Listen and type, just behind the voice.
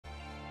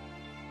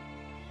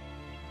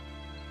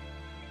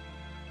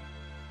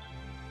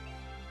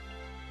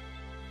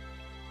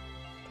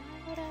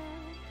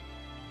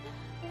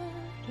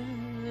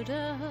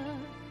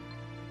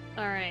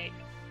Alright.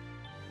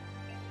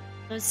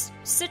 Let's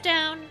sit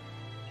down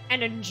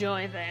and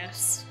enjoy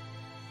this.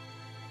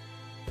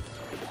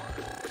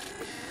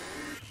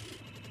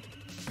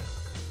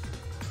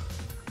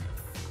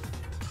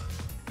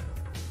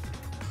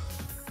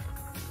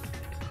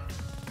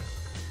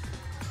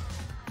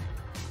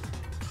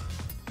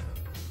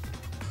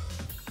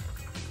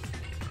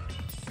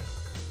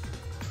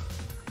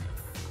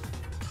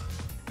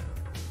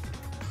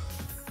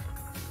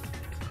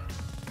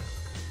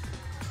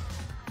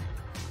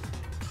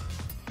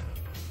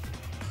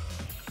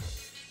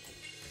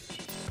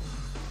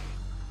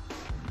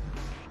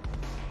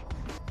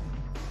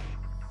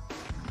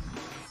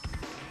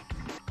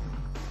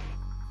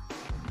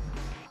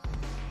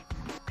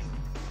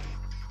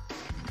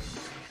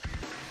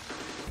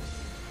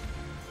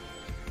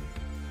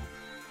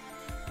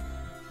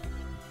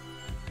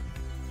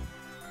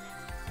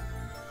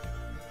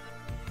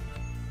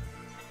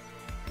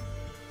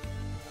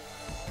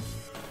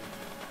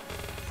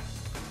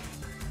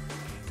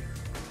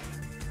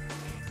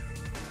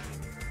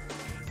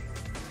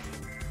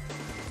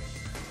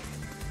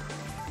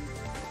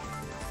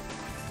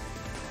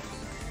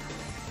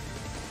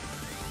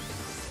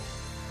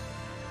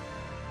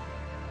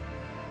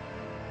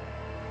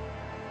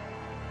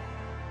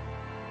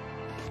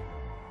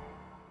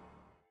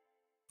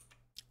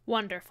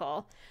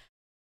 Wonderful.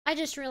 I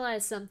just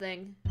realized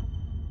something.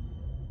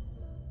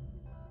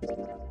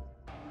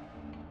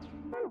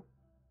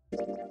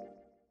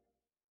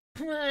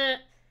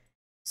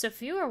 So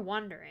if you are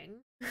wondering,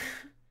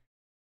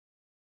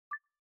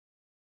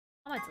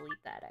 I'm gonna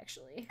delete that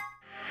actually.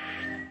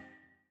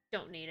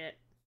 Don't need it.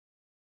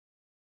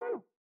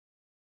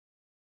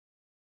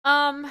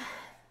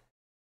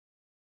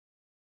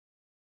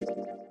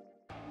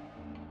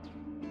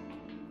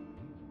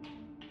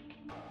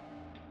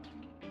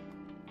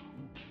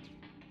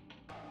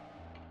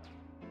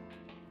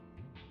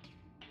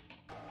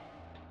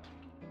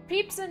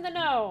 Peeps in the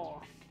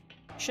know.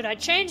 Should I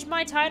change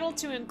my title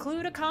to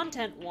include a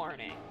content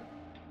warning?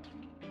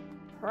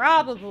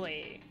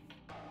 Probably.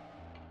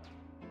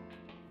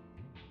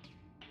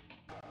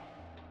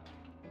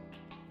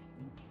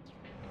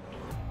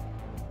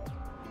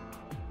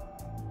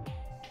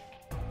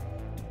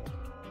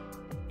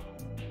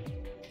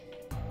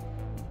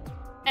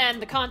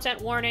 And the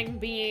content warning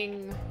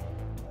being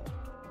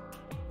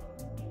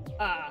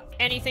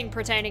anything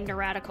pertaining to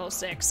Radical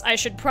 6. I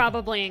should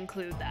probably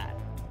include that.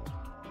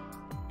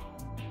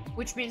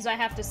 Which means I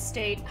have to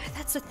state,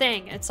 that's the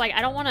thing. It's like,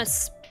 I don't want to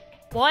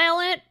spoil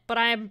it, but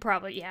I'm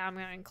probably, yeah, I'm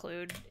gonna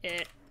include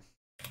it.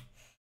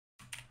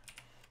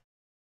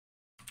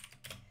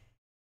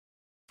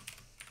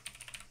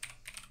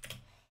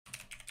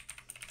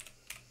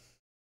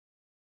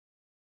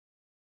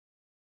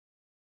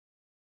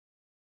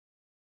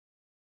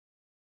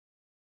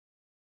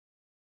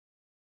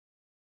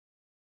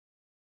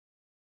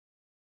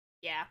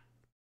 Yeah.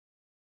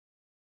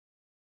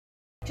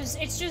 Because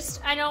it's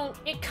just, I don't,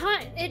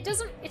 it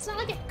doesn't, it's not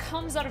like it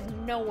comes out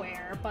of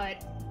nowhere,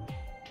 but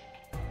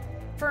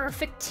for a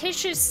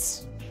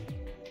fictitious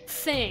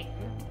thing,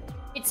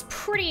 it's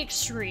pretty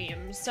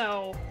extreme,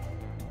 so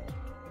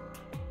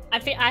I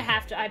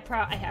have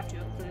to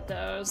include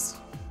those.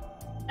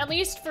 At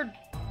least for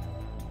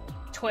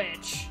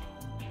Twitch.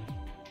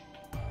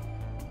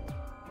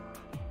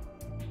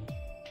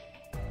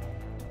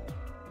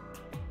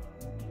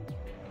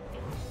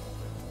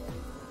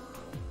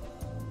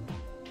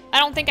 I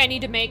don't think I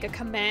need to make a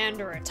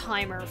command or a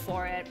timer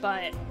for it,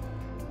 but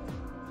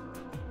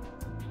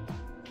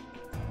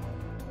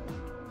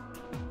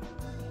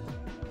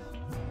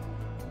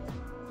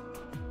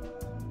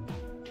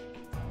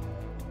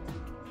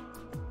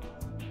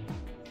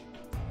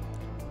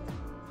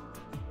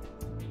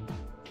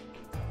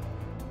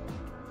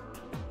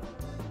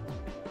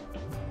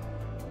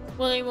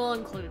we will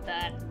include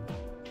that.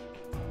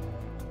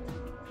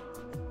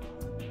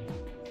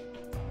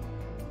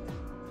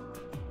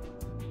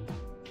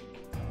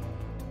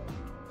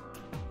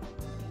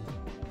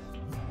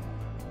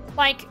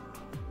 Like,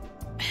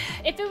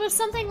 if it was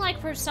something like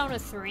Persona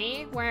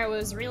 3, where it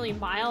was really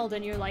mild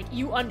and you're like,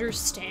 you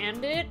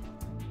understand it,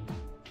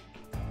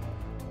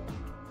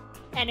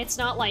 and it's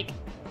not, like,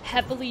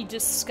 heavily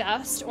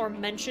discussed or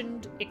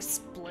mentioned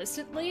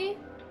explicitly,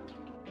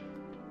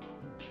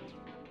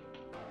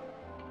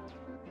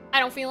 I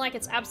don't feel like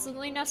it's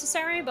absolutely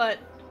necessary, but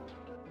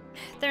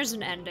there's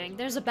an ending.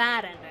 There's a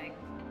bad ending.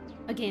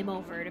 A game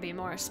over, to be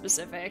more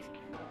specific.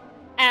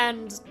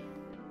 And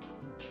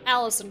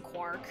Alice and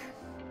Quark.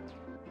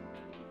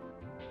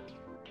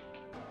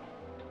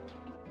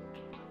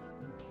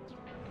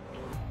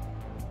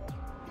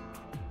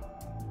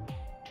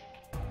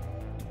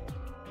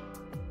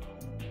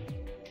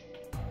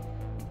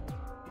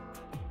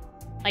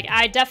 Like,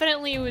 I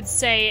definitely would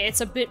say it's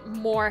a bit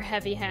more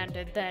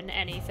heavy-handed than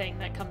anything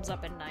that comes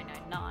up in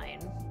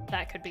 999.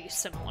 That could be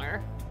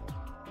similar.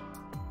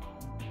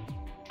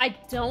 I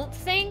don't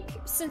think,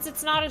 since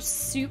it's not a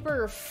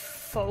super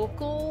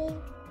focal,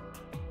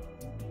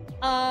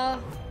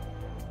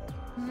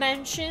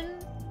 mention,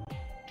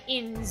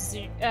 in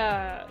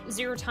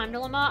Zero Time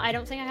Dilemma. I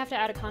don't think I have to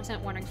add a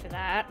content warning for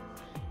that.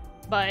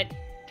 But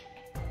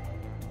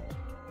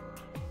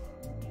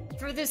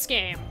for this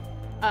game,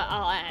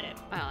 I'll add it.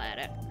 I'll add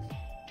it.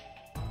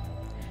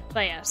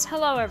 But yes,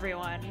 hello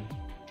everyone.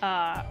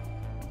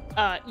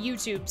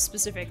 YouTube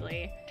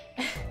specifically.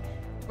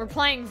 We're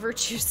playing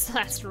Virtue's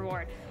Last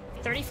Reward.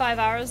 35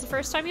 hours the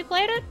first time you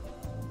played it?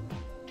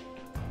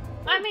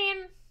 I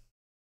mean,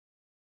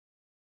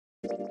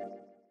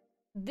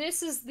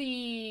 this is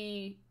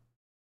the...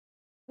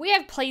 We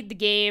have played the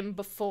game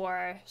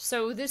before,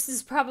 so this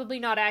is probably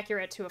not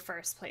accurate to a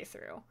first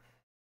playthrough.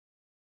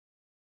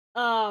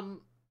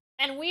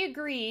 And we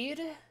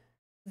agreed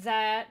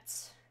that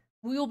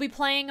we will be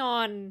playing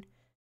on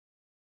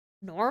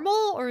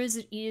normal, or is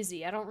it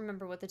easy? I don't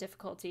remember what the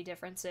difficulty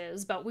difference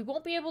is, but we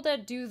won't be able to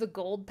do the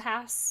gold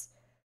pass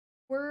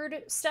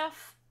word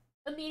stuff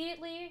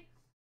immediately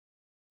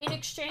in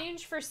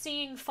exchange for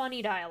seeing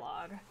funny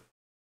dialogue.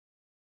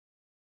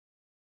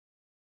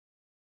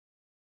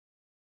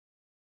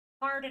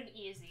 Hard and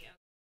easy.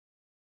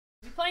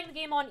 I'll be playing the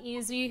game on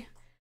easy,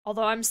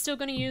 although I'm still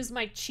going to use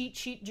my cheat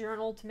sheet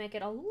journal to make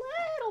it a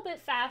little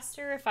bit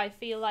faster if I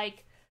feel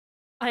like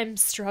I'm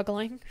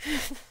struggling.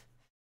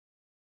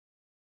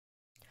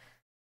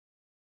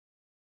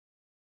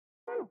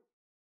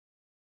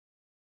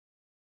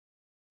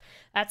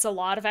 That's a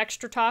lot of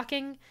extra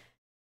talking.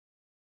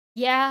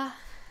 Yeah.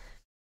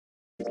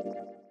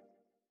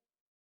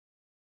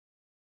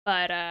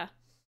 But,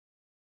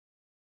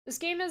 this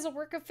game is a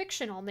work of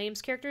fiction. All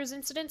names, characters,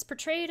 incidents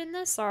portrayed in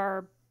this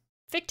are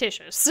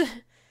fictitious.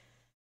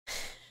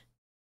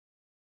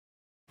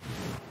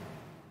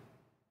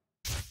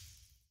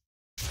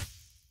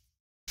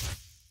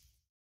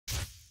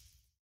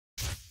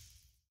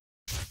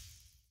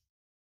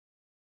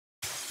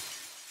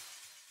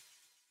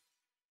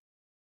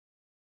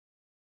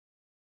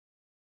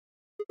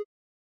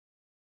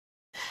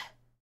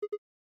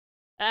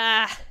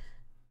 Ah.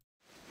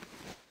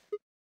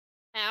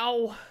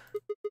 Ow.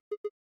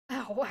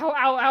 Ow, ow,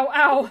 ow, ow,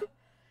 ow!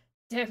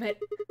 Damn it.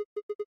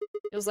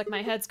 Feels like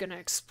my head's gonna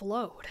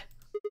explode.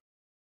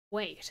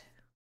 Wait.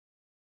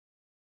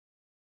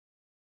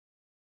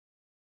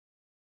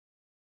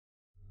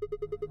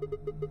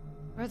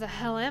 Where the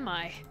hell am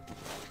I?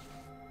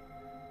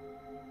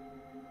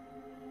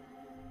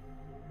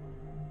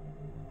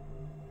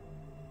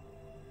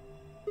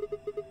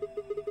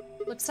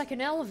 Looks like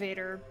an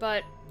elevator,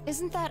 but...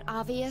 Isn't that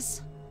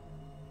obvious?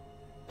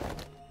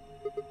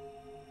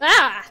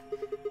 Ah!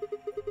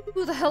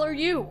 Who the hell are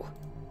you?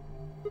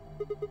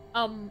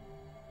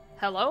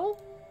 Hello?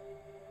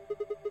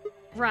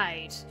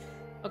 Right.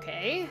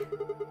 Okay.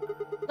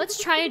 Let's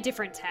try a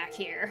different tack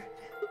here.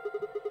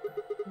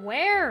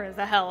 Where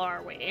the hell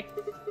are we?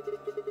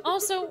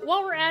 Also,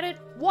 while we're at it,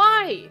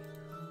 why?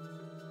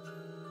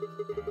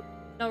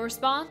 No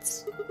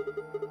response?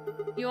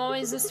 You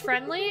always this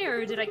friendly,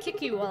 or did I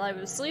kick you while I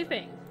was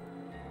sleeping?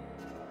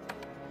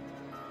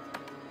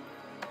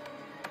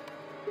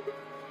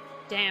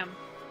 Damn.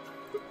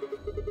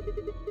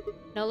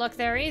 No luck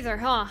there either,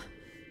 huh?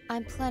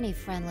 I'm plenty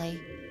friendly.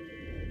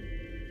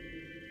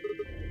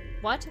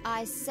 What?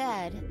 I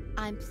said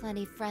I'm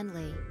plenty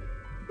friendly.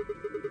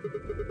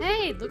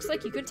 Hey, looks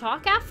like you can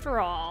talk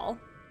after all.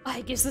 I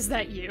guess is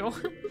that you?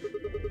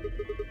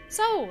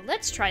 So,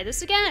 let's try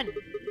this again.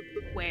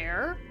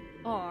 Where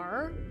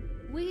are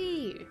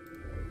we?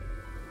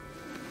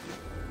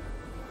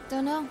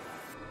 Don't know.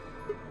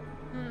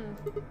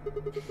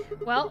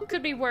 Well,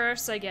 could be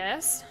worse, I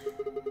guess.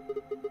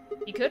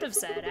 You could have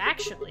said,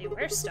 actually,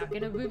 we're stuck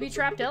in a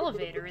booby-trapped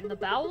elevator in the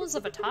bowels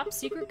of a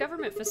top-secret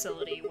government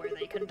facility where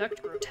they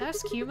conduct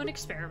grotesque human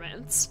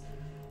experiments.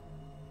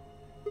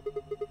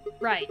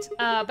 Right,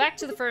 back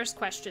to the first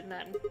question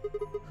then.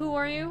 Who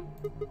are you?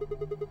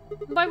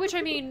 By which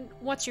I mean,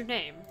 what's your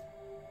name?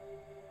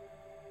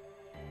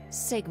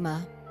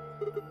 Sigma.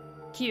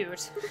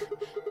 Cute.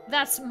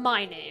 That's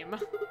my name.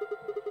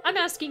 I'm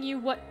asking you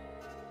what...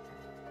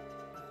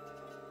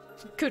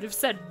 Could have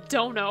said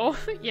Dono.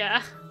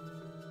 Yeah.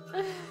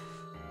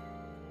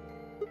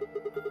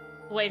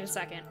 Wait a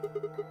second.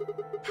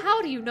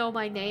 How do you know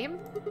my name?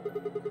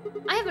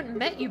 I haven't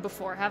met you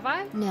before, have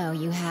I? No,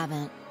 you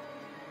haven't.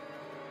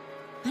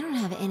 I don't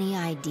have any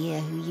idea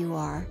who you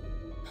are.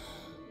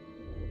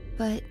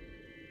 But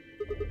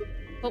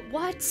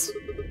what?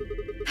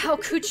 How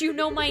could you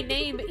know my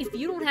name if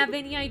you don't have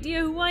any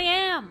idea who I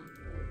am?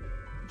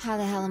 How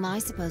the hell am I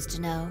supposed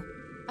to know?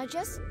 I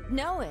just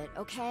know it,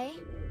 okay?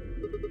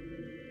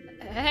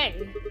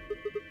 Hey,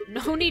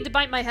 no need to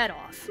bite my head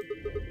off.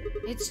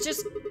 It's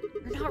just,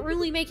 you're not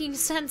really making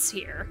sense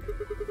here.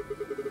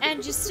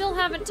 And you still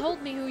haven't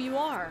told me who you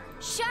are.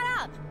 Shut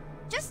up!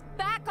 Just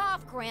back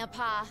off,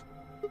 Grandpa.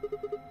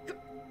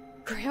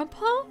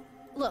 Grandpa?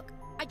 Look,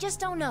 I just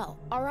don't know,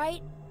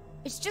 alright?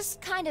 It's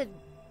just kind of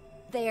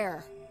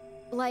there.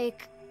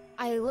 Like,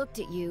 I looked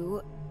at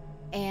you,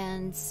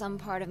 and some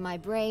part of my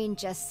brain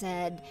just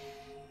said,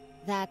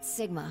 that's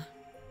Sigma.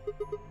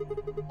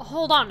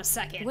 Hold on a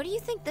second. What do you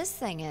think this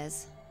thing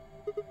is?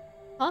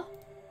 Huh?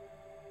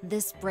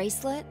 This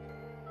bracelet?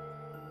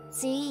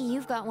 See,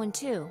 you've got one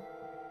too.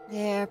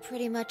 They're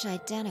pretty much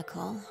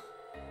identical.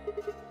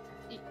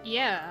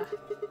 Yeah.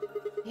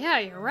 Yeah,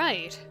 you're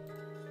right.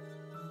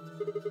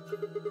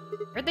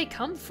 Where'd they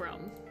come from?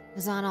 It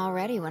was on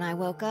already when I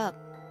woke up.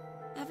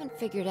 Haven't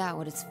figured out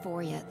what it's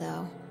for yet,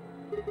 though.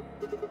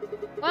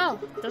 Well,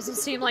 doesn't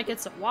seem like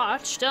it's a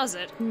watch, does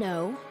it?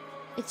 No.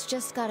 It's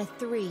just got a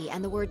 3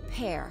 and the word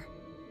pair.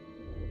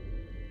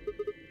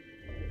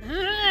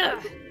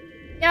 Ugh.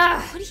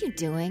 Yeah. What are you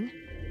doing?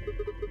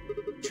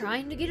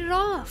 Trying to get it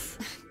off.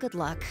 Good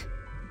luck.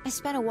 I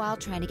spent a while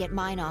trying to get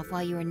mine off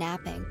while you were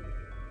napping.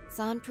 It's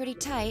on pretty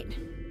tight.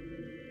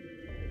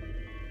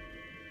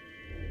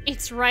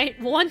 It's right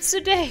once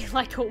a day,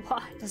 like a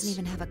watch. Doesn't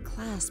even have a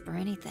clasp or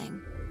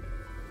anything.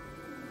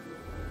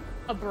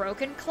 A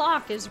broken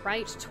clock is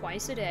right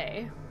twice a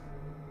day.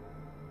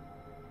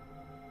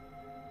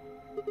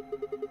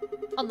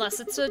 Unless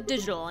it's a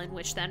digital, in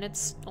which then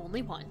it's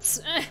only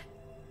once.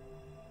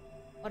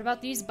 What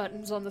about these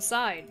buttons on the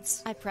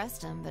sides? I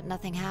pressed them, but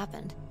nothing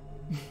happened.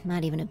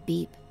 Not even a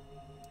beep.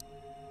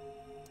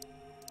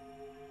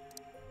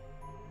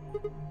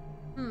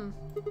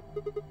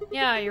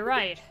 Yeah, you're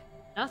right.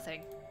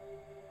 Nothing.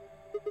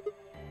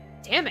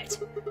 Damn it!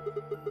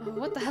 Oh,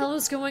 what the hell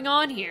is going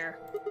on here?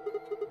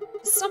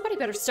 Somebody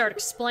better start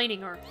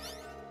explaining or...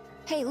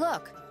 Hey,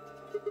 look!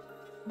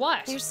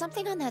 What? There's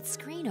something on that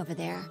screen over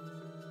there.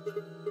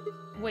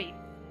 Wait,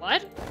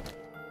 what?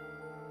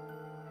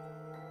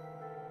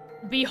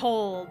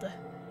 Behold.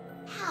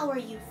 How are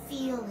you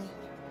feeling?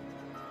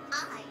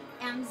 I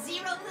am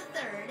Zero the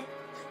Third,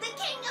 the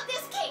king of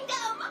this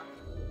kingdom!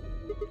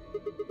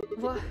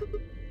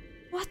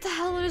 What the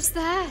hell is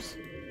that?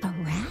 A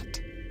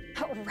rat?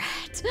 A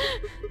rat?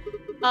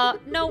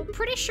 No,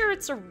 pretty sure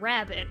it's a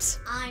rabbit.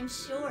 I'm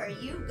sure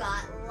you've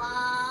got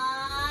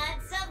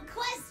lots of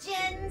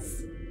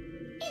questions.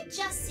 It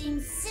just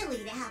seems silly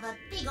to have a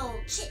big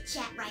old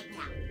chit-chat right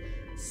now.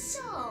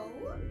 So,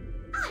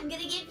 I'm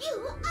gonna give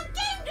you a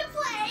game to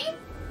play!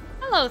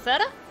 Hello,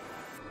 Theta.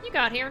 You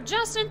got here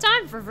just in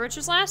time for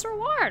Virtue's last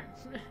reward.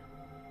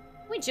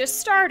 We just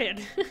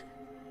started.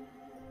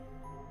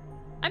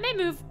 I may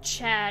move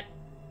chat.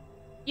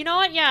 You know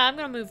what? Yeah, I'm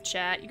gonna move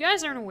chat. You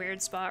guys are in a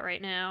weird spot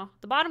right now.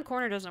 The bottom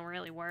corner doesn't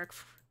really work.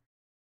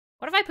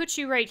 What if I put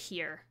you right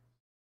here?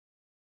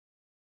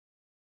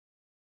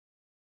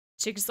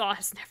 Jigsaw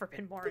has never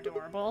been more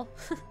adorable.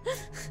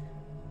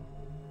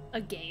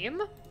 A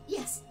game?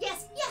 Yes,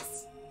 yes,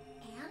 yes!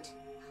 And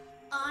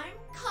I'm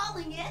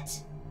calling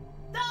it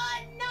the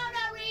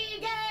Nunnery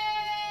Game!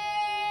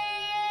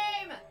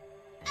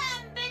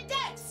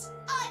 Ambidex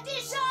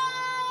Edition!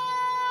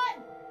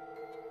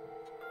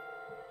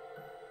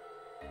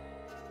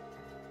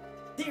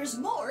 There's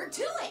more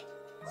to it!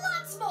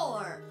 Lots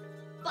more!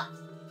 But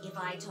if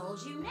I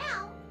told you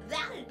now,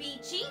 that'd be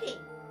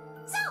cheating.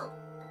 So,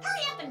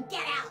 hurry up and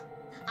get out!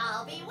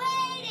 I'll be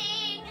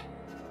waiting!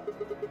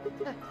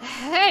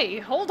 Hey,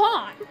 hold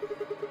on!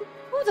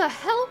 Who the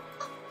hell?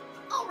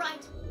 All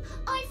right,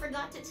 I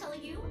forgot to tell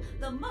you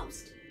the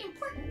most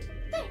important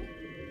thing.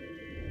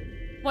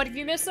 What have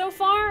you missed so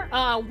far?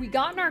 We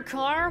got in our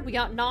car, we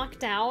got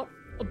knocked out,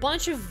 a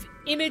bunch of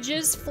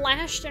images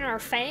flashed in our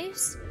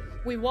face,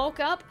 we woke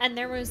up and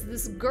there was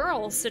this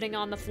girl sitting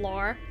on the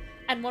floor,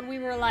 and when we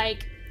were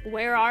like,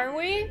 where are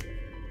we?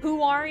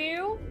 Who are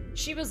you?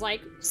 She was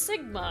like,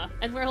 Sigma,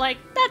 and we're like,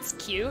 that's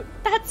cute,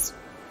 that's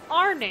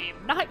our name,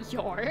 not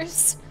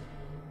yours.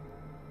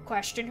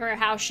 Questioned her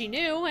how she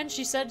knew, and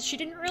she said she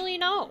didn't really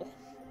know.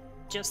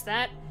 Just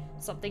that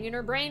something in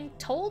her brain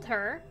told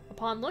her,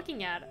 upon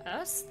looking at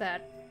us,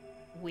 that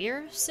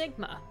we're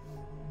Sigma.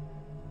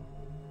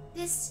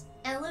 This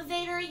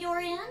elevator you're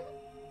in,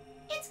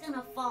 it's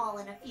gonna fall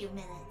in a few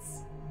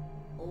minutes.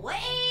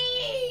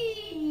 Way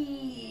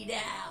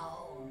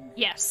down.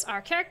 Yes,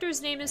 our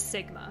character's name is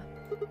Sigma.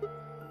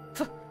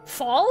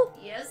 Fall?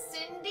 Yes,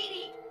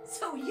 indeedy.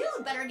 So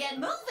you'd better get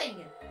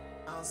moving.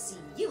 I'll see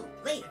you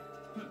later.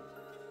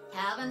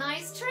 Have a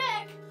nice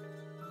trick.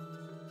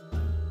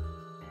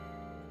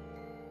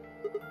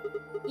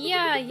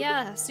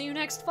 Yeah, see you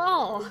next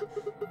fall.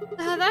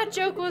 That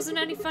joke wasn't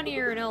any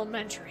funnier in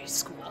elementary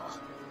school.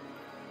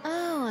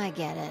 Oh, I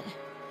get it.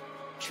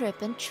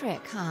 Trip and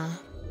trick, huh?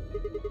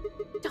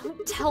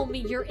 Don't tell me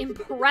you're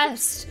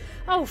impressed.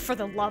 Oh, for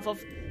the love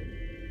of...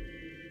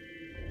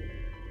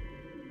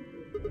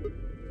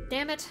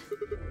 Damn it.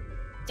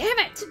 Damn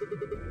it!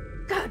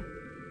 God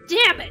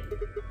damn it!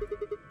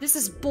 This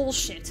is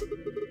bullshit.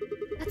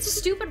 That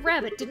stupid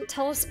rabbit didn't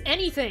tell us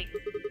anything.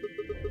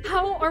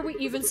 How are we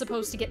even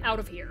supposed to get out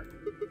of here?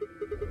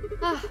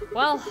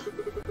 Well,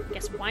 I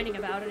guess whining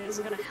about it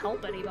isn't gonna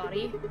help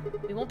anybody.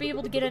 We won't be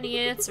able to get any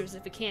answers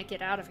if we can't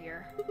get out of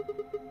here.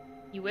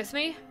 You with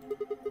me?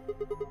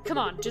 Come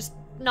on, just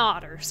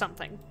nod or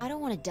something. I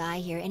don't want to die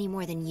here any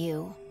more than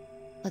you.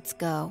 Let's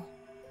go.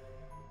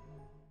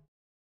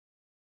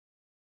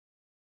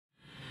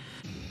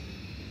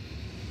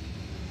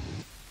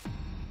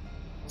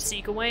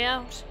 Seek a way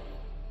out.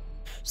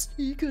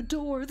 Seek a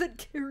door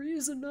that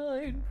carries a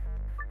 9.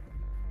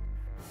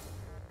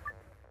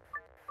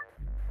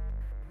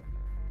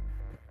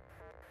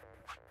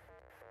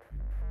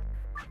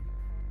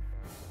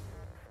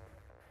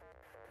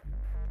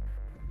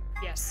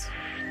 Yes.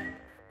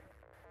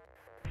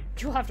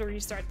 You'll have to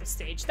restart the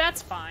stage.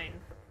 That's fine.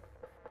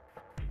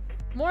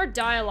 More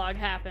dialogue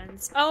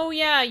happens. Oh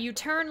yeah, you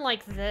turn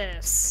like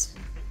this.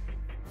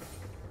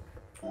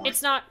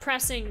 It's not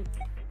pressing...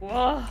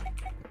 Whoa.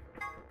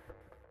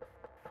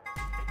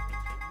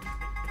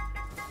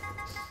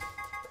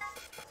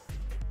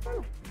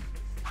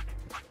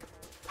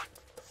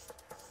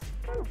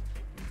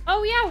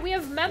 Oh yeah, we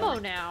have Memo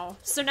now.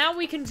 So now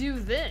we can do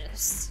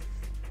this.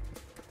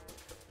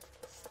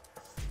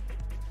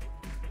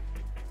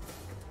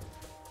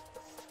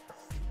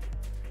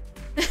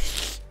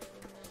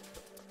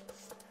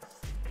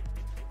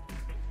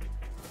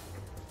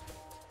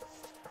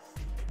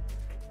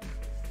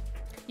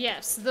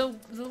 Yes, the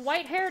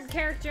white-haired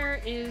character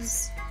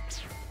is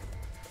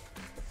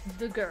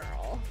the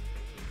girl.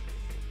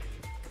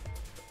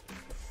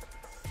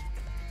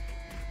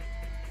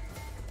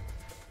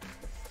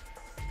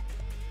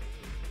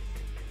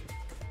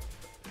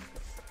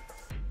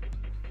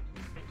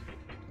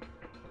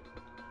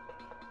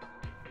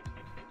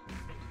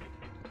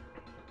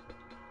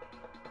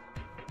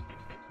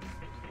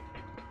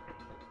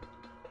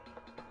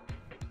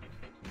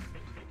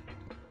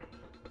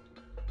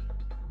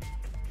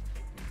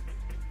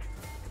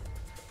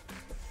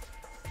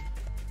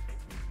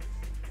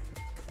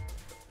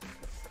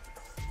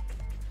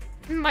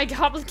 My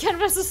goblin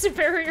canvas is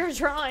superior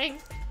drawing.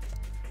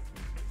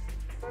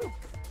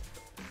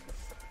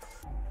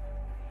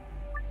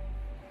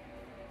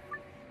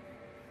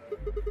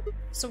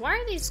 So why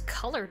are these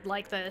colored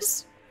like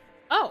this?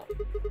 Oh,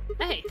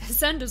 hey,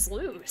 this end is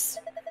loose.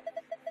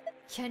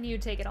 Can you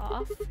take it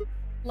off?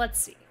 Let's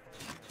see.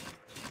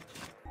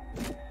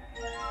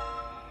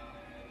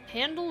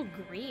 Handle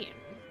green.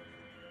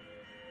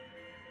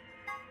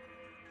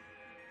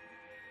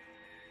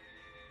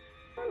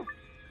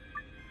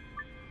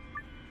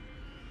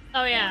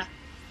 Oh yeah.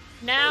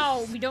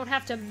 Now we don't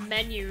have to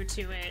menu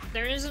to it.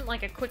 There isn't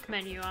like a quick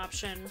menu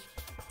option.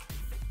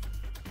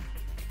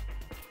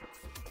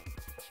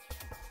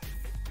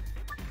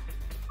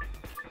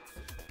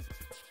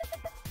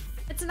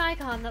 It's an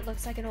icon that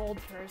looks like an old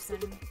person.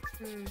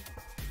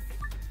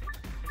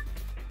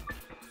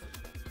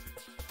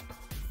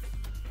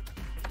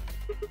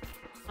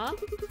 Huh?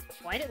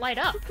 Why'd it light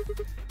up?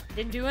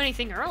 Didn't do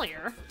anything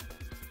earlier.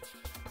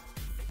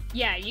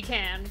 Yeah, you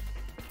can.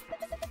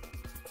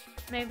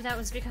 Maybe that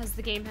was because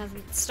the game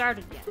hasn't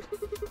started yet.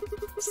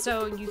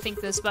 So you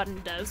think this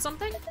button does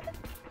something?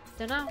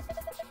 Dunno.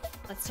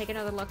 Let's take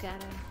another look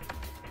at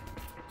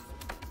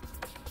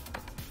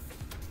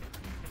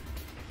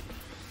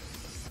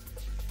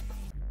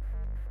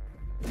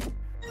it.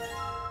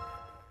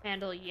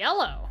 Handle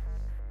yellow.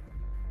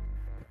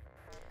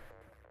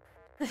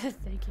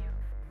 Thank you.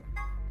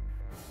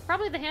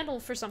 Probably the handle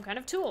for some kind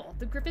of tool.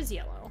 The grip is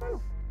yellow.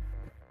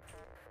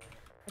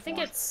 I think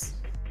it's...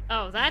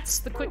 Oh, that's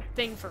the quick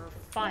thing for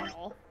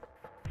file.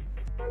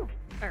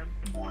 Or...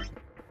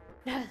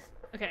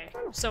 Okay,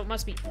 so it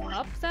must be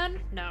up then?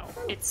 No,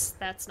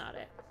 that's not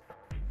it.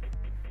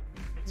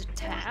 Is it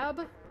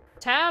tab?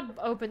 Tab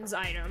opens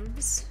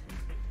items.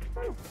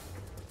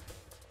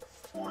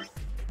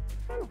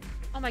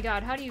 Oh my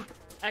god, how do you...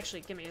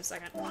 Actually, give me a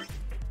second.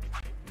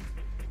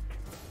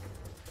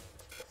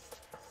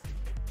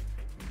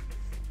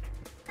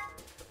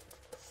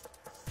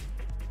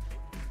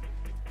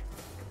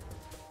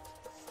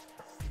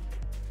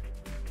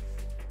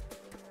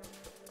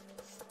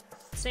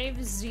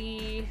 Save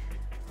Z.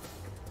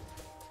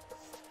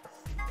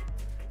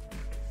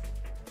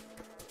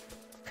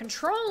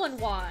 Control and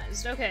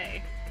WASD.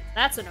 Okay.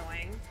 That's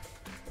annoying.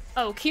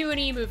 Oh, Q and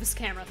E moves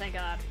camera, thank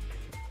god.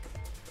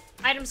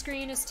 Item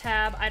screen is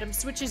tab. Item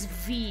switch is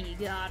V.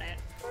 Got it.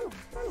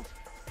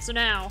 So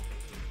now.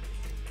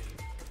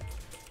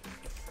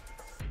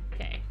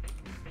 Okay.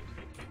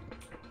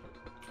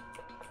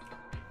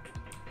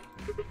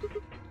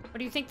 What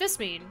do you think this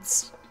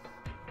means?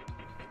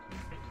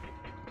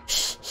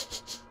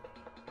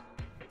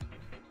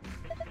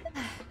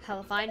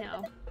 Hell if I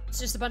know. It's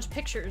just a bunch of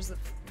pictures of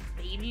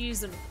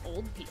babies and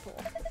old people.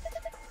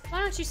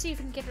 Why don't you see if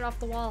you can get it off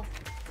the wall?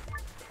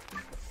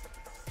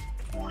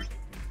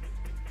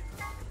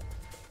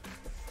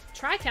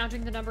 Try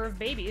counting the number of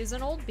babies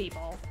and old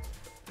people.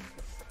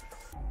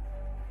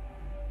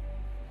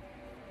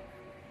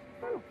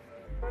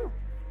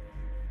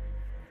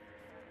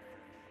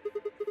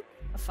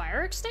 A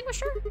fire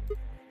extinguisher?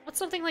 What's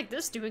something like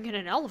this doing in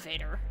an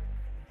elevator?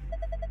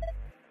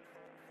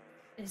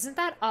 Isn't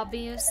that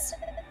obvious?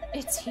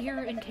 It's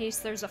here in case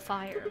there's a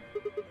fire.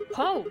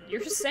 Oh,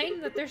 you're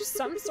saying that there's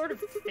some sort of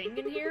thing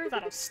in here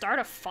that'll start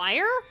a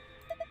fire?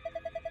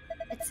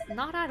 It's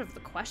not out of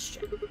the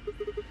question.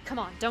 Come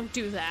on, don't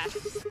do that.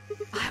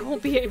 I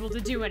won't be able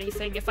to do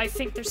anything if I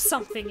think there's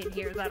something in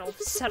here that'll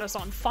set us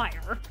on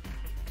fire.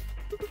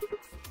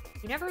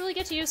 You never really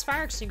get to use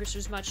fire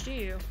extinguishers much, do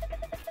you?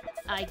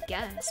 I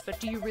guess, but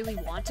do you really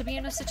want to be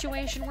in a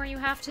situation where you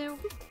have to?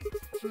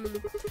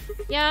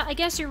 Yeah, I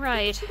guess you're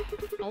right.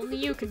 Only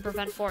you can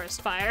prevent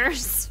forest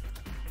fires.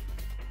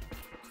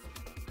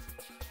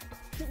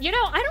 You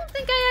know, I don't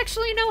think I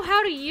actually know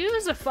how to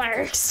use a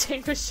fire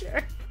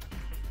extinguisher.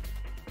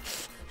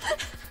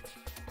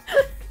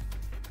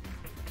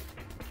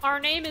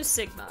 Our name is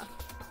Sigma.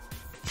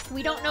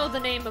 We don't know the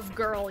name of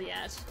girl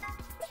yet.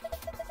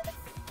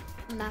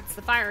 And that's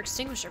the fire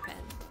extinguisher pin.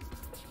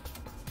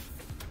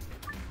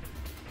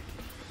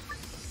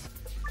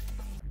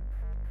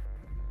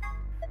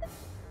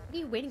 What are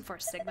you waiting for,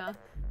 Sigma?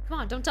 Come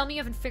on, don't tell me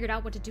you haven't figured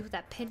out what to do with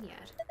that pin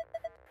yet.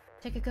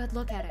 Take a good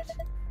look at it.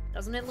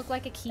 Doesn't it look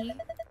like a key?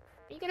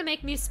 Are you gonna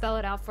make me spell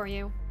it out for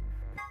you?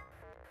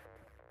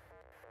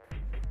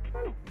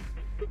 I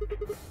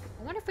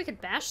wonder if we could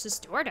bash this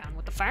door down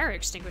with the fire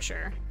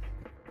extinguisher.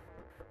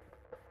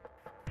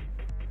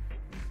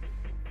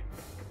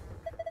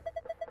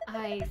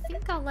 I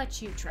think I'll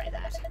let you try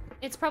that.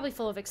 It's probably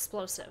full of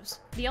explosives.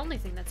 The only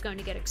thing that's going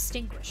to get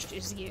extinguished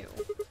is you.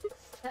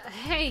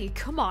 Hey,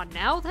 come on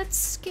now, that's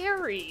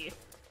scary.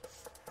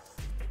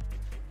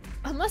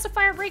 Unless a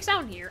fire breaks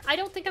out here, I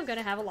don't think I'm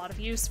gonna have a lot of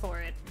use for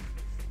it.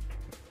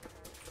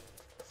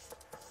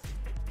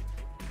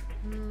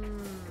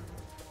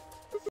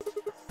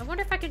 I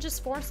wonder if I could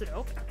just force it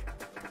open.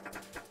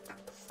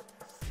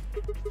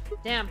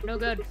 Damn, no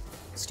good.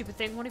 Stupid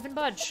thing won't even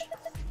budge.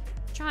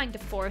 Trying to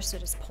force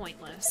it is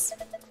pointless.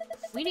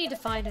 We need to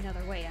find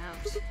another way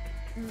out.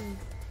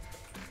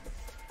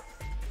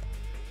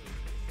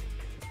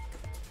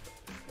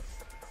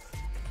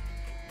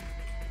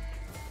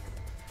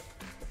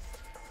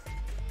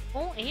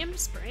 Full aim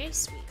spray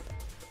sweep.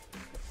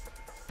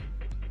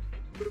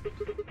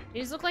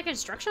 These look like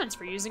instructions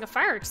for using a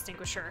fire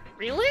extinguisher.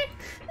 Really?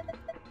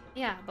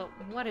 Yeah, but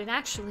what it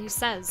actually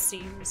says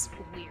seems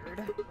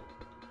weird.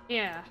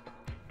 Yeah.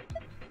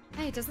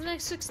 Hey, doesn't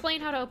this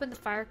explain how to open the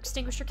fire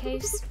extinguisher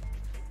case?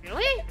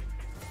 Really?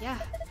 Yeah.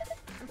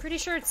 I'm pretty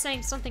sure it's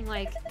saying something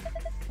like,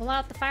 pull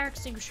out the fire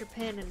extinguisher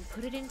pin and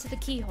put it into the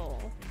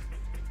keyhole.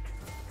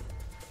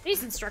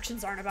 These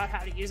instructions aren't about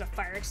how to use a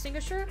fire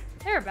extinguisher.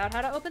 They're about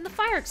how to open the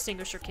fire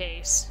extinguisher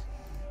case.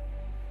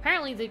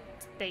 Apparently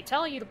they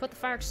tell you to put the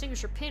fire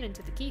extinguisher pin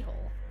into the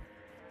keyhole.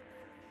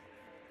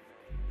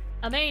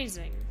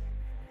 Amazing.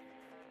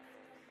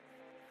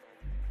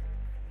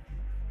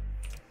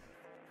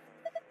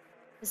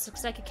 This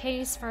looks like a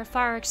case for a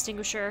fire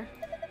extinguisher.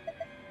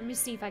 Let me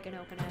see if I can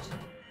open it.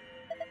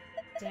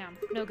 Damn,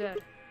 no good.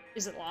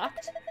 Is it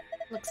locked?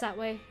 Looks that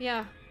way,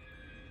 yeah.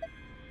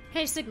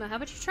 Hey Sigma, how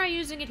about you try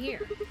using it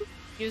here?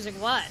 Using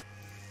what?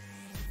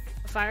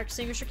 A fire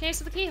extinguisher case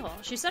with a keyhole.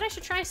 She said I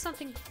should try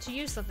something to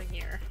use something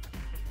here.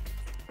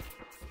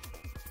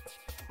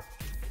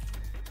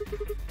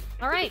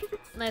 Alright,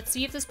 let's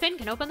see if this pin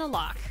can open the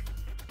lock.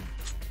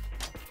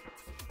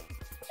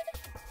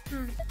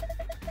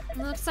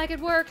 Looks like it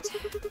worked.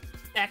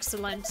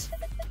 Excellent.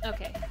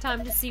 Okay,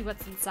 time to see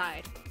what's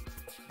inside.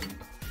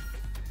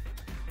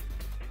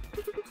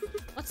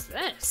 What's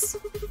this?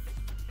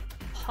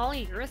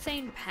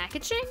 Polyurethane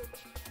packaging?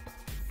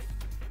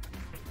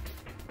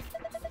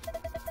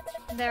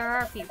 There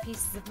are a few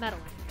pieces of metal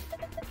in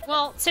here.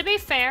 Well, to be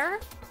fair,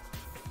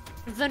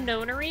 the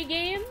Nonary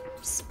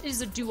games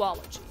is a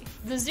duology.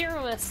 The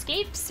Zero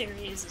Escape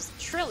series is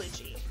a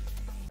trilogy.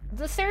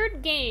 The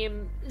third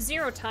game,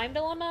 Zero Time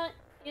Dilemma,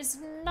 is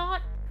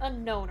not a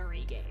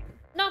Nonary game.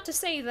 Not to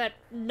say that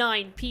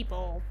 9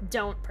 people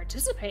don't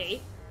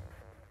participate,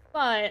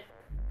 but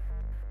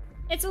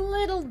it's a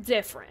little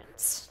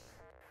different.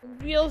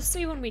 You'll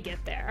see when we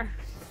get there.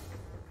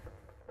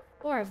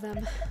 4 of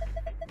them.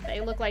 They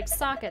look like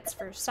sockets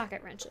for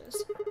socket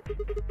wrenches.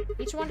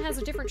 Each one has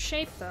a different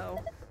shape,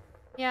 though.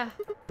 Yeah.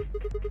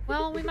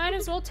 Well, we might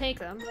as well take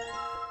them.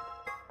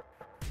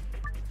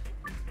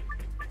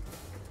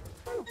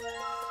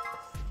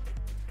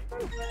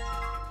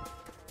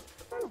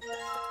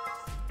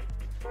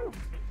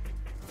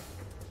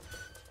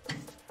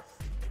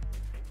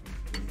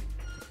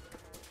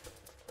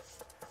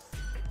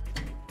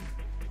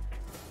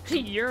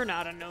 You're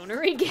not a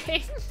Nonary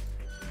game.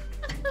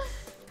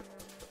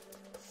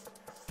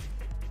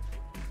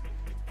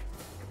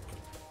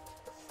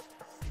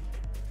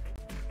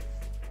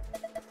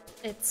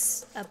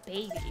 It's a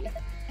baby.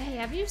 Hey,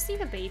 have you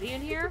seen a baby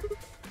in here?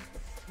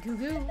 Goo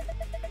goo.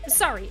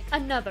 Sorry,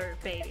 another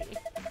baby.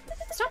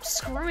 Stop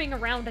screwing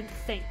around and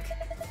think.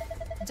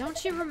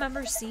 Don't you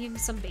remember seeing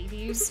some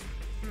babies?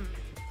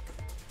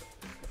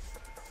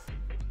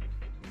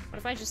 What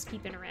if I just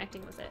keep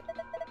interacting with it?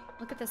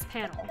 Look at this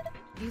panel.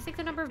 Do you think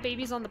the number of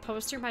babies on the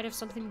poster might have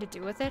something to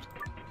do with it?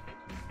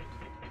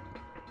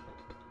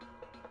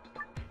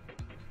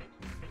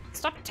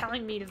 Stop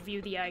telling me to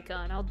view the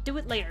icon. I'll do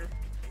it later.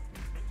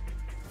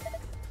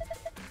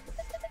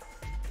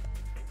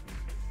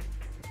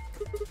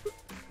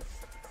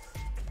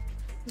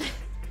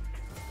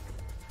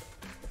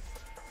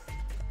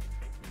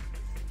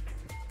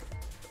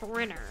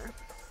 Brenner.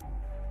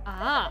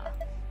 Ah.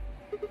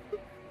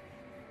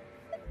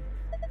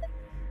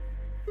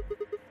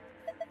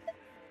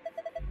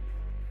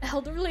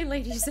 Elderly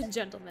ladies and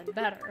gentlemen,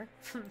 better.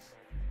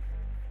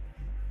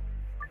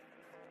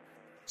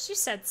 She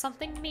said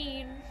something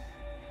mean.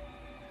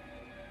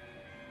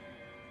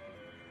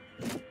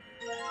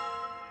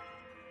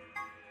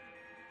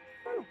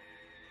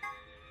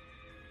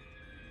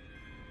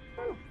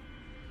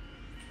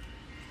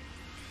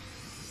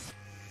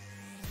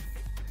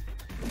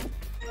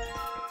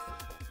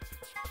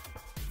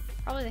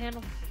 Probably the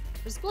handle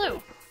is blue.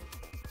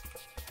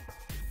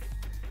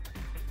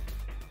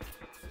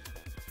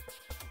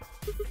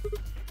 What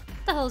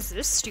the hell is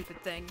this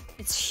stupid thing?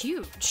 It's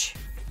huge.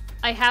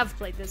 I have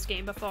played this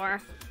game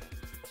before.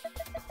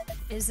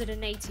 Is it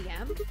an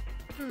ATM?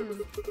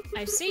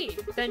 I see.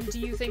 Then do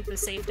you think the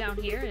safe down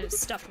here is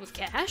stuffed with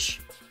cash?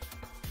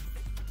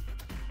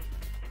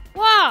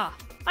 Wow!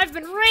 I've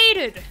been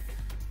raided!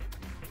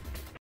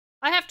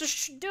 I have to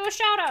do a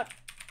shout out!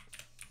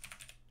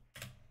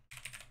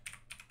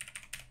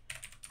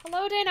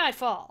 Hello, Day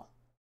Nightfall!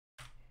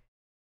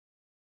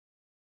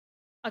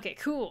 Okay,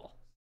 cool.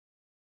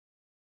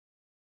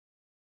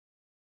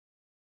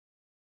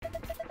 That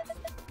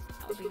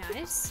would be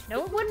nice.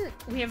 No, it wouldn't.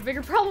 We have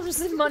bigger problems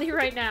than money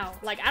right now.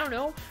 Like, I don't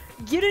know,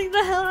 getting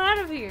the hell out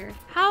of here.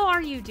 How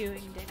are you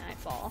doing, Day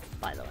Nightfall,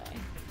 by the way?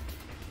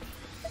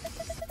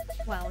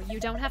 Well, you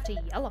don't have to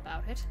yell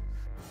about it.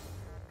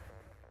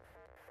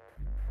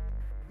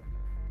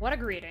 What a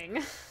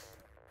greeting.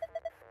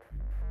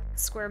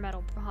 Square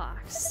metal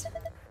box.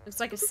 Looks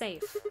like a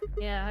safe.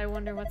 Yeah, I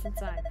wonder what's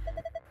inside.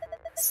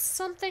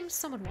 Something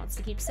someone wants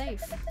to keep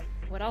safe.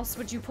 What else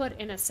would you put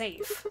in a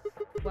safe?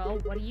 Well,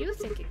 what do you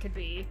think it could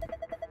be?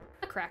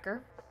 A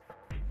cracker.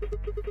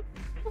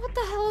 What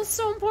the hell is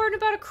so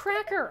important about a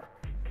cracker?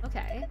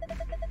 Okay.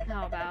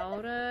 How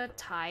about a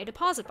Thai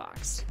deposit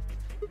box?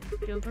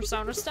 Doing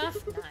Persona stuff?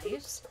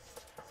 Nice.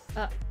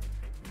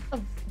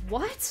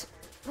 What?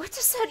 What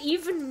does that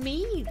even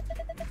mean?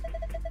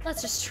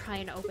 Let's just try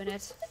and open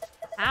it.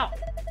 Ow.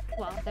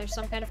 Well, there's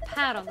some kind of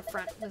pad on the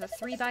front with a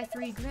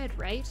 3x3 grid,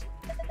 right?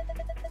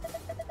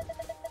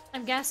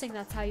 I'm guessing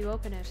that's how you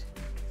open it.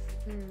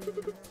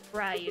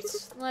 Right.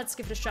 Let's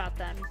give it a shot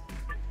then.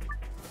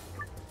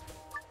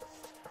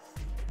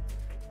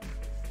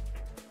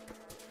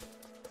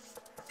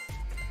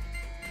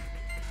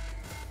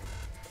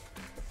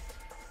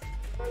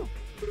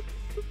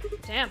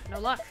 Damn, no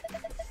luck.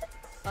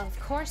 Well, of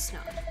course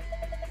not.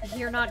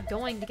 You're not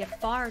going to get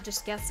far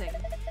just guessing.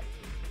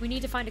 We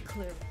need to find a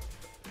clue.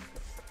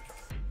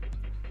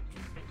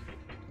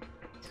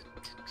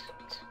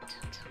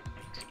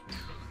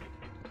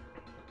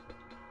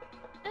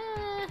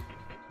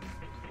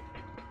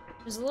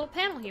 There's a little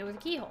panel here with a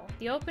keyhole.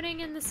 The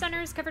opening in the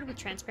center is covered with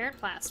transparent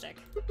plastic.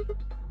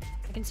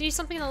 I can see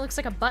something that looks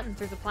like a button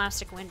through the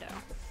plastic window.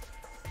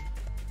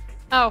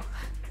 Oh.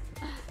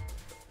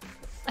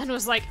 And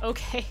was like,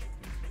 okay.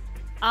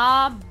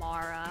 Ah,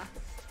 Mara.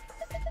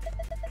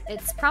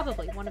 It's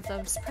probably one of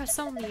those press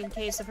only in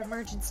case of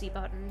emergency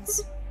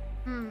buttons.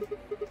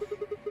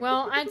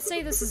 Well, I'd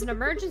say this is an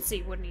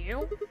emergency, wouldn't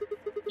you?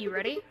 You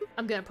ready?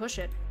 I'm gonna push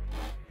it.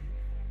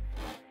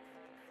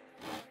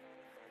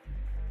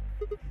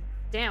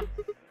 Damn.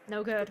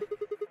 No good.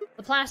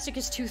 The plastic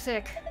is too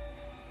thick.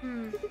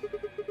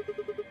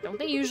 Don't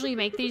they usually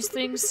make these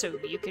things so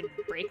you can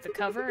break the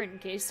cover in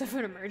case of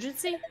an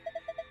emergency?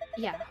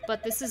 Yeah,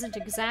 but this isn't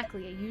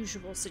exactly a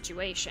usual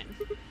situation.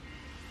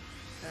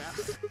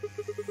 Ugh.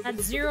 That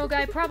Zero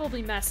guy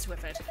probably messed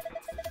with it.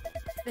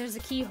 There's a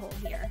keyhole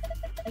here.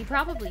 We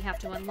probably have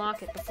to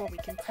unlock it before we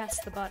can press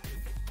the button.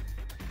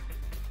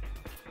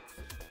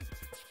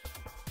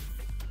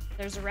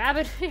 There's a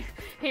rabbit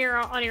here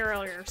on here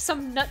earlier.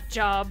 Some nut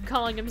job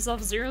calling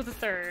himself Zero the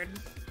Third.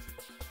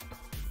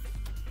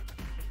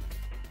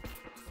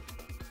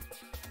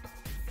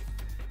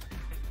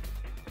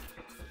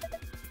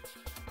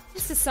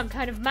 This is some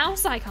kind of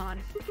mouse icon.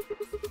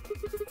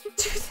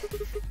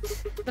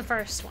 The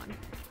first one.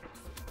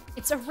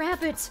 It's a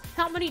rabbit!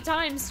 How many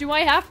times do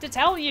I have to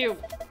tell you?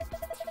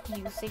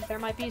 You think there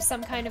might be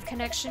some kind of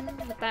connection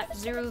with that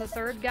Zero the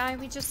Third guy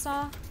we just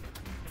saw?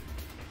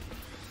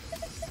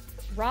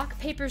 Rock,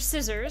 paper,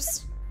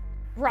 scissors.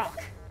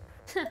 Rock.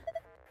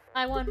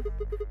 I won.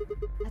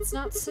 That's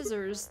not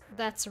scissors,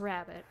 that's a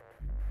rabbit.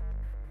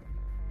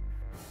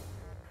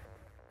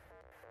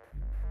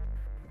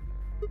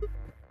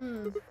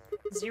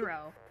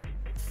 Zero.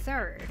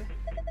 Third.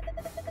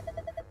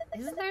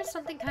 Isn't there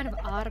something kind of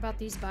odd about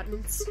these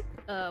buttons?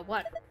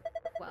 What?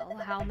 Well,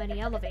 how many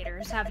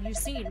elevators have you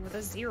seen with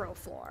a 0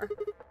 floor?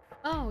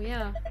 Oh,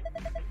 yeah.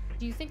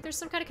 Do you think there's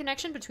some kind of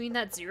connection between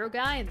that 0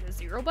 guy and the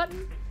 0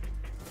 button?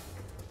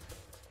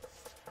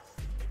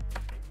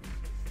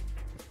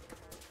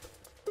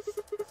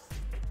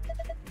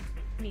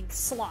 I mean,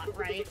 slot,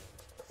 right?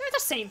 They're the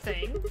same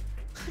thing.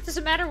 It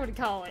doesn't matter what you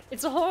call it.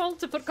 It's a hole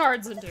to put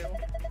cards into.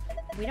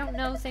 We don't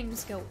know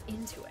things go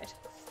into it.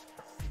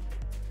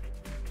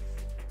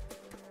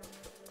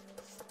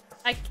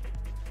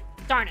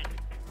 Darn it.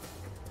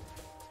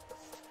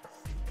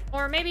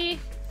 Or maybe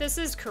this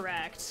is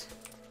correct.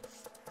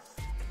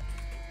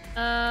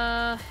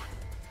 1,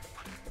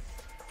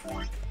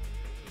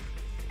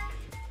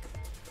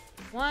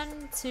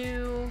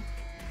 2,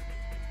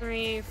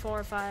 3,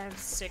 4, 5,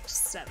 6,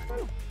 7.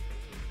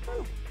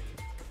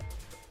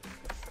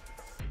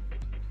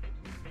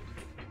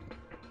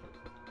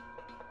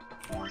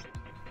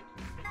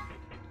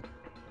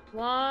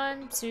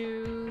 1,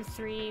 2,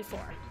 3, 4.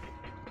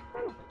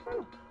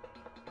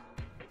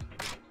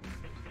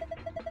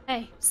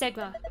 Hey,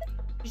 Sigma,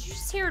 did you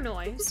just hear a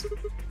noise?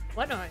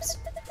 What noise?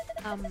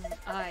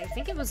 I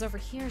think it was over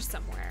here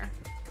somewhere.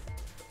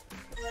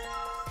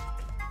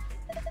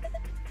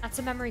 That's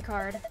a memory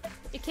card.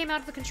 It came out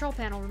of the control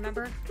panel,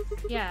 remember?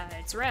 Yeah,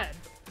 it's red.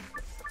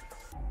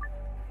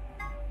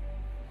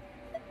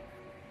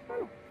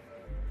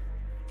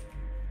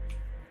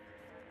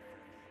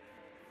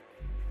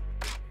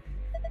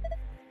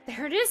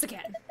 There it is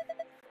again.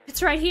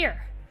 It's right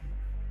here.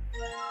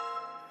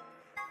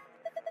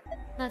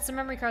 That's a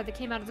memory card that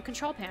came out of the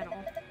control panel.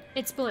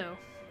 It's blue.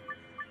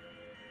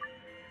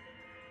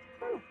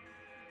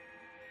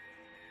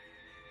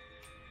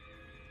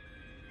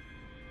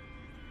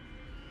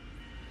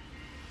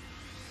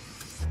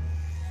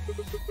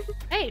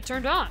 Hey, it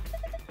turned on.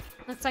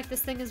 Looks like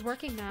this thing is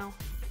working now.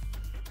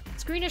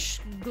 It's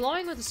greenish,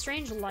 glowing with a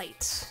strange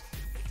light.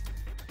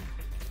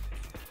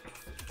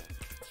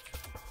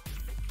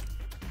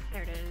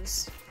 There it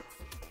is.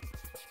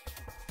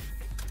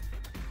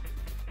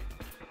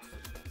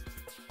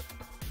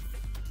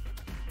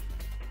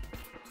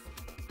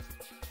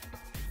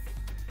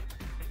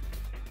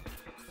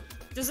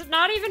 Does it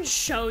not even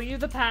show you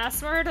the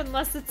password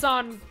unless it's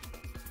on...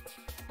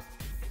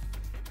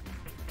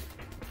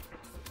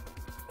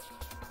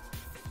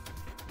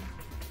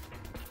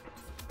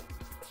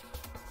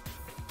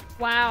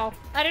 Wow,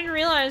 I didn't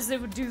realize they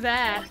would do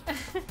that.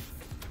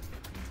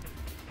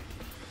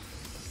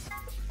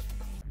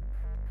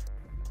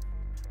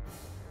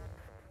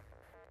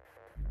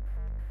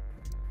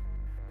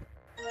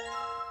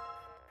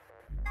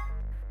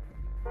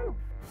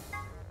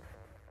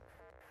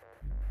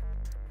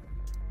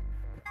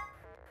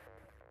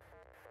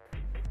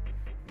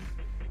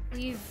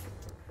 Leave.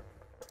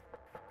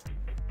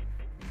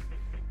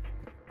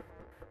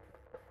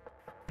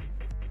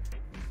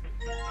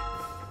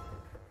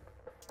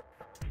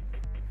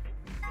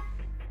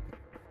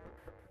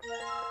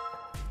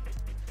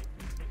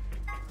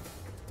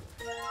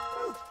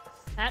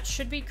 That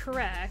should be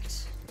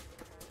correct.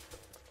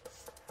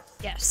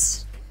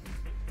 Yes.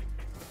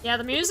 Yeah,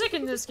 the music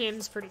in this game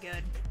is pretty good.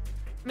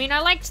 I mean, I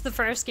liked the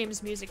first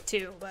game's music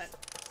too, but...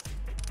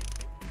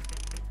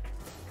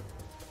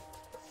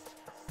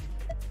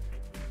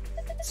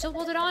 Still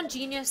hold it on,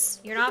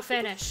 genius. You're not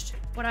finished.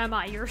 What am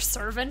I, your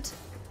servant?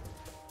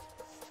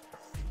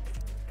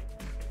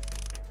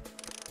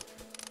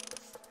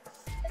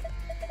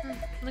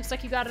 Looks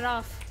like you got it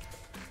off.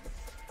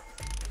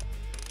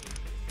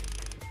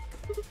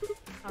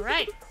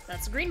 Alright,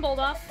 that's the green bolt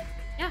off.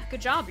 Yeah,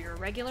 good job, you're a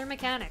regular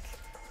mechanic.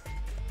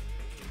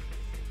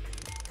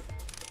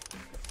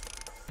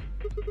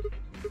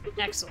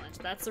 Excellent,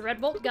 that's the red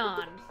bolt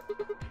gone.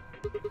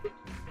 What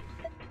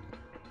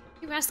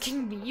are you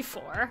asking me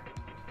for?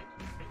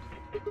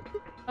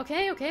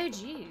 Okay,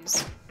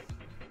 jeez.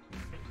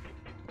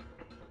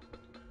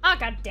 Ah,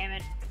 god damn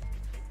it.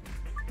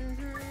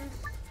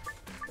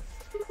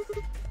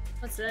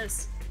 What's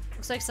this?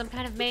 Looks like some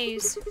kind of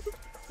maze.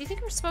 Do you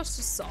think we're supposed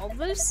to solve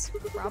this?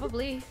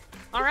 Probably.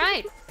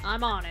 Alright,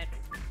 I'm on it.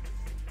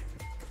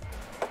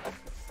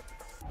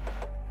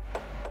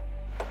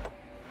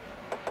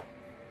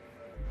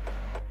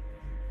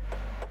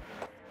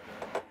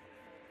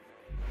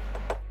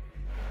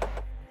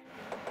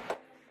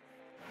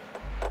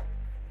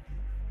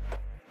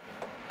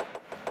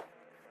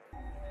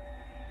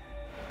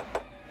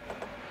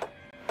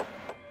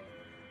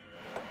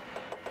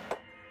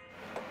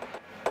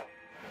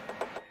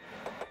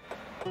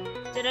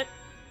 Did it?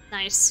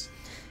 Nice.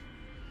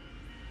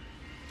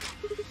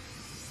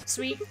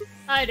 Sweet.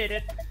 I did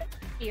it.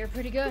 You're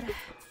pretty good.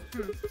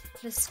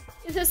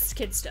 This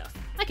kid stuff.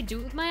 I could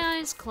do it with my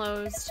eyes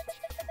closed.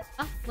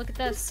 Oh, look at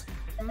this.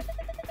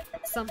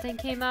 Something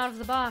came out of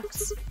the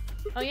box.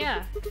 Oh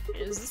yeah.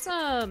 Is this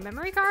a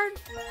memory card?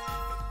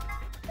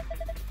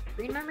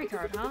 Green memory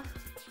card, huh?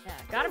 Yeah,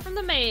 got it from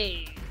the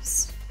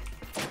maze.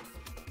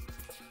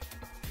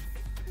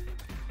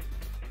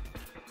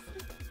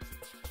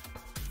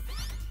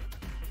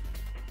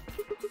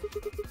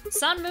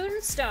 Sun,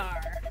 moon, star.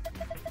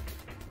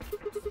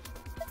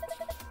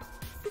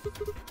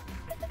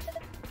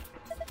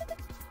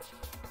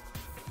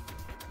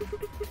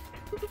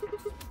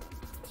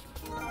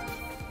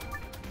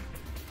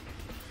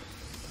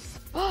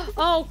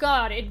 Oh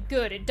god,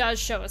 it does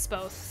show us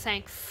both.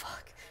 Thank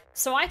fuck.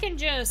 So I can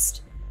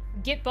just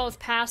get both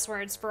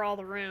passwords for all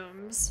the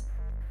rooms.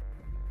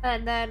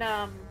 And then,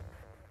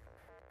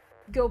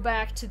 go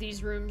back to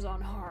these rooms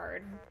on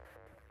hard.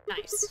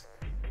 Nice.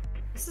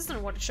 This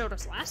isn't what it showed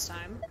us last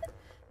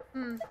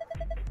time.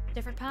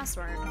 Different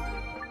password.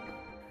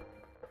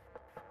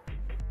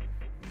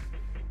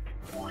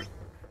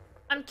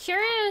 I'm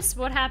curious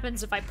what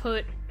happens if I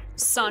put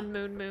sun,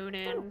 moon, moon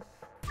in.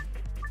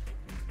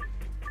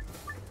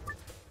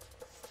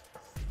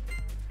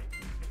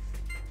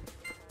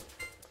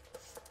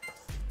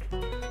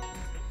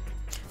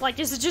 Like,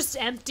 is it just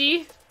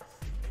empty?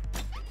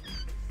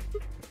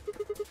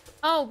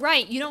 Oh,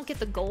 right, you don't get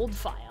the gold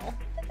file.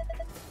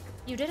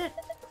 You did it.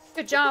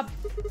 Good job.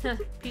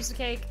 Piece of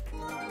cake.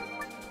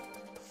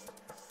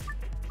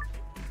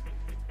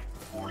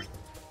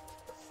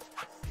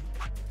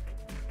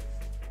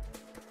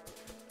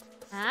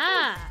 Ah!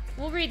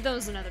 We'll read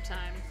those another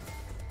time.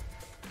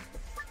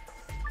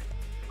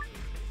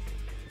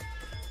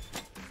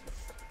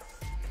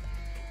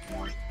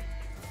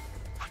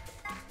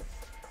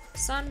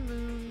 Sun,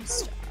 moon,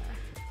 star.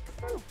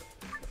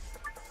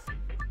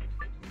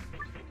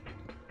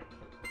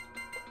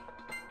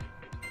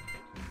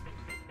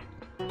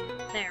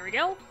 There we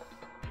go.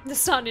 The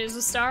sun is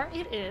a star.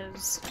 It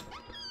is.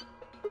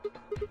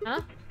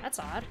 Huh? That's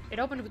odd. It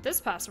opened with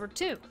this password,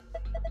 too.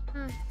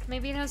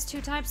 Maybe it has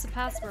 2 types of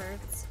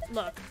passwords.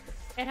 Look,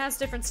 it has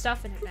different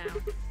stuff in it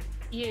now.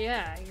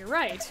 Yeah, you're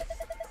right.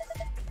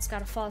 It's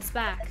gotta false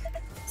back.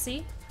 See?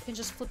 You can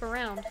just flip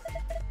around.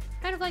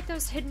 Kind of like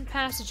those hidden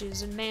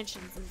passages in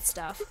mansions and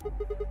stuff.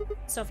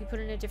 So if you put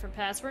in a different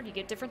password, you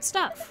get different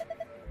stuff.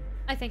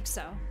 I think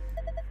so.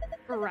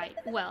 Right,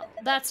 well,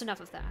 that's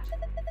enough of that.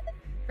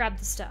 Grab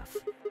the stuff.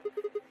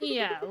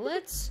 Yeah,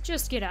 let's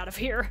just get out of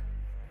here.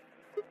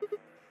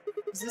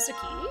 Is this a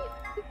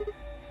key?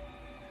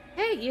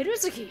 Hey, it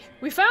is a key!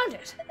 We found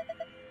it!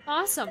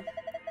 Awesome.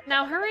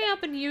 Now hurry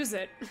up and use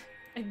it.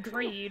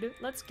 Agreed.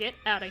 Let's get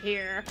out of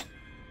here.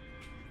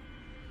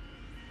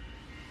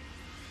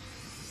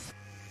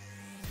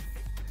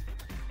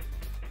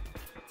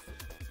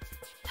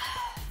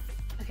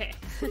 Okay.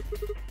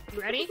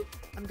 You ready?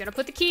 I'm gonna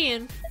put the key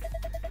in.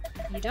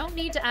 You don't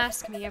need to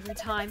ask me every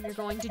time you're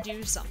going to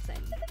do something.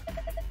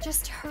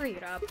 Just hurry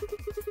it up.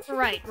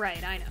 Right,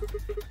 I know.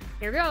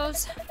 Here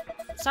goes.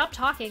 Stop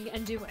talking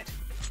and do it.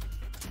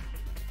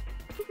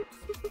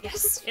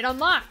 Yes, it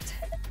unlocked!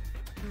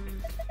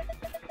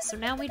 So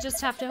now we just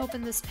have to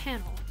open this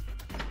panel.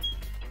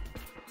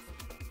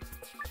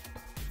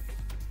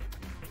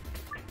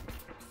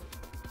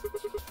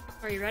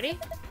 Are you ready?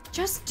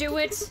 Just do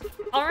it!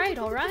 Alright.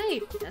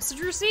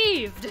 Message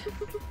received!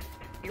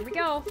 Here we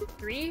go.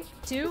 3,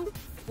 2,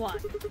 1.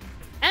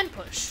 And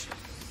push.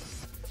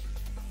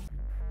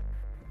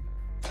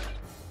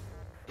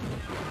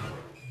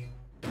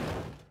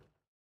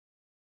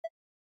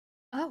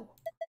 Oh.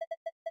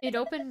 It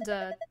opened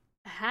a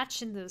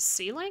hatch in the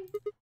ceiling?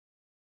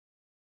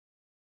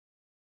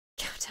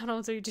 Countdown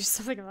until you do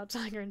something about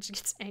telling her and she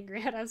gets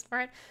angry at us for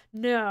it?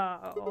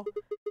 No.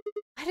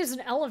 Why does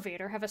an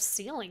elevator have a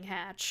ceiling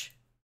hatch?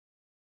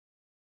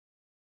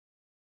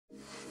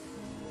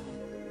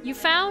 You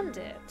found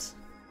it.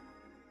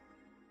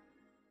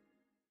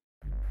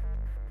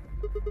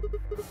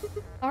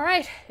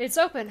 Alright, it's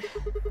open.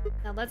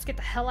 Now let's get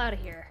the hell out of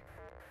here.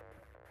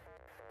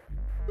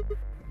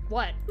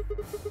 What?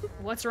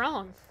 What's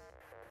wrong?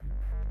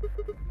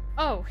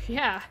 Oh,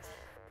 yeah.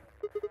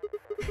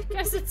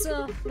 Guess it's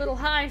a little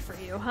high for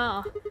you,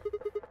 huh?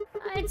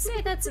 I'd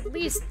say that's at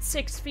least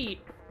 6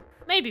 feet.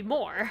 Maybe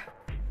more.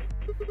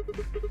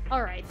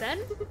 Alright then.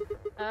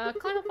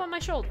 Climb up on my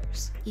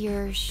shoulders.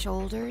 Your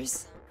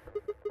shoulders?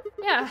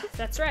 Yeah,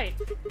 that's right.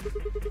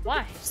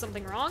 Why?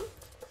 Something wrong?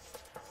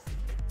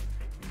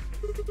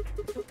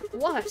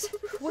 What?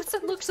 What's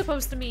that look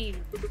supposed to mean?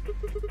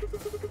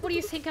 What do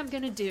you think I'm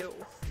gonna do?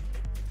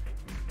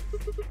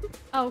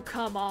 Oh,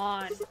 come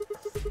on.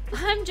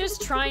 I'm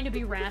just trying to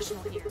be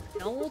rational here.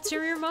 No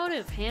ulterior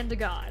motive, hand to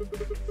God.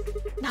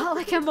 Not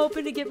like I'm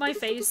hoping to get my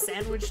face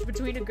sandwiched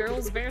between a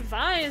girl's bare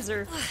thighs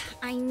or...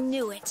 I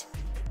knew it.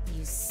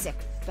 You sick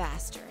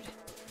bastard.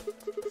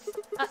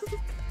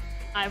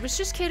 I was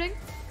just kidding.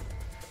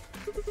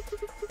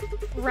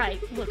 Right,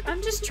 look,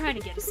 I'm just trying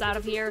to get us out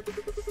of here.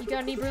 You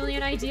got any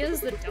brilliant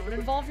ideas that don't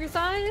involve your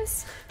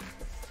thighs?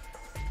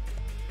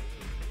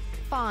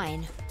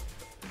 Fine.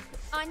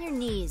 On your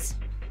knees.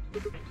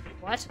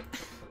 What?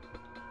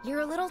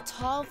 You're a little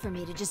tall for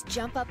me to just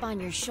jump up on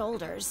your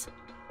shoulders.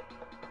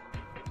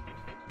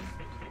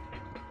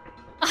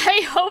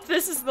 I hope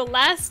this is the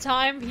last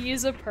time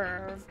he's a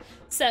perv,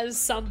 says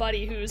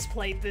somebody who's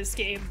played this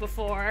game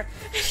before.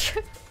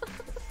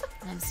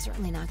 I'm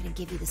certainly not going to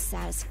give you the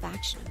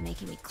satisfaction of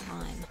making me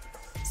climb.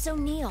 So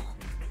kneel.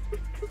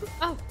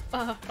 Oh,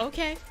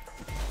 okay.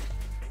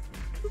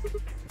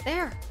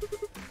 There.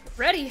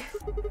 Ready.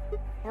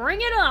 Bring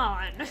it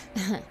on!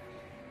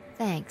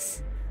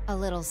 Thanks. A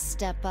little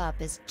step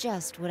up is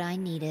just what I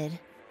needed.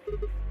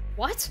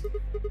 What?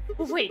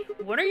 Wait,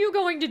 what are you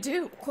going to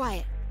do?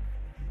 Quiet.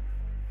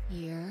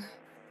 Here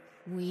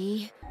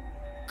we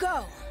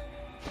go!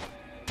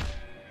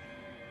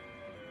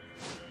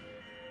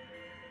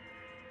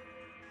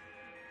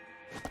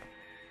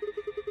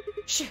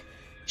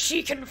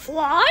 She can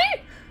fly?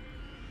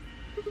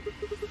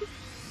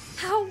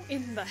 How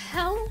in the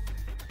hell?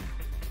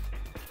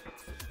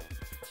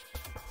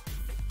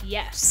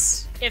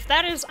 Yes. If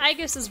that is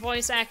Igus's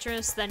voice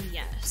actress, then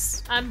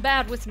yes. I'm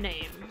bad with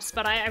names,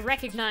 but I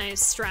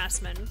recognize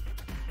Strassman.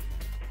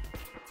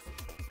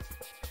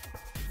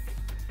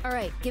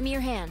 Alright, give me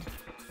your hand.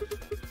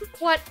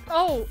 What?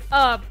 Oh,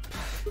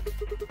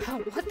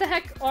 what the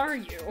heck are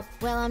you?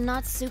 Well, I'm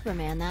not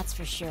Superman, that's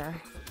for sure.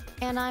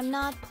 And I'm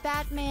not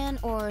Batman,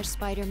 or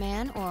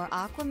Spider-Man, or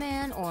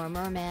Aquaman, or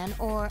Merman,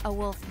 or a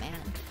Wolfman.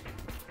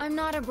 I'm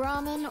not a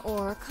Brahmin,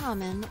 or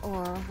Common,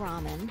 or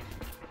Ramen.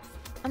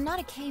 I'm not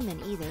a Cayman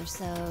either,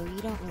 so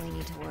you don't really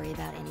need to worry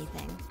about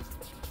anything.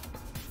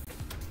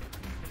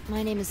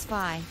 My name is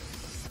Phi.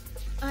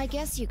 I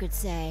guess you could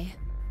say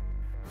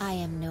I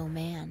am no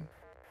man.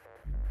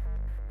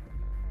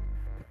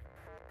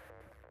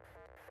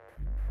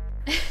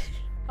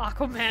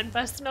 Aquaman,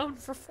 best known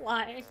for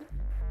flying.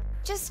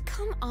 Just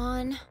come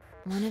on.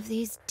 One of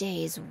these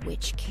days,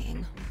 Witch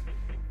King.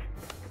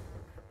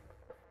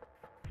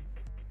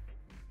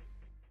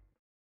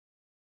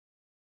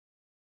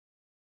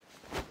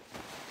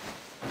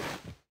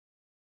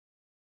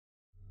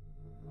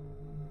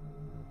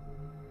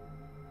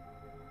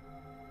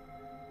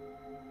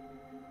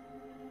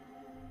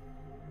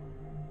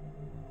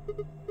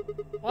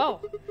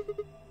 Whoa.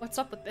 What's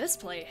up with this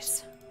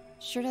place?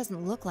 Sure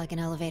doesn't look like an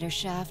elevator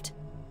shaft.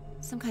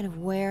 Some kind of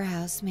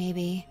warehouse,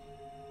 maybe.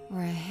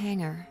 Or a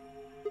hangar.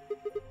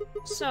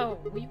 So,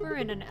 we were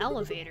in an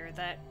elevator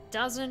that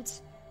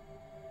doesn't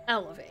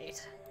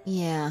elevate.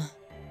 Yeah.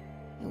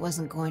 It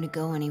wasn't going to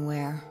go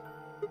anywhere.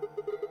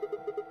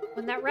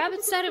 When that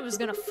rabbit said it was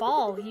gonna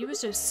fall, he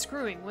was just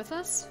screwing with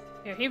us?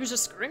 Yeah, he was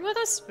just screwing with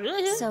us?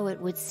 So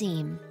it would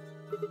seem.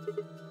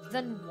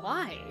 Then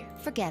why?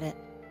 Forget it.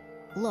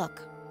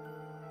 Look.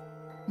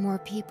 More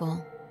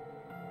people.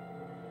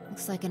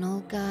 Looks like an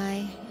old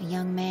guy, a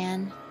young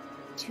man,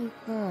 2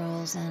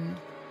 girls, and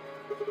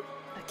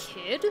A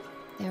kid?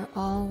 they're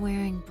all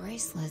wearing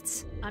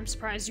bracelets. I'm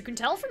surprised you can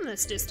tell from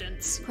this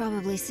distance.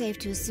 Probably safe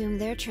to assume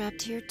they're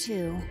trapped here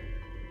too.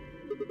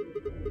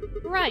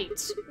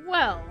 Right.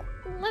 Well,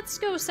 let's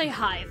go say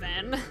hi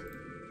then.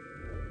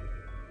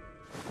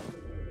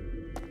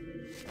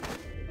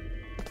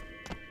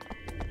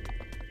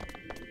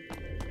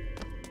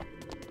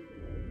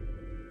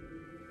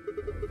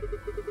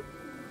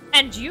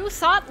 And you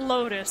thought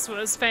Lotus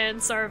was fan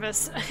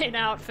service in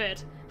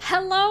outfit.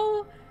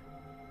 Hello,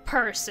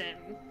 person.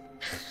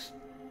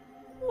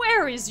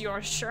 Where is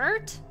your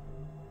shirt?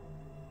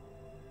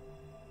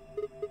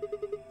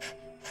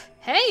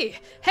 Hey!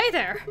 Hey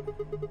there!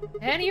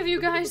 Any of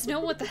you guys know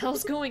what the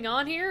hell's going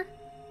on here?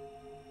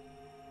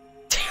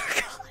 Dear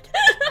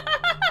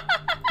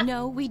God.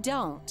 No, we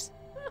don't.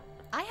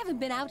 I haven't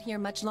been out here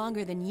much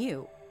longer than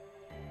you.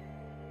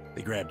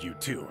 They grabbed you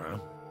too, huh?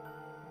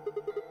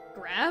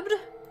 Grabbed?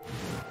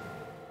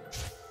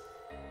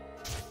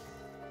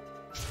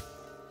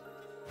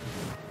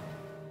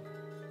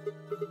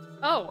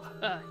 Oh,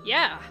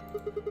 yeah.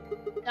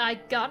 I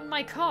got in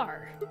my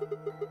car.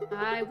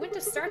 I went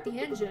to start the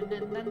engine,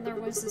 and then there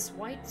was this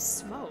white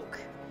smoke.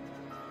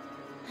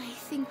 I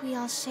think we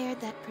all shared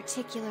that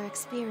particular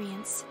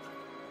experience.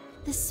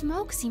 The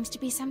smoke seems to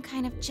be some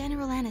kind of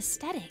general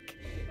anesthetic.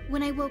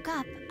 When I woke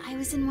up, I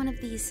was in one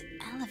of these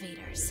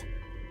elevators.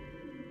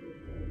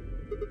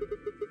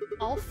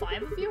 All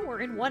 5 of you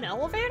were in one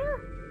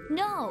elevator?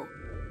 No.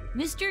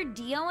 Mr.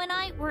 Dio and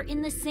I were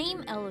in the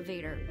same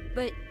elevator,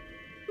 but...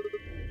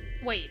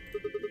 Wait.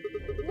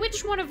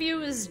 Which one of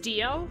you is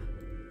Dio?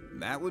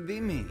 That would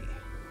be me.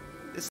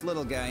 This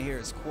little guy here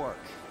is Quark.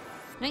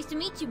 Nice to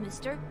meet you,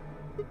 mister.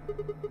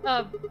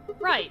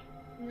 Right.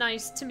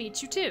 Nice to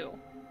meet you too.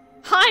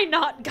 Hi,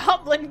 not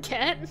Goblin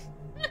Ken!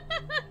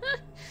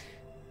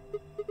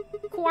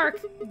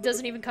 Quark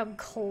doesn't even come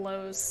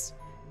close.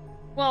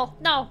 Well,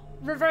 no,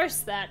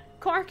 reverse that.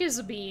 Quark is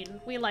a bean.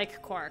 We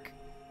like Quark.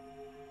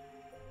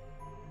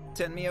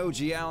 Tenmi,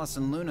 OG, Alice,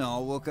 and Luna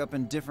all woke up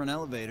in different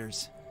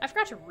elevators. I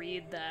forgot to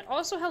read that.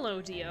 Also,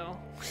 hello, Dio.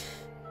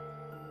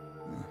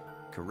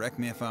 Correct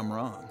me if I'm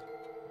wrong.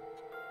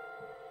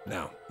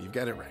 No, you've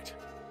got it right.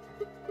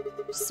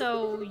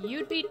 So,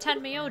 you'd be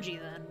Tenmi Oji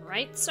then,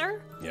 right, sir?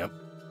 Yep.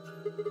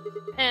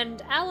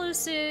 And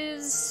Alice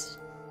is...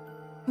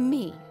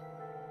 Me.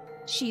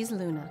 She's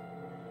Luna.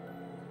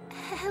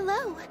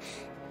 Hello.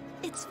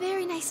 It's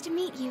very nice to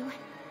meet you.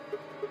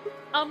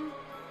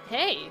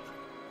 Hey.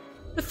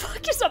 The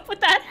fuck is up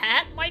with that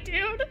hat, my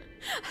dude?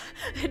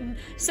 And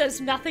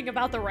says nothing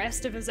about the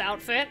rest of his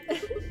outfit.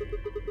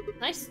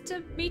 Nice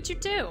to meet you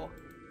too.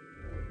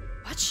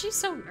 What's she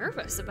so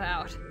nervous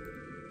about?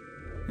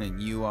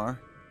 And you are?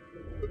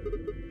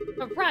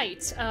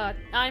 Right,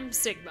 I'm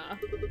Sigma.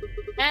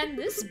 And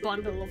this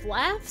bundle of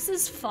laughs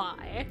is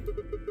Phi.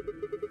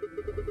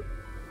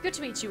 Good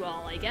to meet you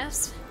all, I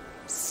guess.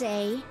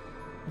 Say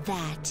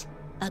that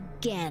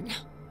again.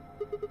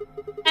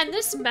 And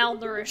this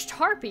malnourished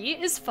harpy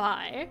is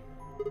Phi.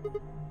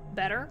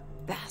 Better?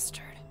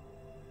 Bastard.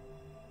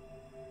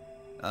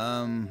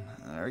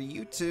 Are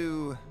you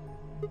two...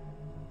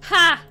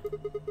 Ha!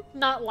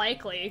 Not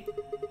likely.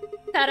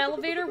 That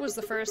elevator was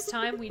the first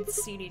time we'd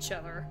seen each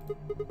other.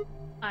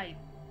 I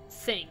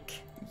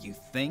think. You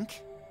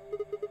think?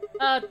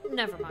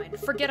 Never mind.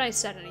 Forget I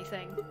said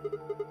anything.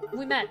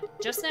 We met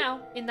just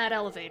now in that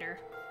elevator.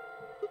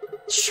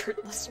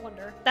 Shirtless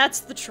wonder.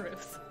 That's the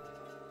truth.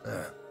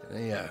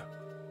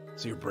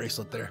 See your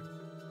bracelet there?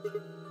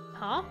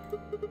 Huh?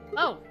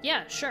 Oh,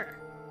 yeah, sure.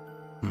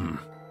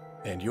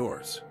 And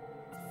yours.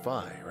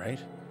 Phi, right?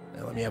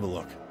 Now let me have a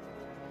look.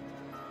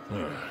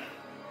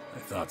 I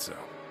thought so.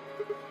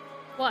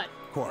 What?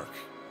 Quark,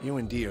 you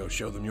and Dio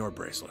show them your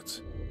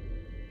bracelets.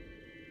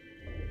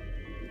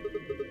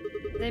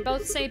 They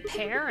both say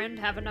pair and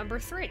have a number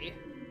 3.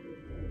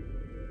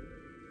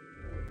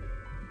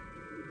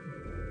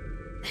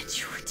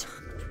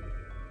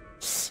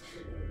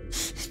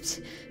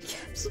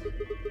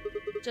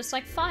 Right. Just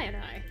like Phi and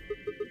I.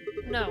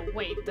 No,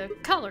 wait, the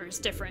color's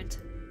different.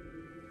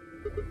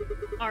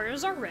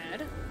 Ours are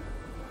red.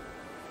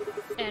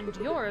 And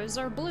yours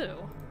are blue.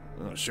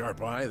 Oh,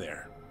 sharp eye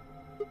there.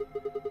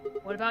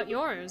 What about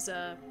yours,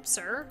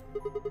 sir?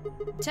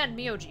 10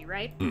 Myoji,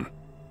 right?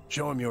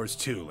 Show him yours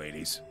too,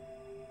 ladies.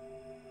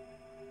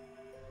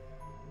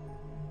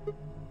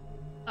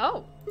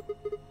 Oh.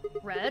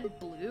 Red,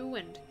 blue,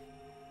 and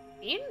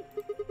green?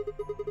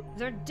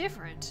 They're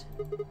different.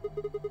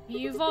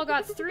 You've all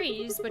got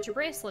 3s, but your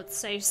bracelets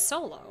say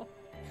solo.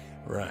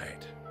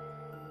 Right.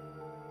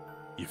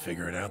 You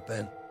figure it out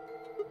then?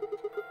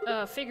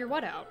 Figure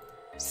what out?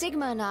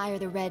 Sigma and I are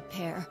the red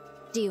pair.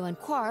 Dio and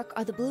Quark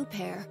are the blue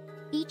pair.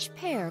 Each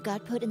pair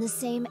got put in the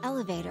same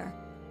elevator.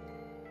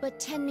 But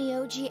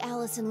Tenmyoji,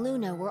 Alice, and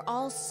Luna were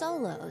all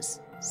solos,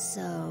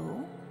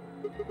 so...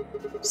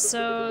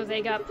 So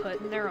they got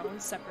put in their own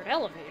separate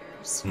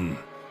elevators.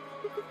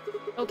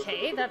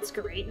 Okay, that's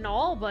great and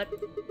all, but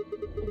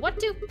what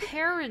do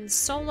pair and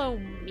solo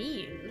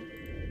mean?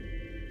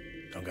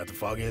 Don't got the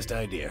foggiest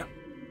idea.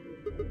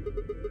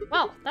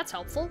 Well, that's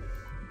helpful.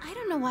 I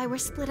don't know why we're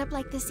split up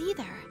like this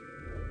either.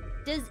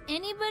 Does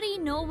anybody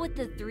know what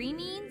the 3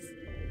 means?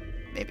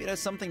 Maybe it has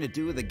something to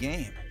do with the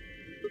game.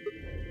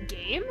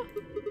 Game?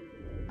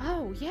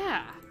 Oh,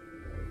 yeah.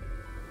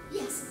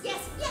 Yes,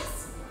 yes,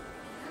 yes!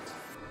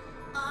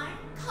 I'm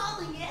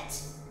calling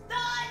it the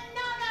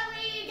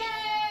Nunnery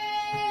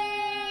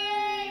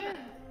Game!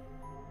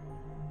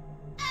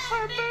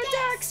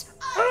 Armadex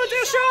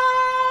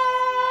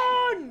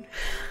Edition!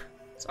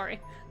 Sorry.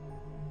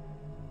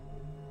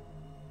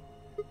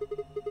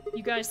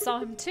 You guys saw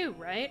him too,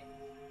 right?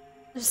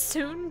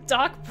 Soon,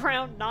 Doc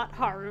Brown, not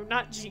Haru,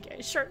 not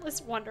Jige,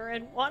 Shirtless Wonder,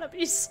 and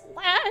Wannabe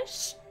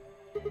Slash!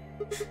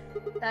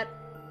 That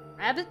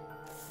rabbit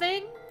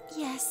thing?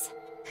 Yes.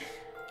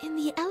 In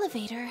the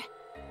elevator.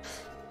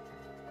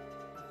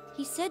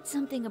 He said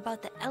something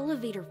about the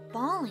elevator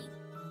falling.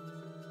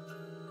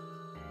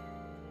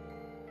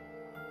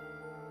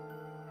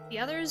 The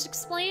others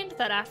explained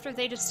that after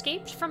they'd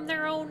escaped from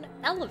their own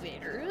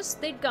elevators,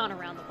 they'd gone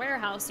around the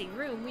warehousey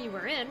room we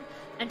were in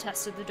and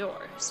tested the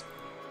doors.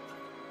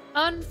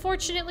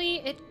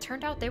 Unfortunately, it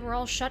turned out they were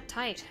all shut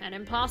tight and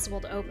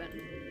impossible to open.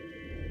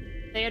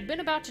 They had been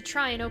about to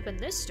try and open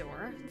this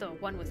door, the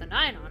one with a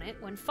 9 on it,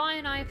 when Phi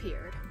and I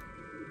appeared.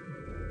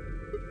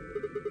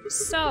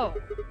 So,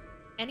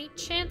 any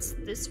chance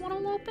this one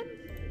will open?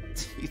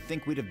 You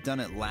think we'd have done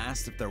it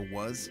last if there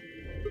was?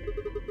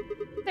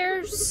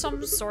 There's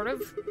some sort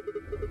of,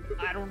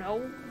 I don't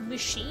know,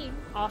 machine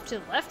off to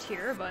the left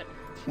here, but...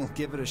 We'll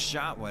give it a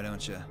shot, why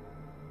don't you?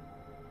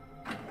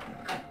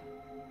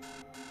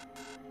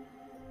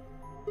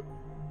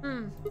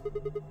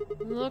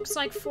 Looks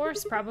like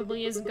force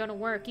probably isn't gonna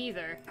work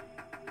either.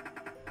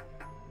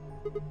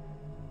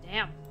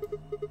 Damn.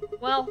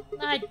 Well,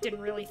 I didn't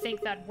really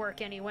think that'd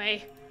work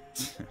anyway.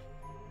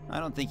 I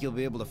don't think you'll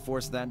be able to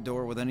force that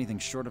door with anything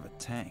short of a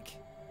tank.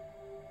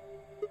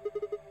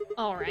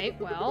 Alright,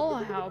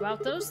 well, how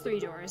about those 3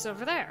 doors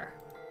over there?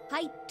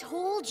 I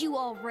told you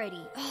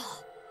already.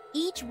 Ugh.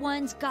 Each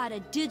one's got a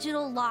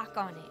digital lock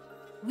on it.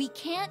 We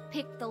can't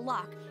pick the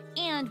lock,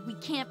 and we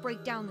can't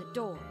break down the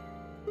door.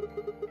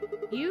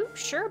 You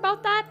sure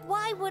about that?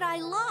 Why would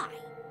I lie?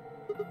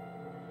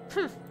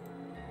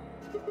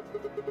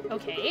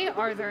 Okay,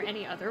 are there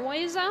any other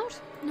ways out?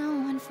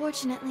 No,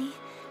 unfortunately.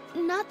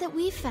 Not that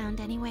we've found,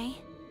 anyway.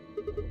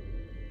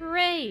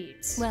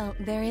 Great. Well,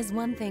 there is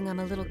one thing I'm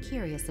a little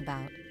curious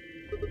about.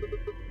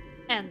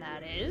 And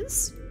that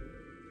is?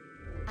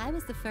 I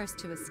was the first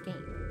to escape.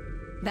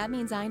 That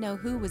means I know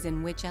who was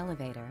in which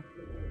elevator.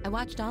 I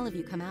watched all of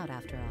you come out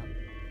after all.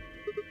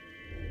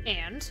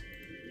 And?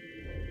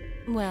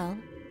 Well,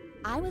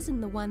 I was in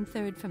the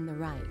 1/3 from the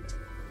right.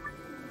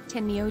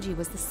 Tenmyoji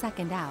was the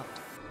second out.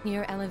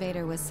 Your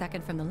elevator was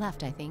second from the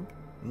left, I think.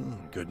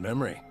 Good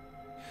memory.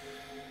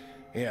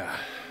 Yeah,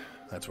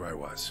 that's where I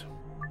was.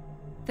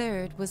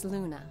 Third was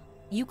Luna.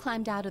 You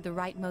climbed out of the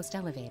rightmost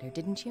elevator,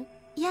 didn't you?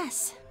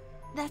 Yes,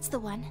 that's the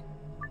one.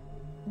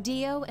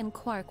 Dio and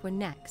Quark were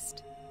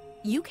next.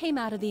 You came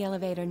out of the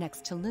elevator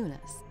next to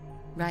Luna's,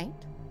 right?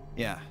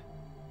 Yeah,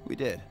 we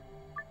did.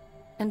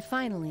 And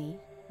finally,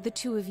 the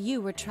 2 of you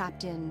were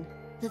trapped in...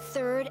 The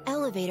 3rd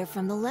elevator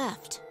from the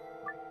left.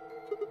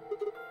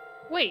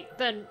 Wait,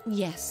 then...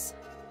 Yes.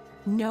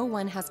 No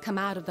one has come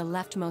out of the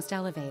leftmost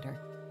elevator.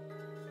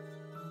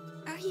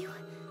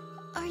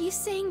 Are you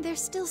saying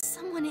there's still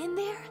someone in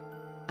there?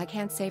 I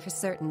can't say for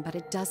certain, but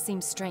it does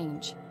seem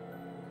strange.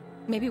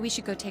 Maybe we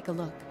should go take a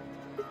look.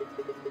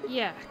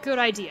 Yeah, good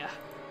idea.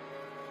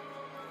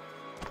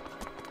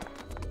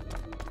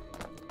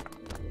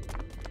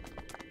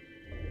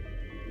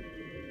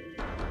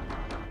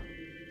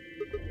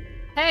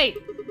 Hey!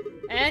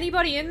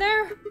 Anybody in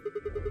there?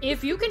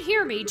 If you can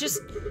hear me,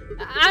 just,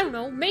 I don't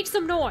know, make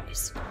some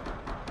noise.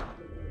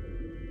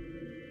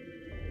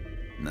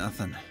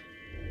 Nothing.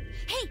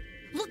 Hey,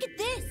 look at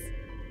this!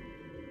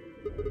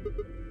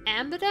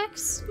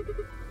 Ambidex?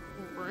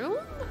 Room?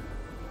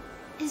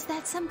 Is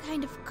that some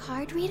kind of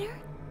card reader?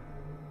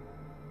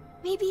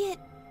 Maybe it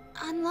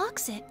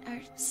unlocks it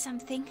or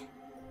something.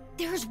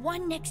 There's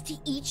one next to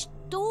each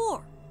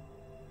door.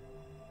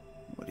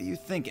 What do you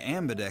think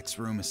Ambidex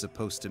room is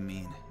supposed to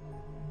mean?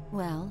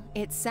 Well,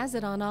 it says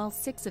it on all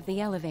 6 of the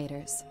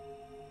elevators.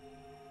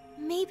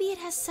 Maybe it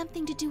has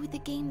something to do with the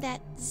game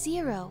that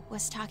Zero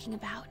was talking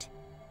about.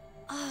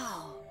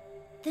 Oh,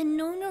 the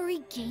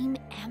Nonary Game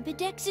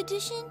Ambidex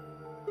Edition?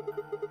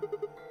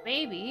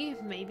 Maybe,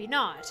 maybe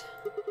not.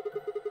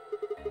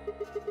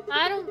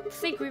 I don't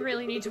think we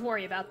really need to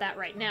worry about that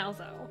right now,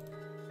 though.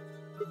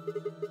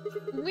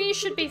 We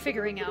should be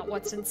figuring out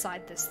what's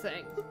inside this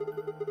thing.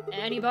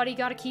 Anybody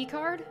got a key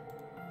card?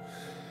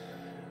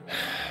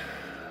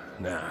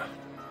 Nah.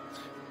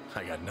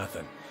 I got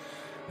nothing.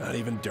 Not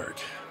even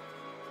dirt.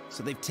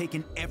 So they've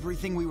taken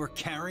everything we were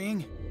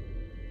carrying?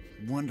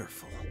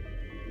 Wonderful.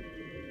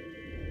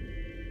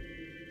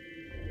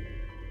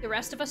 The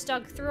rest of us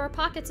dug through our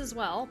pockets as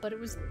well, but it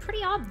was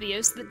pretty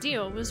obvious that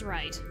Dio was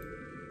right.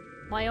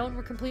 My own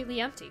were completely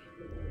empty.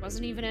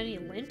 Wasn't even any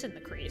lint in the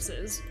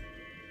creases.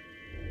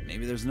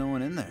 Maybe there's no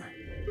one in there.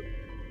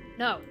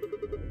 No.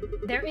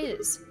 There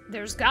is.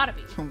 There's gotta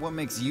be. What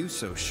makes you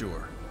so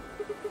sure?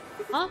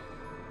 Huh?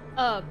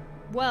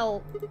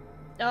 Well,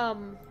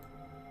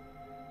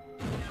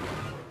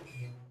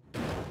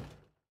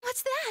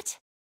 What's that?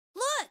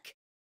 Look!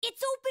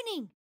 It's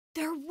opening!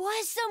 There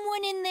was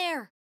someone in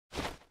there!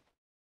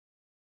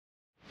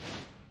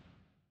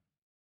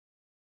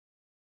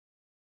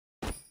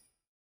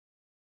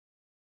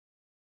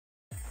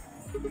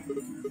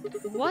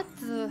 what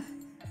the...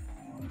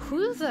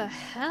 Who the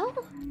hell?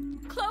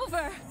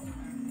 Clover!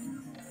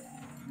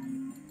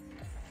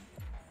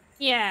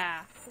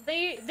 Yeah,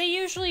 they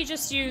usually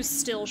just use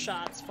still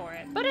shots for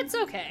it, but it's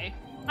okay.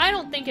 I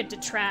don't think it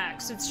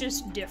detracts, it's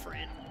just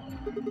different.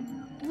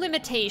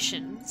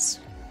 Limitations.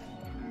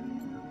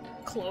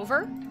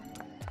 Clover?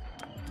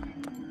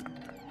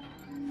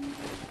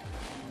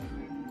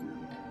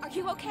 Are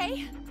you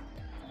okay?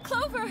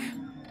 Clover!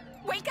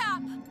 Wake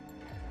up!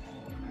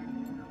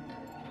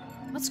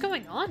 What's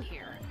going on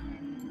here?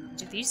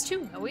 Do these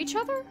two know each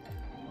other?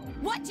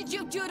 What did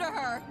you do to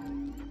her?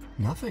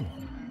 Nothing.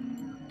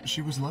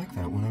 She was like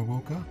that when I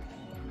woke up.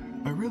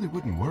 I really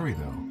wouldn't worry,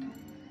 though.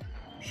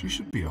 She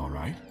should be all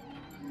right.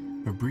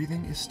 Her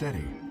breathing is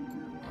steady.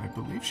 I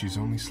believe she's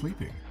only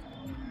sleeping.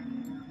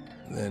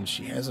 Then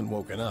she hasn't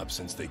woken up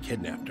since they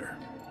kidnapped her.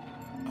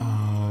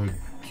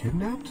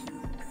 Kidnapped?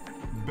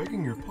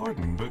 Begging your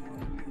pardon, but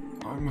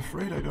I'm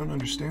afraid I don't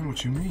understand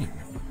what you mean.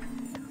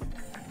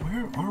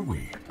 Where are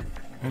we?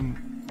 And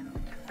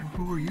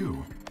who are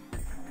you?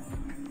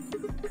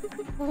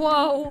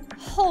 Whoa,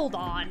 hold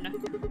on.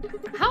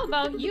 How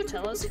about you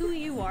tell us who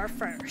you are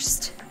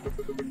first?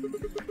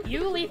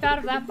 You leap out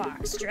of that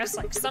box, dressed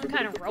like some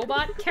kind of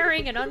robot,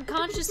 carrying an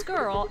unconscious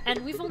girl, and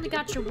we've only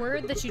got your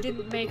word that you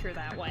didn't make her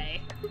that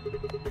way.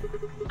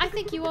 I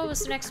think you owe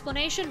us an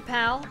explanation,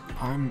 pal.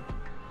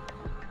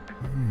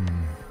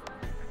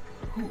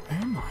 Who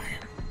am I?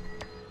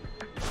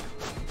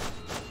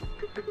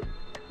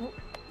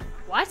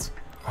 What?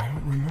 I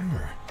don't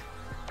remember.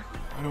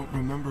 I don't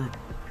remember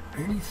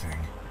anything.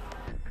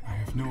 I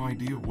have no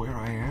idea where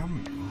I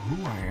am,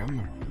 who I am,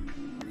 or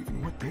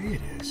even what day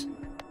it is.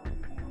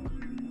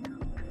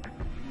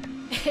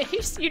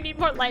 You need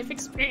more life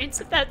experience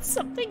if that's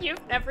something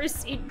you've never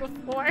seen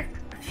before.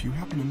 If you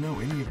happen to know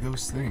any of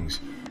those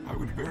things, I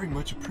would very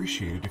much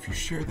appreciate it if you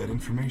shared that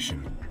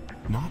information.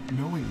 Not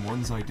knowing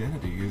one's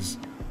identity is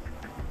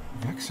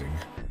vexing.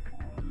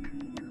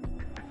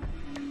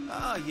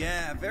 Oh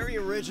yeah, very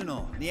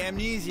original. The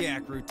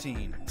amnesiac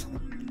routine.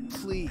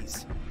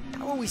 Please.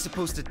 How are we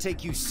supposed to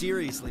take you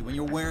seriously when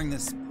you're wearing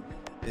this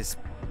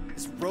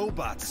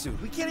robot suit?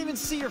 We can't even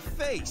see your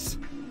face.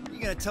 Are you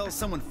gonna tell us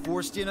someone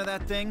forced you into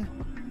that thing?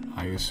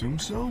 I assume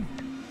so.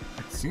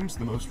 It seems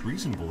the most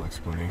reasonable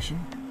explanation.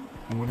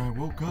 When I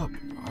woke up,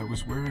 I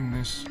was wearing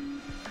this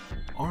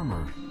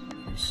armor,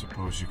 I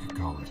suppose you could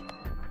call it.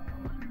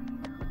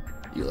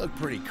 You look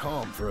pretty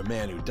calm for a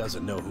man who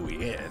doesn't know who he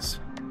is.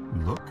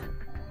 Look?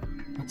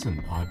 That's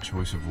an odd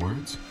choice of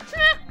words.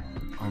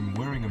 I'm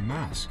wearing a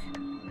mask.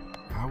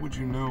 How would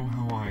you know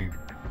how I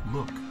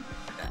look?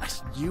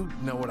 You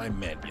know what I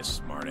meant, you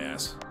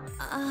smartass.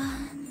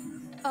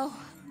 Oh,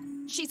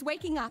 she's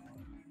waking up.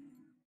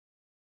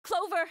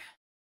 Clover,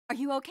 are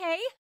you okay?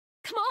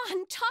 Come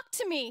on, talk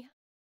to me.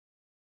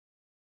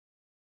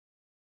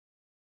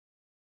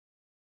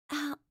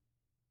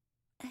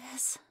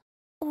 Alice,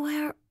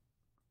 where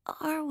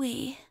are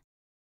we?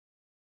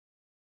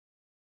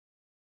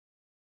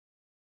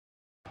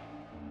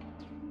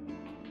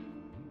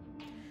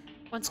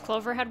 Once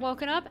Clover had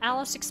woken up,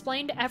 Alice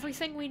explained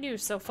everything we knew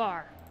so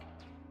far.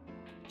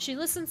 She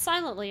listened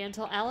silently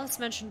until Alice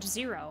mentioned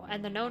Zero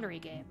and the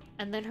Nonary game,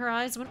 and then her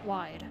eyes went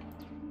wide.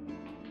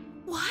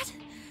 What?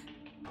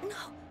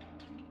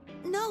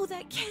 No,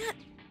 that can't...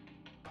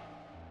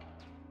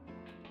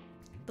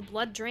 The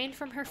blood drained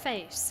from her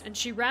face, and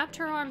she wrapped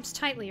her arms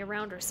tightly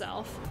around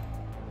herself.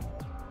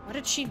 What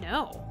did she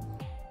know?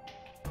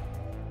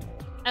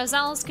 As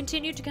Alice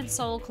continued to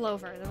console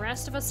Clover, the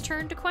rest of us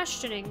turned to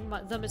questioning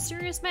the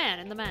mysterious man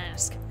in the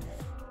mask.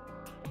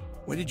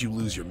 When did you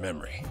lose your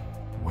memory?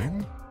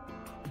 When?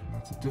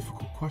 That's a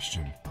difficult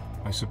question.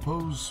 I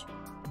suppose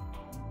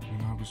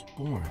when I was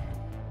born.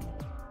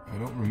 I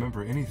don't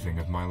remember anything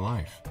of my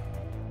life.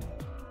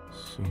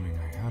 Assuming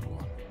I had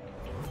one.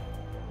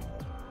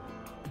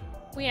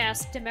 We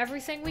asked him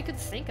everything we could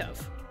think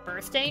of.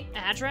 Birth date,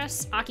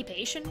 address,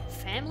 occupation,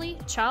 family,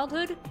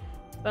 childhood.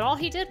 But all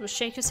he did was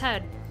shake his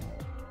head.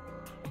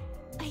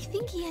 I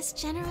think he has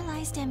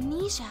generalized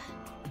amnesia.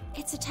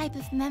 It's a type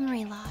of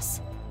memory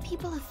loss.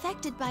 People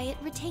affected by it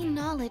retain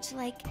knowledge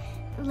like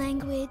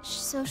language,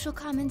 social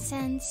common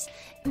sense,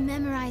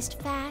 memorized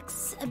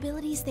facts,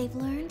 abilities they've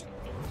learned.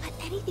 But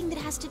anything that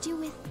has to do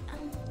with,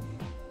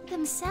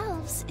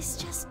 themselves is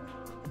just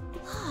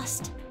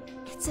lost.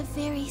 It's a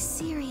very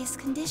serious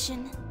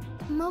condition.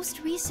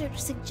 Most research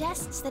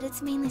suggests that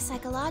it's mainly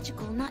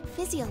psychological, not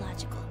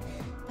physiological.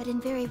 But in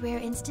very rare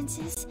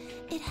instances,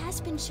 it has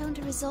been shown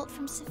to result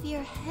from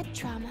severe head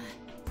trauma.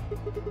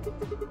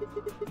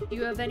 Do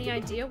you have any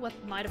idea what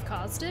might have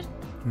caused it?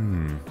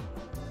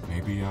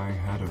 Maybe I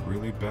had a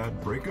really bad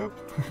breakup?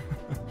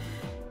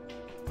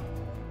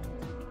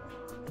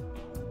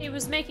 He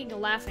was making a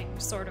laughing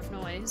sort of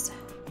noise,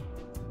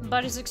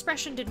 but his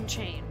expression didn't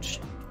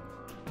change.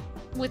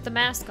 With the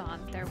mask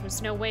on, there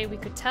was no way we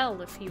could tell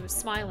if he was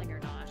smiling or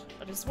not,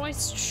 but his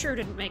voice sure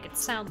didn't make it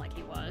sound like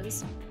he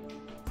was.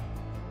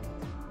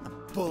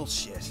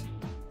 Bullshit.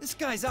 This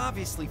guy's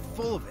obviously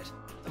full of it.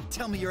 Don't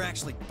tell me you're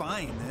actually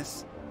buying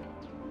this.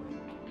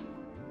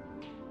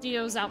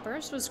 Dio's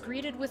outburst was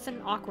greeted with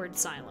an awkward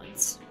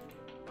silence.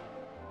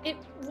 It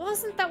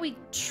wasn't that we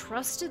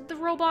trusted the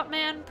robot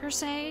man, per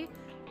se,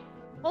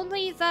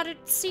 only that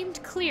it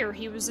seemed clear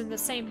he was in the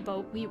same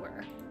boat we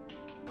were.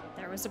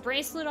 There was a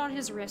bracelet on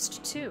his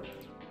wrist, too.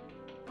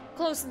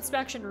 Close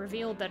inspection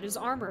revealed that his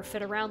armor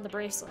fit around the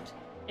bracelet.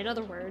 In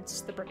other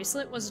words, the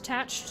bracelet was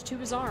attached to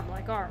his arm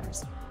like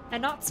ours,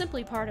 and not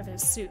simply part of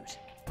his suit.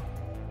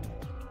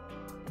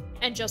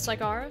 And just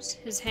like ours,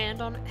 his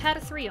hand had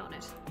a 3 on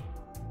it.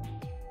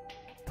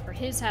 Or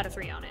his had a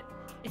 3 on it.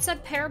 It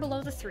said pair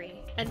below the 3,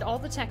 and all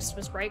the text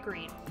was bright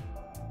green.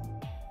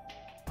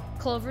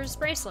 Clover's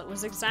bracelet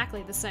was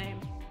exactly the same.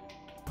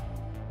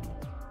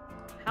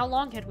 How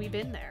long had we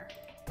been there?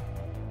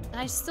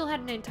 I still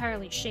hadn't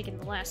entirely shaken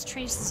the last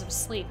traces of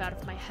sleep out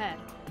of my head,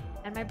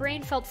 and my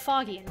brain felt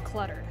foggy and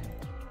cluttered.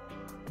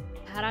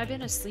 Had I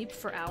been asleep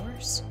for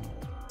hours?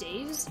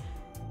 Days?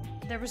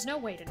 There was no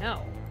way to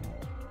know.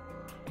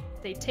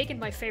 They'd taken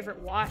my favorite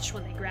watch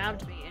when they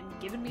grabbed me and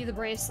given me the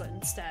bracelet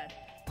instead.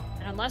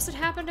 And unless it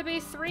happened to be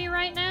 3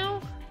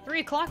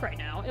 o'clock right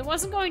now, it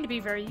wasn't going to be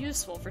very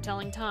useful for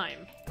telling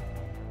time.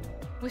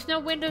 With no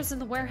windows in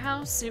the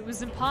warehouse, it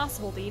was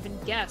impossible to even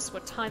guess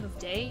what time of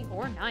day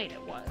or night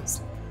it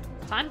was.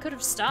 Time could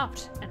have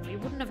stopped, and we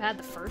wouldn't have had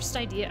the first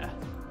idea.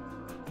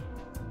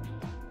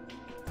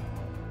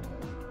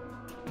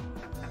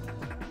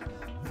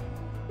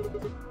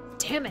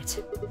 Damn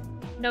it!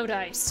 No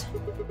dice.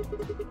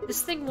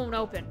 This thing won't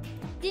open.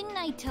 Didn't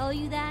I tell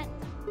you that?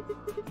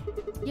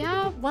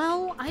 Yeah,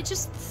 well, I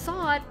just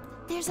thought...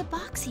 There's a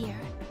box here.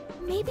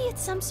 Maybe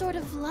it's some sort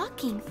of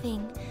locking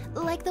thing,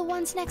 like the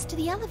ones next to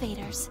the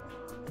elevators.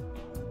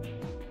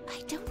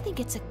 I don't think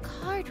it's a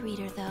card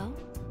reader, though.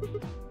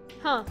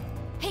 Huh.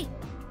 Hey,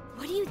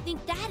 what do you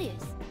think that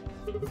is?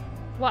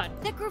 What?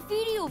 That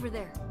graffiti over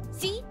there.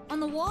 See? On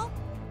the wall?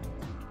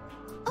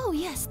 Oh,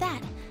 yes,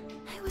 that.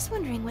 I was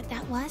wondering what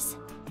that was.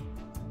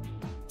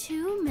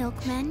 2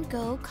 milkmen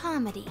go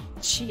comedy.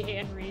 Gee,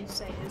 Henry,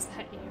 say, is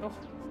that you?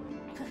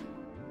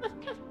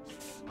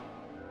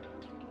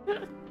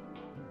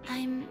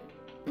 I'm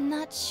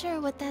not sure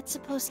what that's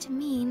supposed to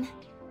mean.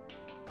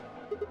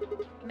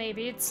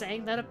 Maybe it's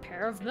saying that a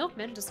pair of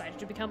milkmen decided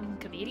to become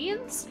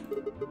comedians?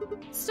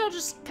 Still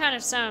just kind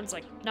of sounds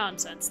like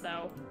nonsense,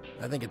 though.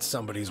 I think it's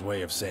somebody's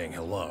way of saying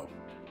hello.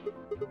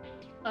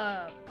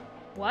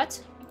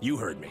 What? You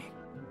heard me.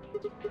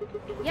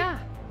 Yeah,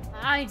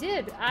 I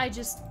did. I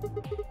just...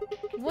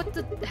 What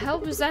the hell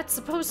was that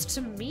supposed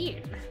to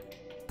mean?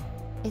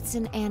 It's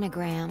an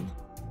anagram.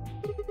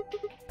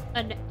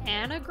 An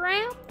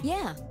anagram?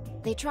 Yeah,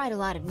 they tried a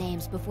lot of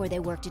names before they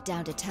worked it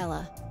down to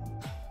Tella.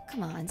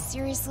 Come on,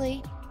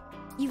 seriously?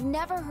 You've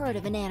never heard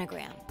of an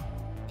anagram?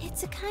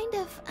 It's a kind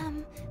of,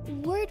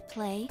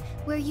 wordplay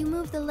where you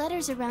move the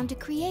letters around to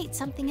create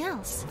something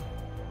else.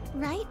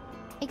 Right?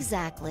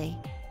 Exactly.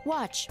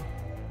 Watch.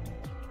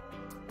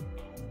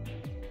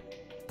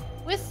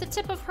 With the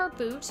tip of her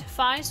boot,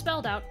 Fi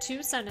spelled out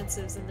 2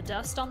 sentences in the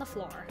dust on the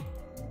floor.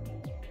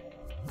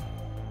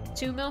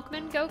 2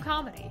 milkmen go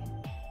comedy.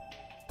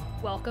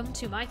 Welcome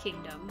to my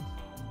kingdom.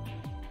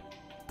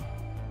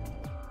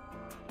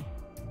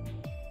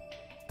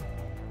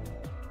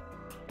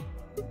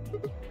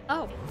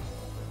 Oh,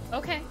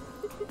 okay.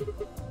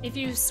 If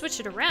you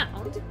switch it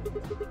around,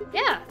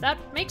 yeah, that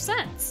makes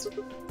sense.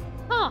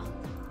 Huh.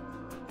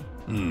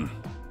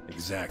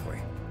 Exactly.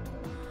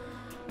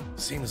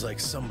 Seems like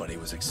somebody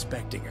was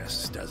expecting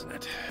us, doesn't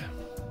it?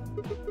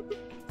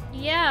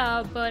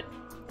 Yeah, but...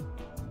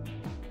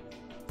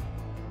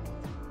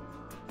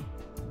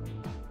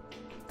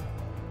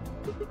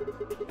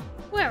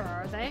 Where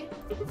are they?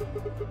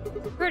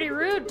 Pretty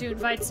rude to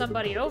invite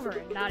somebody over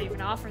and not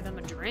even offer them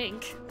a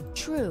drink.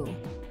 True,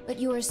 but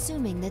you're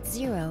assuming that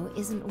Zero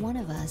isn't one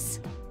of us.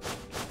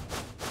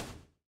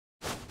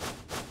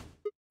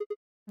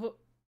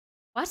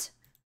 What?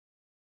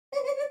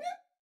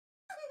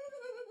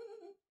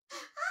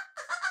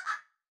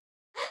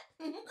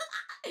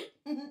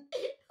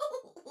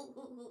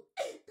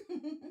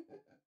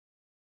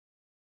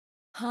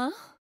 Huh?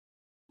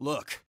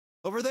 Look,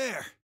 over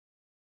there.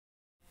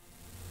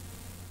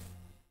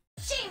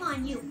 Shame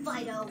on you,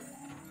 Fido.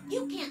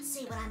 You can't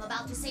say what I'm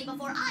about to say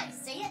before I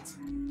say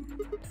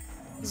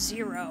it.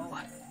 Zero.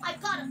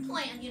 I've got a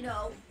plan, you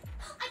know.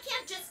 I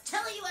can't just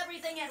tell you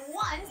everything at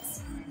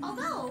once.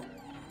 Although,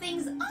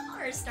 things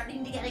are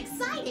starting to get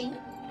exciting.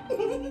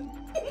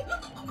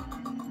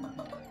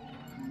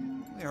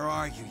 Where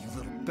are you, you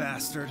little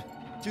bastard?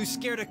 Too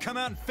scared to come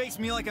out and face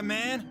me like a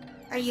man?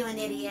 Are you an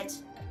idiot?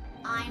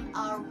 I'm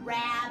a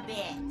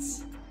rabbit.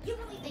 You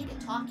really think a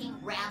talking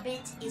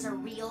rabbit is a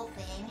real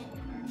thing?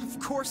 Of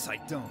course I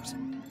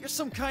don't. You're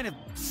some kind of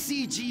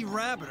CG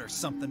rabbit or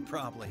something,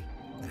 probably.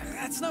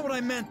 That's not what I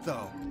meant,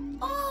 though.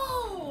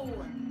 Oh!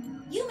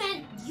 You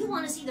meant you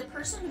want to see the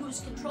person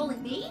who's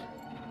controlling me?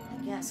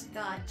 I guess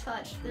God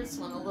touched this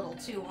one a little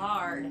too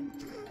hard.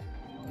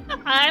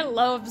 I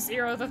love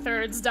Zero the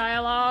Third's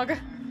dialogue.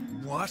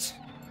 What?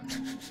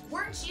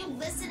 Weren't you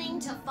listening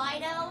to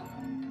Fido?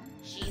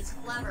 She's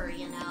clever,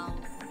 you know.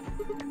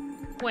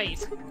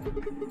 Wait,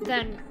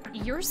 then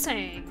you're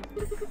saying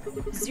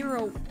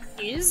Zero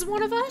is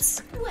one of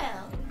us?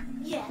 Well,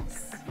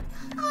 yes.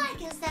 I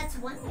guess that's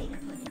one way to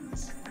put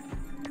it.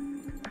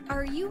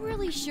 Are you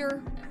really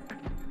sure?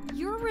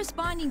 You're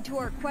responding to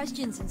our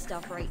questions and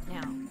stuff right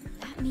now.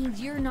 That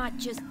means you're not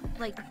just,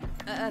 like,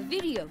 a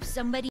video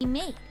somebody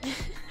made.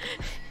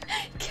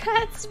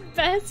 Cat's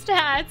best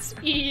hats,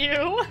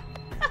 EU.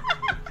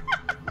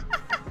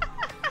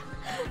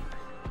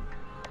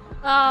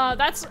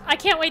 I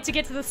can't wait to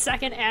get to the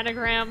second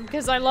anagram,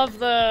 because I love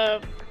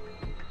the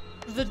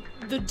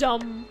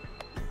dumb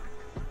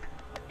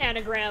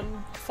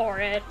anagram for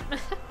it.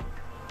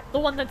 The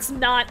one that's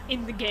not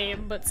in the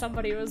game, but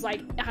somebody was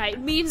like, it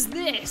means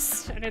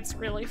this, and it's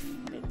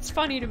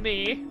funny to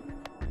me.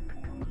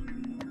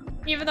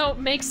 Even though it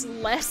makes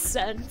less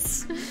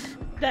sense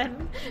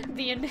than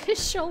the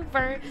initial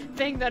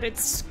thing that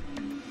it's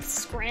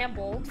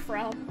scrambled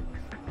from.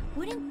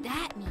 Wouldn't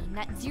that mean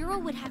that Zero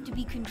would have to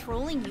be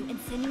controlling you and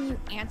sending you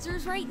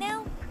answers right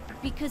now?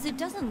 Because it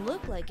doesn't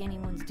look like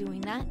anyone's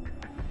doing that.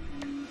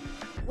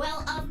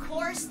 Well, of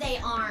course they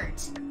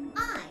aren't.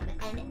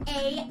 I'm an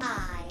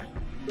AI.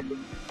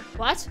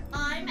 What?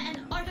 I'm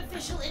an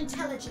artificial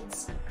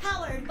intelligence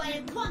powered by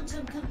a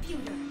quantum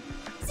computer.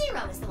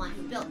 Zero is the one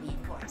who built me,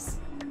 of course.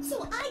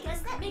 So I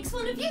guess that makes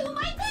one of you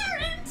my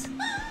parent.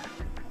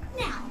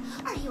 Now,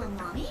 are you a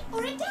mommy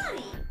or a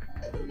daddy?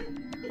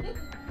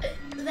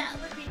 That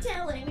would be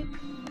telling.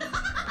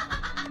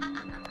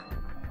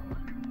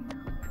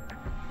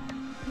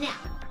 Now,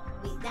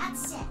 with that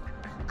said,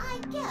 I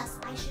guess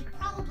I should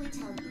probably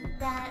tell you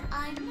that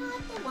I'm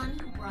not the one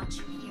who brought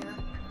you here.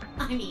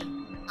 I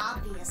mean,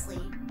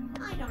 obviously,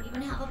 I don't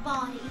even have a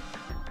body.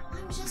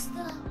 I'm just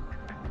the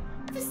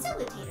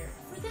facilitator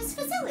for this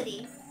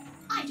facility.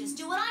 I just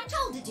do what I'm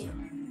told to do.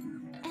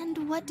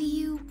 And what do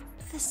you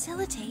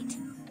facilitate?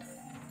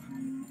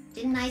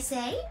 Didn't I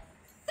say?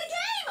 The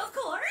game, of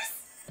course!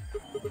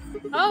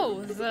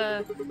 Oh,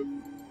 the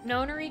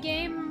nonary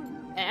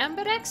game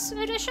Ambidex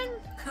edition?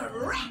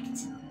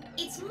 Correct!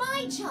 It's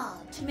my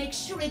job to make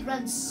sure it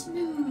runs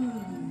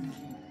smooth.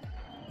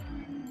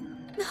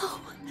 No,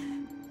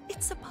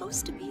 it's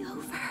supposed to be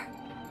over.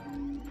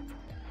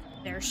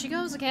 There she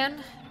goes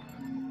again.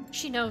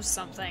 She knows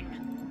something.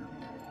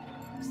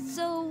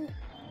 So,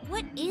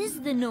 what is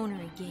the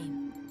nonary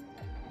game?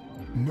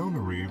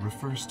 Nonary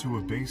refers to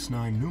a base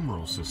 9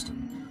 numeral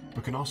system,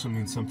 but can also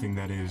mean something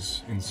that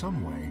is, in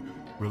some way,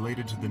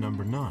 related to the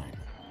number 9.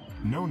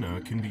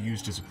 Nona can be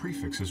used as a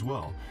prefix as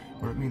well,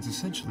 where it means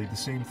essentially the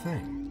same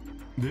thing.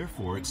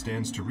 Therefore, it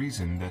stands to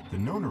reason that the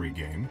nonary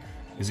game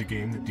is a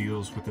game that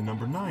deals with the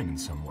number 9 in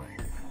some way.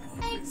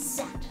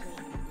 Exactly.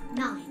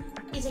 9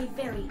 is a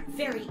very,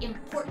 very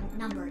important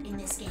number in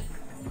this game.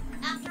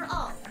 After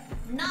all,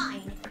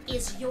 9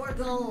 is your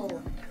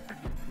goal.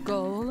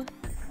 Goal?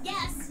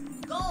 Yes,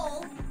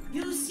 goal.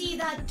 You see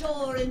that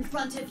door in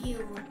front of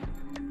you?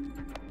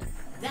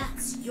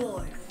 That's your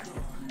door.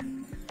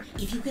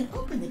 If you can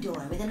open the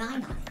door with a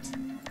 9 on it,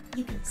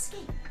 you can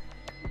escape.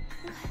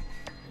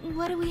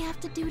 What do we have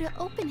to do to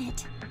open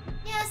it?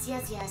 Yes,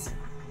 yes, yes.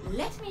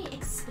 Let me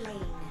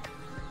explain.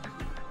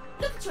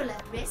 Look at your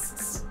left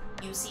wrists.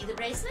 You see the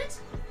bracelet?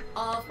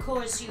 Of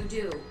course you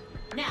do.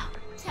 Now,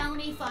 tell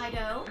me,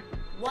 Fido,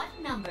 what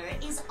number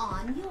is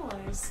on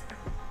yours?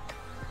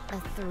 A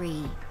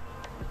 3.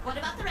 What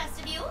about the rest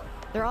of you?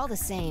 They're all the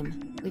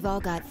same. We've all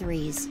got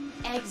 3s.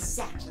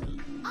 Exactly.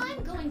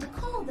 I'm going to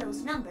call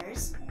those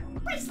numbers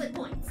bracelet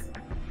points.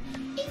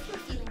 If you're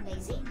feeling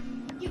lazy,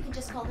 you can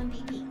just call them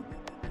BP.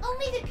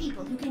 Only the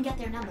people who can get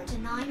their number to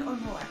 9 or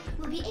more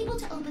will be able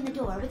to open the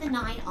door with a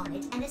 9 on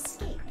it and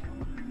escape.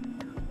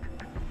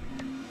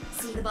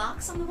 See the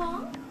box on the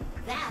wall?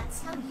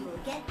 That's how you'll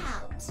get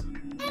out.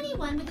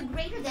 Anyone with a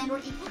greater than or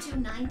equal to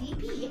 9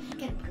 DP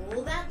can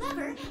pull that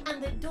lever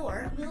and the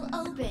door will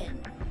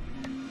open.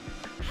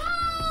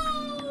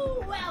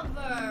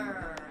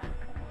 However,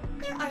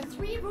 there are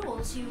 3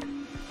 rules you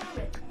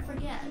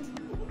forget.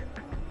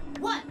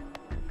 1.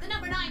 The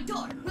number 9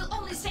 door will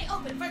only stay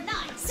open for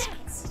 9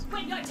 seconds.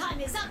 When your time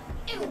is up,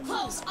 it will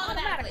close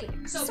automatically.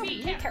 So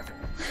be careful.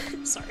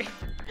 Sorry.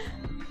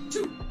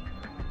 2.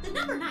 The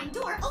number 9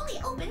 door only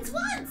opens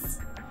once.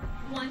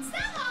 Once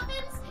that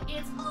happens,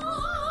 it's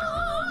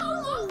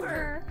all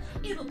over.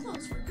 It'll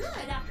close for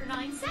good after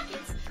 9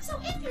 seconds, so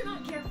if you're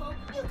not careful,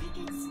 you could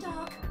get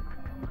stuck.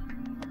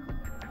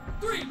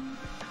 3.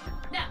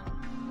 Now,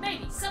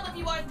 maybe some of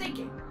you are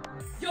thinking.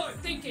 You're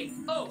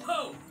thinking, oh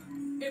ho!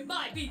 If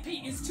my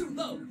BP is too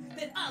low,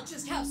 then I'll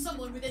just have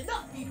someone with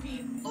enough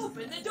BP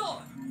open the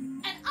door.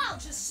 And I'll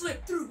just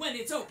slip through when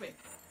it's open.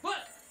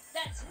 Well,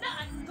 that's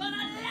not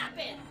gonna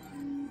happen!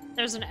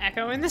 There's an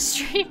echo in the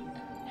stream.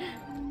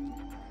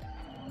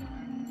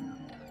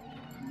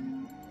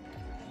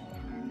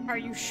 Are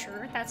you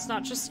sure that's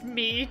not just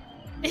me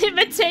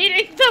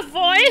imitating the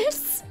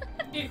voice?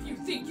 If you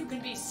think you can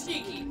be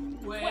sneaky,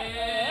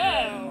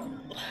 well...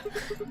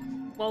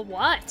 Well,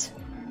 what?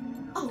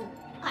 Oh,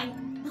 I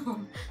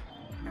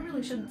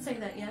really shouldn't say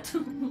that yet.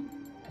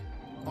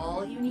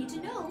 All you need to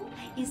know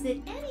is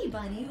that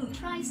anybody who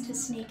tries to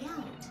sneak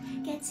out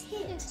gets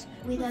hit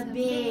with a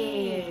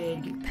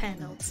big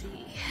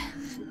penalty.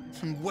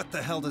 What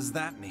the hell does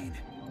that mean?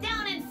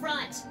 Down in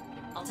front!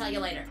 I'll tell you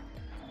later.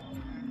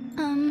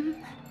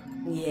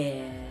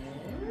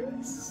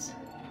 Yes?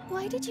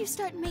 Why did you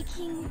start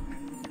making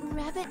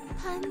rabbit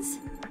puns?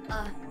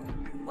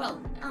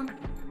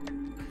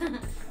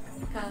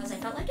 Because I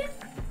felt like it.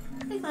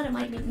 I thought it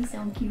might make me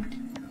sound cute.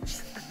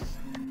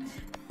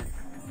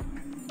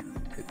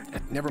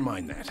 Never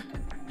mind that.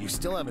 You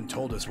still haven't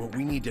told us what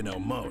we need to know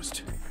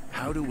most.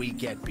 How do we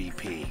get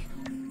BP?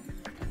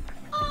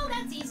 Oh,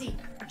 that's easy.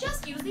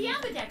 Just use the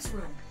ambidex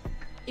room.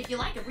 If you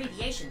like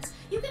abbreviations,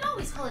 you can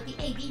always call it the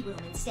AB room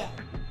instead.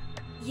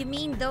 You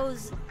mean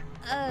those,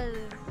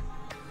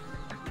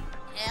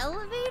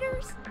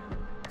 elevators?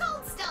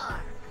 Gold star!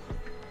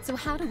 So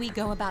how do we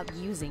go about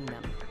using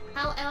them?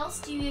 How else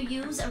do you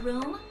use a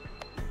room?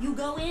 You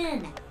go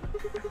in.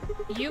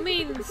 You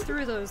mean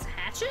through those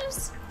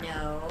hatches?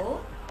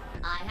 No.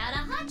 I had a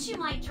hunch you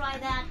might try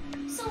that,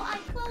 so I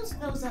closed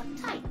those up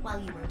tight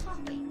while you were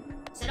talking.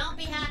 So don't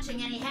be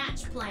hatching any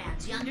hatch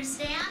plans, you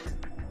understand?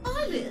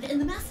 I live in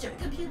the master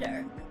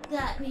computer.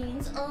 That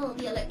means all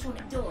the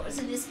electronic doors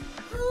in this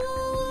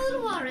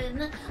whole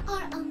warren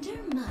are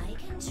under my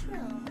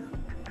control.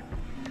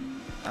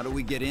 How do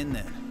we get in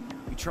then?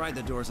 We tried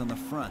the doors on the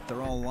front.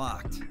 They're all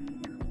locked.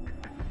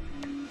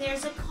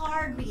 There's a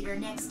card reader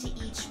next to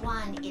each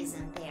one,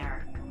 isn't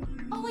there?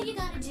 All you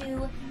gotta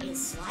do is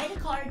slide a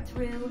card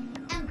through,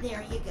 and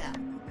there you go.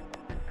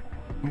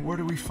 Where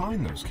do we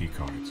find those key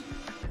cards?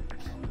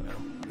 Well,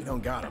 we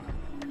don't got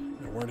them.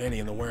 There weren't any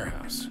in the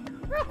warehouse.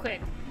 Real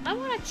quick, I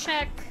want to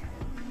check.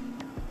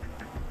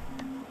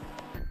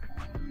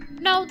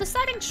 No, the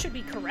settings should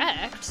be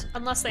correct,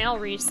 unless they all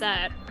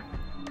reset.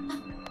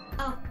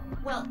 Oh,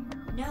 well,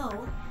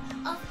 no.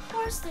 Of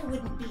course there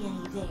wouldn't be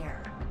any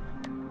there.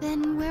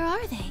 Then where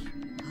are they?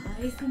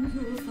 I think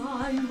you'll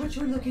find what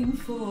you're looking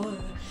for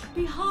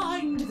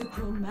behind the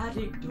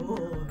chromatic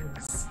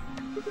doors.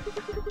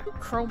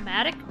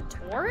 Chromatic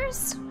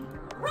doors?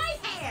 Right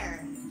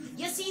here!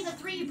 You see the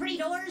 3 pretty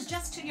doors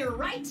just to your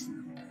right?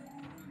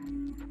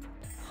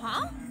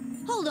 Huh?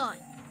 Hold on.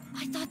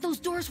 I thought those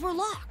doors were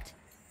locked.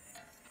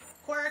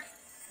 Quirk,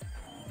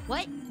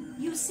 What?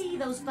 you see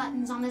those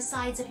buttons on the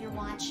sides of your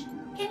watch?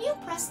 Can you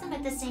press them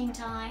at the same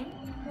time?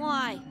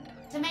 Why?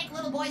 To make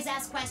little boys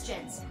ask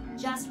questions.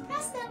 Just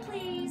press them,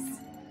 please.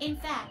 In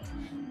fact,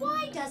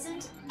 why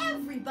doesn't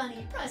every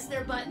bunny press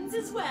their buttons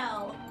as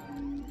well?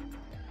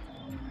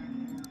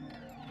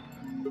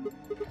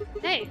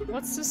 Hey,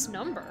 what's this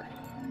number?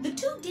 The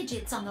 2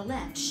 digits on the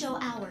left show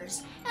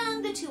hours,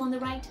 and the 2 on the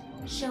right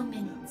show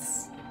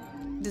minutes.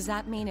 Does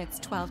that mean it's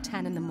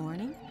 12:10 in the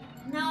morning?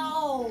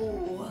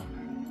 No!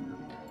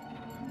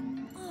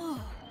 Oh,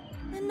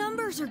 the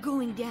numbers are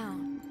going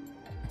down.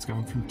 It's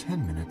gone from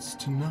 10 minutes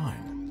to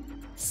 9.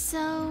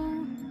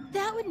 So,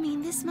 that would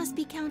mean this must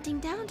be counting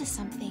down to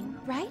something,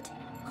 right?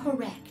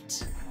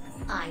 Correct.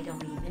 I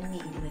don't even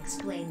need to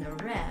explain the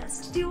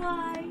rest, do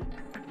I?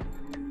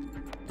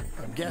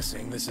 I'm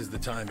guessing this is the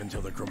time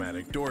until the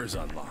chromatic doors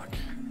unlock.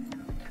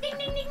 Ding,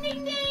 ding, ding,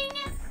 ding, ding!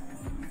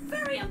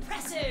 Very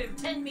impressive,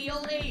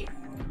 Tenmioli!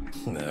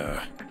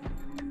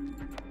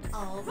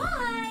 All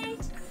right.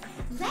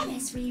 Let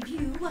us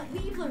review what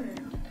we've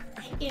learned.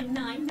 In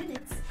 9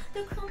 minutes,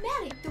 the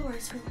chromatic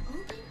doors will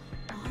open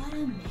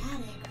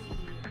automatically.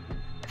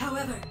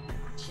 However,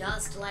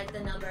 Just like the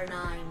number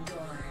 9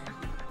 door,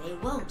 they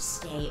won't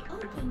stay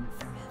open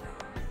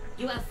forever.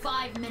 You have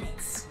 5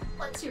 minutes.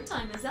 Once your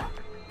time is up,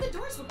 the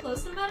doors will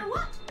close no matter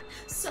what.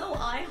 So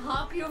I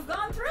hope you've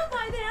gone through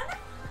by then.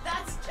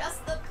 That's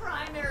just the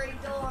primary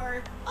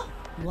door. Oh,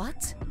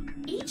 What?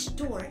 Each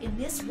door in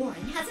this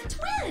warren has a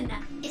twin.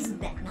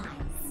 Isn't that nice?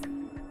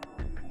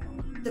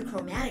 The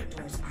chromatic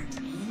doors aren't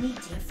any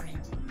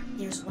different.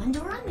 There's one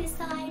door on this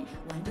side,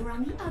 one door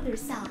on the other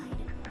side.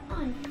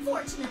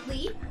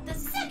 Unfortunately, the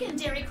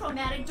secondary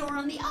chromatic door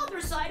on the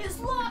other side is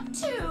locked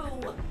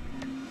too.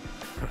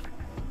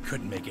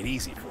 Couldn't make it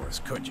easy for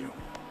us, could you?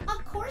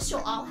 Of course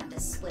you'll all have to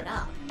split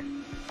up.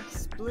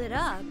 Split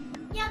up?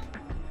 Yep.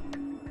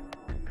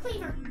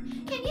 Cleaver,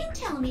 can you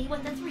tell me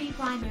what the 3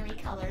 primary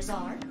colors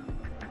are?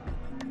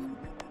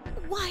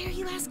 Why are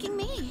you asking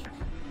me?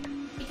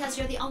 Because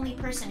you're the only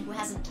person who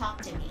hasn't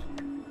talked to me.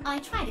 I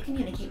try to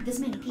communicate with as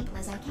many people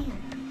as I can.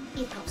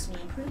 It helps me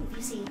improve,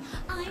 you see.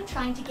 I'm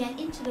trying to get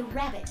into the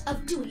habit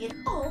of doing it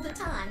all the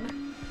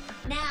time.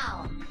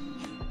 Now,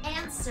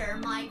 answer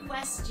my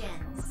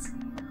questions.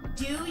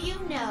 Do you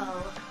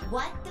know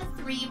what the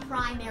 3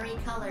 primary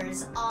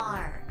colors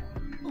are?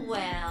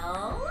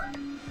 Well?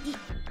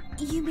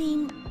 You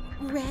mean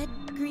red,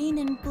 green,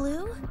 and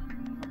blue?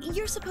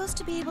 You're supposed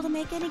to be able to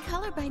make any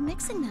color by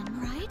mixing them,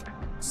 right?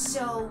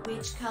 So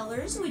which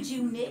colors would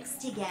you mix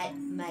to get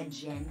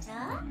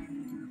magenta?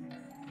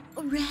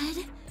 Red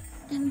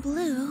and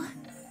blue,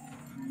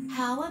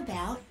 How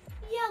about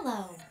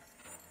yellow?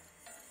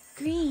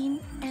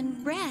 green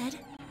and red,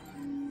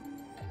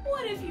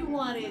 What if you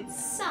wanted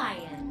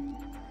cyan?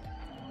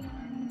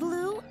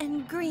 blue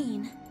and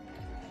green.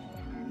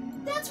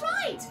 That's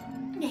right!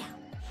 Now,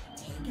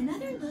 take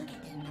another look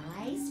at the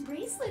nice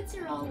bracelets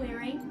you're all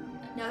wearing.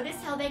 Notice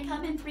how they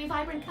come in 3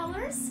 vibrant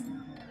colors?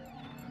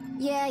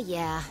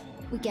 Yeah,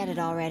 we get it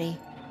already.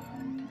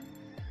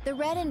 The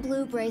red and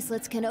blue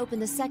bracelets can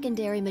open the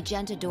secondary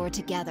magenta door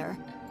together.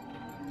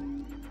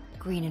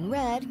 Green and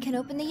red can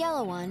open the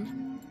yellow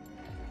one.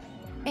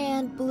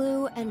 And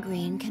blue and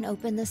green can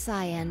open the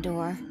cyan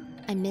door.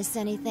 I miss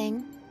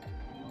anything?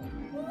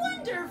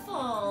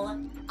 Wonderful!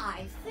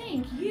 I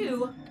think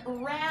you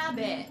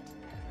rabbit.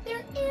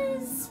 There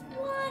is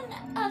one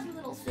other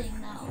little thing,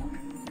 though.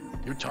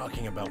 You're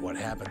talking about what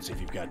happens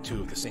if you've got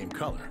 2 of the same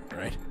color,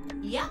 right?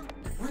 Yep.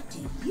 What do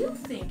you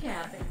think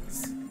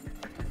happens?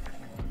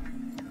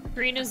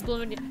 Green is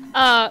blue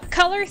and...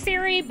 color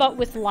theory, but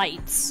with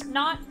lights,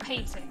 not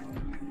painting.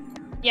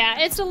 Yeah,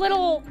 it's a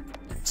little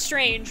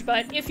strange,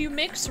 but if you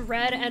mix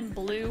red and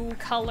blue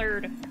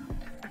colored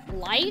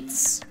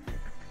lights,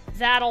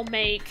 that'll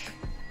make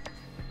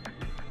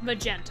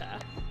magenta.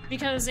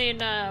 Because in,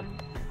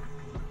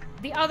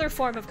 the other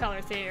form of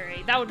color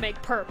theory, that would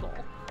make purple.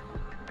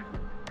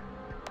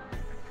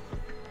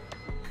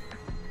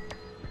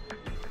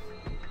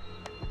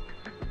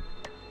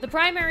 The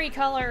primary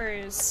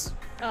colors,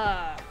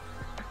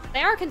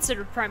 they are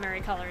considered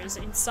primary colors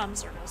in some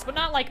circles, but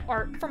not like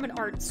art, from an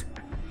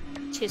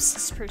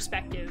artist's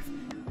perspective.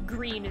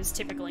 Green is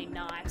typically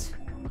not.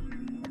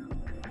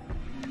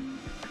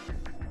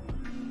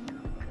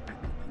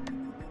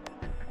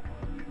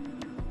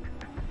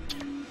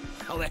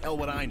 How the hell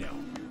would I know?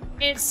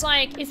 It's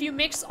like, if you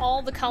mix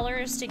all the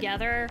colors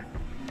together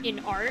in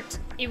art,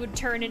 it would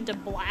turn into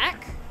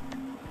black,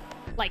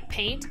 like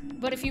paint,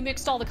 but if you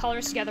mixed all the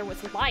colors together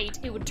with light,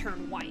 it would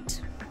turn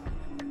white.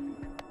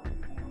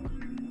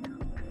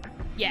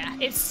 Yeah,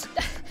 it's...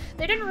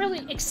 they didn't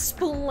really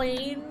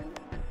explain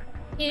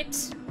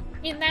it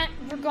in that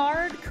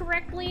regard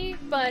correctly,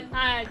 but,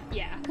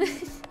 yeah.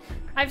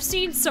 I've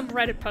seen some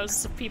Reddit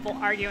posts of people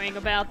arguing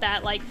about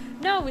that, like,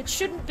 no, it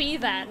shouldn't be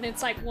that, and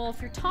it's like, well, if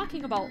you're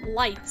talking about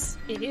lights,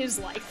 it is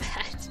like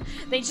that.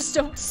 They just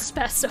don't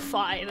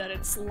specify that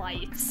it's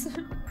lights.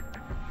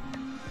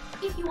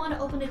 If you want to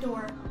open a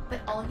door,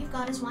 but all you've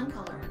got is one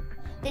color,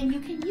 then you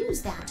can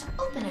use that to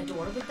open a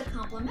door with the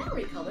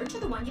complementary color to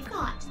the one you've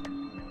got.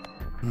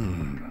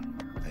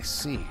 I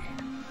see.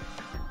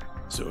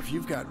 So if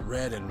you've got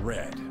red and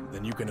red,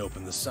 then you can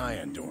open the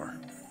cyan door.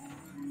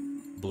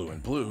 Blue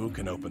and blue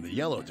can open the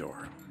yellow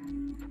door.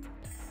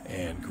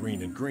 And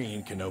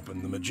green can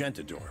open the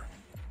magenta door.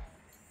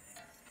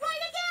 Right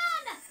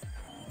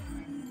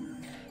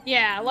again!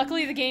 Yeah,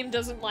 luckily the game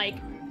doesn't, like,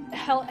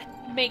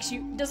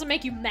 doesn't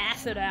make you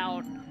math it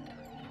out.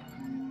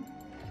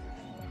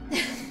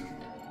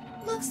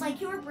 Looks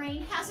like your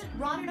brain hasn't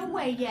rotted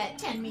away yet,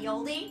 Tenmi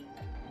oldie.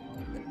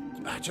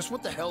 Just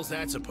what the hell's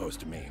that supposed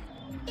to mean?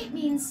 It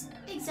means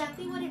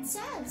exactly what it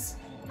says.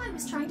 I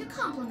was trying to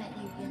compliment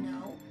you, you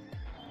know.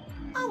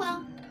 Oh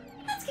well,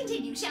 let's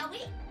continue, shall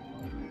we?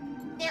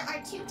 There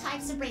are 2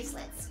 types of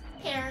bracelets,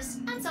 pairs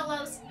and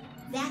solos.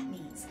 That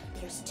means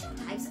there's 2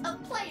 types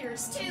of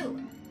players too.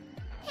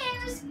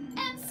 Pairs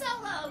and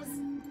solos.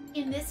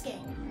 In this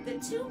game, the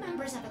 2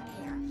 members of a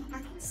pair are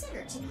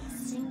considered to be a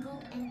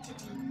single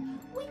entity,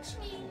 which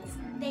means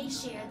they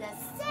share the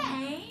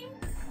same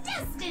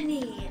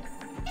destiny.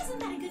 Isn't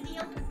that a good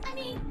deal? I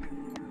mean,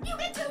 you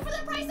get 2 for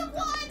the price of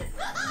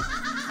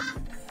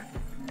 1!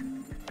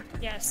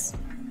 Yes.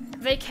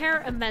 They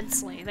care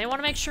immensely. They want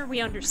to make sure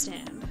we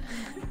understand.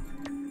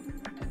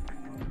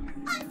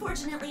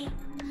 Unfortunately,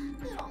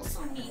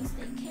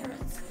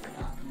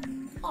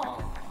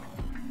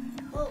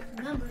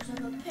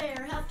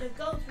 pair have to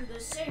go through the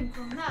same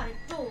chromatic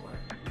door.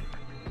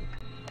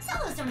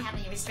 Solos don't have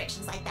any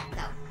restrictions like that,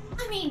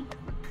 though. I mean,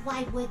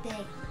 why would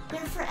they? They're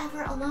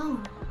forever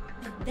alone.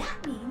 And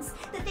that means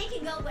that they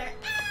can go wherever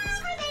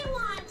they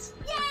want.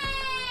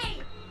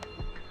 Yay!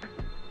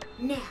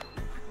 Now,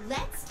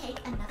 let's take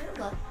another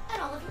look at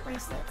all of your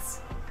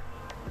bracelets.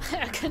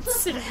 I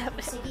consider it.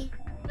 Siggy,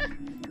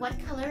 what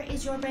color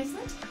is your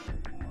bracelet?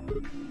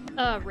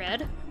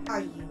 Red.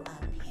 Are you a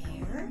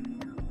pair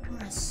or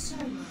a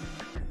solo?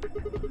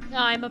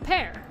 I'm a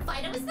pair.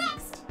 Fido is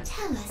next.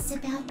 Tell us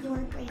about your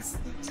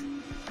bracelet.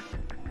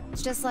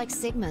 It's just like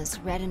Sigma's,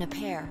 red in a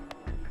pair.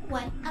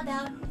 What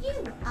about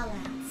you,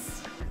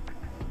 Alas?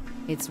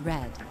 It's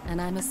red, and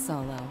I'm a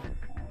solo.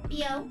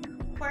 Bio,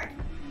 Quirk,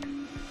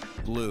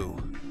 Blue.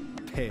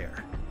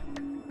 Pair.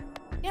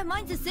 Yeah,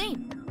 mine's the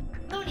same.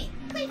 Mooney,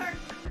 Cleaver,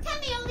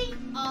 Tenmioli,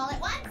 all at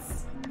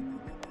once.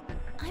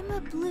 I'm a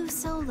blue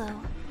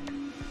solo.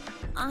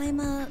 I'm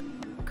a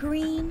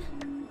green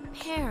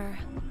pair.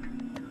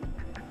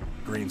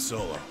 Green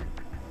solo.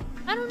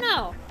 I don't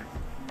know.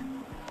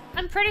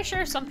 I'm pretty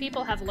sure some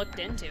people have looked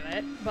into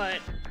it, but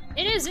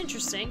it is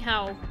interesting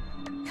how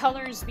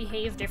colors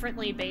behave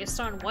differently based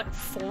on what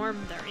form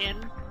they're in.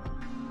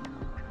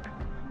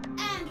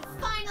 And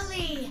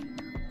finally,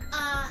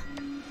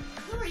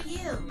 who are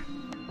you?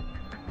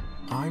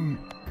 I'm,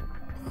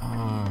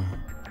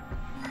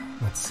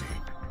 let's see.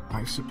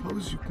 I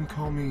suppose you can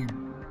call me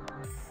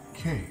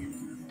Kay.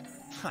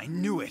 I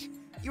knew it.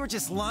 You were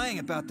just lying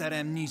about that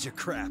amnesia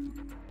crap.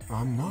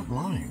 I'm not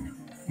lying.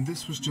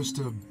 This was just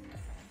a...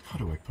 how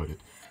do I put it?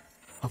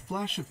 A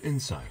flash of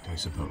insight, I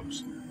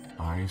suppose.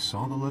 I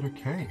saw the letter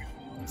K.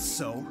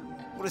 So?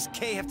 What does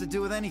K have to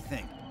do with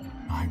anything?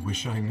 I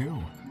wish I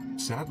knew.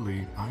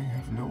 Sadly, I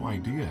have no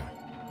idea.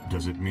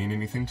 Does it mean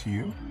anything to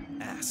you?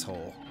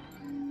 Asshole.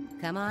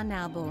 Come on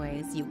now,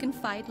 boys. You can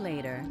fight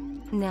later.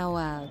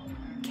 Now,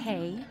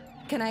 Kay?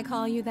 Can I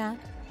call you that?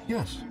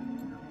 Yes,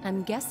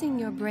 I'm guessing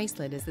your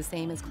bracelet is the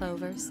same as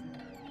Clover's?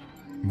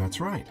 that's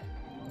right.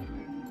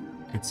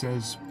 It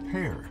says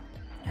pair,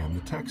 and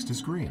the text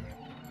is green.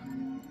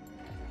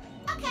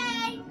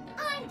 Okay,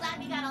 I'm glad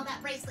we got all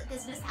that bracelet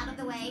business out of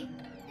the way.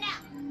 Now,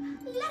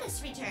 let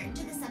us return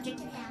to the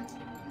subject at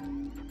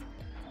hand.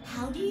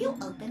 How do you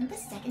open the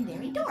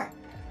secondary door?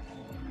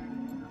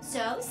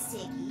 So,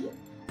 Siggy,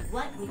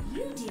 what would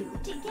you do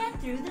to get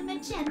through the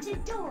magenta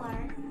door?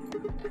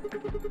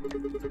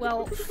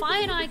 Well, Fi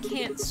and I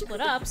can't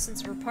split up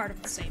since we're part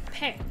of the same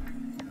pair.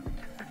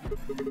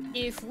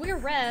 If we're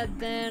red,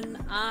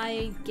 then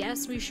I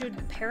guess we should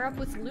pair up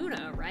with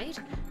Luna, right?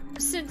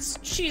 Since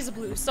she's a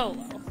blue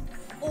solo.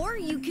 Or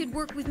you could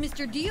work with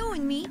Mr. Dio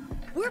and me.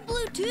 We're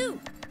blue too.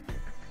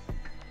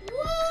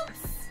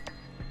 Whoops!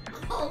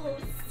 Oh,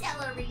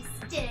 celery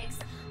sticks!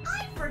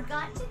 I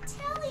forgot to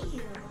tell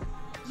you.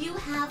 You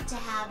have to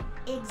have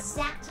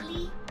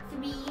exactly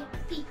 3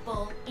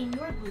 people in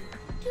your group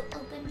to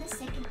open the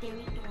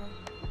secondary door.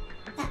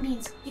 That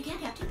means you can't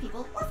have 2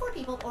 people, or 4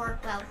 people, or,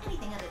 well,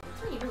 anything other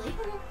than 3, really.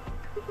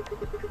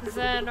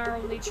 Then our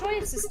only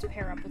choice is to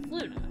pair up with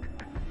Luna.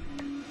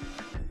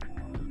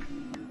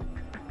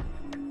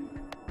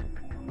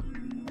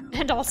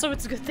 And also,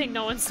 it's a good thing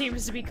no one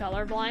seems to be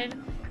colorblind.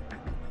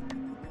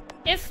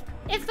 If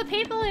the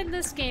people in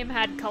this game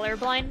had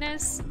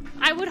colorblindness,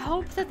 I would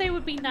hope that they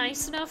would be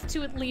nice enough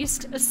to at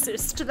least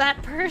assist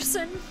that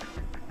person.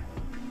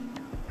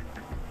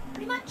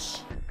 Pretty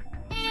much.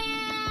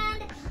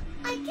 And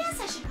I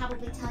guess I should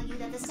probably tell you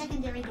that the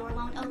secondary door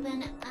won't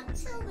open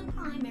until the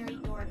primary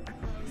door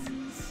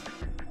closes.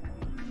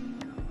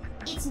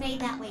 It's made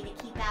that way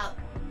to keep out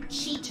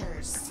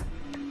cheaters.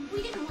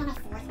 We didn't want a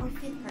 4th or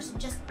 5th person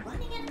just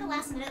running in at the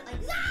last minute like,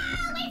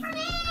 ah, wait for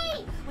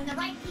me! When the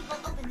right people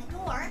open the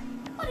door.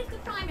 But if the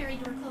primary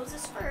door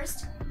closes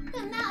first,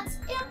 then that's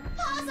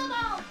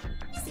impossible!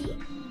 You see,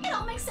 it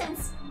all makes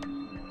sense.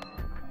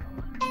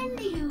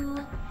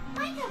 Anywho,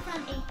 I have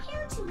run a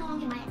hair too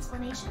long in my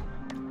explanation,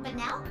 but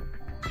now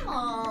I'm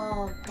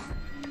all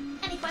done.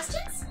 Any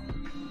questions?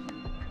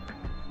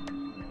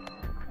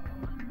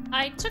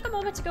 I took a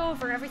moment to go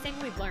over everything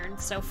we've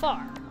learned so far.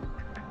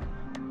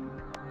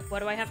 What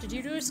do I have to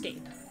do to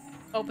escape?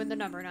 Open the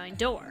number 9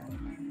 door.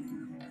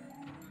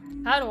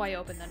 How do I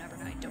open the number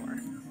 9 door?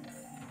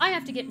 I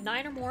have to get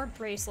 9 or more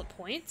bracelet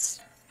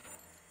points,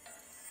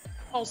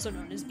 also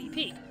known as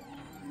BP.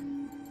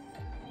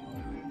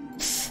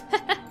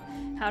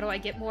 How do I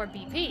get more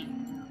BP?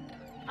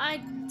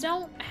 I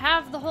don't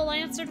have the whole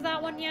answer to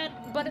that one yet,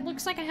 but it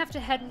looks like I have to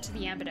head into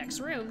the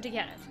Ambidex room to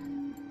get it.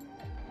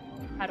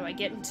 How do I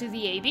get into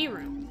the AB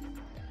room?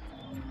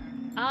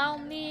 I'll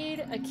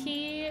need a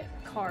key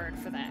card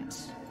for that.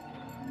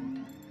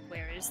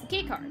 Where is the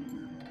key card?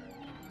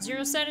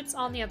 Zero said it's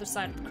on the other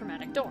side of the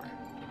chromatic door.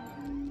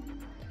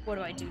 What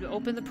do I do to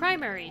open the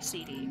primary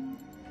CD?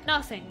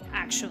 Nothing,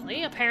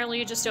 actually. Apparently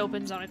it just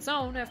opens on its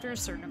own after a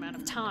certain amount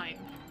of time.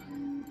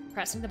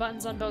 Pressing the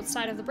buttons on both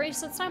sides of the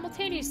bracelet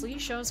simultaneously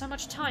shows how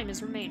much time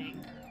is remaining.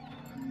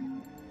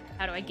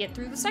 How do I get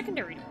through the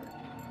secondary door?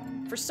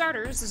 For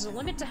starters, there's a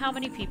limit to how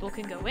many people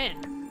can go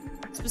in.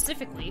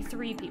 Specifically,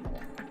 3 people.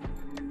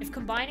 If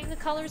combining the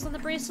colors on the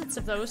bracelets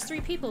of those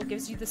 3 people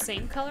gives you the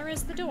same color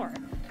as the door,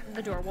 then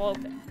the door will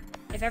open.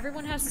 If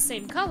everyone has the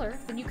same color,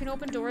 then you can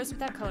open doors with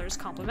that color's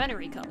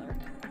complementary color.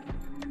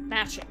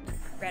 Matching.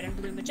 Red and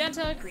blue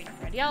magenta, green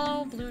and red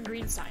yellow, blue and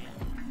green cyan.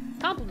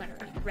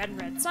 Complementary. Red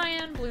and red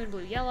cyan, blue and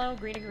blue yellow,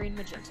 green and green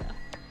magenta.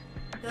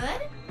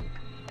 Good?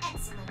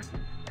 Excellent.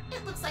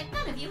 It looks like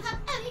none of you have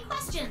any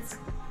questions.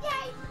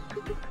 Yay!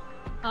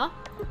 Huh?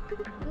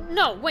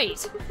 No,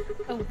 wait.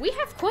 We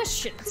have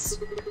questions.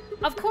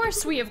 Of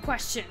course we have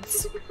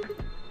questions.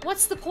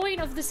 What's the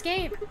point of this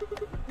game?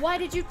 Why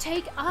did you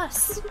take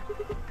us?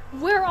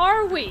 Where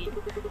are we?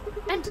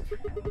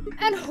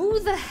 And who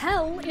the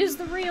hell is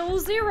the real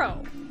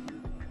Zero?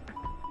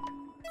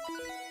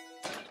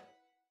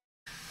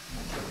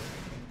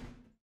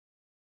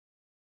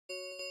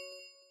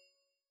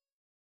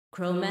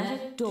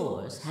 Chromatic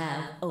doors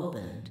have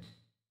opened.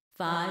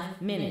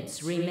 5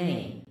 minutes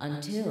remain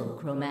until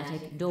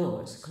chromatic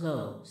doors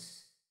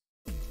close.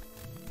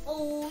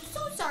 Oh,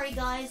 so sorry,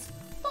 guys,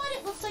 but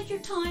it looks like your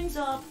time's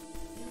up.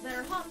 You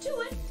better hop to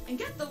it and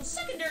get those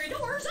secondary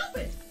doors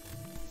open.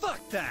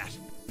 Fuck that!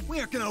 We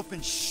aren't gonna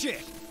open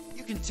shit!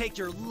 You can take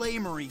your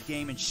lamery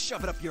game and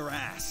shove it up your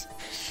ass.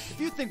 If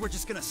you think we're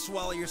just gonna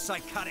swallow your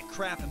psychotic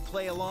crap and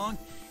play along,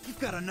 you've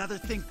got another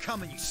thing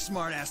coming, you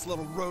smart-ass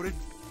little rodent.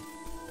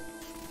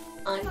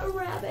 I'm a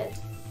rabbit.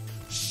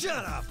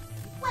 Shut up!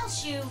 Well,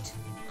 shoot.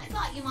 I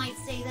thought you might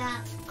say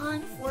that.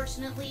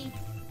 Unfortunately,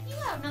 you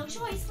have no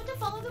choice but to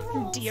follow the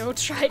rules. Dio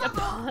tried a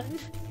pun.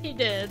 He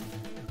did.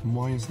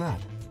 Why is that?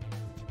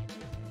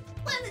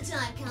 When the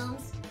time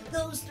comes,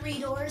 those 3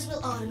 doors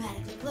will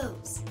automatically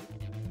close.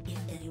 If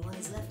anyone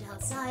is left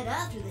outside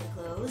after they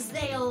close,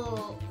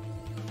 they'll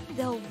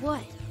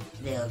what?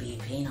 They'll be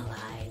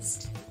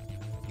penalized.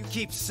 You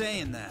keep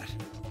saying that.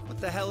 What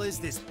the hell is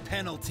this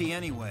penalty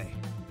anyway?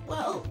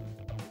 Well,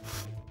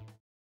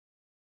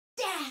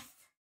 death!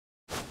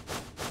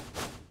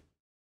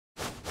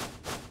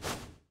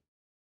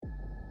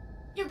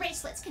 Your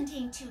bracelets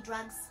contain 2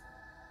 drugs.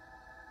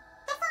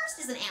 The first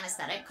is an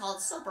anesthetic called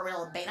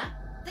Soparil Beta.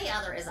 The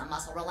other is a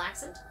muscle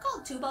relaxant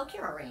called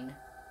tubocurarine.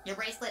 Your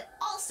bracelet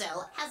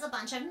also has a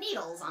bunch of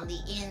needles on the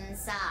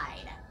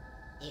inside.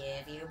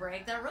 If you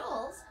break the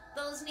rules,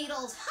 those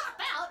needles hop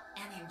out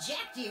and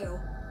inject you.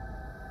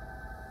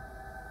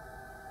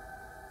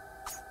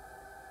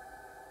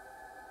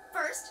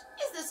 First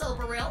is the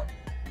Soparil,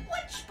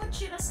 which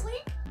puts you to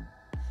sleep.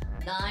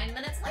 9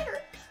 minutes later,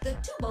 the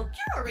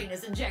tubocurarine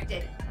is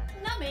injected,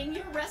 numbing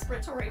your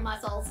respiratory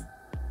muscles.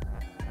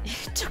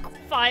 It took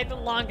Vi the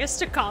longest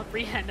to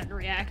comprehend and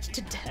react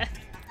to death.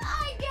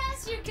 I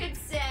guess you could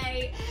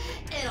say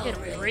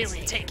it'll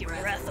really take your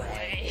breath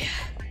away.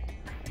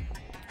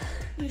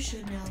 You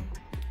should know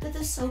that the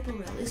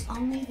Soparil is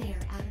only there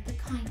out of the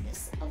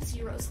kindness of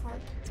Zero's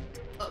heart.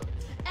 Oh,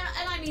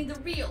 and I mean the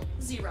real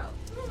Zero.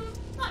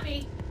 Not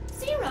me.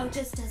 Zero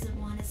just doesn't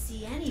want to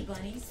see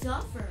anybody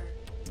suffer.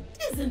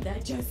 Isn't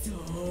that just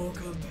so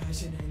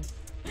compassionate?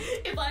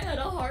 If I had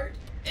a heart,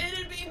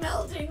 it'd be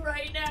melting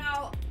right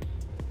now.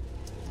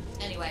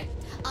 Anyway,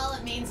 all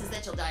it means is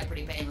that you'll die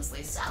pretty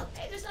painlessly, so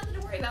hey, there's nothing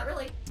to worry about,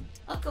 really.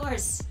 Of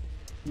course,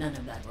 none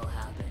of that will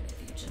happen if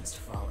you just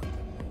follow the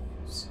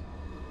rules.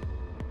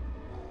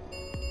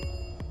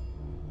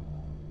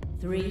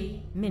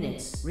 3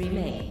 minutes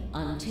remain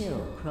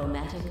until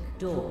chromatic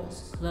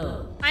doors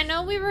close. I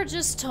know we were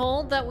just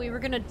told that we were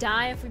gonna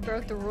die if we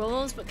broke the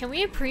rules, but can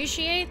we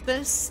appreciate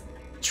this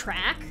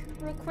track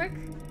real quick?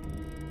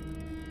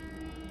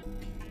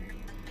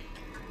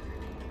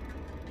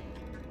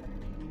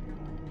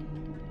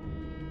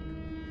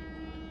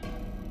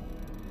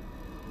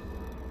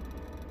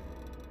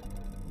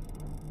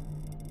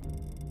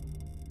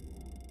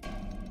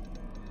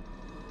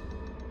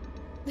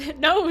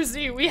 No,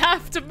 Z, we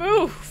have to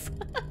move!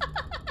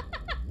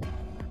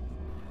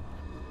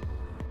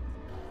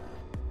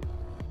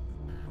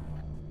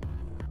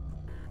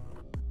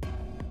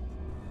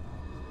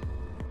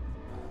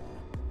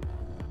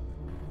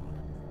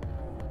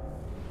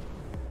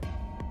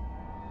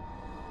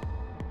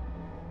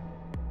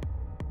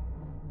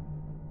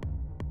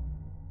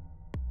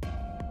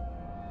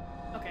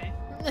 Okay.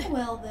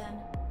 Well then,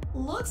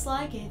 looks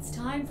like it's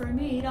time for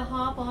me to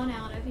hop on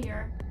out of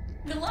here.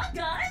 Good luck,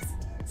 guys!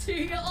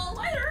 See you all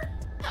later!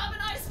 Have a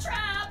nice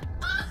trap!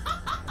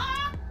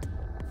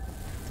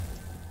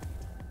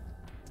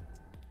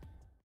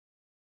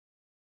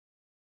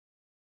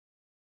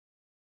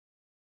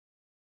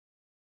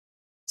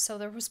 So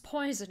there was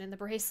poison in the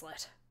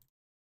bracelet.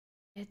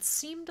 It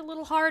seemed a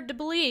little hard to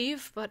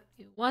believe, but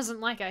it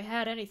wasn't like I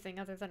had anything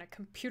other than a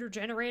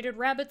computer-generated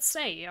rabbit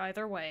say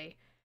either way.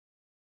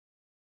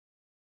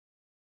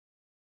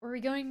 What are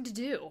we going to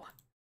do?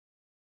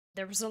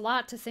 There was a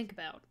lot to think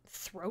about.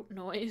 Throat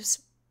noise.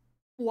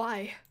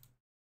 Why?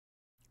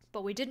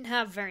 But we didn't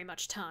have very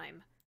much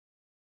time.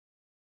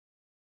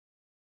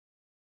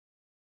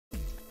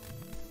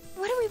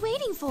 What are we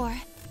waiting for?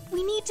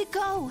 We need to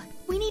go.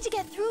 We need to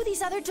get through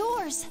these other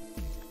doors.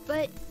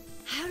 But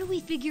how do we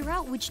figure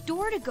out which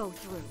door to go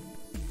through?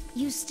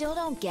 You still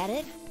don't get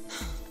it?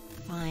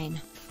 Fine.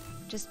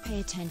 Just pay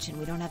attention,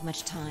 we don't have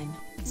much time.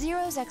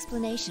 Zero's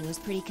explanation was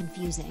pretty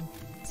confusing,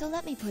 so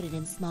let me put it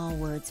in small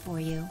words for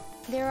you.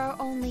 There are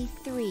only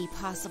 3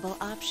 possible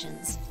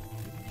options.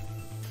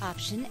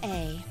 Option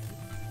A.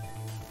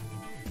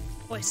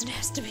 Poison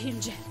has to be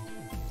in jail.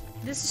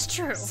 This is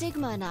true.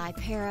 Sigma and I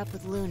pair up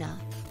with Luna.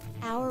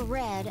 Our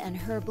red and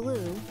her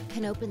blue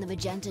can open the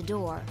magenta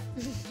door.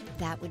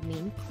 That would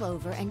mean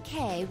Clover and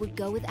Kay would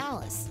go with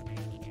Alice.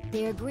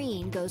 Their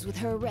green goes with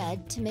her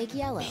red to make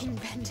yellow.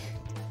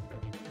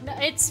 No,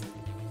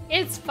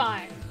 it's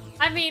fine.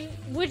 I mean,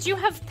 would you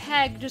have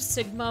pegged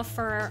Sigma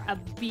for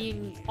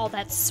being all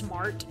that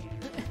smart?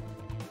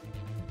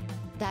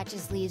 That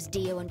just leaves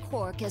Dio and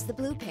Quark as the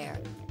blue pair,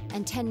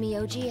 and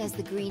Tenmyoji as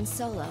the green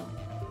solo.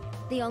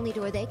 The only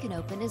door they can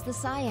open is the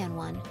cyan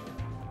one.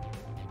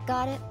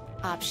 Got it?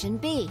 Option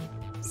B.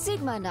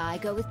 Sigma and I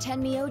go with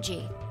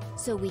Tenmyoji,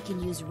 so we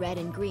can use red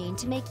and green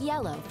to make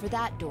yellow for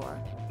that door.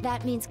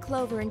 That means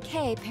Clover and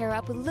Kay pair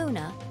up with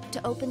Luna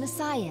to open the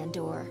cyan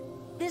door.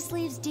 This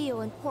leaves Dio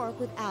and Quark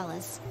with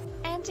Alice,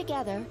 and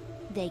together,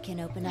 they can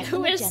open up the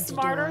Who is magenta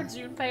smarter,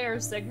 door. Junpei or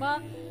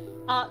Sigma?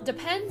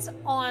 Depends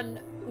on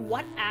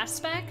what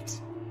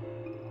aspect,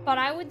 but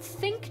I would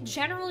think,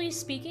 generally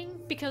speaking,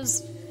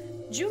 because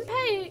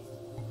Junpei,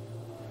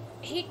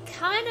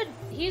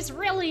 he's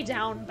really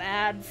down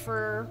bad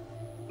for,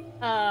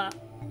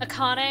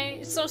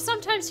 Akane, so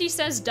sometimes he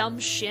says dumb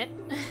shit.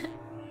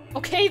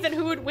 Okay, then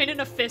who would win in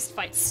a fist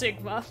fight?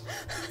 Sigma.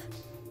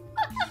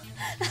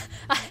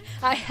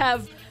 I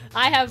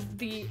have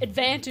the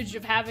advantage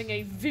of having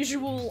a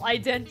visual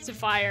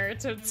identifier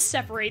to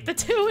separate the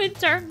two in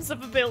terms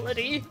of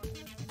ability.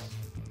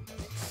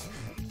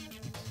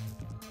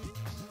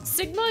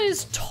 Sigma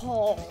is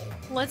tall.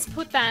 Let's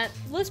put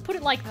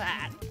it like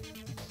that.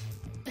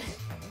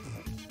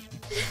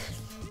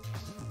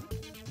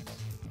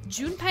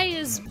 Junpei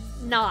is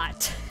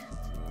not.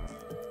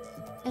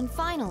 And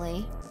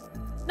finally...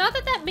 Not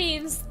that that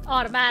means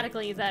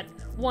automatically that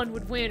one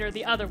would win or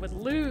the other would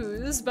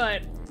lose,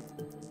 but...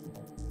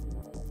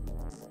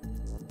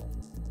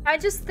 I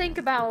just think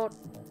about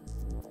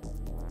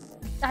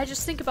the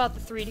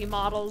 3D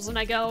models and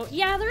I go,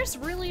 yeah, there's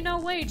really no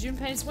way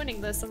Junpei's winning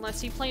this unless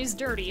he plays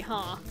dirty,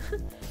 huh?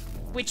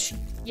 Which,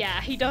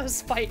 yeah, he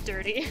does fight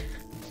dirty.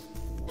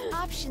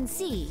 Option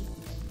C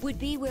would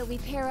be where we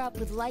pair up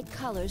with light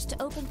colors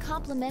to open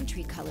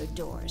complementary colored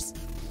doors.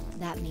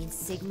 That means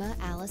Sigma,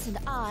 Alice, and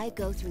I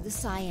go through the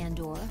cyan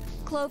door,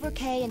 Clover,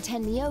 Kay, and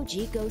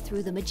Tenmyoji go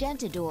through the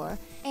magenta door,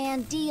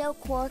 and Dio,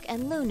 Quark,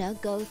 and Luna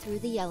go through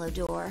the yellow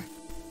door.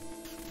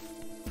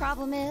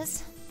 Problem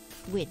is,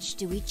 which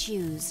do we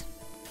choose?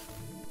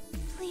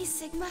 Please,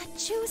 Sigma,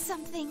 choose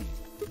something.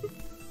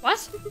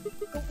 What?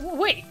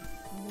 Wait,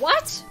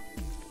 what?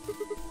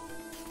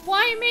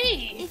 Why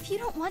me? If you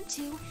don't want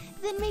to,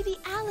 then maybe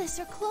Alice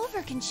or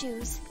Clover can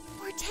choose.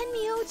 Or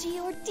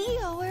Tenmyoji or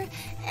Dio or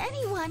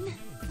anyone.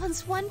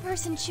 Once one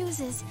person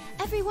chooses,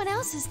 everyone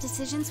else's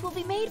decisions will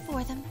be made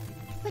for them.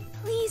 But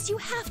please, you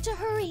have to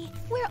hurry.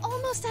 We're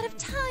almost out of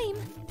time.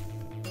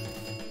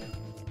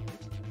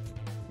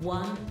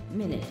 1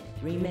 minute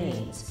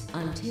remains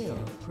until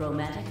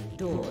chromatic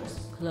doors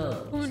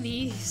close. Who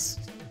needs?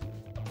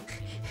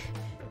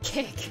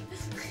 Kick.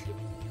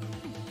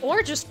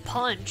 Or just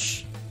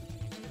punch.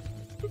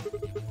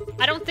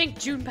 I don't think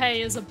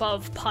Junpei is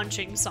above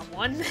punching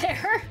someone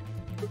there.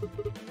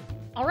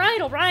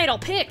 Alright, I'll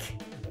pick.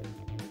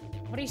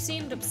 But he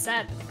seemed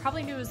upset. He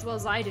probably knew as well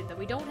as I did that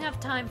we don't have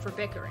time for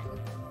bickering.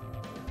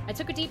 I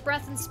took a deep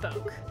breath and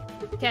spoke.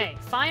 Okay,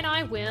 fine,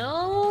 I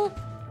will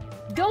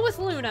go with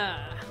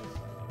Luna.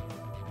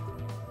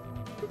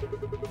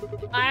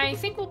 I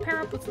think we'll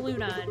pair up with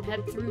Luna and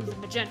head through the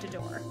magenta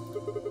door.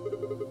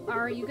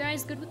 Are you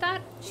guys good with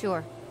that?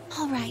 Sure.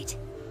 All right.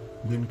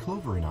 Then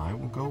Clover and I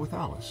will go with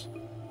Alice.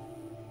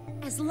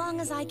 As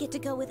long as I get to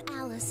go with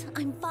Alice,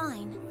 I'm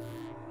fine.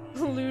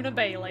 Luna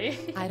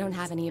Bailey. I don't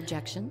have any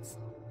objections.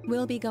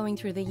 We'll be going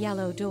through the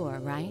yellow door,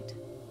 right?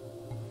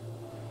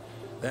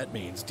 That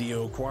means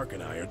Dio, Quark,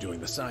 and I are doing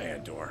the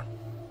cyan door.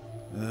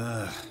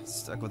 Ugh,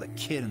 stuck with a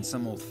kid and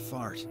some old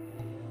fart.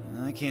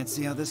 I can't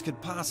see how this could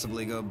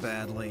possibly go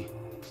badly.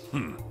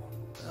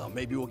 Well,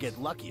 maybe we'll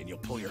get lucky and you'll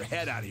pull your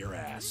head out of your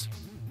ass.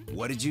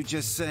 What did you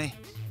just say?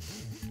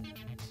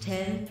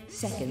 10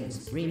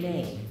 seconds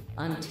remain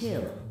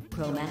until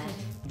chromatic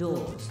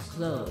doors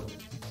close.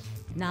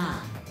 9,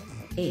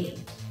 8,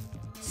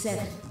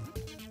 7.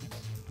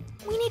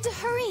 We need to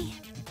hurry.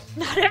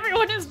 Not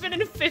everyone has been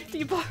in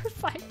 50-bar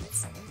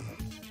fights.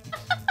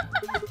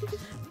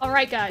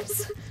 Alright,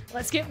 guys.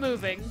 Let's get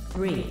moving.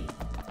 3,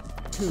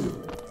 2,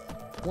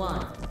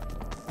 1,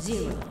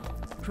 0.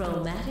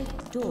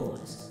 Chromatic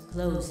doors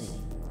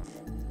closing.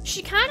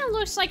 She kind of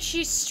looks like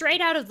she's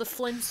straight out of the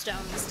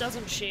Flintstones,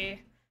 doesn't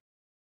she?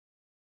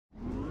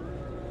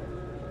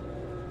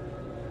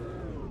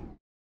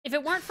 If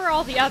it weren't for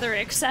all the other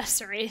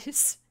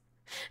accessories.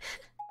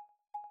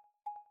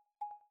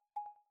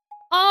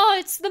 Oh,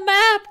 it's the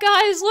map,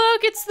 guys!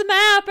 Look, it's the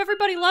map!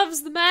 Everybody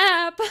loves the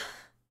map!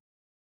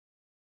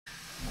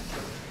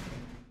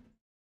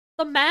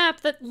 the map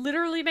that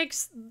literally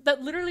makes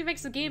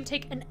the game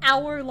take an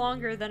hour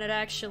longer than it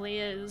actually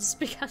is,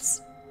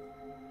 because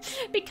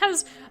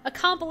a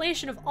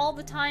compilation of all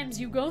the times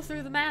you go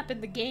through the map in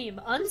the game,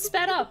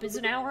 unsped up, is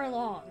an hour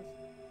long.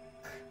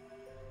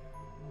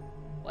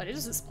 What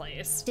is this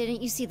place?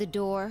 Didn't you see the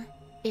door?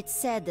 It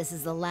said this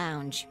is the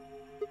lounge.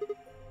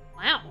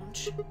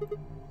 Lounge?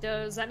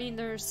 Does that mean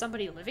there's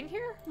somebody living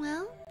here?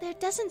 Well, there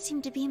doesn't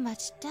seem to be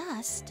much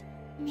dust.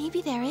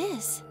 Maybe there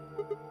is.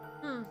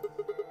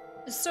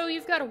 So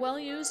you've got a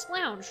well-used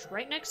lounge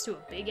right next to a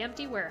big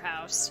empty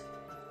warehouse.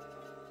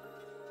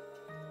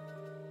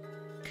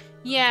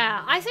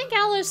 Yeah, I think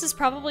Alice is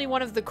probably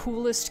one of the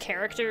coolest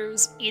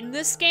characters in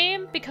this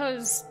game,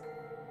 because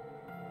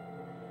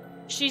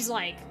she's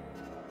like,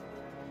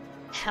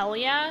 hell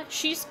yeah,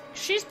 she's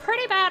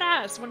pretty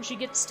badass when she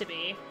gets to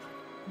be,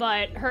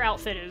 but her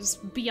outfit is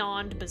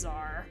beyond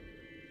bizarre.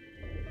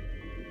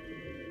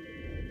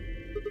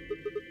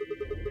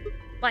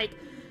 Like,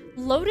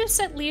 Lotus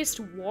at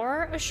least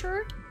wore a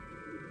shirt.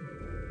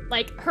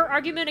 Like, her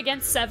argument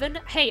against Seven,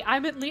 hey, I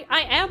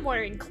am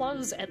wearing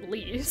clothes at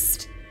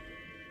least.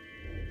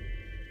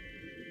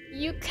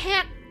 You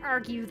can't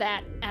argue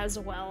that as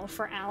well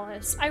for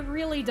Alice. I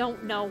really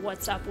don't know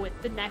what's up with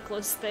the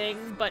necklace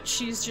thing, but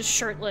she's just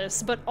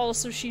shirtless, but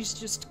also she's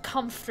just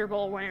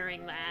comfortable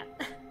wearing that.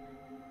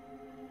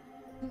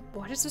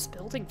 What is this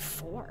building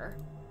for?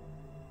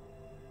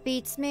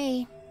 Beats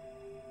me.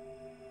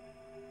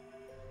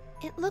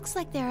 It looks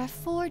like there are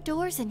 4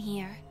 doors in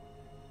here.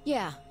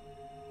 Yeah.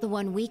 The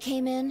one we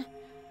came in,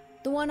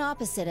 the one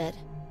opposite it,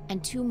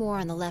 and 2 more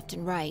on the left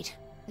and right.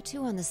 The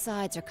 2 on the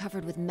sides are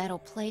covered with metal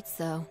plates,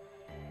 though.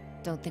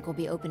 Don't think we'll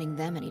be opening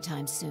them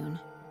anytime soon.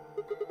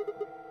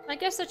 I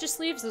guess that just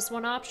leaves us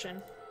one option.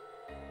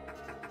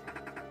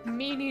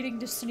 Me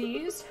needing to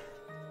sneeze?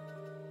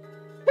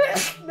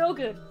 No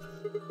good.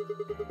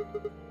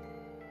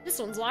 This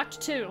one's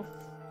locked too.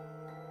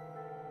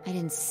 I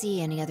didn't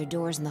see any other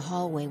doors in the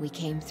hallway we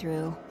came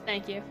through.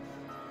 Thank you.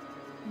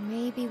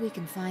 Maybe we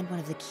can find one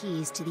of the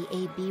keys to the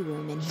AB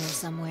room in here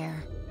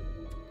somewhere.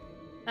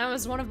 That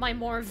was one of my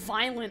more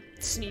violent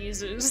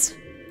sneezes.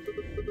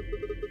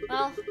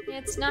 Well,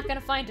 it's not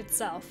gonna find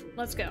itself.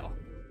 Let's go.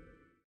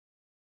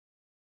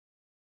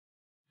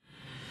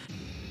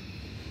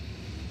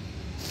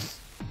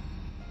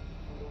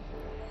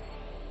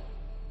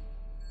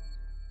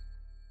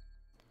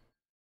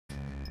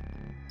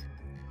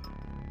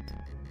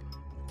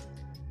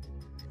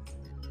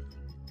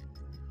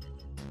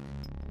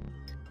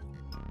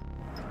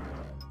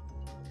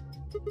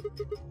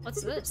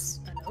 What's this?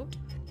 A note?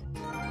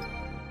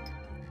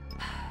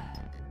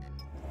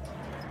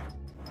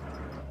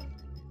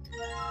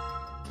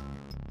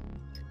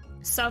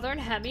 Southern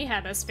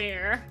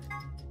Hemisphere.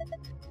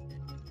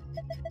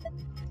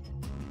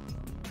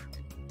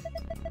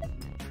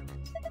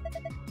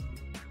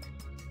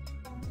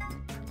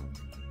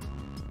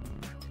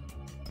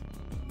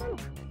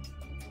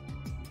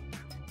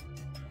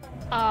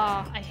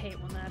 I hate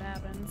when that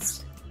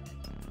happens.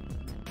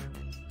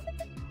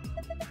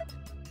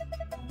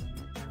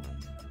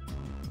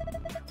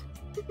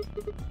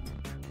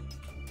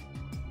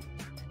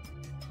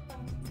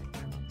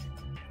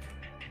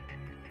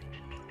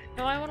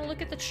 No, I want to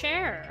look at the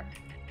chair.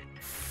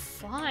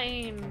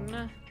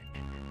 Fine.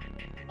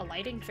 A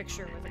lighting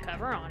fixture with a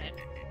cover on it.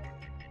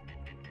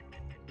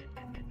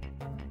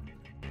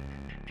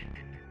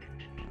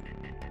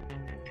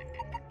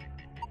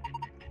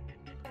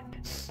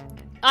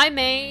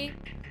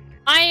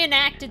 I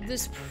enacted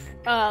this,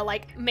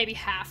 like, maybe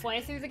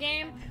halfway through the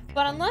game,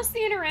 but unless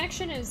the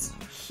interaction is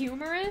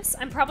humorous,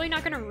 I'm probably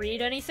not gonna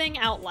read anything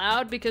out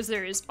loud because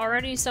there is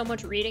already so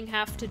much reading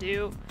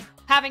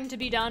having to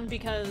be done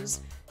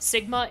because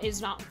Sigma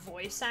is not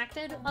voice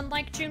acted,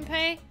 unlike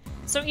Junpei.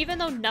 So even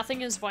though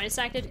nothing is voice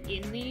acted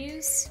in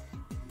these,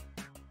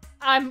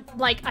 I'm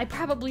like, I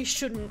probably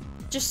shouldn't,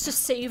 just to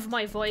save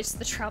my voice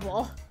the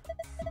trouble.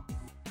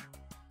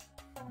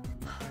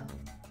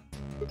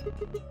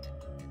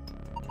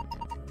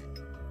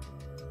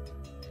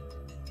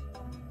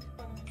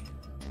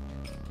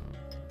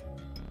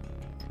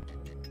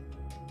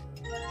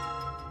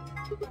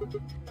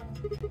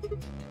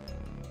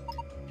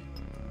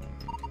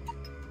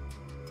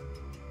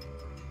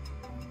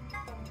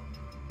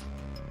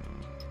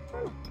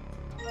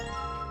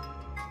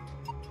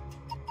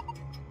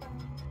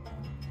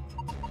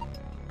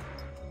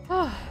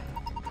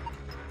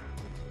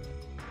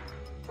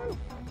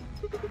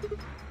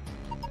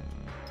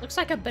 Looks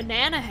like a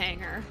banana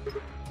hanger.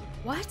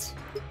 What?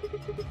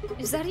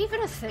 Is that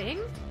even a thing?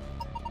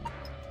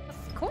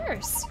 Of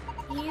course.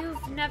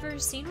 You've never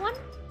seen one?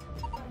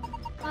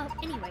 Well,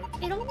 anyway,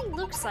 it only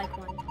looks like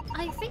one.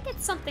 I think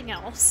it's something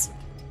else.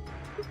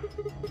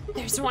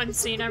 There's one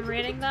scene I'm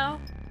reading, though.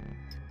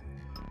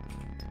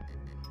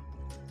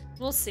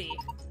 We'll see.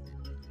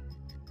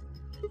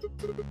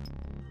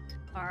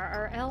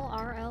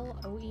 RRLRLOEDI.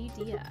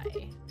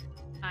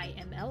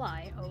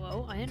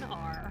 IMLIOONR.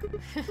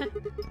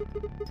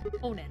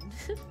 Onin.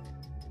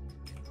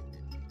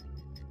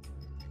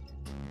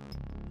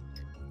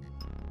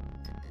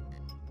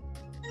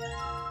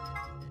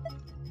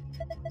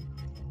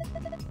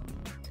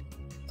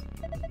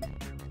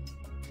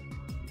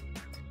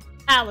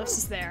 Alice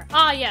is there.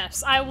 Ah,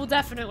 yes, I will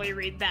definitely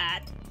read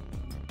that.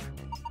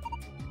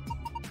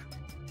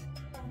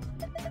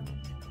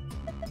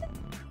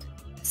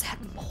 Is that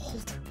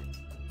mold?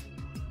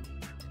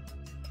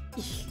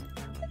 Eek.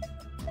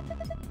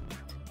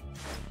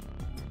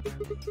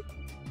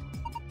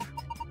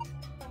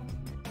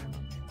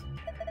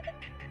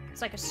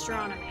 It's like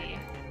astronomy.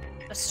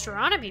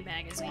 Astronomy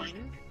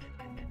magazine.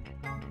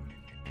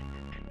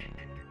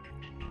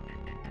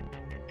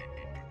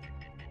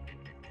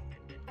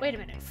 Wait a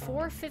minute,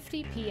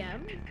 4:50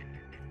 p.m.?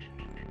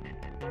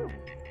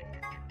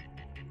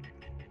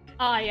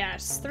 Ah,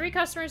 yes. 3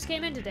 customers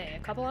came in today, a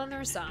couple and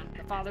their son.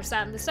 The father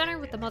sat in the center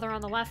with the mother on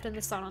the left and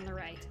the son on the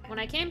right. When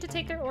I came to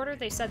take their order,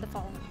 they said the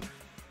following.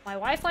 My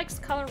wife likes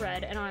the color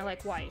red and I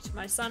like white.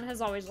 My son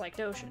has always liked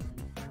ocean.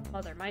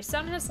 Mother, my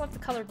son has loved the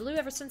color blue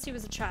ever since he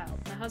was a child.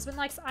 My husband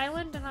likes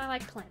island and I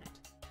like planet.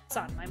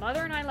 Son, my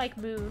mother and I like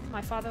moon.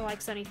 My father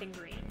likes anything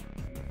green.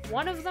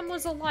 One of them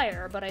was a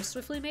liar, but I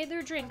swiftly made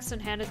their drinks and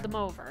handed them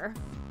over.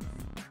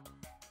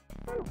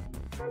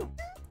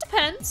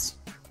 Depends.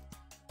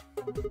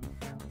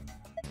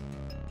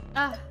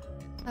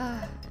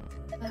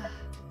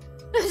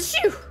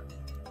 Phew!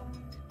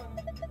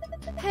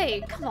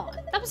 Hey, come on.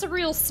 That was a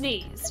real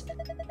sneeze.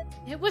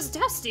 It was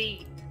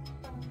dusty.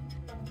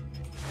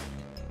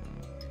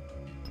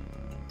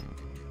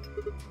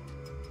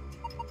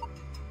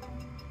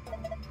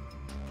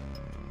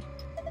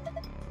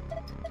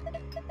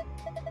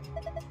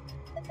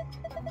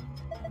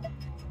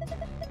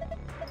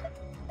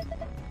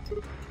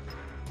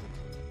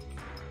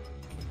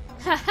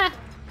 Haha.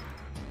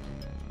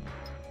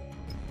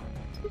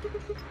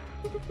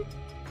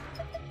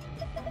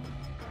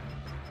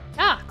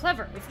 Ah,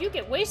 clever. If you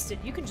get wasted,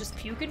 you can just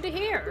puke into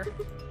here.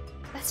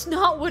 That's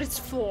not what it's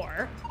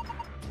for.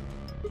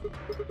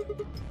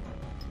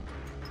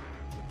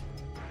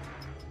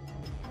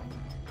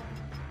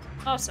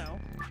 Also,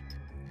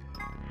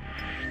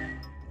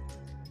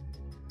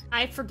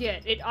 I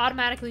forget. It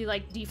automatically,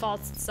 like,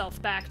 defaults itself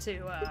back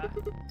to,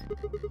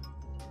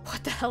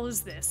 what the hell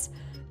is this?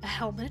 A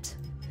helmet?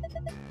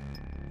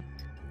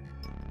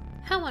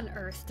 How on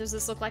earth does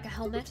this look like a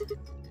helmet?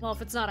 Well,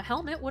 if it's not a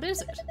helmet, what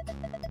is it?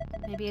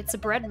 Maybe it's a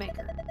bread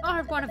maker.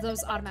 Or one of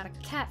those automatic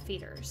cat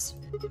feeders.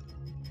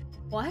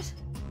 What?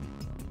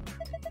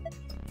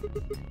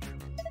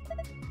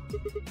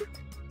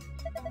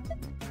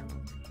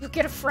 You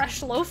get a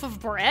fresh loaf of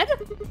bread?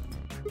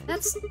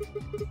 That's...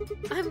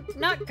 I'm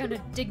not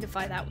gonna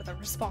dignify that with a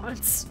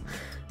response.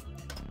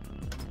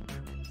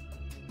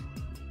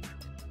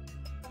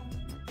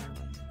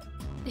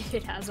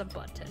 It has a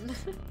button.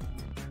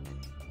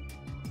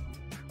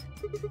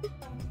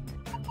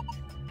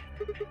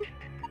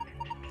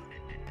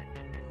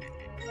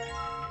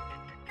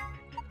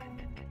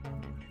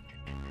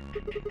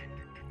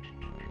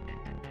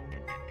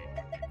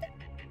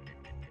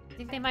 I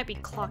think they might be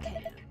clock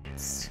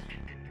hands.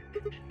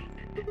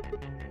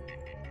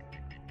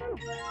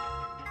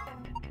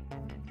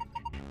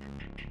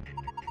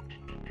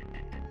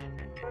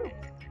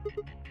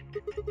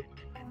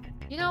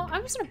 You know, I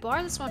was in a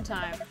bar this one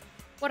time.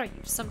 What are you,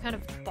 some kind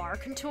of bar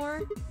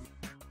contour?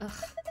 Ugh.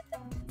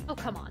 Oh,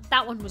 come on.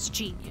 That one was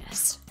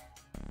genius.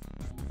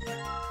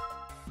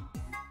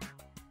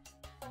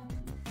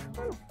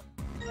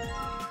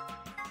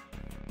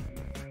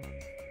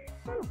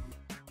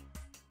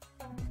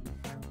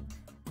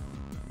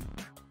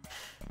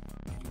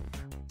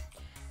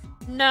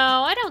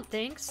 No, I don't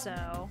think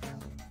so.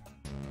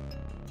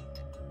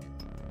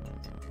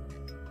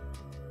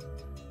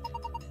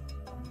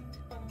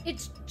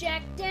 It's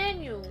Jack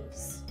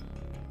Daniels.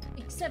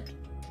 Except,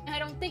 I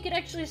don't think it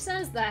actually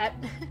says that.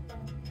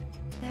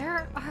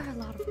 There are a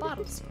lot of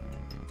bottles here.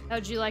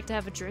 How'd you like to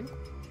have a drink?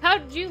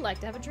 How'd you like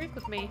to have a drink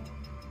with me?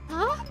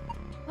 Huh?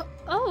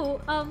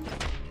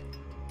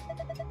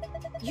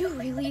 You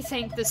really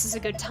think this is a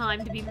good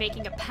time to be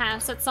making a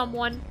pass at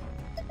someone?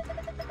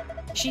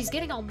 She's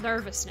getting all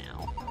nervous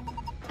now.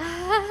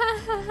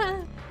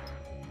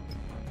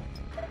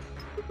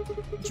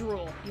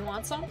 Drool, you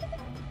want some?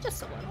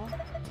 Just a little.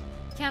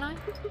 Can I?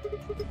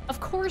 Of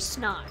course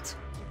not.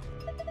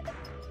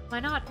 Why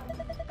not?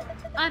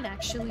 I'm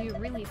actually a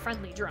really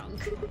friendly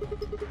drunk.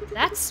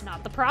 That's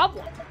not the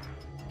problem.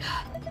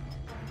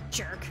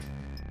 Jerk.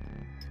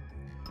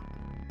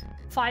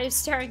 Fi is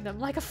staring them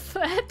like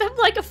at them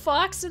like a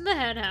fox in the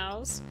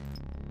henhouse.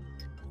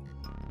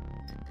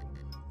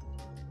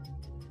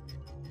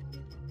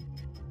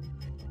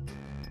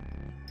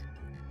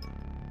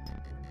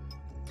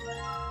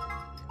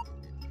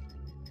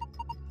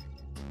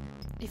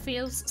 It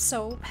feels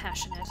so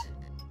passionate.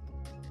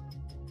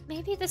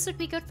 Maybe this would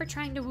be good for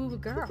trying to woo a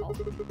girl.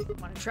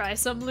 Wanna try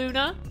some,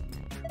 Luna?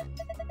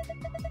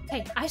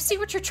 Hey, I see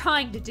what you're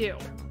trying to do.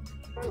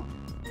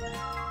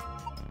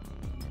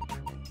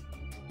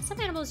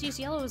 Some animals use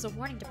yellow as a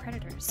warning to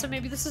predators, so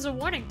maybe this is a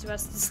warning to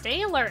us to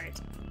stay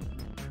alert.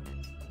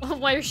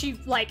 Where she,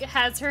 like,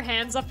 has her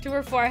hands up to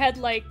her forehead,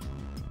 like...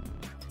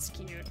 It's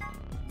cute.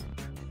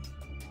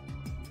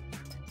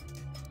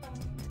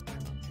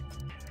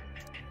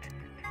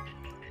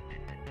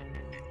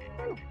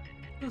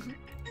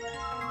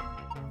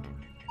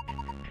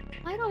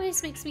 Light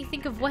always makes me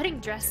think of wedding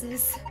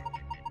dresses.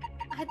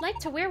 I'd like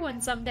to wear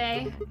one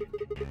someday.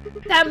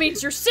 That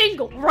means you're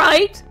single,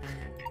 right?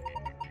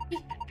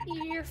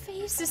 Your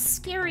face is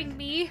scaring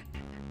me.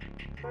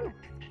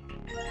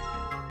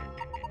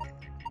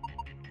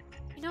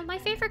 You know, my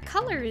favorite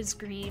color is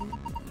green.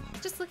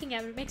 Just looking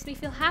at it makes me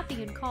feel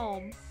happy and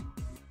calm.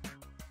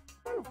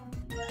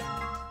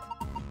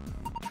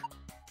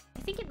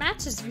 I think it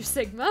matches you,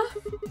 Sigma.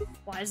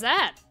 Why is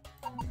that?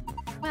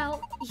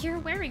 Well, you're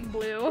wearing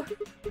blue.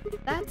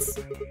 That's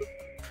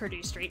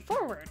pretty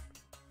straightforward.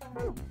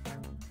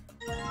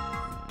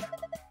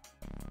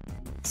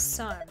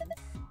 Sun.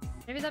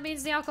 Maybe that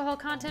means the alcohol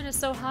content is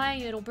so high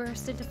it'll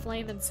burst into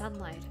flame in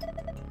sunlight.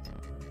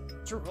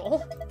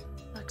 Drool.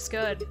 Looks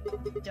good.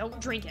 Don't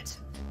drink it.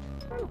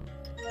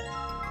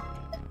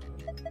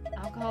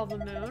 Alcohol of the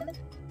moon?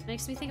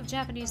 Makes me think of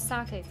Japanese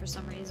sake for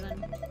some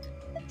reason.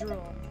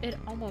 Drool. It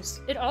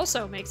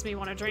also makes me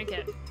want to drink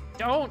it.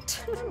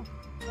 Don't!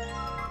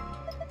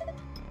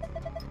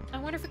 I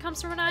wonder if it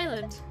comes from an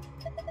island.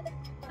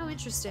 How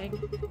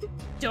interesting.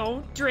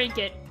 Don't drink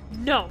it.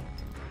 No.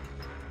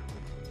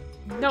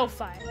 No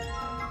fire.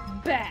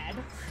 Bad.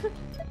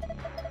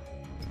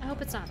 I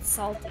hope it's not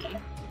salty.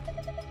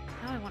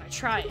 Now I want to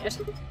try it.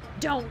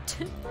 Don't.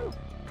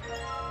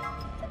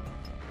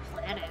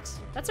 Planet.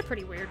 That's a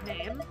pretty weird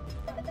name.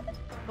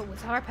 But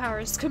with our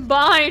powers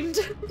combined.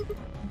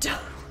 Don't.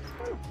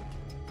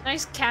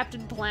 Nice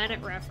Captain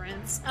Planet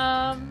reference.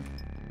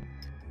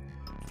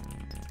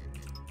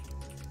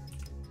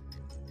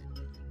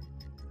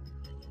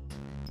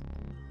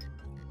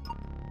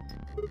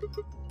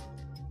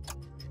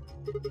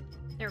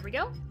 There we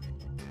go.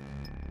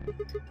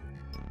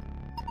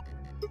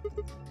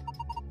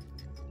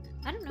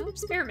 I don't know,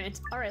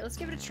 experiment. Alright, let's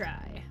give it a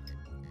try.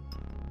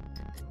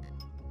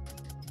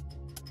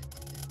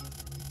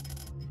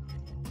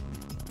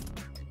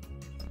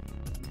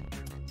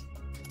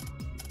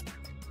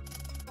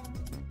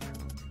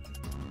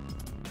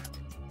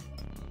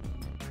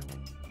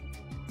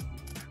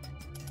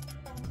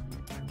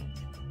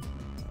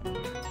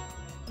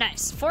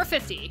 Nice,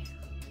 450.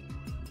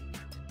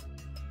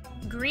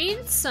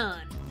 Green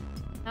sun.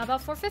 How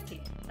about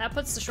 450? That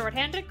puts the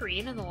short-hand at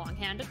green and the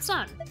long-hand at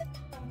sun.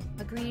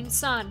 A green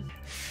sun.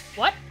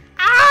 What?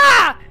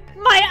 Ah!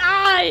 My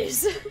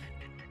eyes!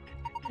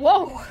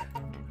 Whoa!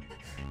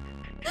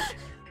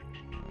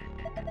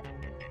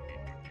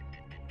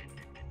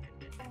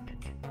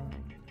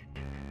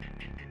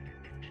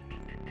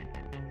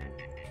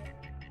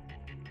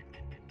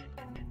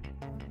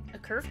 A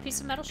curved piece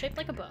of metal shaped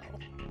like a bow.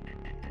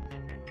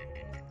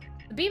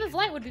 The beam of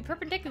light would be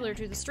perpendicular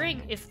to the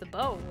string if the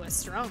bow was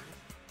strung.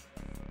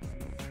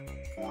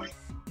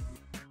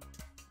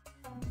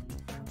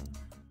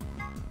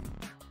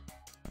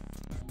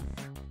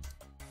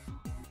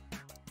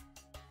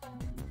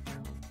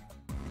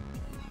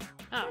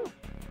 Oh.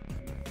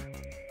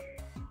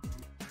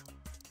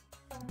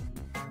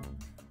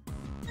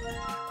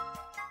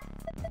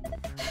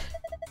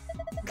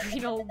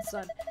 Green old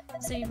sun.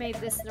 So you made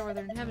this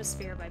northern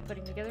hemisphere by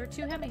putting together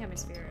two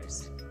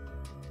hemispheres.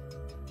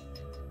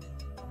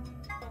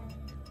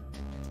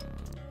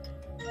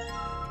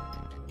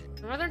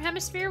 Northern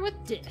hemisphere with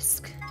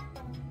disc.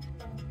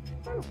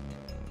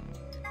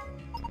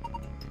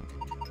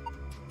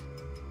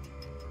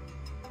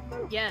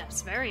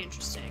 Yes, very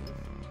interesting.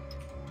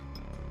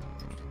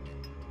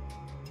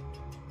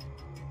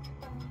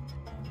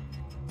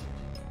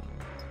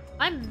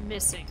 I'm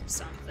missing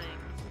something.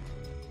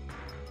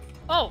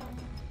 Oh!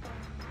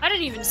 I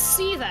didn't even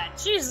see that!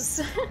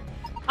 Jesus!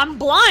 I'm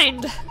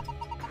blind!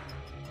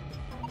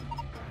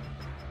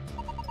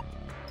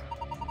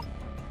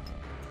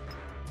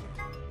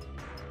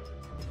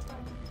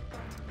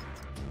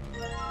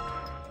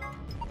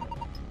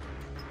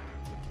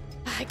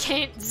 I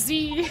can't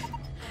see.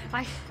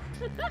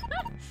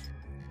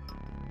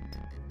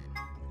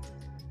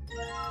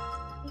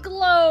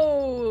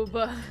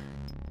 Globe!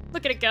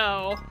 Look at it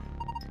go.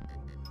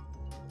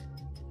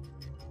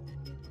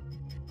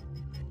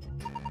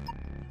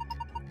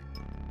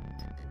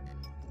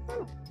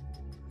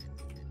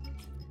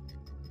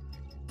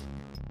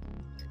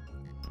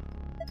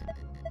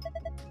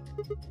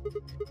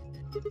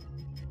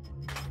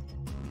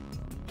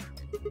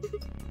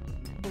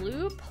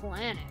 Blue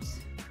planet.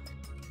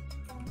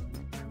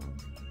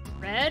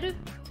 Red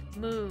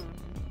moon.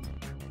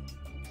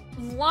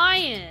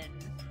 Lion.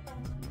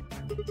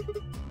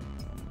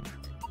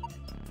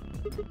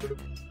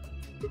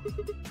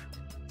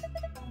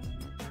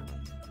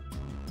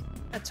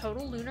 A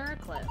total lunar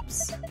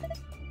eclipse.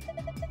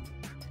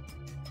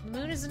 The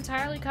moon is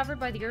entirely covered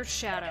by the Earth's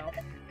shadow.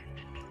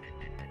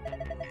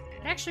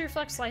 It actually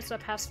reflects light that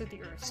pass through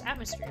the Earth's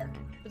atmosphere,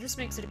 but this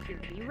makes it appear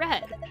to be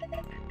red.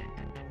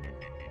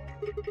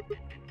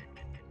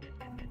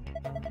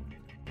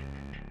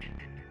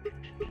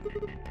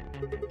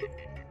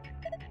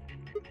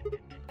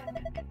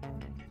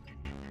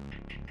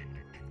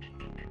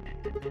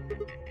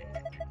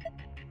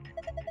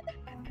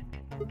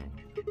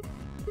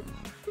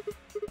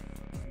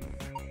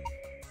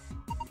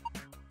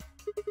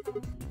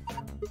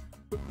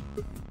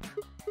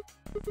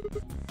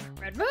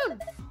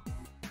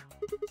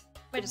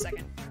 Wait a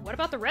second. What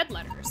about the red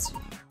letters?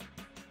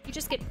 You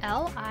just get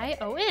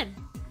L-I-O-N.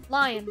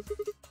 Lion.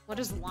 What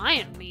does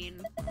lion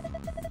mean?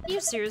 You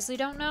seriously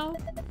don't know?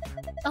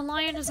 A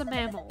lion is a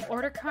mammal.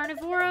 Order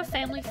Carnivora,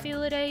 family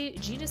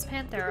Felidae, genus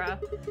Panthera.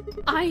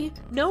 I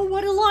know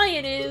what a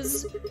lion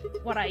is!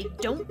 What I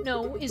don't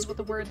know is what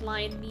the word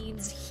lion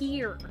means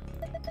here.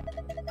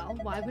 Well,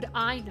 why would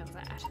I know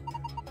that?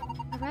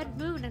 A red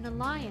moon and a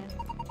lion.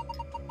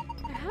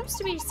 There has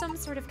to be some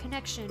sort of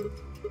connection.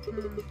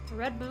 A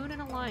red moon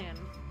and a lion.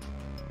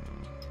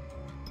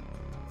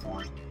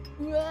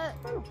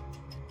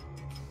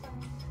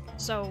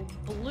 So,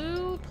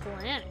 blue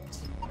planet.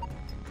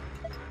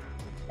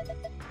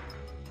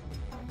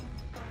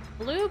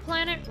 Blue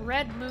planet,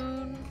 red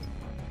moon,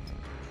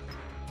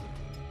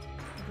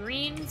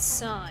 green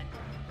sun.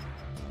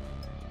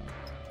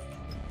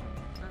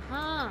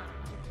 Uh-huh.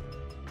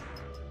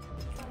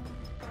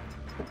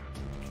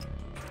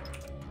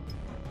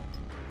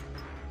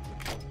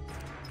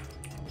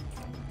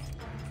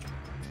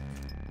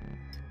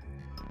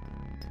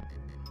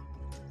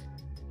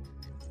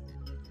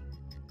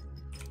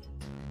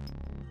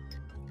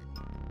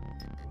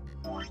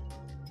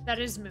 That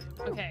is moon,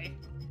 okay.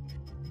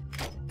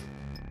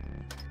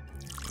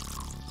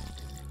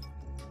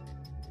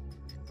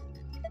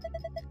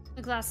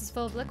 The glass is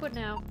full of liquid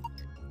now.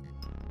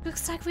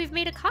 Looks like we've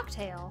made a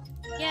cocktail.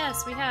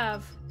 Yes, we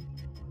have.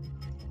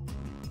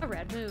 A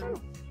red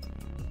moon.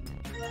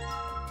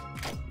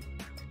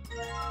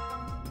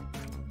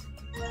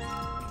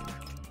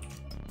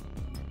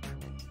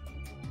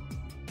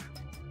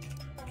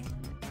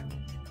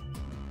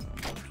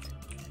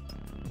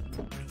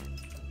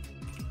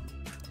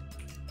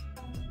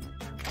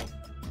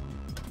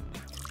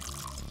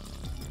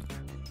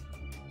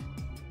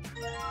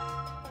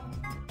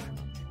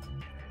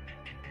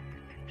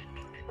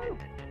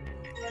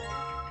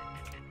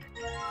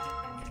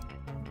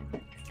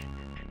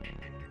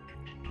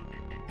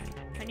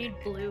 I need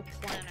blue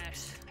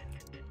planet.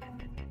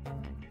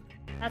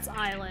 That's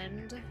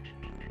island.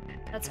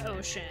 That's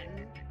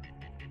ocean.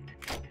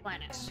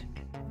 Planet.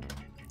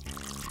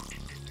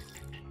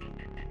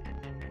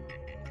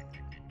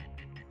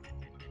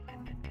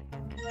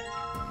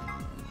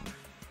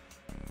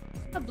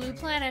 A blue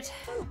planet.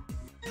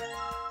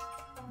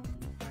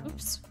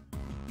 Oops.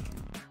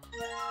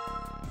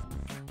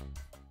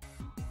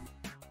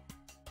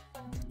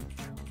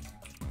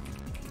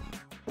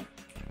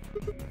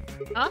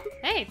 Oh,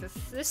 hey,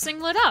 this thing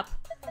lit up.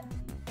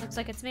 Looks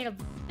like it's made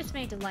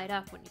to light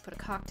up when you put a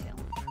cocktail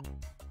in.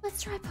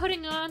 Let's try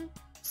putting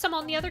some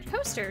on the other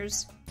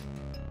coasters.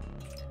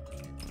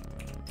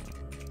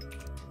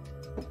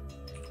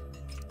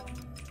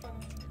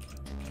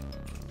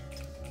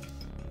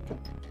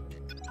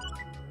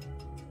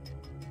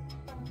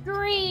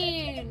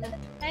 Green!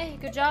 Hey,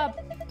 good job.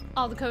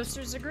 All the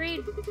coasters are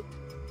green.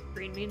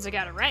 Green means I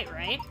got it right,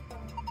 right?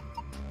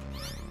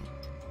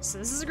 So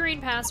this is a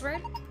green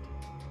password.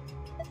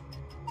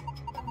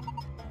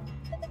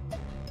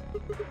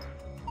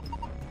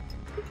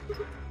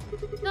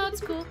 No,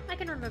 it's cool. I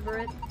can remember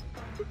it.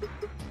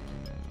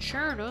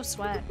 Sure, no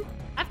sweat.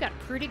 I've got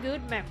pretty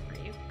good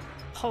memory.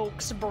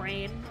 Poke's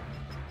brain.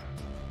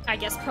 I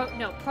guess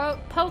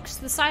Poke's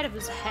the side of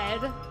his head.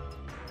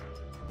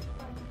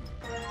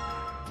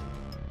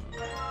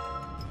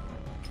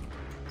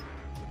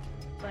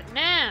 But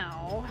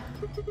now...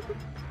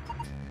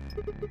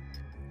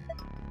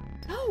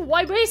 Oh,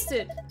 why waste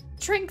it?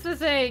 Drink the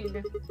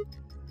thing!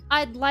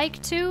 I'd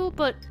like to,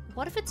 but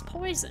what if it's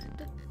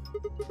poisoned?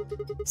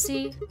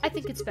 See, I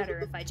think it's better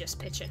if I just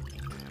pitch it.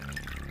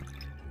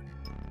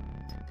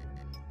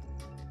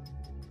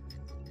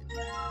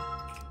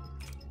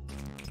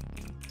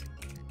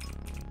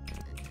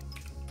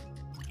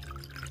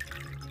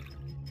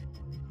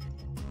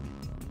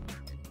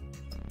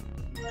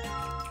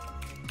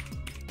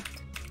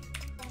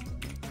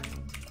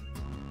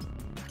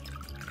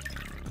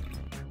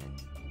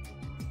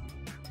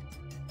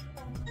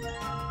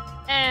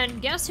 And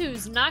guess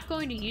who's not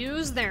going to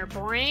use their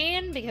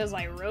brain? Because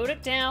I wrote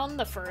it down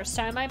the first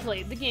time I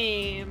played the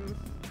game.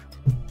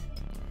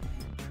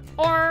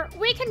 Or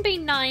we can be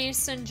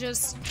nice and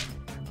just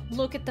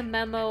look at the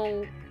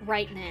memo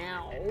right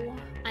now,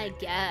 I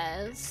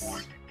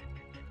guess.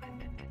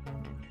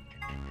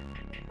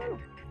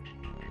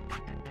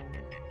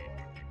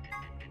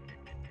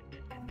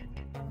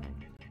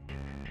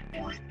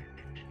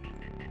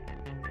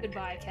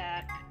 Goodbye,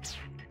 cat.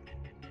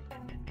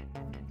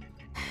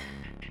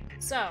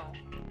 So,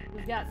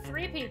 we've got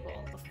 3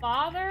 people. The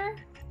father,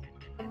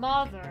 the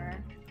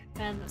mother,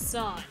 and the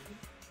son.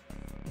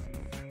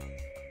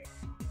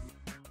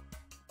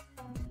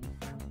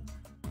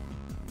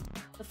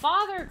 The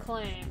father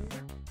claimed...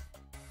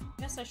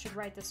 I guess I should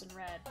write this in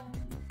red,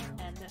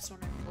 and this one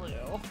in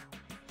blue.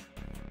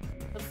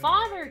 The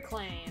father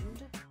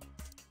claimed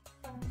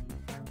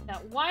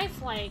that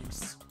wife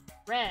likes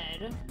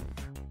red,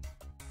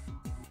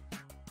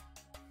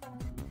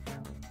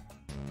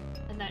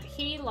 that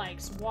he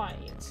likes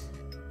white.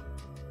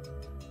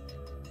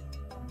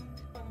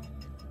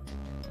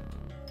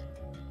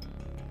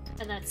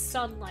 And that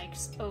sun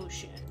likes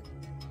ocean.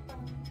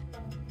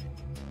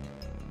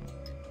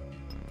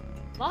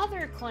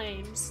 Mother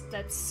claims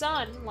that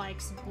sun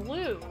likes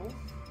blue.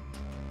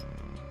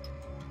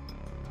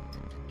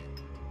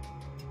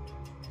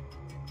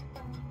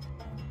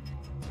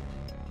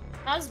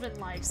 Husband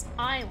likes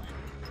island.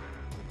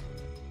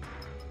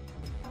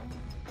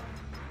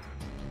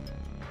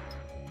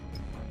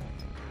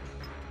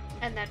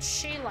 And that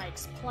she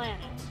likes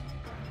planet.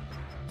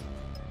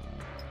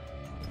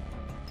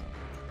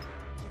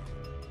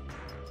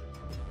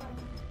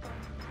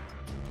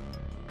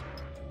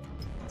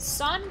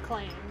 Son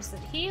claims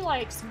that he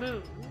likes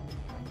moon.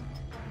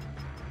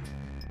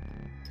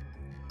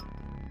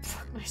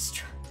 Fuck my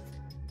strength.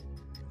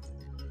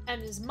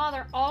 And his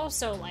mother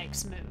also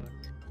likes moon.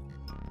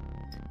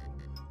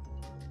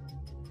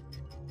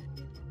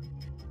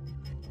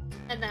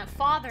 And that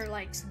father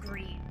likes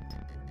green.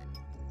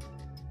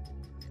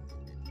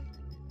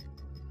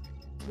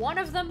 One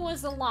of them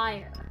was a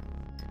liar.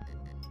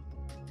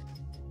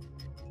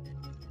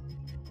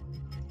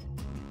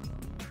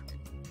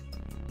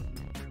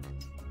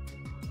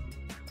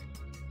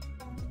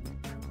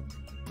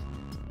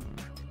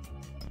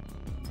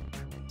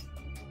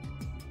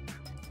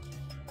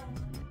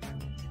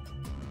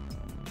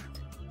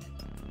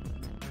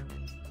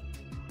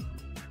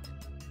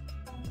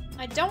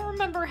 I don't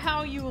remember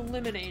how you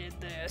eliminated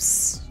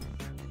this.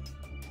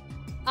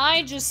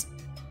 I just...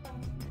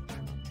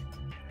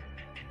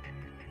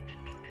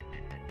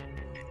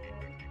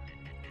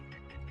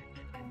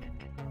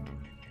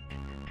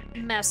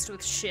 messed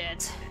with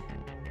shit.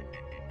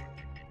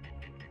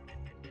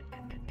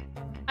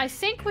 I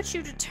think what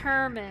you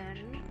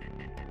determine...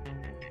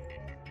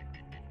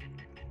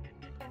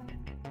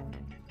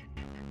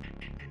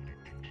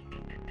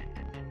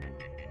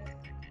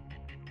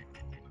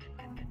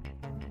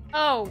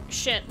 Oh,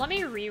 shit. Let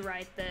me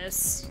rewrite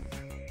this.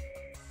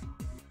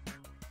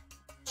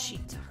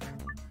 Cheat.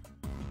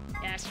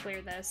 Yeah,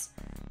 clear this.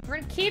 We're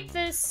gonna keep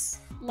this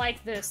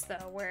like this,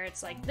 though, where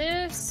it's like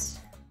this,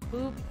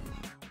 boop,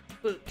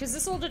 boop. Because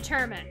this will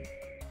determine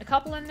a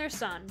couple and their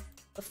son.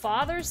 The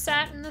father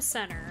sat in the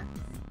center,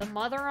 the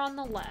mother on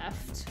the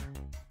left,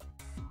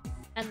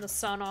 and the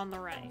son on the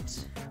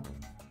right.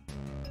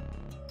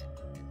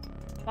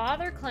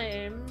 Father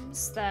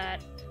claims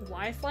that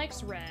wife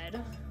likes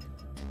red.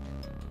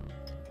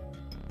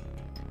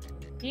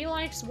 He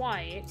likes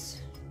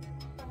white.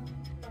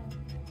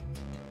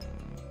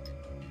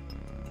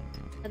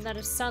 And that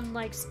his son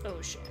likes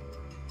ocean.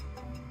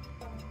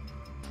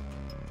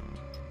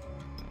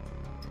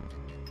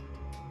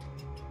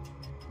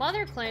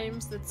 Mother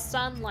claims that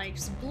son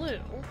likes blue.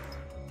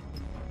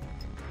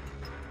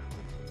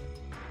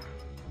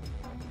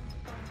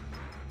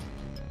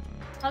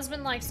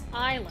 Husband likes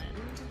island.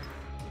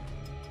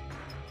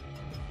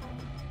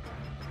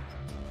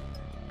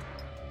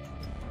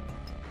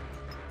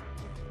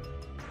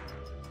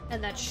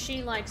 And that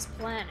she likes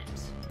planet.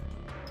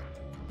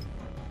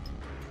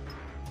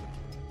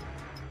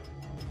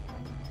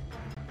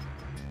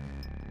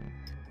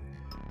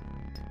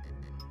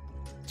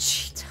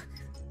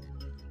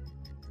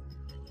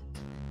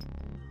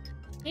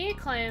 He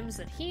claims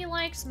that he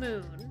likes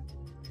moon.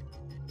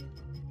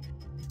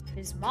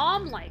 His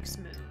mom likes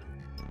moon.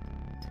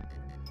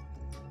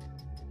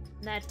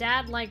 And that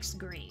dad likes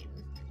green.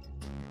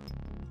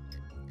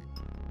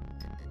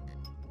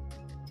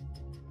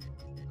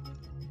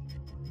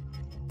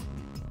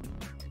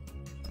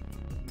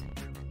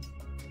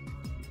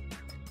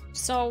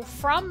 So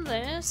from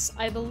this,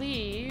 I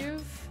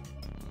believe...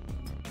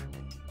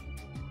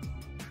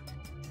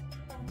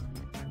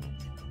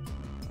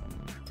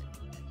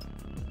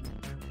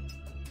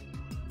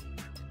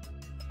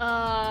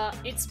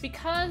 it's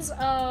because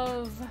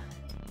of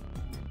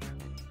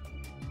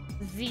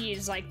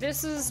these. Like,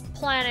 this is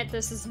planet,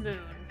 this is moon.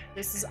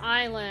 This is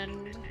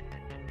island.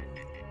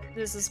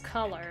 This is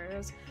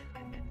colors.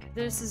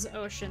 This is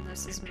ocean,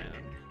 this is moon.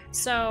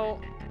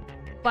 So,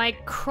 by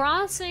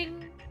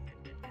crossing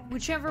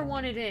whichever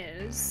one it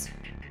is,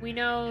 we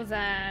know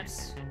that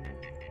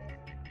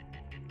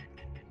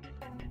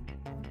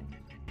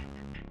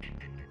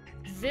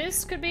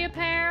this could be a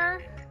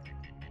pair,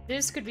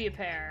 this could be a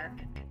pair,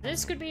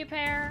 this could be a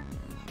pair,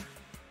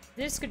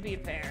 this could be a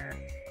pair,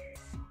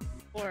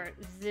 or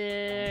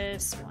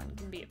this one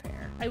can be a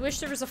pair. I wish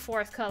there was a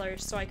fourth color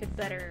so I could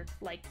better,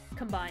 like,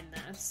 combine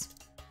this.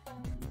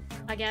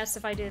 I guess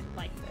if I did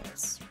like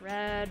this.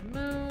 Red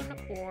moon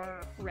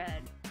or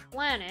red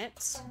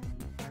planet.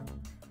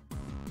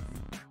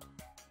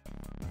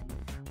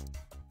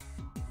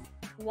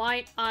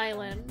 White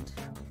island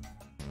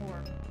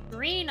or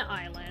green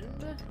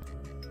island.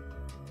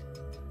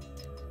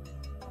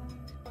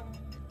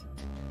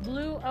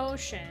 Blue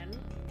ocean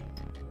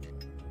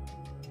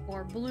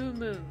or blue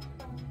moon.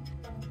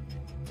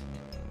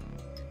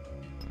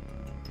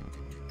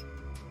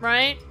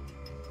 Right?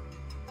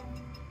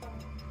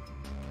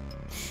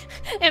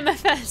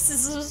 MFS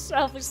is a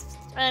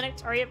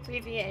self-explanatory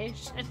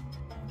abbreviation.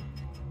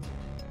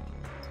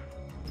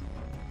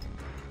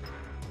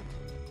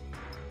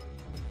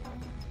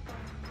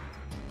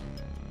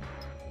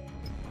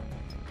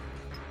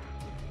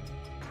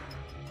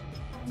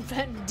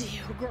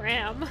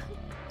 Venn-diogram.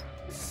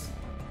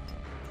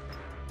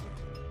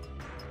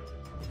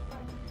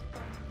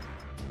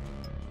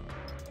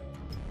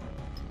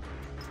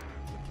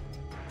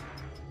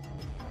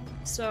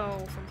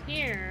 So from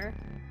here,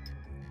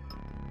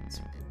 it's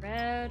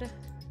red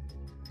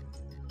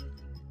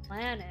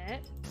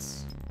planet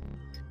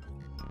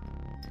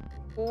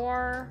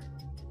or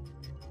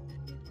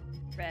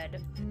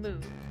red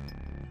moon.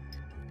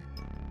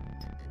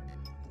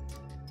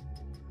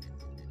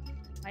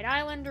 White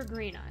island or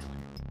green island?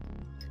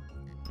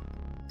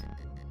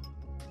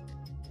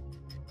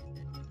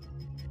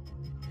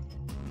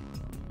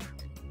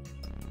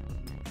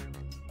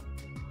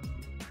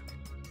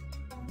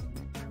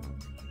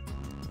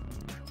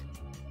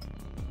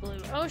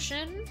 Blue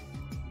ocean.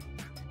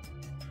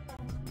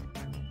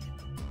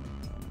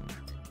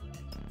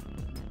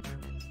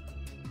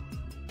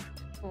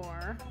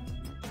 Or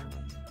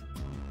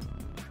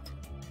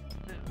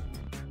moon.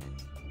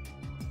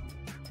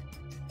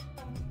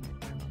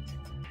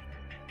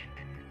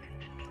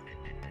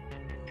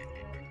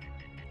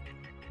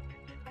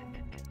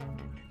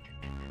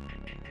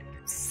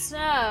 So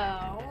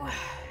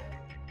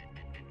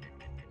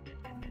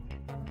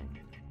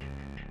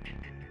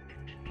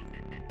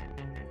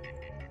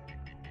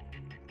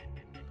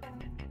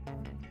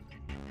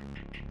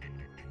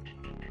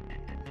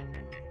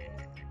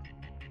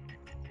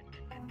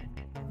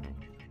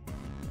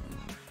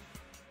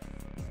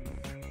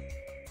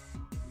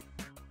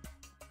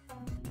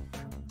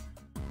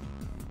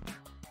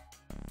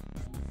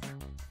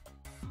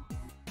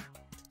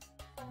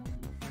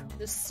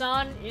the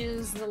sun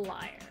is the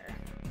liar.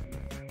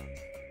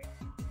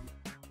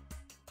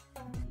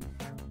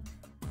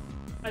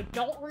 I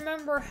don't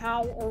remember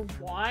how or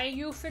why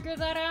you figure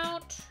that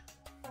out.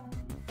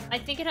 I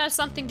think it has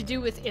something to do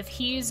with if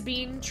he's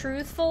being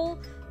truthful,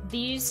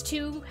 these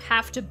two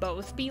have to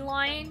both be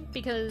lying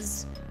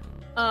because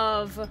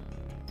of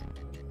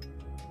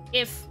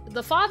if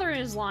the father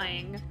is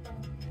lying,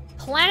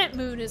 planet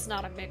moon is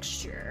not a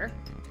mixture.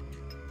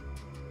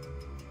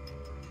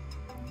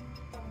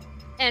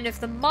 And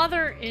if the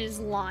mother is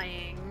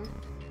lying,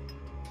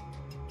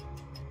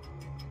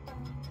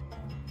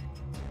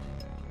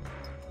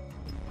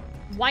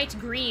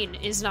 white-green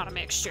is not a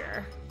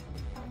mixture.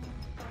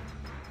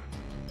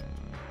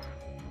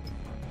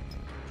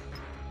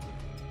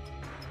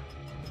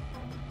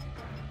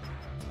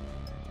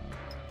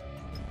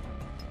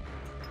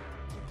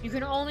 You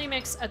can only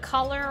mix a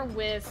color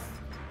with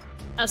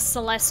a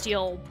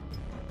celestial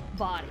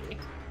body.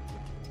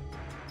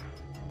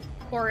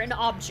 Or an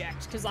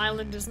object, because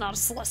island is not a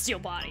celestial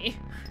body.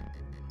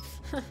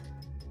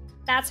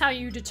 That's how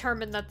you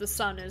determine that the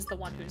sun is the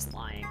one who's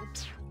lying.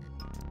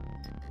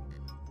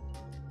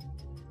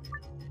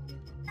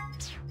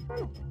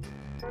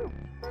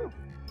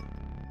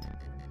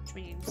 Which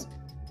means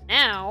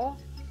now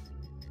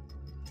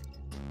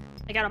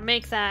I gotta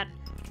make that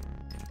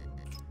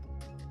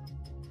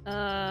is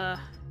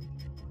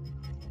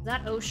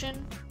that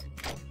ocean?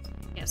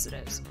 Yes, it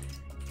is.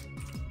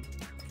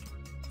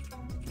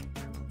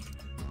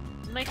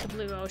 Make the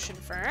blue ocean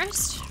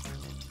first.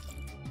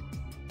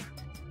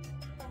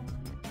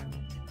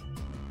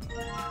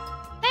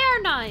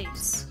 They're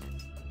nice.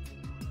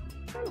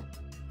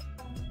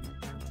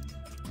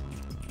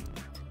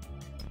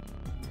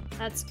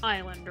 That's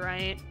island,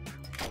 right?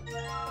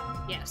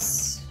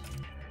 Yes.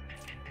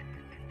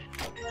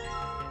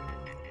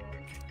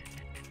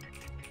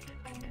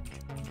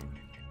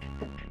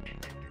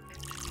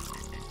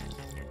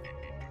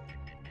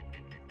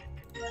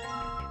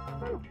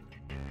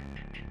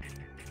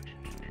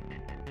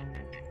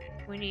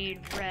 We need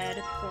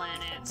red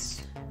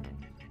planets.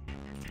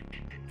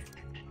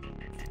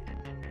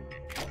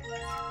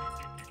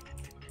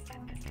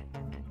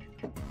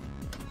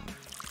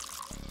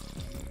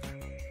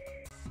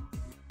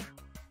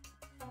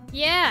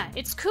 Yeah,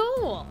 it's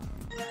cool.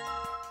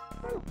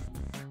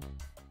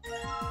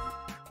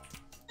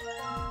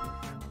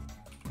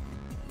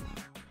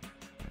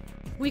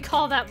 We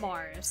call that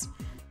Mars.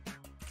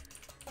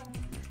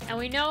 And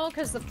we know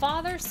because the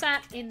father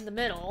sat in the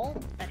middle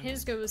that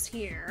his goes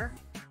here.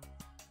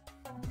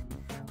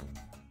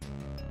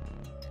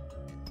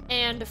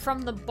 And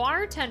from the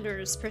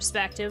bartender's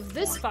perspective,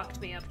 this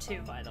fucked me up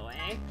too, by the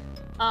way.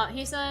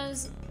 He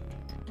says,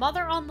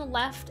 mother on the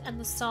left and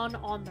the son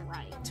on the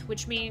right,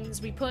 which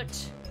means we put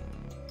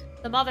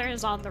the mother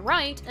is on the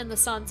right and the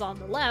son's on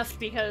the left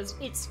because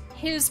it's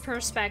his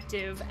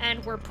perspective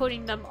and we're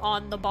putting them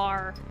on the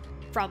bar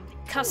from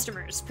the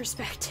customer's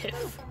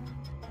perspective.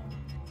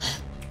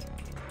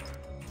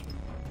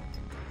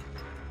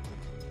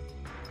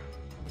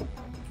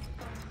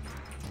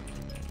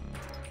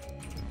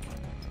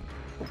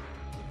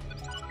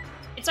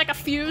 It's like a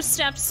few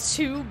steps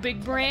too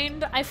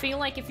big-brained. I feel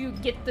like if you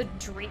get the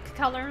drink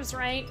colors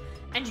right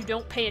and you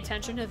don't pay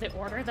attention to the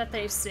order that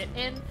they sit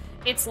in,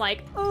 it's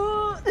like,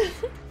 oh.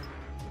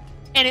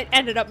 And it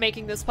ended up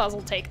making this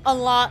puzzle take a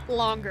lot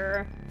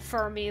longer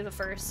for me the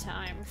first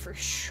time, for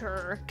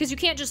sure. Because you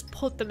can't just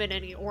put them in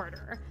any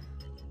order.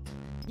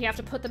 You have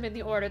to put them in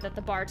the order that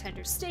the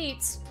bartender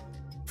states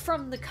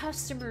from the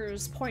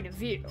customer's point of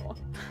view.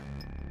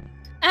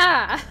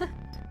 Ah!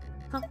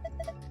 Huh.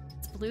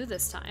 It's blue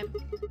this time.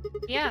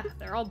 Yeah,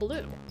 they're all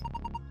blue.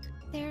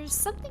 There's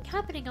something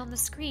happening on the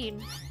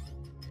screen.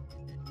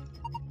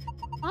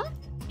 Huh?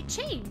 It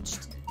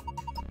changed.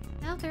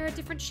 Now there are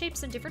different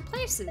shapes in different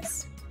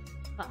places.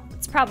 Well,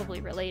 it's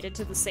probably related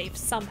to the safe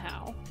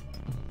somehow.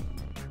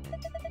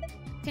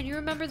 Can you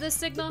remember this,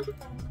 Sigma?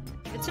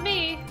 Give it to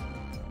me.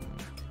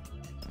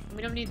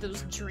 We don't need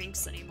those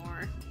drinks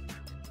anymore.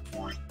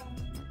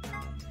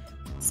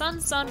 Sun,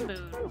 sun,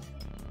 moon.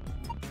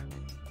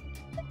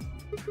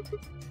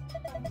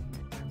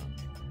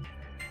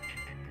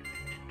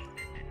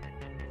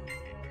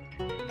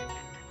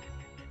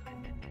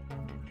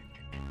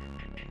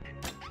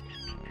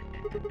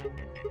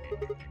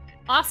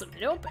 Awesome,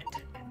 it opened.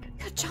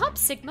 Good job,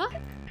 Sigma.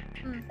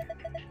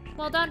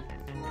 Well done.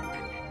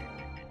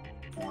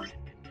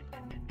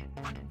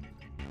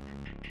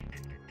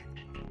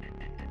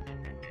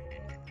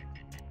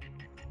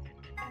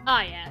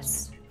 Ah,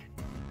 yes.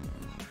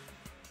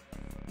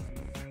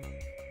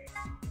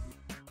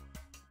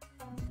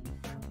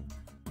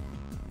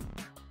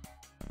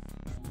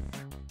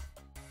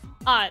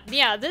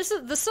 Yeah,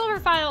 the silver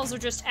files are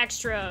just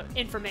extra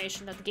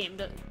information that the game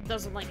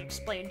doesn't, like,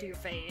 explain to your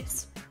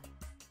face.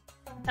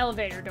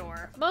 Elevator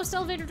door. Most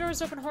elevator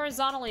doors open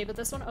horizontally, but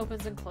this one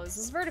opens and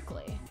closes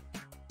vertically.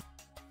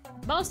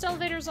 Most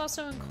elevators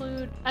also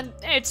include, and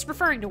it's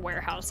referring to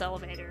warehouse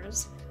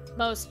elevators.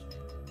 Most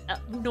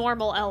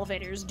normal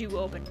elevators do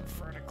open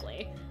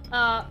vertically.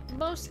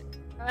 Most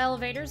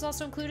elevators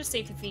also include a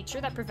safety feature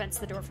that prevents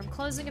the door from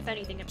closing if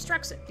anything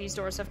obstructs it. These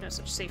doors have no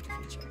such safety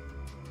feature.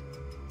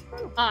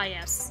 Ah,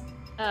 yes.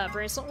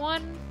 Bracelet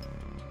 1.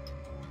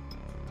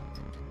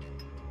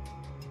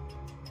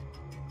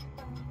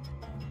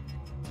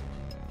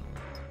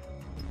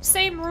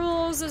 Same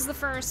rules as the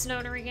first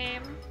Nonary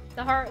game.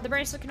 The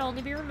bracelet can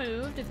only be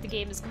removed if the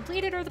game is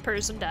completed or the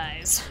person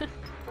dies.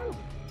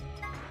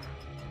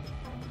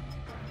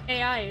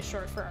 AI is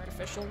short for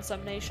artificial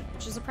insemination,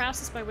 which is a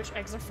process by which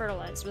eggs are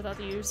fertilized without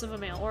the use of a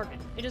male organ.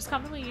 It is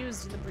commonly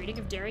used in the breeding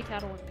of dairy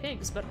cattle and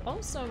pigs, but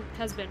also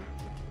has been...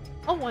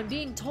 Oh, I'm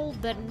being told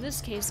that in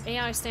this case,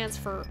 AI stands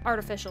for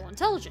artificial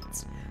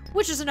intelligence,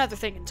 which is another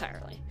thing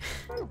entirely.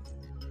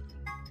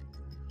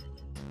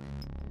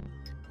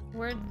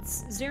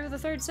 Words Zero the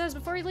Third says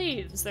before he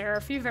leaves, there are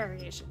a few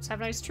variations. Have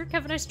a nice trick,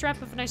 have a nice trap,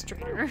 have a nice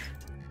trainer.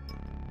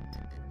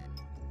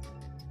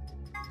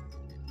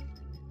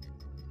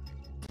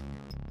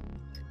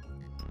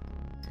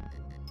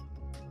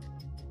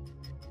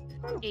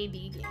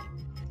 AB game.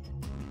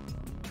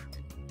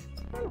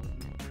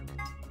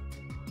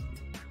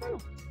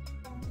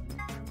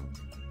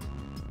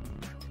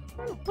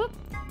 Whoop!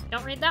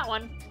 Don't read that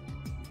one.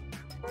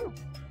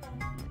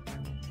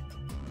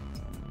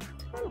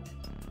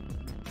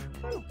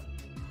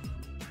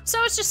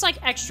 So it's just like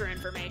extra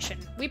information.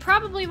 We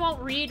probably won't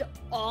read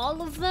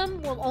all of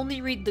them, we'll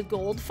only read the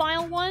gold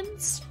file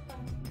ones.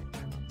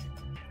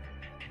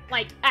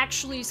 Like,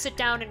 actually sit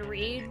down and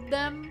read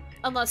them,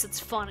 unless it's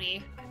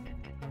funny.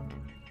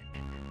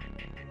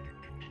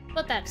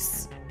 But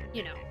that's,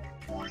 you know.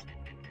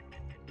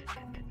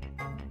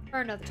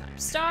 For another time.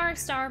 Star,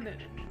 star,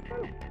 moon.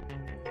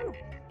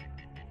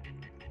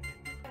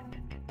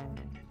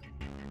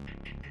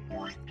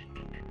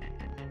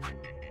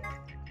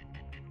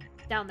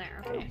 Down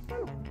there, okay.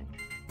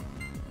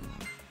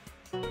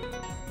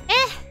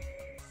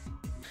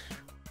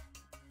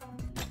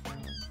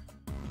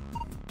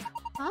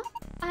 Huh?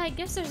 I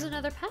guess there's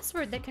another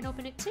password that can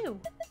open it too.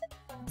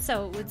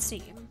 So it would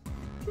seem.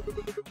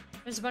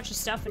 There's a bunch of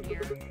stuff in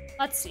here.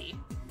 Let's see.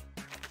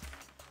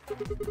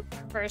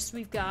 First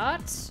we've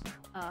got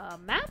a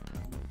map.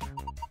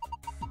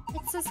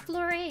 It says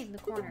floor A in the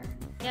corner.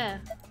 Yeah.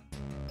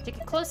 Take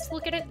a close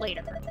look at it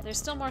later. There's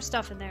still more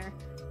stuff in there.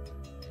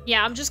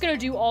 Yeah, I'm just gonna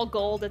do all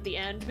gold at the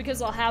end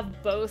because I'll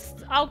have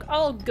both.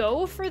 I'll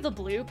go for the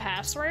blue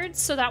passwords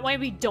so that way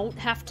we don't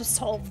have to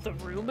solve the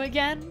room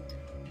again.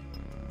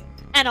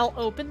 And I'll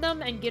open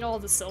them and get all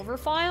the silver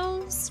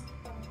files.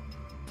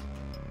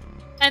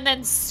 And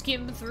then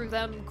skim through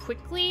them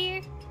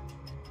quickly.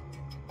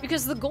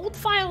 Because the gold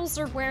files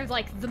are where,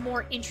 like, the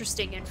more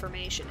interesting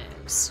information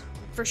is.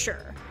 For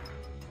sure.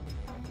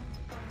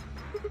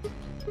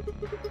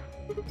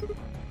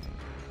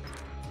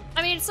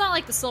 I mean, it's not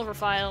like the silver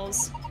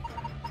files.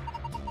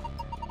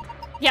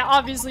 Yeah,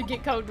 obviously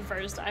get code the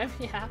first time,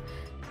 yeah.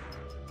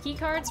 Key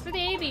cards for the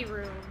AB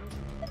room.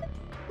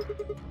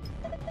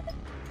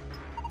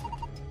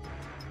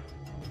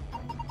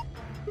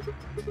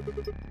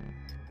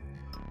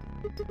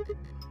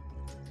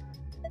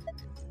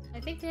 I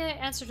think the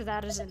answer to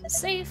that is in the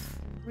safe.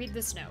 Read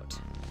this note.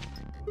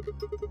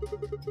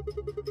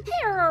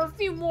 Here are a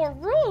few more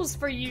rules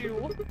for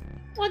you.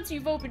 Once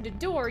you've opened a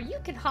door, you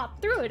can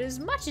hop through it as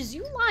much as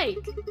you like.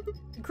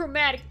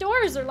 Chromatic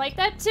doors are like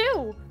that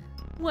too.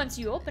 Once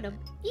you open them,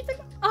 even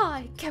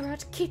I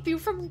cannot keep you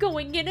from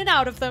going in and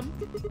out of them.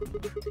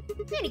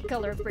 Any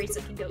color of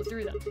bracelet can go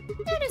through them,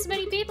 and as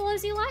many people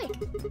as you like.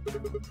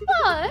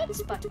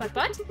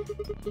 But,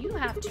 you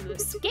have to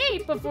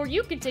escape before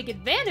you can take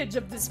advantage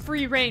of this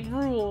free reign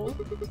rule.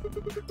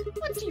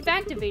 Once you've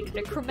activated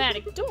a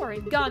chromatic door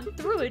and gone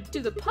through it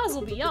to the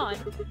puzzle beyond,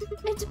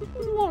 it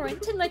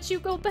won't let you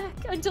go back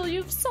until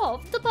you've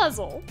solved the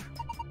puzzle.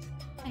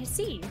 I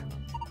see.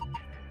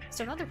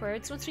 So in other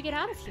words, once we get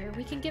out of here,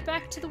 we can get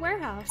back to the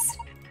warehouse,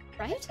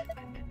 right?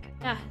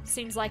 Yeah,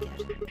 seems like it.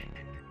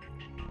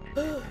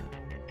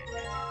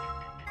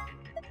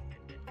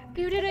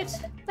 You did it!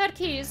 That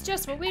key is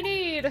just what we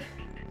need!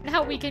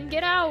 Now we can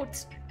get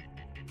out!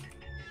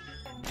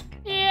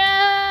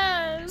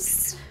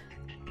 Yes!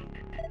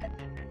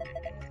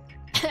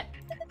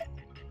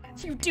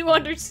 You do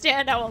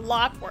understand how a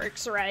lock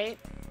works, right?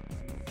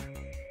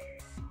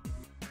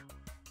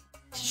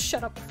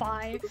 Shut up,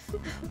 5.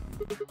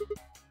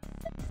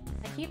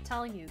 I keep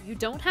telling you, you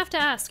don't have to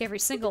ask every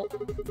single...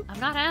 I'm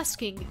not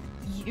asking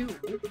you.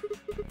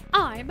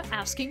 I'm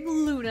asking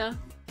Luna.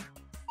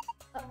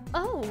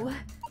 Oh.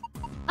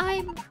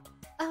 I'm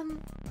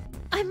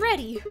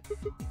ready.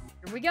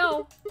 Here we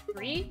go.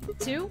 3,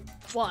 2,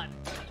 1.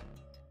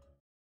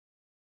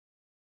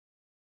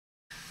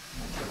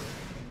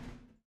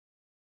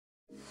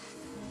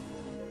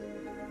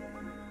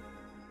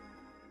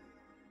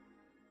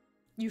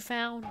 You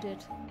found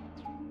it.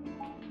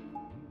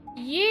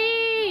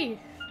 Yee!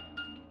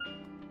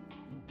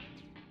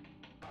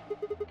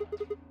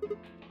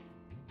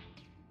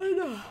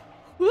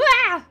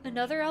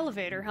 Another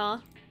elevator, huh?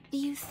 Do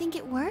you think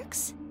it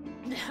works?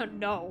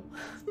 No.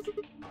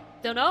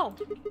 Don't know.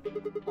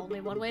 Only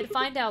one way to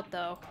find out,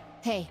 though.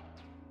 Hey,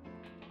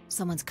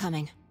 someone's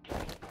coming.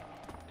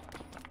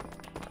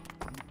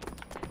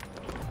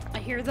 I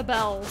hear the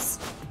bells.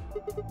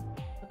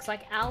 Looks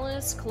like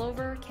Alice,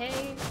 Clover,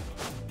 Kay.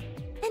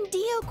 And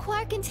Dio,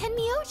 Quark, and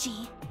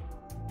Tenmyoji.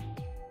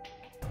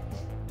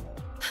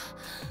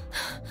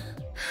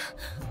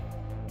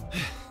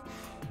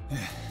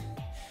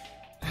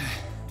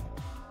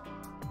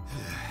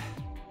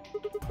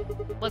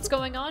 What's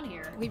going on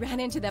here? We ran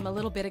into them a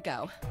little bit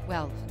ago.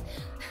 Well,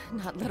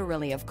 not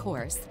literally, of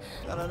course.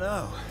 I don't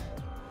know.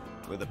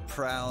 With a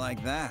prowl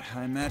like that,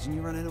 I imagine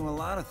you run into a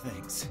lot of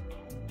things.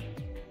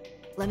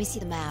 Let me see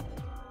the map.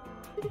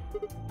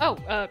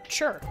 Oh,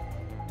 sure.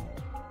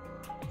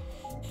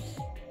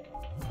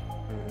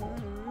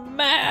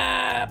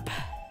 Map!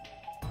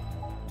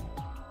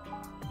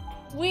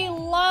 We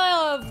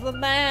love the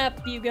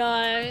map, you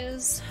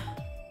guys.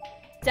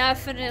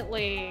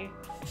 Definitely.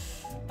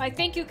 I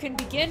think you can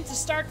begin to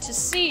start to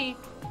see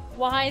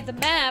why the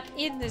map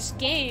in this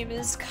game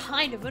is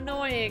kind of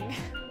annoying.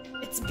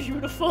 It's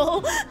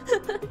beautiful.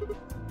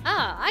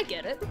 Ah, I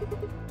get it.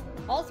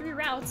 All 3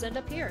 routes end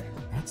up here.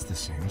 That's the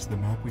same as the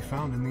map we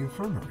found in the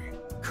infirmary.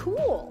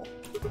 Cool.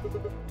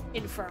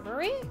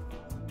 Infirmary?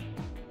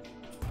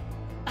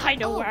 I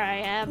know where I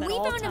am at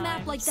all times. We found a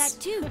map like that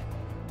too.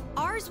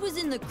 Ours was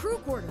in the crew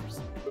quarters.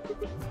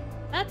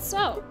 That's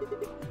so.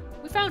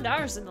 We found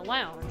ours in the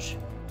lounge.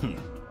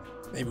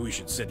 Maybe we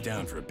should sit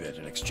down for a bit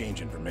and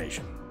exchange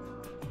information.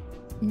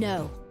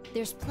 No,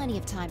 there's plenty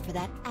of time for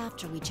that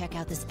after we check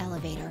out this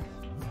elevator.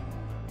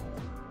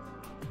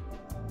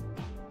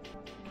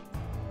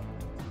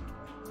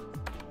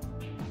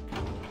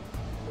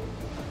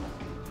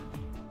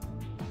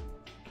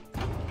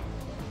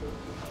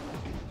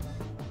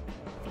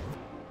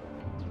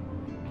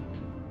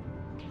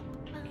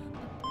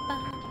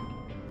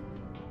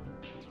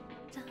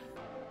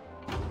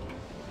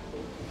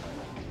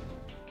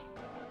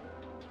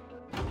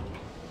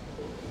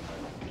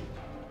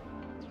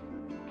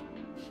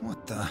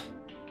 What the?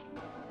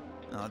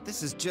 Oh,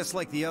 this is just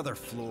like the other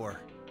floor.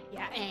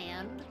 Yeah,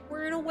 and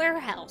we're in a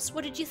warehouse.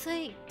 What did you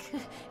think?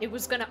 It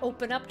was gonna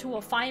open up to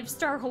a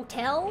 5-star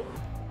hotel?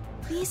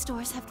 These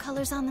doors have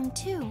colors on them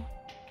too.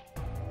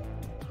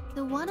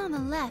 The one on the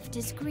left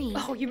is green.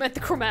 Oh, you meant the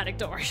chromatic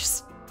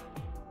doors.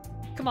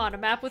 Come on, a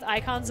map with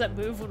icons that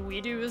move when we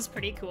do is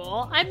pretty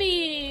cool. I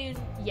mean,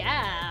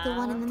 yeah. The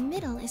one in the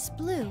middle is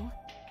blue.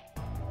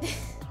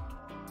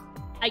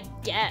 I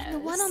guess. And the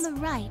one on the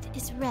right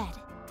is red.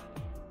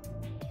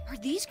 Are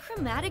these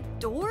chromatic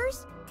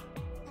doors?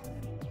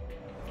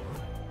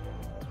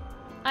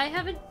 I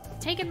haven't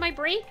taken my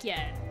break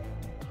yet.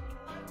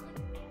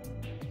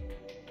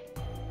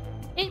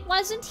 It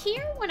wasn't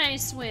here when I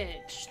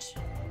switched.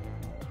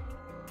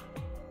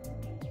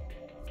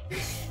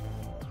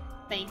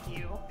 Thank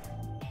you.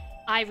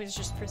 I was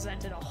just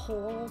presented a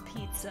whole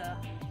pizza.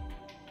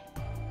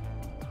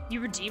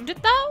 You redeemed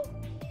it though?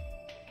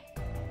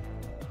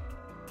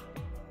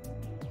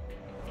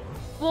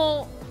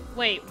 Well,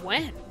 wait,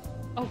 when?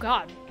 Oh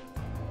god.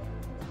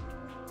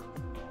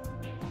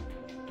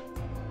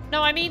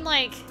 No, I mean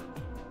like,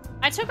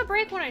 I took a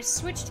break when I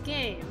switched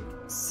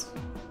games.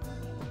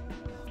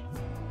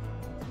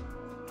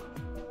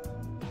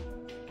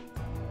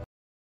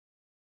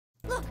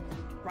 Look,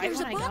 Right there's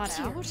when a I got box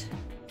here. out?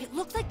 It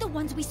looked like the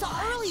ones we saw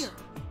earlier.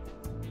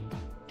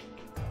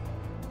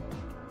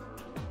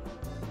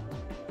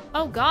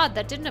 Oh god,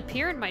 that didn't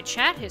appear in my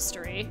chat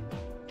history.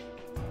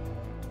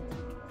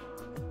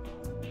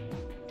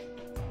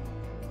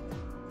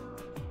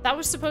 That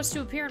was supposed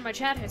to appear in my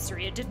chat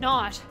history. It did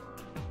not.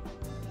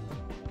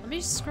 Let me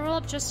scroll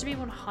up just to be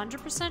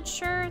 100%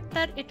 sure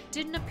that it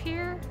didn't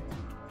appear.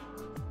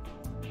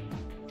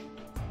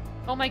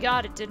 Oh my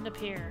god, it didn't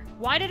appear.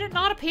 Why did it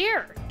not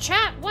appear?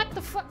 Chat, what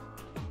the fuck?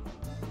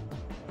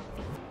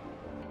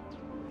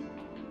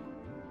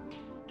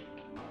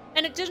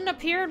 And it didn't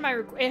appear in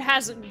my it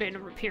hasn't been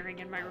appearing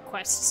in my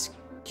requests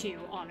queue,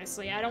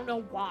 honestly. I don't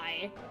know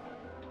why.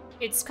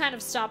 It's kind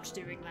of stopped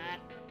doing that.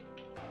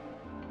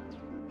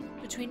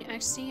 Between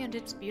XD and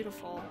It's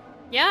Beautiful.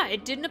 Yeah,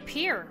 it didn't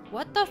appear.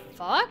 What the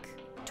fuck?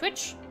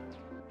 Twitch,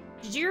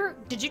 did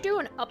you do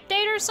an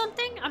update or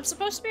something? I'm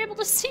supposed to be able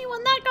to see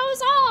when that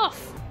goes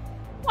off.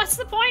 What's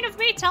the point of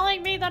me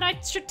telling me that I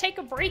should take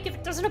a break if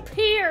it doesn't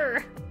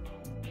appear?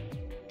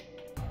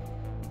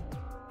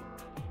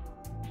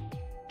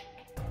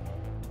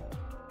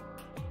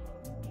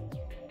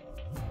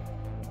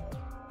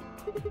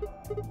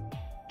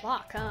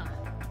 Lock, huh?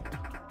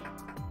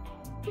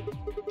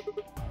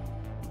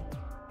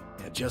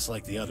 Yeah, just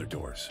like the other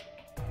doors.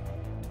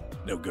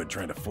 No good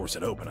trying to force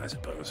it open, I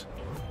suppose.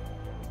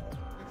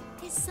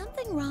 Is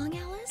something wrong,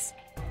 Alice?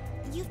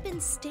 You've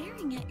been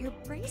staring at your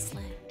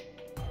bracelet.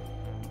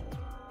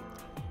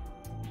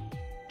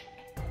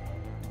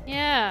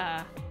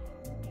 Yeah.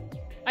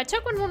 I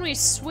took one when we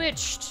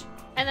switched,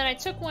 and then I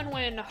took one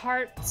when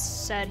Hart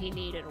said he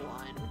needed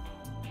one.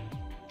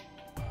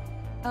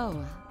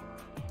 Oh.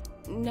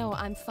 No,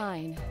 I'm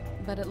fine.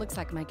 But it looks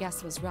like my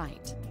guess was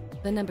right.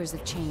 The numbers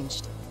have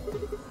changed.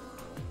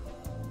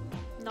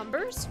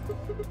 Numbers?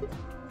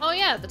 Oh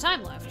yeah, the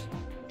time left.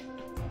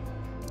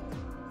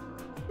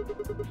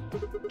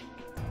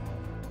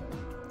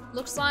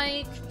 Looks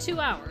like 2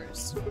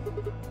 hours.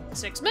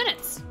 6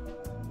 minutes.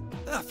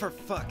 Ah, for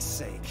fuck's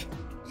sake.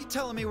 You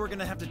telling me we're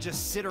gonna have to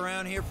just sit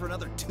around here for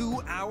another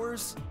 2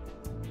 hours?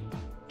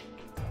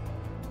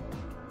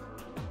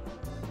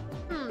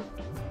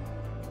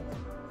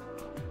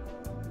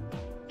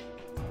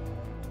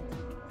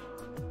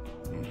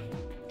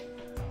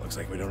 Looks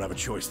like we don't have a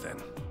choice then.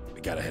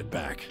 We gotta head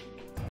back.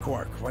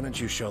 Quark, why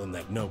don't you show them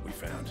that note we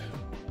found?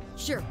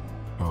 Sure.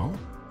 Oh?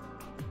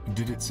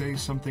 Did it say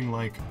something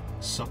like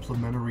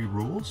supplementary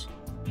rules?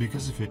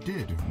 Because if it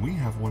did, we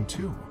have one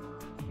too.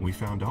 We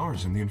found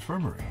ours in the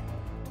infirmary.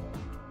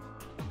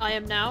 I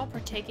am now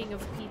partaking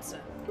of pizza.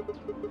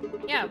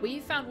 Yeah, we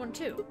found one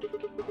too.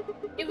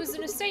 It was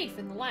in a safe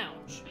in the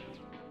lounge.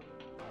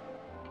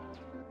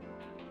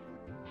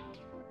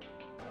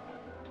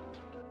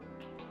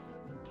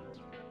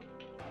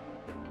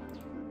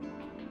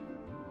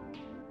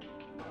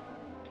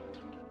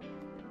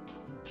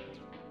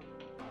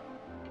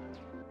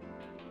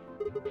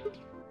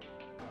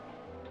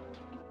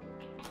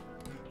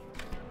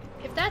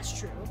 If that's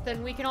true,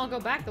 then we can all go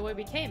back the way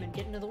we came and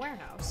get into the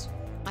warehouse.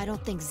 I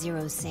don't think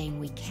Zero's saying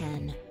we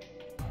can.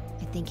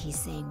 I think he's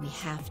saying we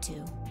have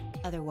to.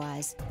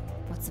 Otherwise,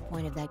 what's the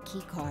point of that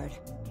key card?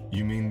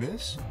 You mean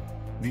this?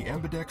 The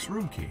Ambidex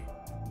room key.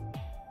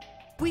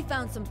 We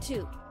found some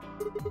too.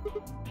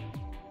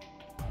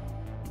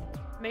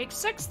 Make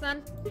 6 then.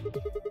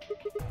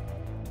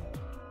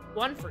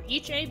 1 for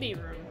each AB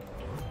room.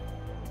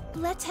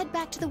 Let's head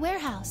back to the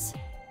warehouse.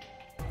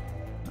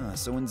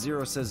 So when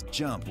Zero says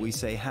jump, we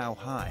say how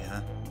high,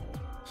 huh?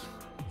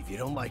 If you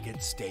don't like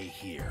it, stay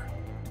here.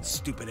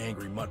 Stupid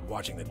angry mutt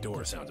watching the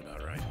door sounds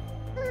about right.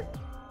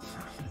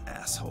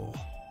 Asshole.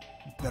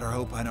 Better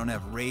hope I don't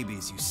have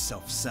rabies, you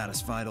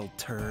self-satisfied old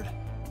turd.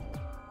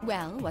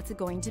 Well, what's it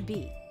going to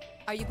be?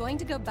 Are you going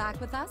to go back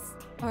with us?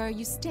 Or are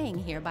you staying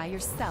here by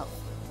yourself?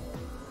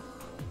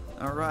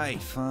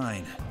 Alright,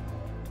 fine.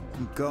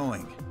 I'm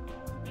going.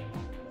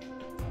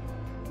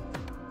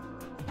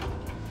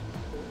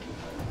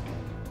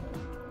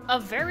 A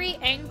very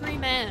angry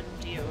man,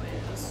 Dio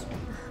is.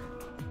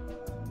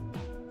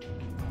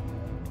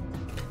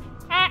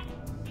 Ah!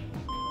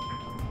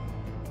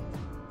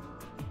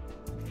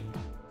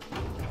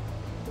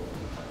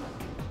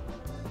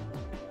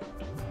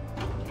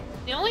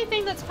 The only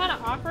thing that's kind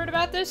of awkward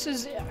about this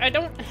is I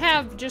don't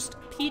have just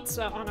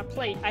pizza on a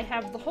plate. I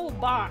have the whole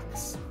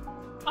box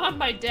on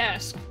my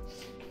desk.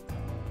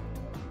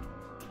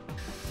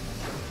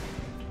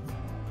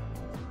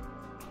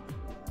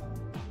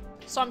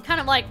 So I'm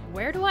kind of like,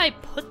 where do I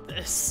put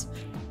this?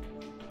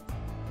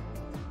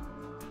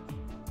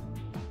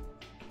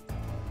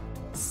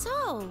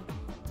 So,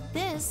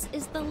 this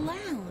is the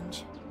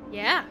lounge.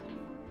 Yeah.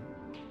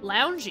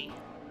 Loungy.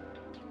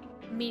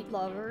 Meat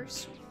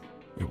lovers.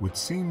 It would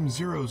seem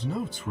Zero's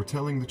notes were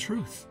telling the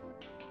truth.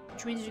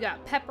 Which means you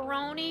got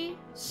pepperoni,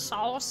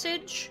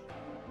 sausage,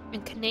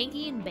 and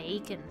Canadian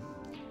bacon.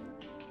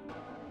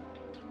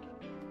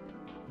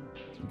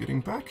 Getting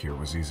back here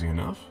was easy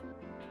enough.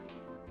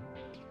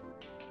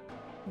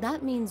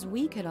 That means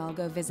we could all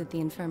go visit the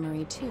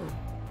infirmary too.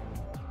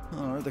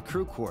 Or the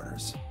crew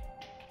quarters.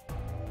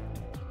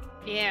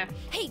 Yeah.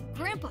 Hey,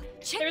 Grandpa,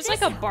 check There's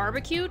this like a out.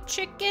 barbecue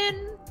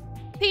chicken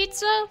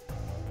pizza.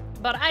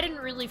 but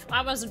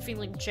I wasn't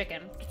feeling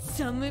chicken.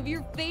 Some of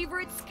your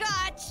favorite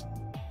scotch!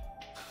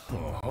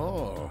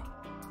 Oh.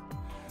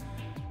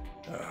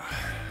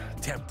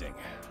 Tempting,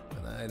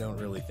 but I don't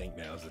really think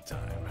now's the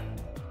time.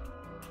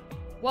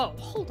 Whoa,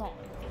 hold on.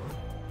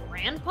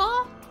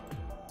 Grandpa?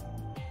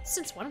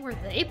 Since when were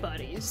they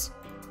buddies?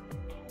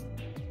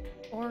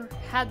 Or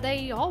had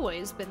they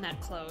always been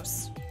that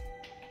close?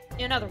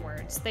 In other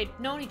words, they'd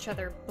known each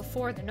other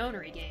before the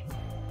nonary game.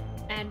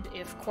 And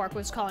if Quark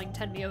was calling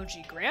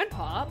Tenmyoji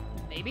Grandpa,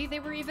 maybe they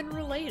were even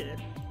related.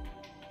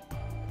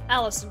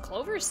 Alice and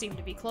Clover seemed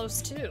to be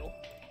close too.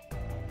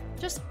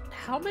 Just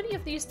how many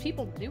of these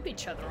people knew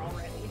each other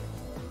already?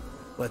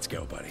 Let's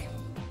go, buddy.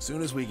 As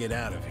soon as we get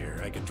out of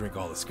here, I can drink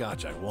all the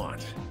scotch I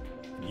want.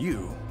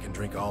 You can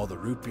drink all the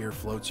root beer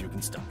floats you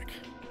can stomach.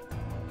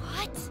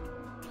 What?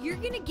 You're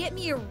gonna get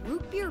me a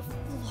root beer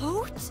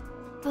float?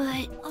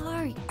 But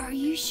are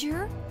you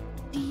sure?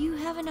 Do you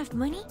have enough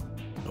money?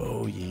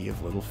 Oh, ye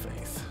of little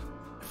faith.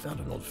 I found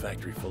an old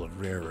factory full of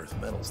rare earth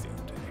metals the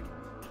other day.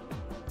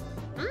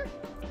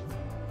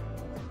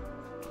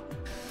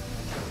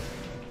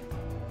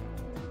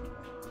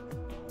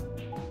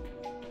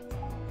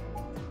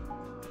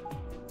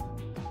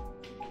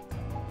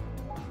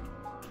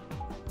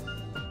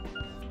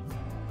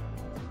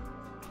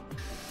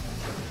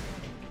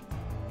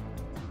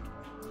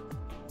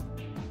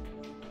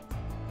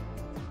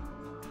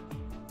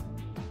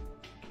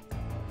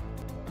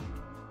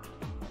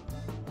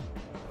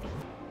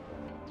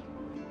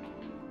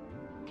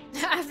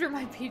 After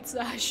my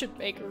pizza, I should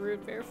make a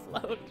root beer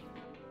float.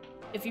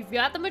 If you've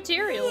got the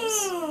materials.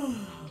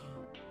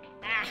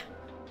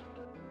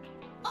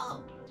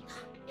 Oh,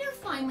 you're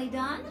finally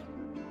done?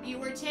 You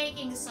were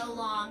taking so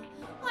long.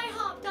 I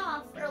hopped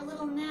off for a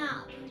little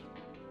nap.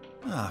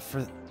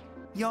 For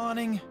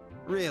yawning?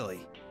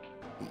 Really?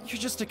 You're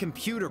just a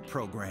computer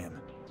program.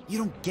 You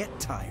don't get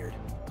tired.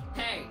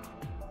 Hey,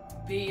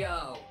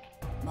 B.O.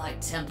 My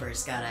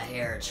temper's got a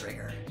hair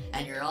trigger,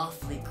 and you're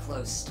awfully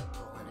close to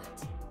pulling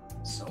it.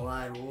 So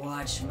I'd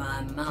watch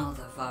my mouth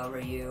if I were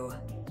you.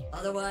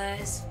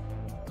 Otherwise...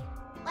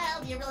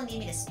 Well, do you really need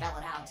me to spell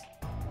it out?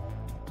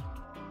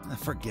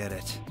 Forget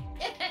it.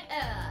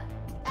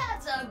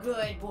 That's a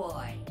good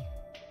boy.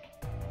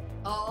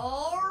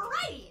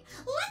 Alrighty,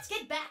 let's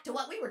get back to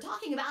what we were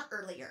talking about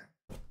earlier.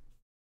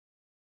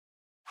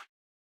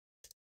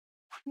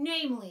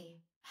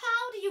 Namely,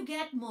 how do you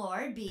get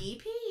more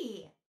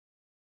BP?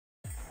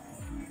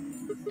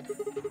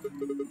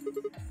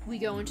 We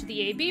go into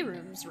the AB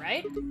rooms,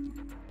 right?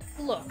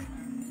 Look.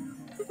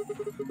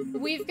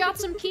 We've got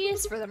some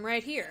keys for them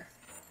right here.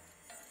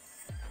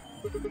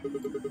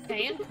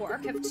 Kay and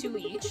Quark have 2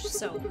 each,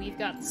 so we've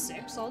got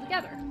 6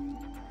 altogether.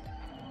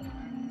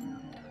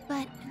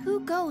 But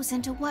who goes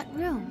into what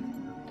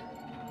room?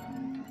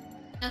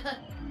 That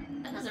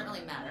doesn't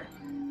really matter.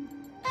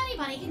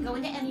 Anybody can go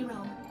into any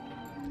room.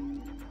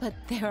 But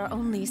there are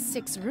only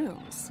 6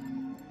 rooms.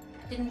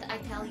 Didn't I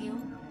tell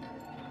you?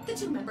 The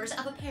 2 members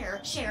of a pair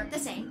share the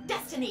same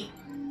destiny.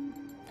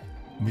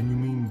 Then you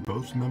mean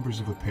both members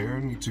of a pair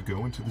need to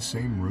go into the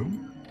same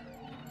room?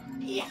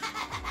 Yes.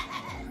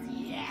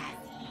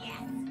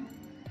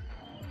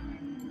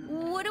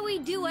 What do we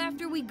do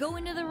after we go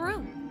into the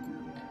room?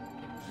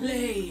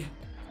 Play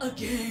a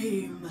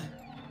game.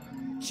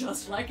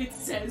 Just like it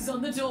says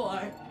on the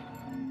door.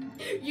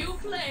 You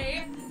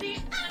play the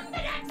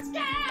Ambidex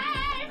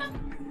game!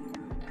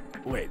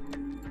 Wait,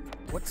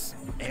 what's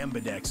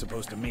ambidex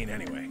supposed to mean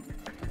anyway?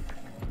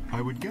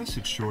 I would guess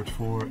it's short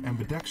for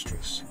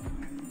ambidextrous.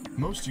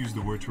 Most use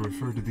the word to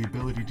refer to the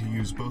ability to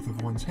use both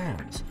of one's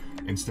hands,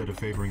 instead of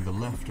favoring the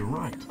left or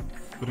right,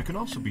 but it can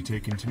also be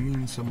taken to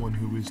mean someone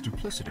who is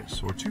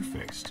duplicitous or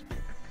two-faced.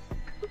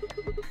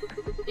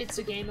 It's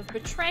a game of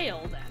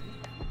betrayal, then.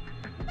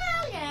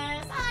 Well,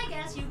 yes, I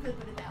guess you could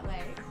put it that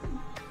way.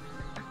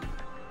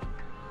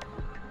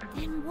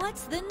 Then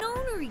what's the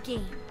nonary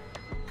game?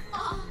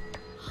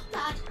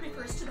 That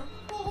refers to the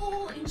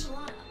whole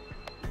enchilada.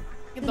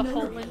 The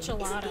whole nonary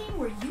enchilada. is a game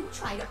where you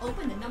try to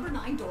open the number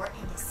 9 door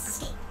and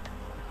escape.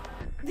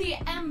 The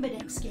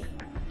Ambidex game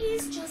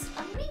is just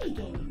a mini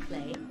game you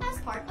play as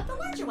part of the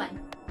larger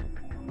one.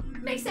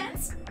 Make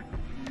sense?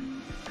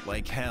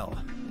 Like hell.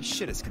 This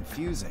shit is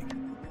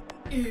confusing.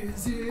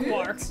 Is it?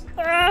 Quark.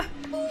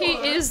 He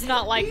is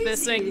not like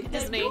this thing,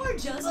 isn't he? You're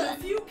just a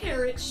few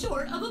carrots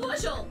short of a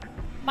bushel.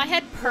 My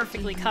head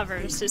perfectly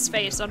covers his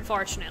face,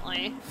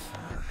 unfortunately.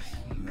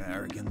 You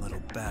arrogant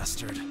little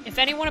bastard. If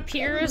anyone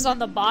appears on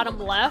the bottom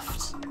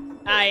left,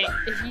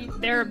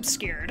 they're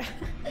obscured.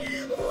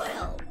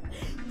 Well,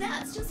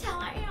 that's just how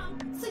I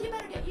am, so you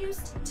better get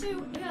used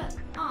to it.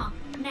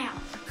 Now,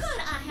 could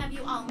I have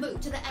you all move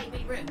to the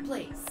AB room,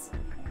 please?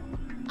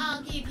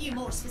 I'll give you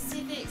more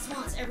specifics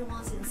once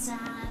everyone's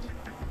inside.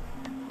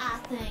 I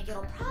think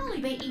it'll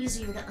probably be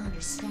easier to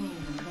understand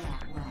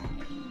that way.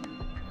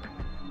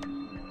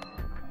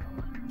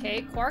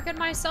 Okay, Quark and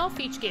myself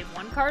each gave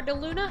 1 card to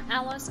Luna,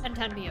 Alice, and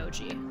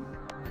Tenmyoji.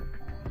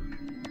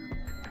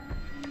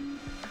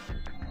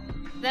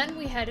 Then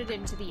we headed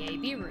into the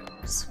AB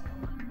rooms.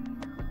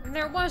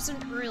 There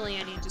wasn't really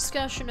any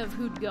discussion of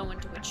who'd go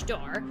into which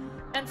door,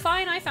 and Fi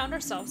and I found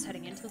ourselves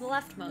heading into the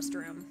leftmost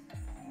room.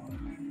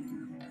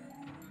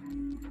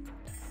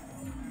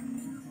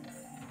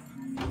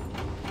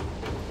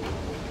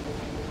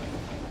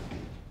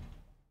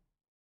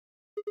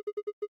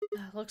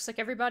 Looks like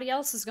everybody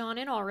else has gone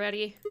in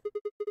already.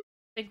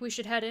 Think we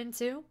should head in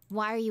too?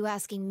 Why are you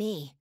asking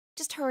me?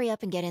 Just hurry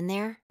up and get in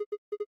there.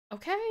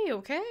 Okay,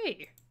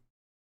 okay.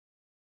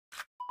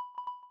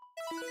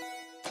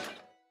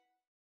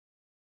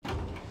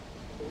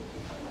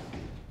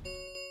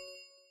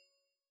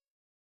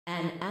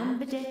 An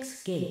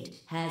ambidex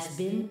gate has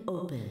been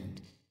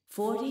opened.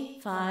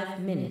 45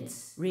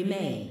 minutes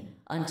remain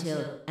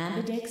until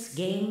ambidex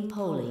game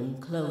polling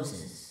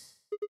closes.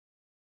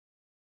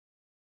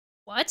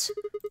 What?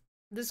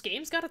 This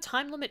game's got a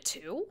time limit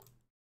too?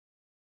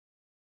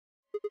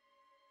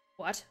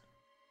 What?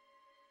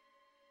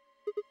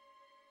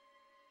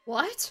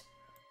 What?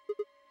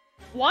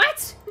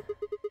 What?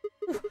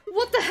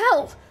 What the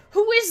hell?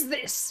 Who is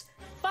this?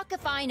 Fuck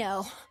if I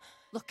know.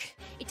 Look,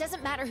 it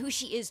doesn't matter who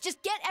she is,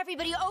 just get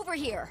everybody over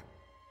here!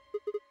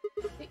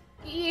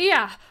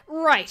 Yeah,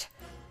 right.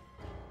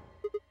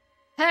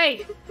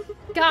 Hey,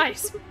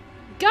 guys!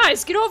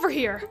 Guys, get over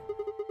here!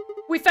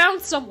 We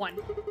found someone!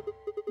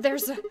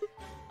 There's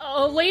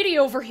a lady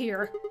over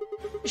here.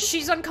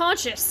 She's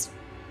unconscious.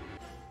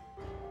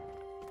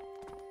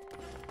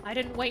 I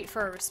didn't wait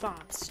for a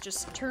response,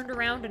 just turned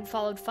around and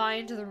followed Fi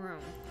into the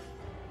room.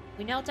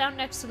 We knelt down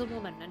next to the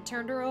woman and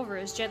turned her over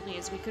as gently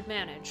as we could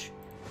manage.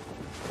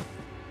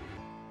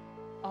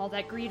 All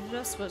that greeted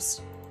us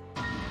was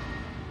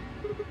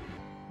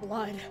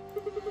blood.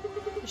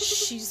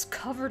 She's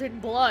covered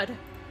in blood.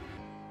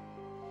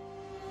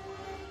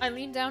 I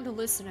leaned down to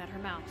listen at her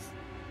mouth.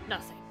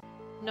 Nothing.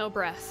 No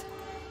breath.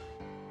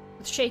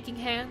 With shaking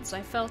hands,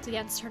 I felt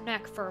against her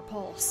neck for a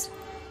pulse.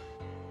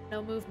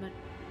 No movement.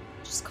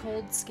 Just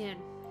cold skin.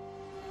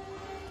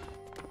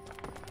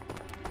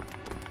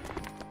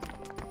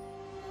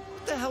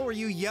 What the hell were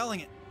you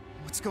yelling at?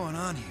 What's going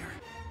on here?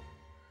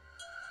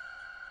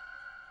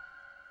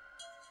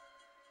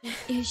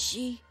 Is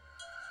she?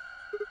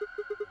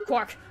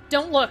 Quark,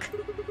 don't look!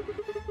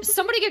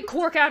 Somebody get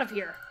Quark out of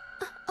here!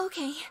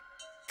 Okay.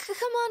 Come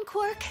on,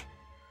 Quark.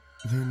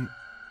 Then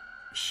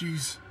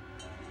she's...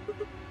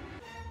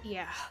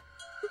 Yeah.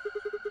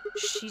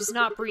 She's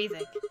not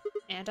breathing,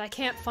 and I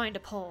can't find a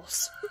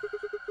pulse.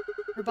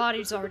 Her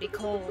body's already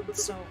cold,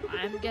 so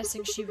I'm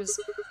guessing she was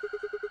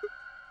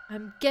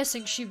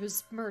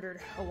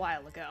murdered a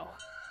while ago.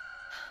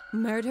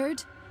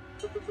 Murdered?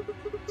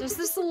 Does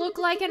this look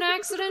like an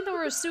accident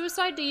or a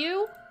suicide to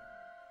you?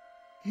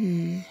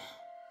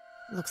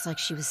 Looks like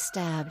she was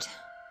stabbed.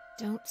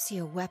 Don't see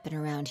a weapon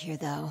around here,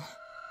 though.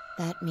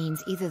 That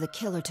means either the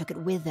killer took it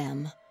with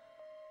them,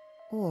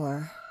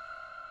 or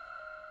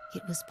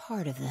it was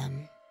part of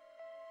them.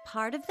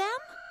 Part of them?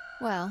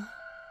 Well,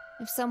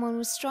 if someone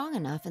was strong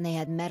enough and they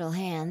had metal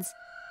hands,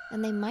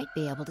 then they might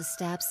be able to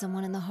stab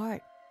someone in the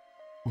heart.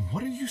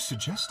 What are you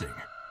suggesting?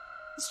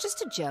 It's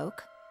just a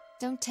joke.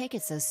 Don't take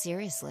it so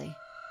seriously.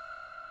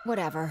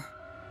 Whatever.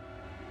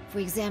 If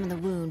we examine the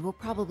wound, we'll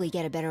probably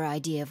get a better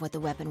idea of what the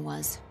weapon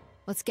was.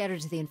 Let's get her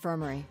to the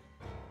infirmary.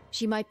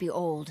 She might be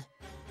old,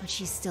 but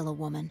she's still a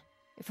woman.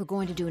 If we're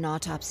going to do an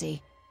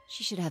autopsy,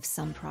 she should have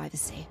some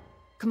privacy.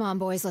 Come on,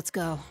 boys, let's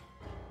go.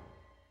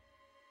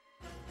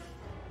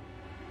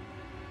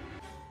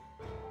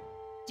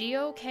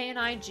 Dio, Kay, and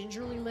I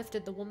gingerly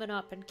lifted the woman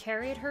up and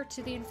carried her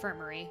to the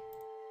infirmary.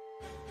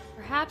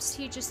 Perhaps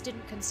he just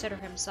didn't consider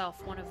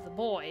himself one of the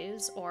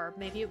boys, or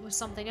maybe it was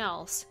something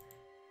else.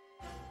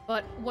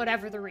 But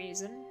whatever the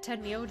reason,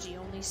 Tenmyoji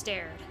only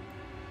stared.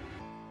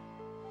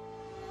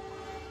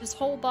 His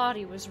whole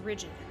body was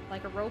rigid,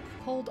 like a rope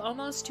pulled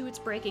almost to its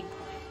breaking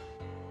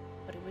point.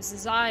 But it was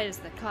his eyes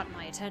that caught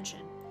my attention.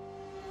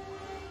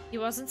 He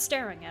wasn't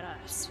staring at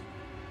us.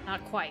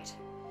 Not quite.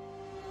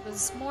 It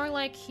was more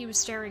like he was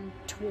staring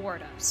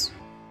toward us.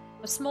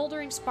 A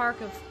smoldering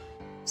spark of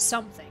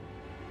something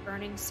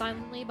burning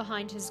silently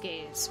behind his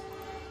gaze.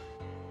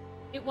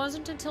 It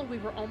wasn't until we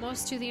were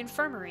almost to the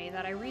infirmary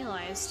that I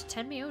realized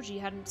Tenmyoji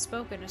hadn't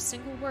spoken a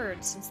single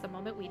word since the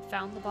moment we'd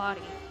found the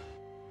body.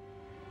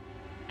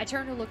 I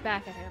turned to look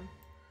back at him.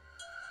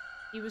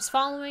 He was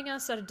following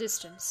us at a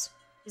distance,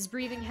 his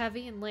breathing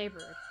heavy and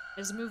labored,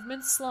 his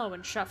movements slow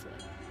and shuffling,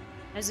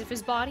 as if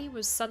his body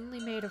was suddenly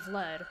made of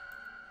lead.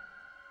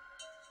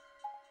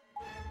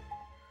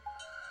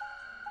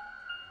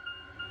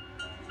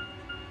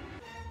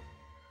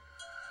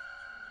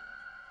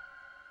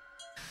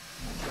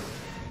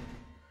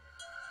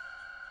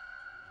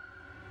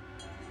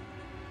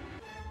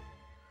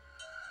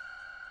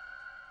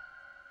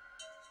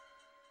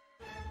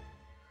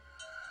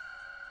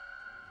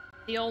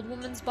 The old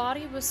woman's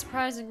body was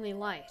surprisingly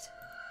light.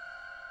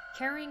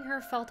 Carrying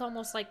her felt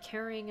almost like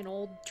carrying an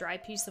old, dry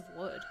piece of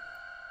wood.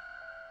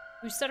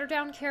 We set her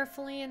down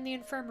carefully in the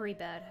infirmary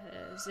bed,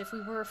 as if we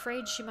were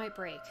afraid she might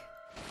break.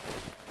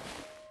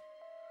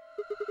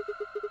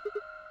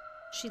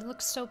 She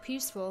looked so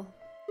peaceful.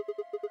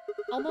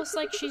 almost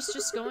like she's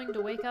just going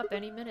to wake up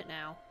any minute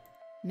now.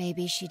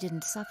 Maybe she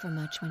didn't suffer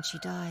much when she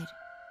died.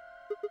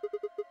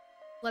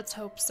 Let's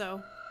hope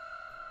so.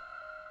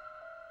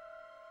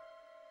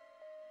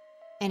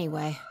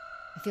 Anyway,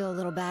 I feel a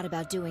little bad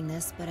about doing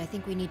this, but I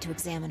think we need to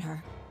examine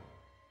her.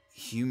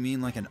 You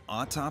mean like an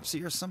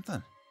autopsy or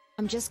something?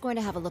 I'm just going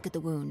to have a look at the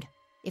wound.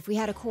 If we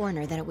had a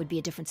coroner, then it would be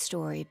a different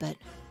story, but...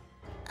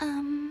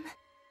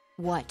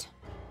 What?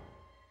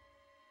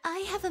 I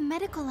have a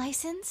medical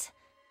license.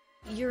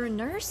 You're a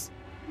nurse?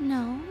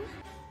 No.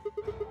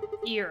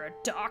 You're a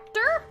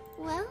doctor?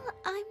 Well,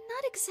 I'm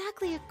not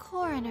exactly a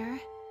coroner.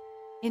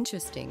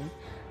 Interesting.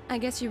 I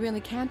guess you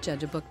really can't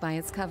judge a book by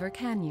its cover,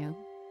 can you?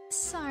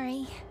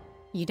 Sorry.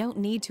 You don't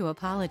need to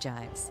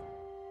apologize.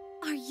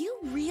 Are you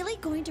really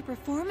going to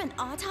perform an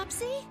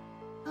autopsy?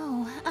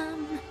 Oh,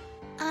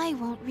 I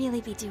won't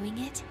really be doing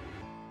it.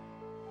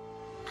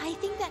 I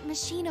think that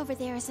machine over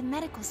there is a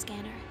medical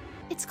scanner.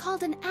 It's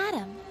called an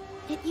ATOM.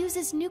 It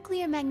uses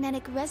nuclear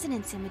magnetic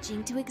resonance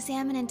imaging to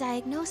examine and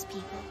diagnose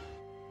people.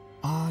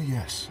 Ah,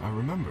 yes, I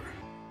remember.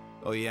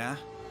 Oh yeah?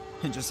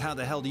 And just how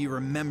the hell do you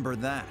remember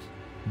that?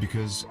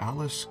 Because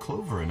Alice,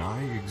 Clover, and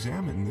I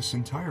examined this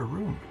entire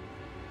room.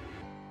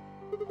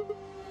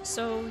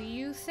 So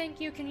you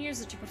think you can use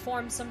it to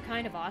perform some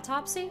kind of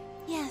autopsy?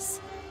 Yes,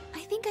 I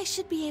think I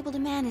should be able to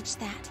manage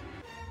that.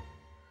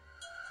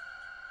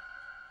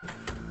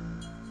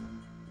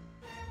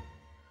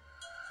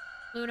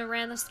 Luna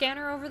ran the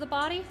scanner over the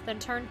body, then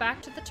turned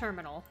back to the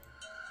terminal.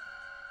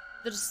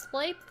 The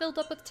display filled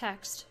up with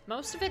text,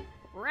 most of it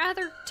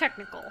rather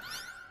technical.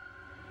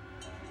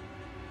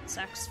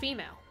 Sex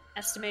female.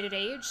 Estimated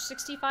age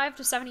 65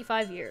 to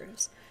 75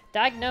 years.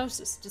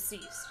 Diagnosis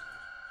deceased.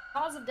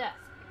 Cause of death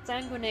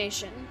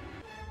exsanguination.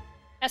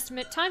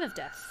 Estimate time of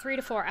death 3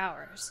 to 4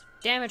 hours.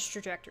 Damage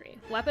trajectory.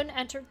 Weapon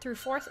entered through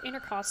 4th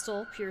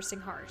intercostal piercing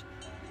heart.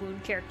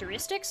 Wound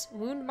characteristics.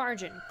 Wound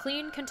margin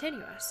clean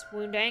continuous.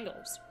 Wound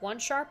angles 1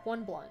 sharp,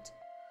 1 blunt.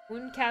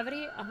 Wound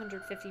cavity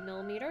 150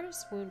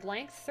 millimeters. Wound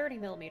length 30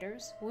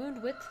 millimeters.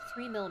 Wound width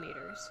 3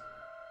 millimeters.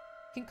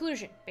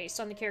 Conclusion. Based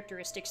on the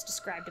characteristics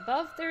described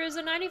above, there is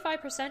a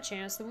 95%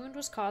 chance the wound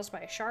was caused by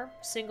a sharp,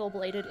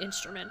 single-bladed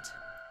instrument.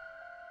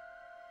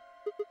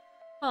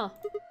 Huh.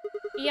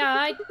 Yeah,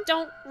 I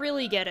don't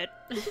really get it.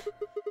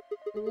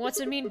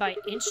 What's it mean by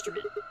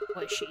instrument?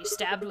 Was she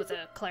stabbed with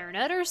a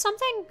clarinet or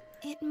something?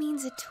 It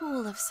means a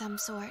tool of some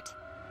sort.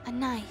 A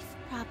knife,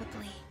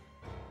 probably.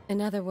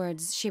 In other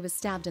words, she was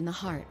stabbed in the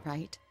heart,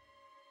 right?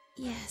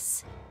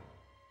 Yes.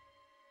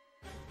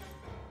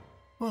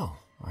 Well,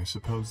 I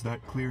suppose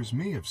that clears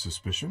me of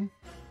suspicion.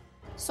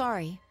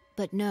 Sorry,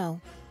 but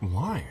no.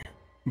 Why?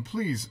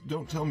 Please,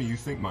 don't tell me you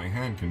think my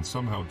hand can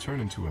somehow turn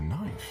into a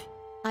knife.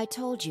 I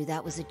told you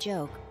that was a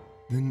joke.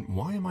 Then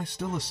why am I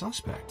still a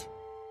suspect?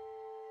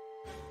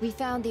 We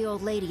found the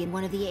old lady in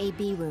one of the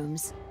AB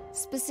rooms,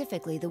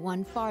 specifically the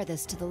one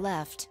farthest to the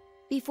left.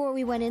 Before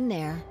we went in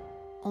there,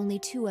 only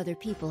 2 other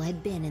people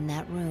had been in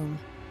that room.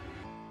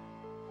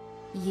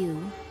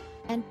 You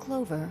and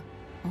Clover.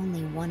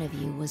 Only one of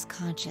you was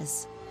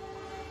conscious.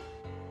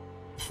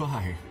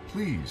 Fi,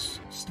 please,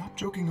 stop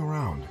joking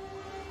around.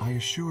 I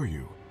assure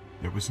you,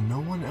 there was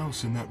no one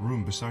else in that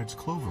room besides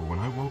Clover when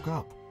I woke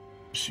up.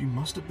 She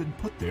must have been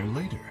put there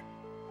later.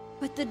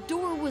 But the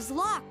door was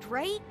locked,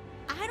 right?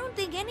 I don't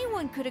think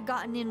anyone could have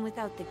gotten in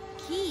without the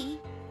key.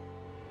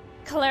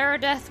 Clara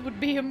Death would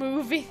be a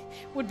movie.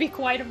 Would be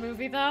quite a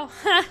movie, though.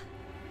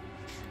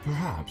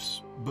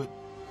 Perhaps, but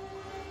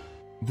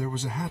there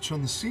was a hatch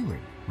on the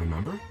ceiling,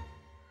 remember?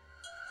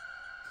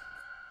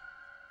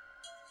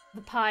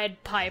 The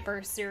Pied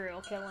Piper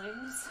serial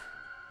killings.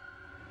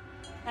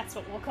 That's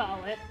what we'll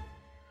call it.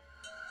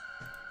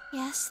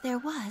 Yes, there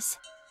was.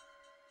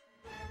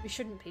 We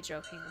shouldn't be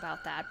joking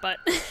about that, but...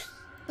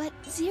 But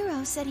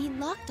Zero said he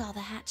locked all the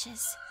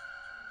hatches.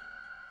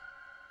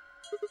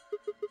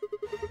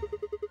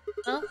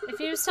 Well, if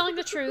he was telling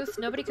the truth,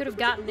 nobody could have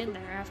gotten in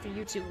there after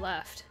you 2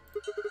 left.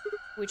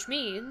 Which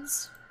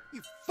means...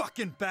 You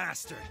fucking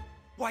bastard!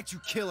 Why'd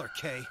you kill her,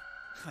 Kay?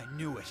 I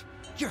knew it.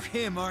 You're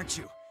him, aren't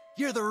you?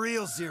 You're the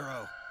real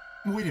Zero.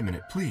 Wait a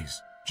minute,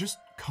 please. Just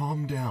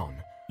calm down.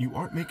 You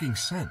aren't making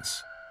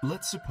sense.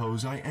 Let's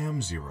suppose I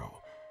am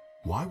Zero.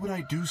 Why would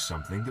I do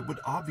something that would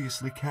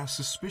obviously cast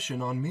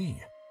suspicion on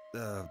me?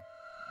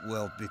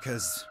 Well,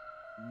 because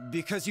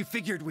you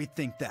figured we'd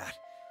think that.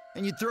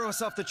 And you'd throw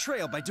us off the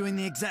trail by doing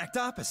the exact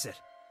opposite.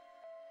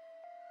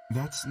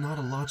 That's not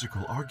a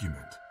logical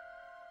argument.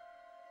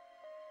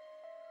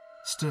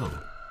 Still,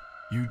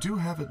 you do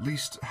have at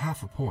least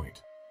half a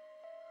point.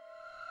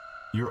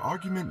 Your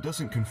argument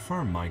doesn't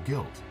confirm my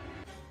guilt.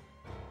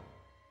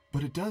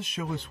 But it does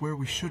show us where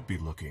we should be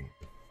looking.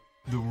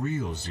 The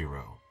real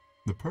Zero.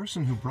 The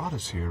person who brought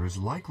us here is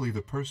likely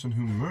the person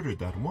who murdered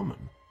that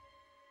woman.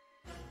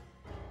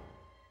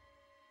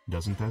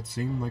 Doesn't that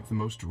seem like the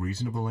most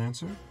reasonable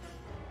answer?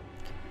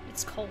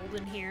 It's cold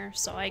in here,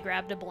 so I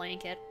grabbed a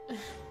blanket.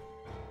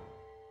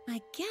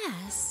 I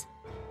guess.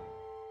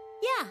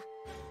 Yeah,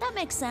 that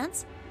makes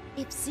sense.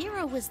 If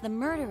Zero was the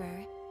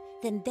murderer,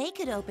 then they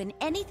could open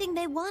anything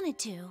they wanted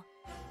to.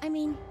 I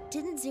mean,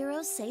 didn't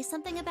Zero say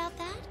something about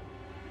that?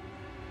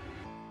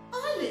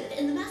 I live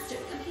in the master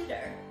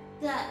computer.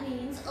 That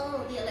means all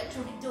the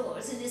electronic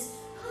doors in this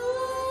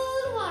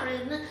whole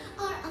warren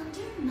are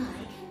under my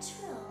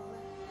control.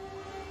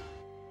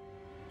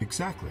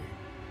 Exactly.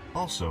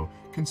 Also,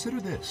 consider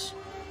this.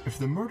 If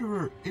the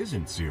murderer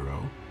isn't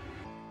Zero,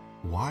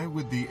 why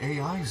would the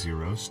AI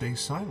Zero stay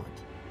silent?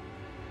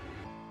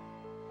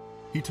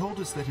 He told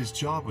us that his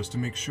job was to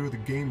make sure the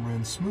game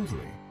ran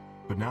smoothly,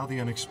 but now the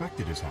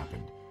unexpected has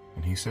happened,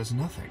 and he says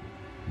nothing.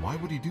 Why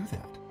would he do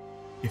that?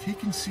 If he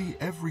can see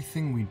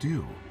everything we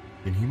do,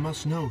 then he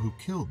must know who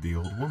killed the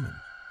old woman.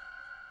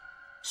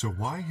 So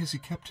why has he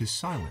kept his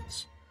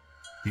silence?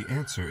 The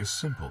answer is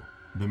simple.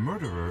 The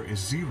murderer is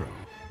Zero.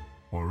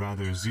 Or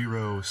rather,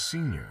 Zero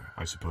Senior,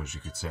 I suppose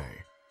you could say.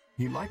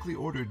 He likely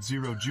ordered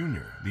Zero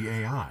Junior, the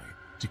AI,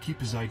 to keep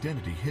his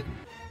identity hidden.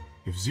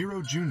 If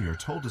Zero Junior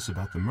told us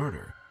about the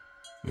murder,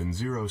 then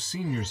Zero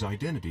Senior's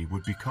identity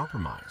would be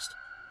compromised.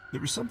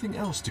 There is something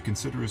else to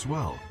consider as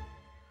well.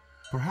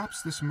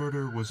 Perhaps this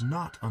murder was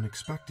not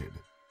unexpected.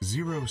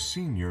 Zero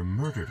Senior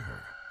murdered her,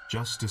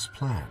 just as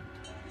planned.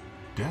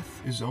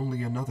 Death is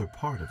only another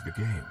part of the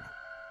game.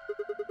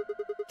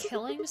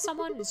 Killing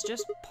someone is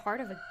just part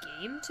of a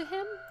game to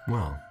him?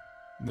 Well,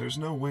 there's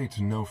no way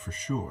to know for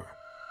sure,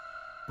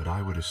 but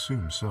I would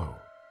assume so.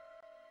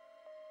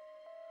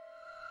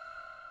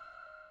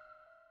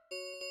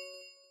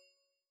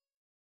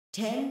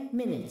 Ten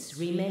minutes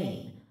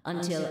remain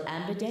until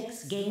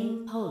Ambidex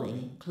game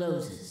polling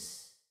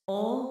closes.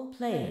 All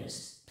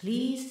players,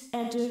 please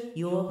enter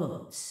your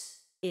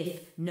votes.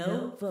 If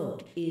no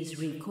vote is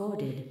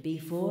recorded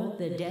before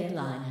the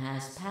deadline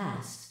has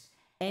passed,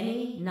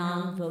 any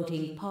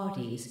non-voting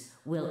parties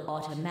will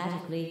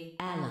automatically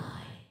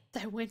ally.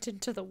 They went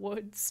into the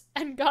woods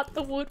and got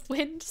the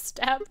woodwind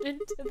stabbed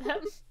into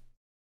them.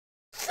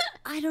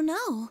 I don't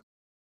know.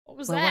 What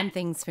was Well, that? one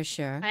thing's for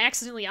sure. I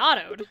accidentally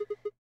autoed.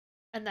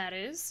 And that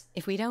is?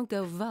 If we don't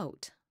go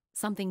vote,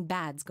 something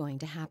bad's going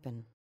to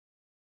happen.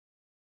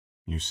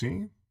 You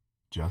see?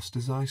 Just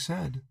as I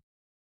said.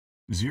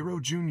 Zero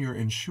Junior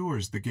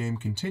ensures the game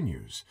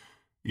continues,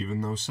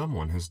 even though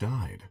someone has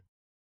died.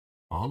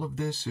 All of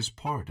this is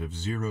part of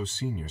Zero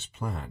Senior's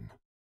plan.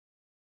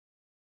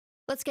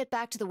 Let's get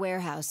back to the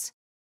warehouse.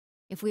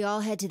 If we all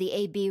head to the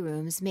AB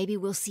rooms, maybe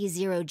we'll see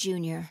Zero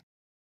Junior.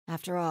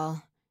 After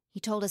all, he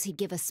told us he'd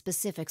give us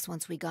specifics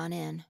once we gone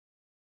in.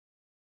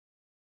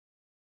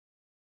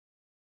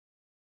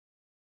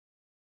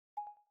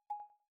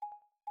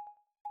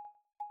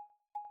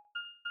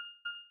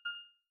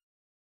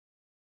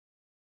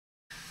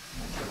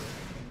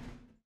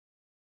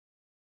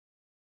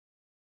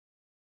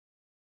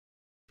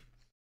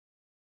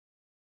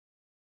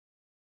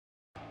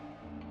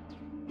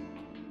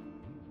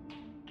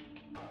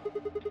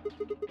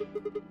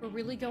 We're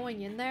really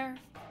going in there?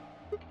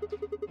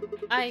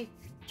 I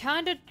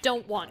kinda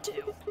don't want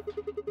to.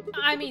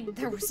 I mean,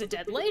 there was a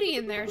dead lady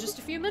in there just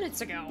a few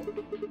minutes ago.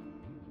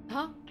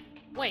 Huh?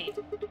 Wait.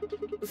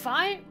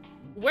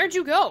 Where'd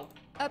you go?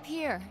 Up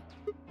here.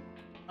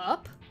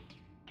 Up?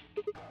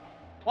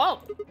 Whoa.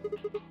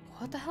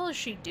 What the hell is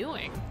she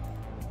doing?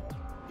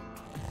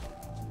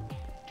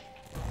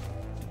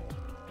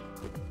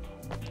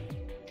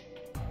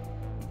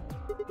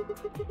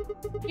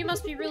 You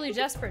must be really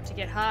desperate to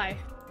get high.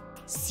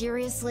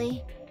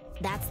 Seriously?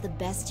 That's the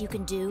best you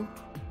can do?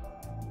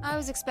 I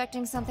was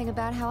expecting something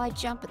about how I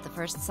jump at the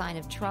first sign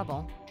of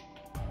trouble.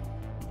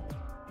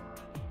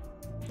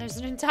 There's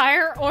an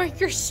entire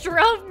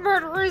orchestra of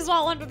murderers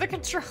all under the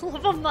control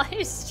of a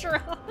maestro.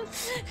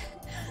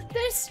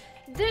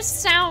 This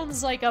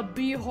sounds like a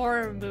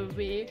B-horror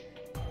movie.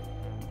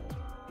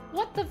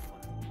 What the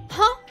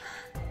huh?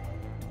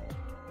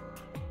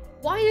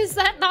 Why is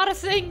that not a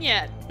thing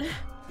yet?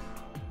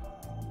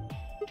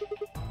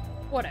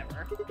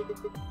 Whatever.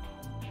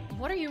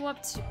 What are you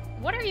up to?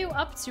 What are you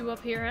up to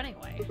up here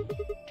anyway?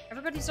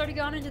 Everybody's already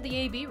gone into the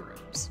AB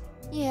rooms.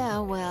 Yeah,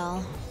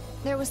 well,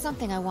 there was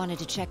something I wanted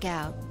to check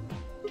out.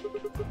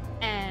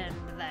 And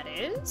that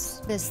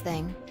is? This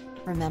thing.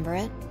 Remember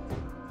it?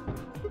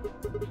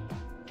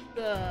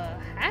 The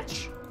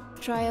hatch?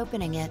 Try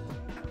opening it.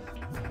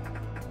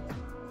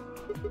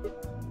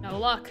 No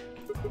luck.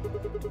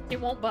 It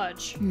won't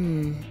budge.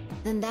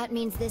 Then that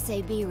means this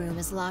AB room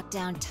is locked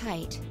down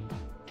tight.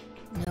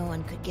 No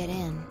one could get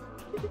in.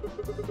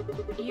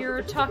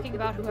 You're talking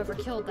about whoever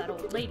killed that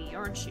old lady,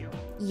 aren't you?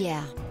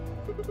 Yeah.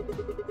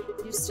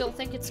 You still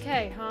think it's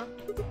Kay, huh?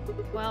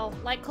 Well,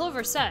 like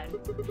Clover said,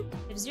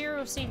 if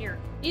Zero Senior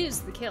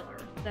is the killer,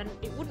 then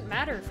it wouldn't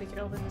matter if we could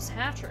open this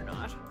hatch or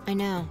not. I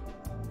know.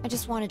 I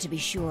just wanted to be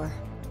sure.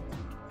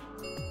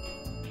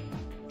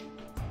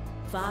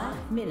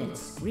 5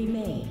 minutes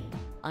remain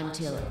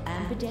until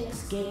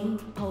Ambidex game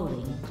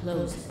polling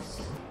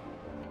closes.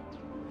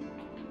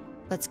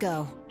 Let's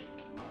go.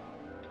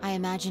 I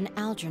imagine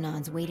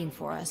Algernon's waiting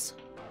for us.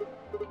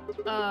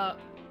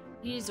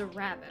 He's a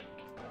rabbit.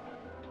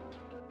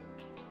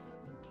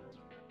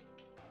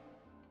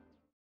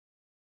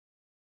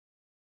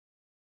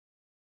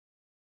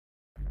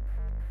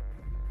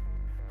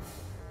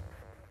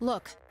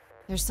 Look,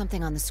 there's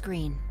something on the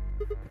screen.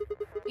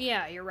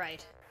 Yeah, you're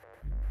right.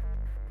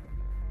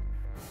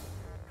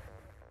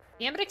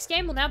 The Ambidex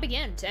game will now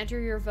begin. To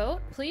enter your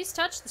vote, please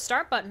touch the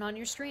start button on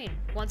your screen.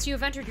 Once you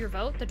have entered your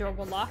vote, the door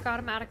will lock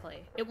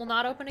automatically. It will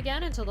not open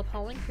again until the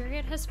polling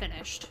period has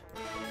finished.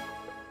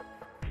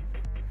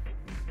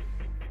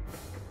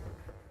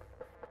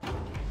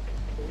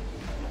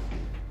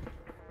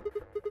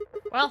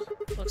 Well,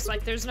 looks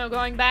like there's no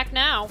going back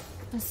now.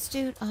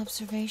 Astute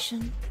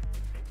observation.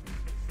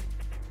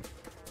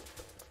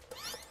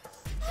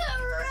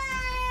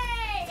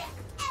 Hooray!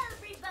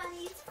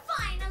 Everybody's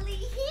finally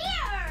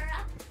here!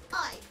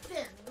 I've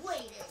been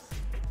waiting.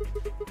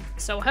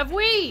 So have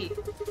we!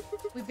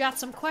 We've got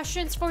some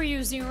questions for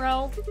you,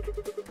 Zero.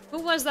 Who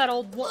was that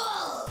old wo-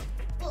 Ugh!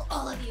 Will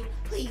all of you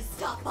please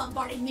stop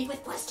bombarding me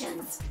with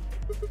questions?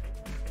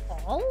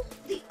 All?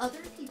 The other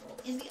people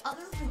in the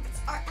other rooms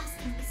are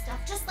asking me stuff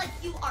just like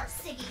you are,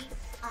 Siggy.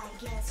 I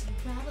guess you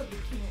probably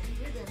can't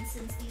hear them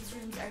since these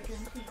rooms are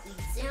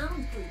completely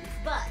soundproof,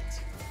 but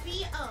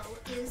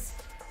BO is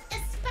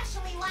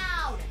especially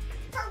loud.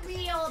 For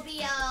real,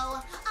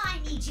 BO. I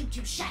need you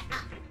to shut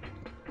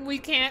up. We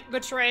can't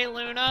betray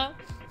Luna.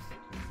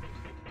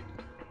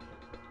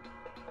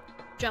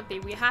 Jumpy,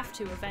 we have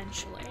to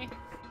eventually.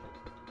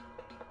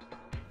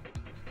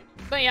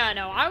 But yeah,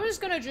 no, I was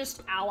gonna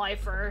just ally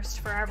first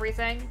for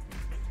everything.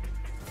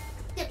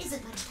 There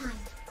isn't much time.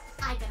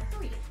 I better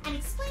hurry and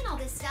explain all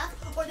this stuff,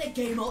 or the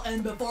Game will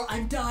end before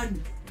I'm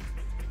done.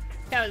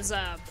 Because,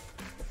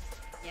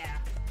 yeah,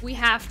 we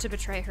have to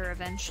betray her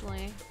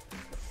eventually.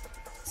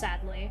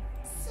 Sadly.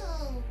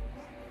 So,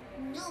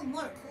 no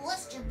more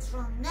questions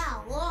from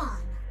now on.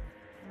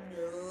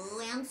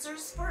 No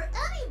answers for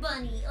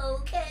anybody,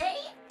 okay?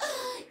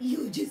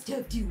 You just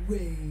have to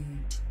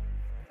wait.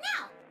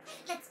 Now,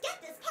 let's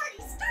get this party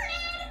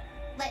started!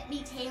 Let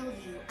me tell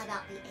you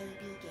about the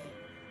AB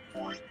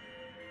game.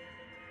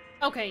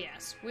 Okay,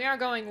 yes, we are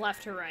going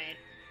left to right.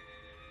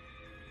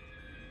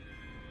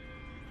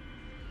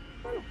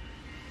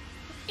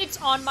 It's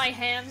on my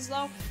hands,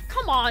 though.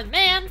 Come on,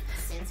 man!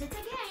 Since it's a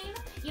game,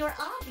 you're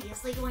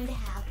obviously going to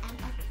have an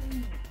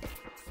opponent.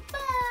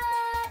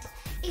 But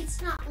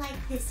it's not like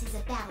this is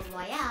a battle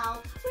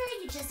royale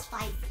where you just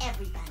fight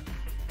everybody.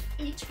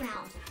 Each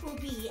round will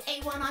be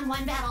a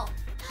one-on-one battle.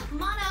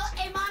 Mono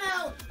a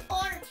mono,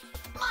 or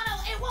mono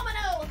a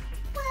womano.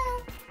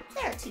 Well,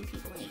 there are two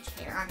people in each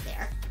pair, aren't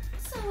there?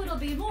 So it'll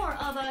be more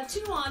of a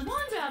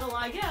 2-on-1 battle,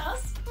 I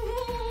guess.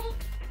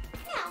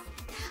 Now,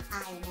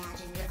 I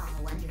imagine you're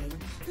all wondering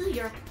who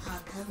your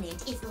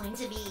opponent is going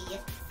to be.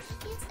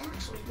 It's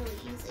actually really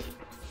easy.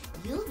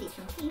 You'll be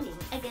competing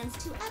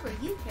against whoever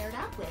you paired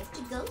up with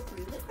to go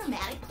through the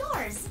chromatic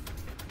doors.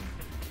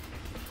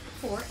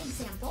 For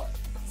example,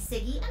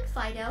 Siggy and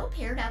Fido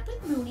paired up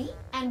with Mooney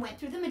and went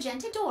through the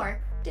magenta door,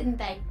 didn't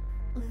they?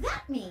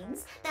 That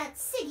means that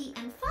Siggy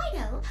and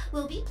Fido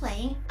will be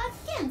playing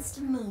against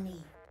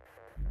Mooney.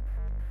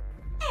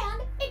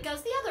 And it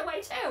goes the other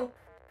way too.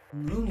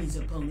 Mooney's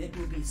opponent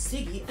will be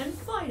Siggy and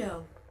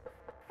Fido.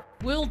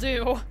 Will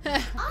do.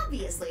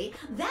 Obviously,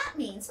 that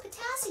means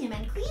Potassium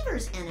and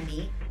Cleaver's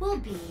enemy will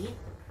be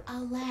a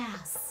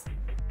lass.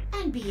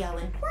 And Bo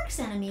and Quark's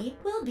enemy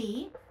will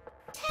be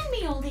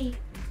Tenmeoldy.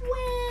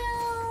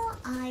 Well,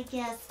 I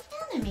guess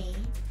enemy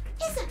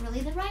isn't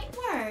really the right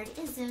word,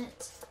 is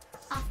it?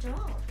 After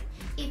all,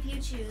 if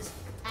you choose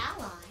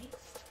ally,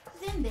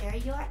 then they're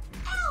your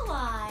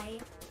ally.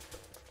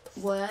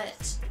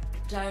 What?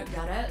 Don't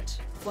get it?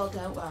 Well,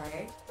 don't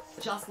worry.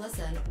 Just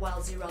listen while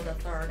Zero the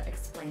Third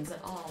explains it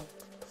all.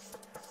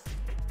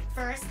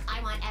 First, I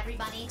want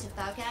everybody to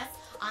focus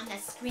on the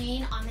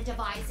screen on the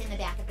device in the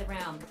back of the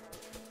room.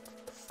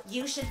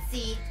 You should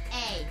see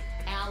A,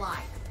 ally,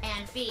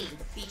 and B,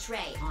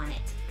 betray on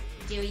it.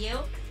 Do you?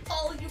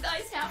 All you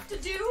guys have to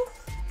do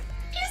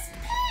Is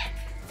pick!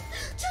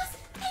 Just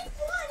pick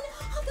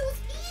one of those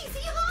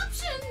easy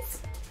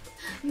options!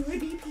 Your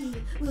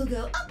BP will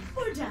go up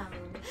or down,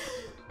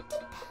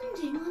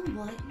 depending on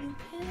what you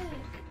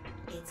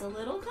pick. It's a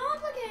little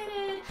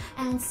complicated,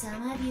 and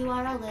some of you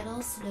are a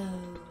little slow.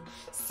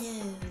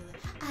 So,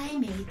 I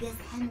made this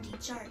handy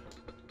chart.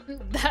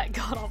 That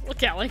god-awful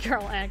Cali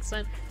Girl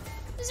accent.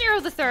 Zero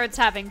the Third's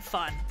having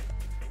fun.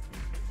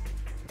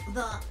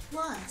 The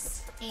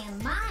plus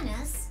and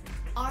minus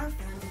are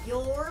from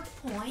your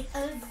point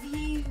of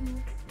view.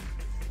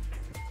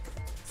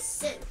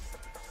 So,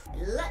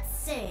 let's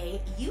say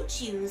you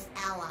choose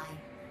ally,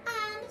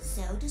 and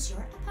so does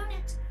your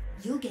opponent.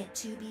 You'll get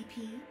 2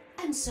 BP,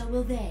 and so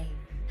will they.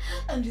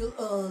 and you'll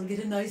all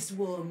get a nice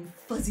warm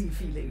fuzzy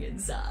feeling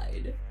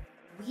inside.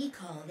 We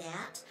call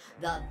that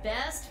the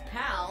best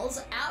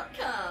pals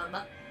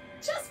outcome.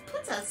 Just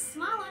puts a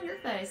smile on your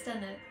face,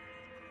 doesn't it?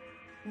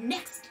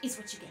 Next is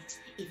what you get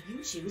if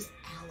you choose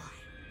ally,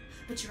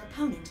 but your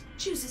opponent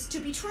chooses to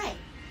betray.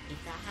 If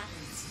that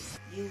happens,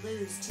 you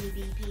lose 2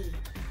 BP,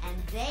 and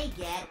they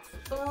get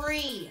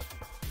 3.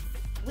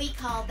 We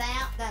call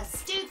that the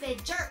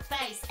stupid jerk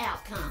face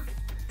outcome.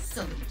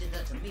 Somebody did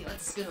that to me,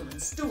 I'd skin them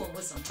and stew them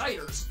with some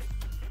taters.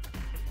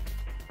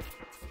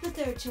 The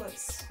third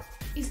choice.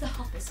 is the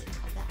opposite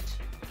of that.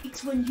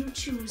 It's when you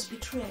choose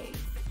betray,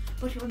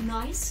 but your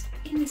nice,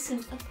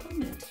 innocent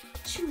opponent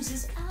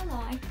chooses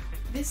ally.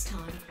 This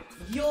time,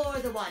 you're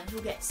the one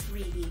who gets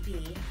 3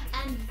 BP,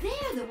 and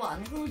they're the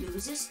one who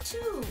loses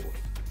 2.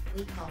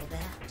 We call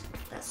that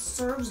the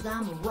serves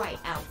them right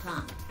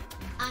outcome.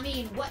 I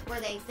mean, what were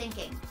they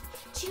thinking?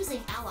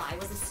 Choosing ally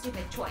was a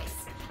stupid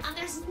choice, and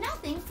there's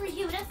nothing for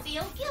you to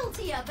feel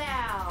guilty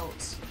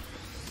about.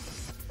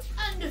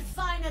 And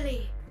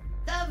finally,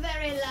 the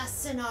very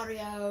last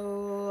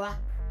scenario.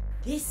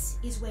 This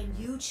is when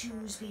you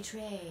choose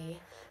betray,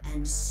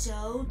 and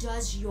so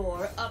does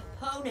your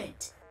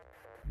opponent.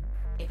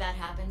 If that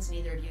happens,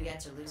 neither of you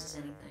gets or loses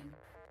anything.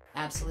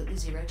 Absolutely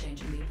 0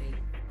 change in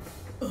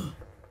BP.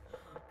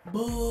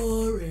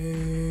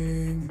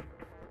 Boring.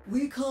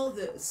 We call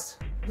this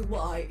the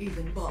why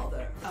even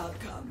bother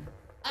outcome.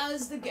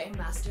 As the game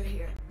master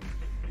here,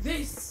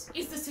 this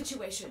is the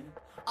situation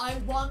I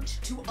want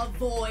to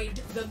avoid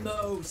the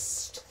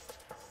most.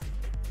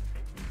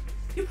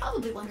 You're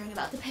probably wondering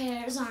about the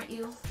pairs, aren't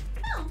you?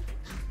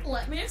 Well,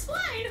 let me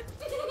explain.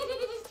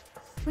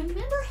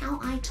 Remember how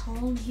I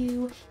told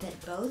you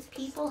that both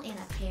people in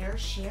a pair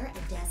share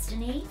a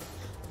destiny?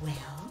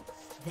 Well,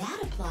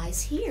 that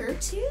applies here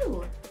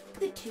too.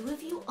 The 2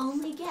 of you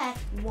only get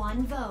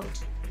 1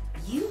 vote.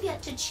 You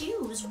get to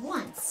choose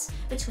once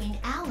between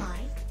ally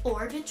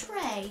or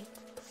betray.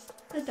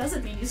 That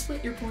doesn't mean you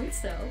split your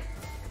points, though.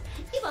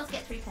 You both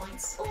get 3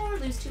 points, or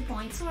lose 2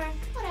 points, or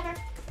whatever.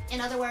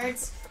 In other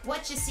words,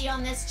 what you see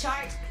on this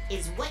chart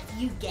is what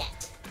you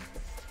get.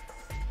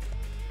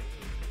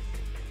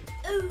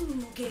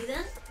 Okay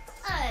then,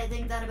 I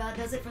think that about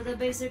does it for the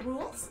basic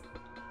rules.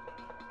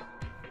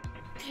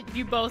 If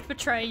you both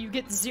betray, you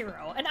get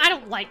 0, and I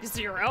don't like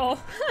 0.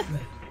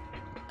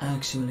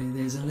 Actually,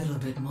 there's a little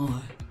bit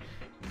more,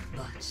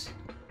 but...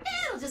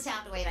 It'll just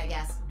have to wait, I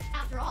guess.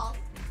 After all,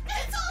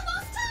 it's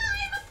almost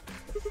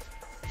time!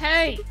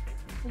 Hey,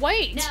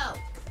 wait! No,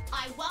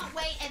 I won't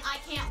wait and I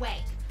can't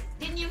wait.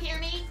 Didn't you hear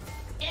me?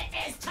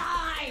 It is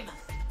time!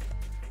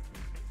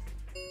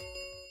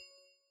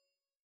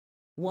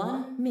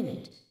 1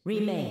 minute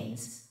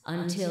remains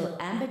until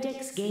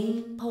Ambidex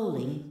game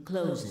polling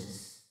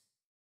closes.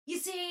 You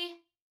see,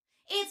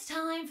 it's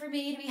time for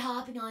me to be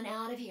hopping on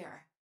out of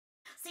here.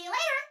 See you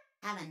later!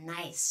 Have a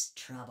nice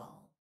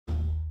trouble.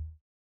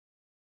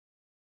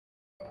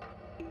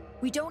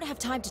 We don't have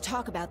time to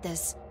talk about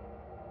this.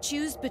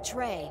 Choose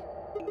betray.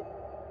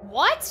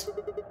 What?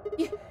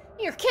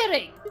 You're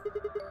kidding!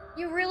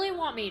 You really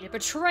want me to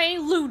betray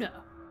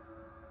Luna?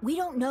 We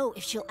don't know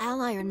if she'll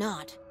ally or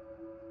not.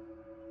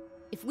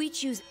 If we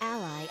choose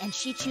ally and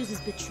she chooses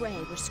betray,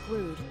 we're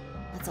screwed.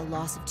 That's a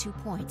loss of 2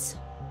 points.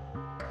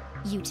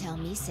 You tell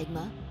me,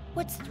 Sigma.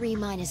 What's 3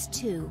 minus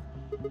 2?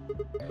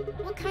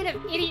 What kind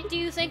of idiot do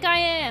you think I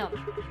am?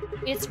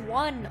 It's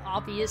 1,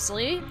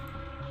 obviously.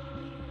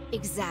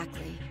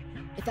 Exactly.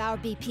 If our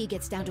BP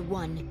gets down to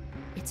 1,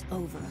 it's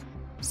over.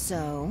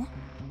 So...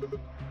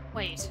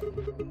 Wait.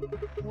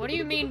 What do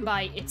you mean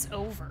by it's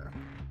over?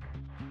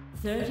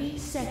 30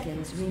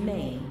 seconds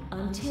remain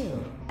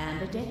until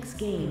Ambidex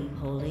game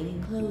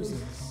polling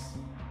closes.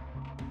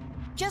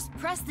 Just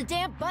press the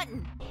damn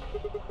button!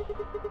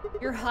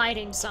 You're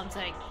hiding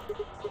something.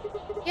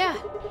 Yeah,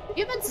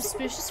 you've been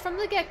suspicious from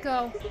the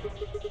get-go.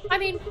 I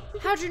mean,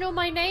 how'd you know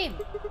my name?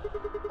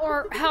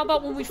 Or how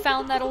about when we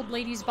found that old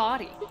lady's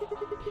body?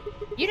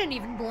 You didn't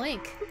even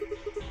blink.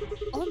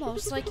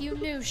 Almost like you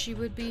knew she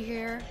would be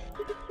here.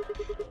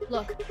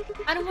 Look,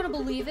 I don't want to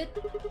believe it,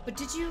 but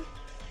did you?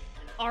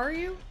 Are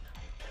you?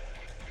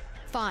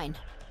 Fine.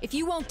 If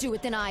you won't do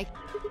it, then I...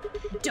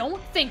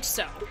 Don't think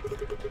so.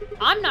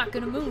 I'm not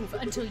gonna move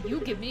until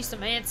you give me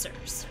some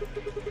answers.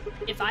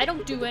 If I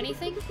don't do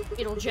anything,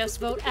 it'll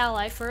just vote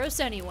ally for us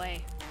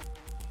anyway.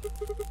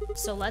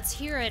 So let's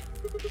hear it.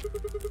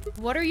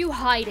 What are you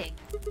hiding?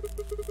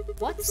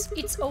 What's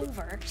 "it's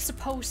over"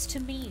 supposed to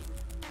mean?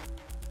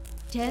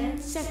 10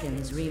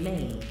 seconds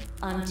remain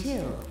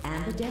until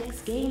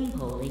Ambidex game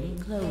polling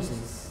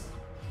closes.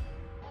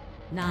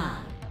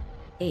 9,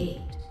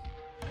 8,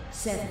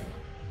 7,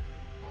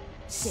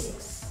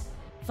 6,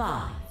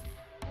 5,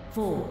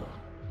 4,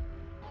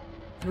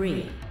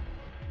 3,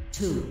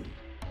 2,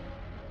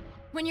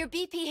 When your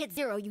BP hits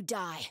 0, you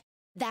die.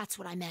 That's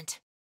what I meant.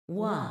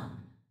 1.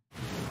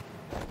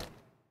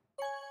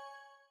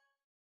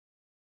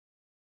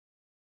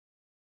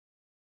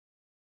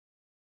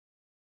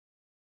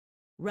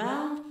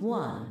 Round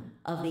 1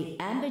 of the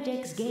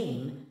Ambidex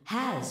game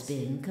has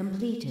been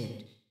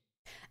completed.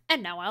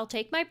 And now I'll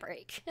take my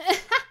break.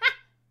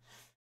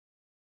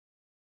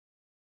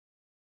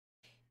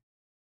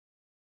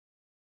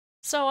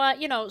 So,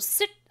 you know,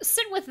 sit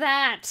with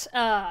that,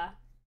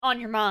 on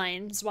your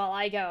minds while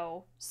I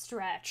go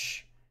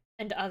stretch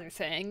and other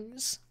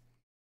things.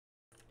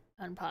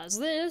 Unpause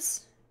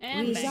this,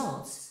 and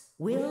Results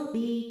will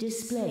be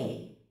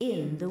displayed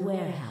in the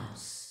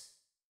warehouse.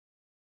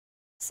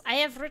 I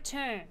have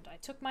returned. I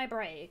took my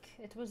break.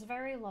 It was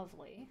very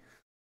lovely.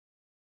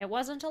 It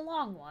wasn't a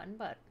long one,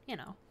 but, you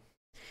know.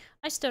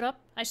 I stood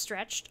up, I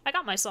stretched, I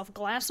got myself a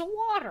glass of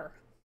water.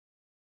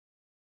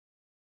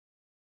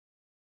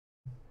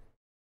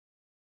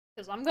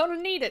 Because I'm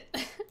gonna need it.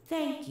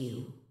 Thank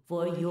you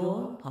for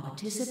your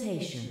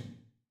participation.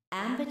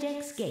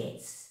 Ambidex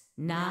gates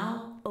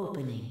now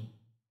opening.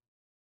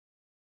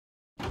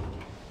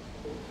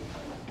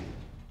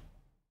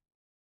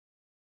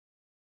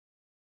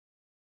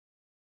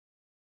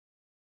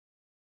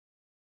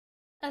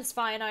 As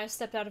Fi and I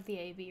stepped out of the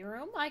AV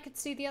room, I could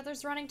see the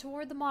others running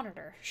toward the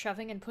monitor,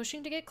 shoving and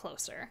pushing to get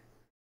closer.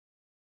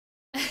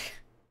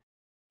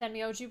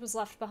 Tenmyoji was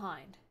left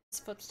behind, his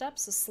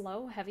footsteps a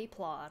slow, heavy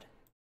plod.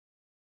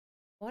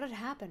 What had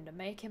happened to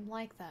make him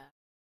like that?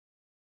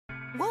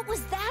 What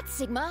was that,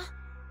 Sigma?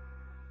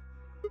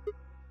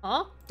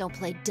 Huh? Don't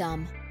play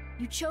dumb.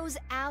 You chose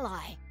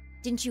ally.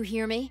 Didn't you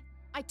hear me?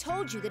 I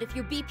told you that if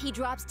your BP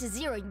drops to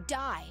 0, you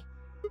die.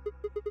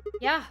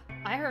 Yeah,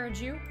 I heard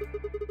you.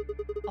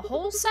 A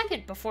whole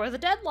second before the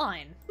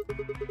deadline.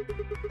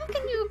 How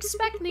can you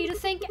expect me to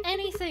think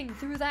anything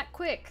through that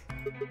quick?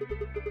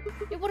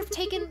 It would have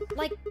taken,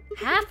 like,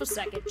 half a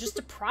second just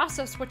to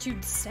process what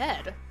you'd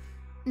said.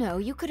 No,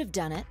 you could have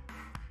done it.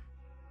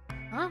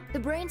 Huh? The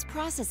brain's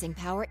processing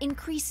power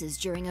increases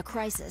during a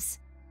crisis.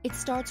 It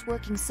starts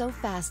working so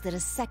fast that a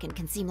second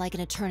can seem like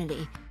an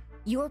eternity.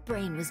 Your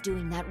brain was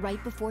doing that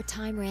right before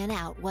time ran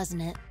out,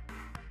 wasn't it?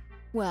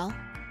 Well,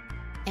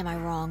 am I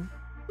wrong?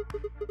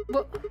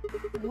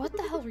 What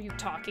the hell are you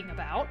talking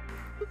about?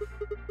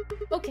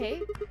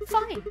 Okay,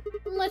 fine.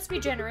 Let's be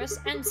generous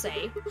and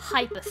say,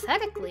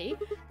 hypothetically,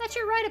 that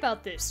you're right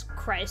about this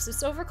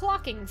crisis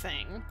overclocking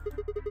thing.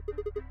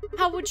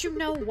 How would you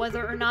know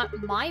whether or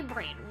not my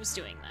brain was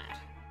doing that?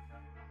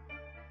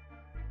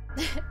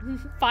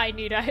 Fine,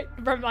 need I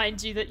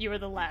remind you that you were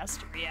the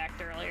last to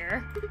react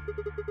earlier.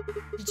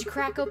 Did you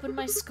crack open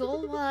my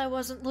skull while I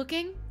wasn't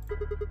looking?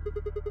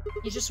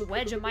 You just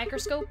wedge a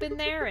microscope in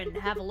there and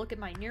have a look at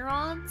my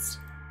neurons?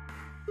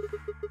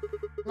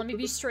 Let me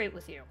be straight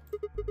with you.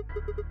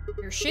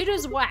 Your shit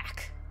is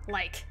whack.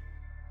 Like,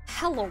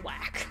 hella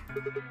whack.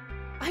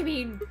 I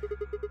mean,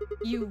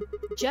 you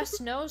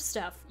just know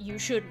stuff you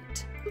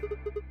shouldn't.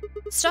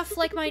 Stuff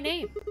like my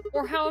name,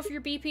 or how if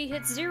your BP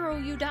hits 0,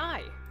 you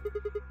die.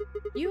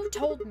 You've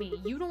told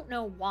me you don't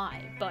know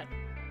why, but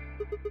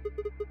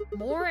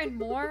more and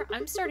more,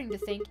 I'm starting to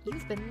think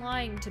you've been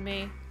lying to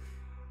me.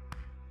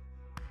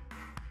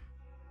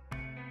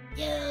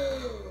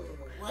 Yo,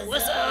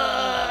 What's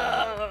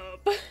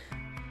up?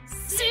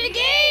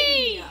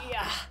 Siggy!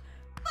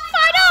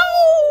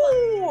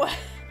 Fido!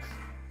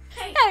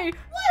 Hey,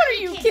 what are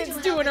you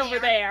kids doing over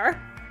there?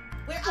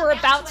 We're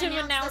about to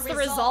announce the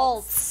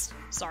results.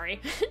 Sorry.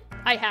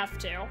 I have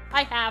to.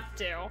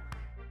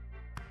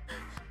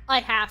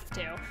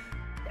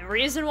 The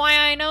reason why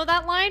I know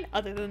that line,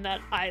 other than that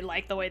I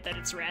like the way that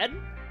it's read,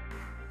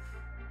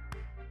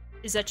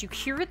 is that you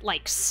hear it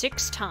like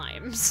 6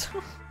 times.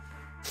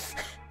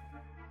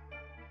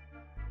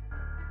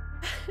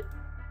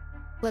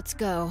 Let's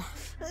go.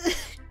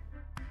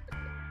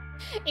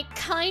 It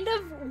kind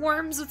of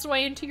worms its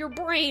way into your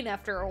brain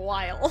after a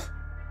while.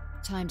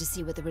 Time to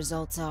see what the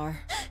results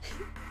are.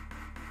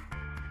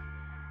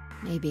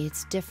 Maybe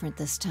it's different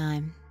this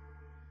time.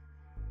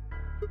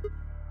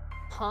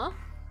 Huh?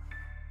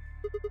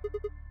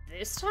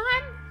 This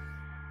time?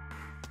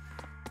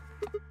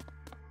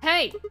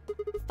 Hey!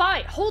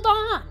 Fi, hold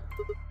on!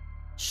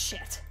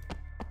 Shit.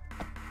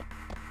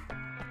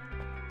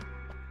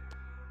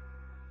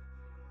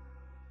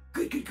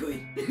 Good.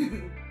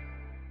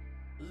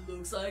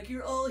 Looks like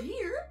you're all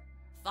here.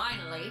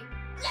 Finally.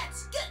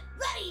 Let's get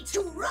ready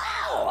to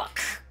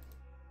rock!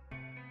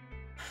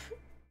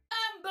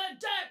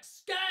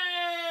 Ambidex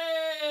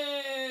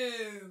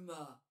game!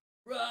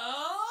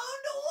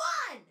 Round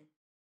 1!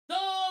 The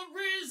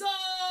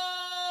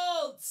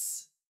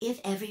results!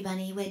 If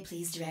everybody would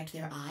please direct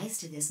their eyes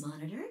to this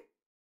monitor.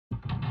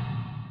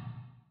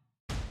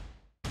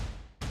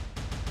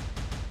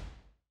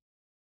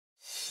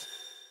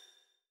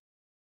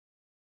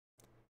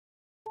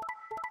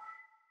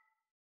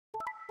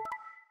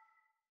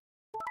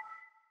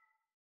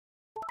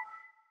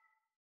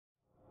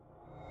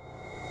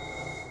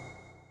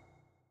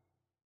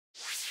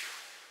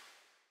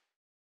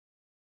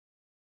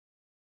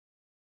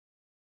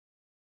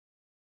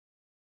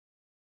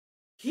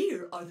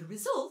 Here are the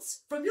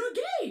results from your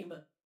game.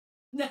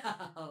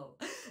 Now,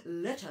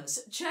 let us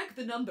check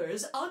the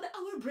numbers on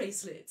our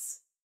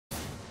bracelets.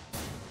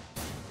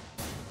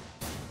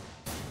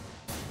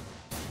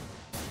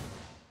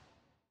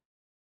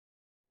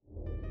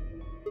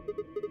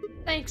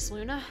 Thanks,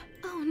 Luna.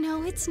 Oh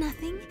no, it's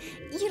nothing.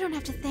 You don't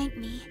have to thank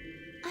me.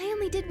 I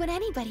only did what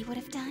anybody would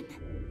have done.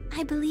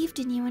 I believed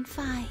in you and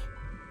Fi.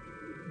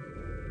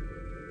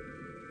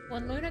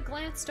 When Luna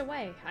glanced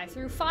away, I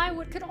threw Fi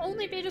what could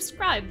only be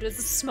described as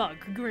a smug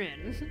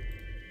grin.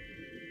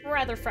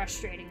 Rather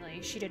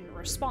frustratingly, she didn't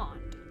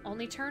respond,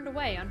 only turned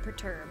away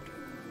unperturbed.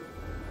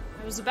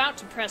 I was about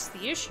to press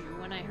the issue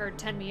when I heard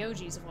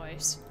Tenmyoji's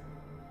voice.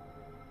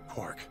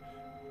 Quark,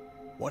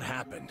 what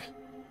happened?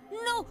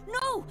 No!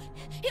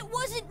 It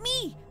wasn't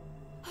me!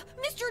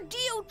 Mr.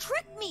 Dio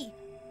tricked me!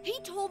 He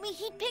told me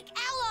he'd pick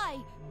Ally!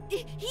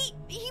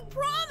 He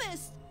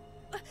promised!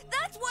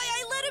 That's why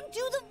I let him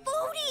do the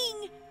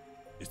voting!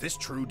 Is this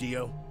true,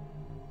 Dio?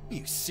 Are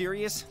you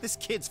serious? This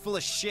kid's full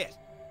of shit.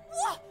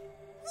 What?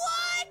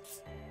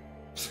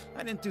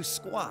 I didn't do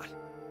squat.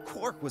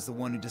 Quark was the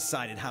one who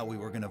decided how we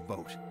were gonna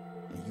vote.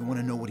 And you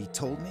wanna know what he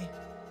told me?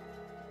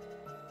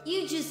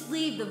 You just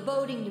leave the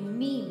voting to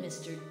me,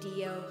 Mr.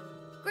 Dio.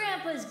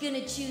 Grandpa's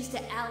gonna choose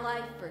to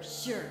ally for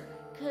sure,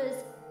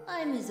 'cause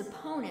I'm his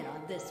opponent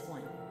on this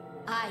one.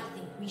 I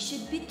think we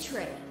should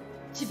betray.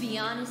 To be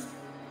honest,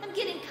 I'm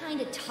getting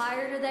kinda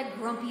tired of that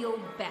grumpy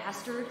old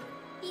bastard.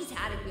 He's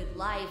had a good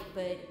life,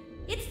 but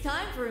it's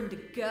time for him to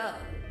go.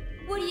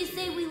 What do you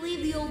say we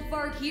leave the old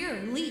fart here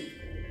and leave?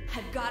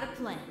 I've got a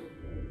plan.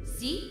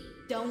 See?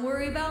 Don't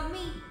worry about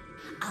me.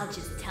 I'll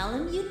just tell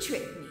him you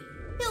tricked me.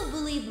 He'll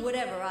believe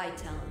whatever I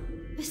tell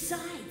him.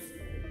 Besides,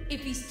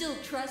 if he still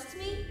trusts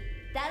me,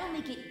 that'll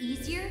make it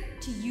easier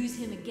to use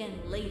him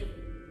again later.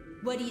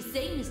 What do you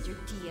say, Mr.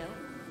 Dio?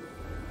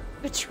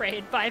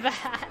 Betrayed by the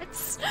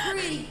hats.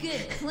 Pretty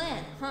good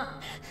plan, huh?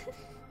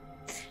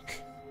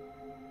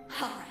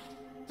 Alright,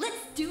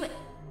 let's do it.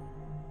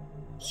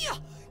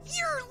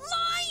 You're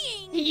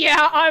lying!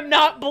 Yeah, I'm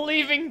not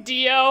believing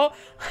Dio.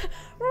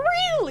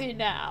 Really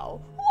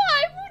now?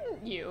 Why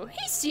wouldn't you?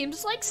 He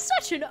seems like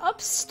such an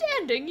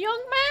upstanding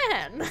young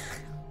man.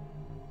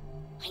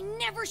 I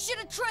never should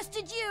have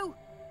trusted you!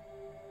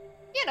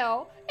 You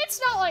know, it's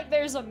not like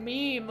there's a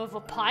meme of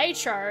a pie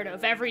chart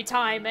of every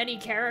time any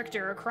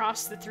character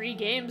across the 3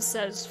 games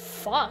says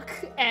fuck,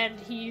 and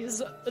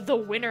he's the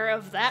winner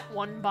of that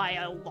one by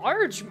a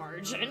large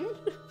margin.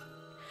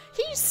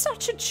 He's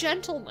such a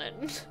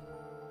gentleman.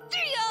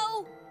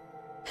 Dio!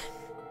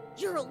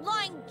 You're a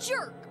lying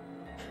jerk!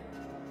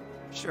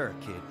 Sure,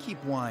 kid,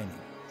 keep whining.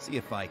 See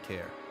if I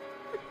care.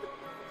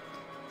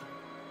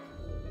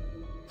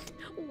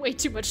 Way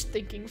too much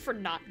thinking for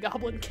not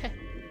Goblin Ken.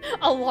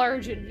 A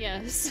largeon,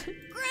 yes.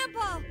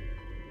 Grandpa!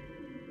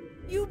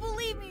 You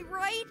believe me,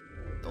 right?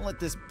 Don't let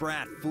this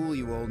brat fool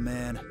you, old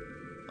man.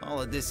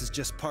 All of this is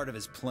just part of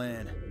his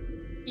plan.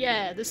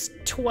 Yeah, this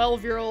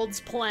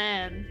 12-year-old's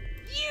plan.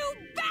 You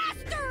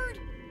bastard!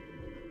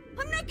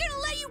 I'm not gonna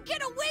let you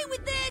get away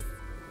with this!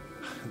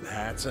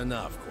 That's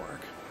enough, Quark.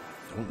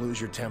 Don't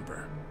lose your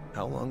temper.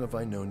 How long have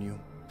I known you?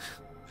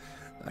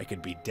 I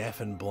could be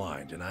deaf and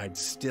blind, and I'd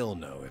still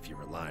know if you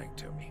were lying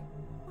to me.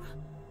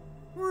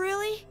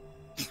 Really?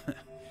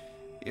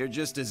 You're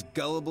just as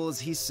gullible as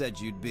he said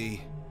you'd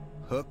be.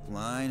 Hook,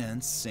 line,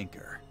 and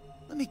sinker.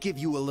 Let me give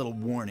you a little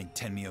warning,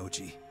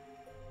 Tenmyoji.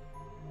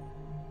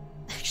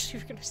 Actually,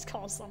 we're gonna just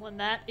call someone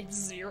that. It's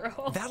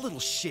Zero. That little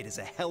shit is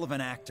a hell of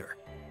an actor.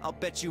 I'll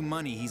bet you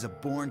money he's a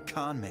born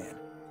con man.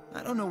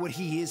 I don't know what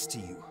he is to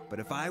you, but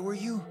if I were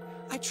you,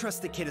 I'd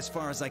trust the kid as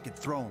far as I could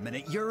throw him, and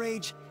at your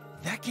age,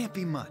 that can't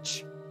be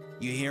much.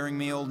 You hearing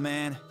me, old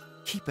man?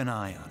 Keep an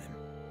eye on him.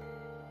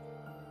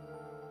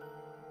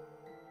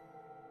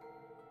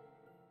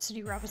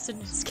 Cindy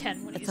Robinson is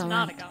Ken when It's he's all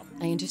not right. a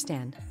goblin. I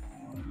understand.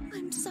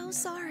 I'm so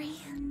sorry.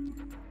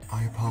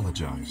 I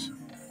apologize.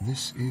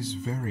 This is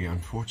very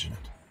unfortunate.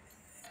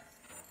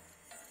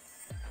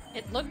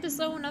 It looked as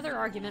though another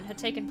argument had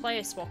taken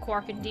place while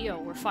Quark and Dio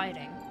were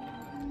fighting.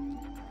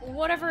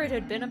 Whatever it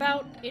had been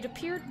about, it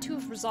appeared to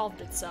have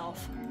resolved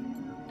itself.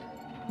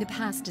 The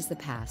past is the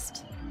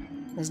past.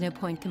 There's no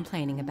point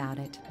complaining about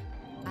it.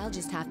 I'll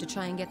just have to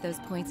try and get those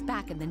points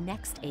back in the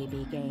next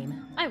AB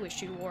game. I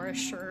wish you wore a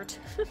shirt.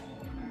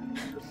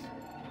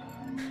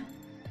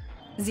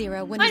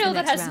 Zero, when I does know the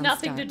that next has round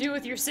nothing start? to do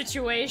with your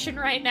situation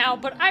right now,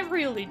 but I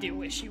really do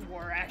wish you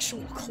wore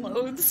actual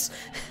clothes.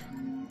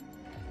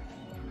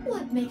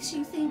 What makes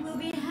you think we'll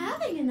be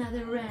having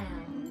another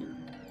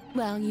round?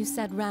 Well, you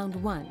said round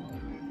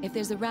 1. If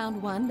there's a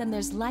round 1, then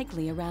there's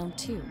likely a round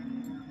 2.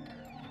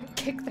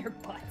 Kick their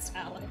butts,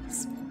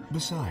 Alex.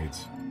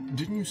 Besides,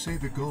 didn't you say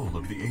the goal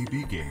of the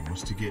AB game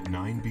was to get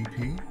 9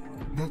 BP?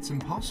 That's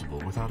impossible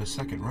without a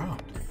second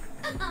round.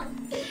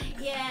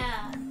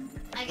 Yeah,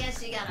 I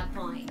guess you got a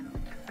point.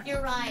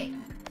 You're right.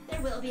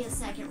 There will be a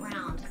second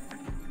round.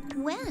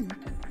 When?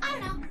 I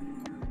don't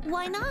know.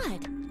 Why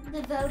not?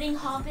 The voting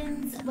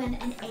happens when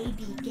an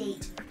AB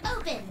gate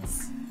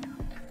opens.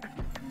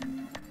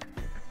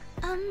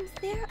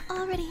 They're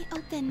already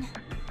open.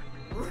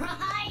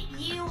 Right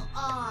you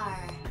are.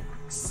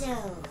 So,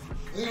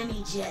 let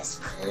me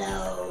just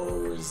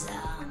close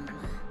them.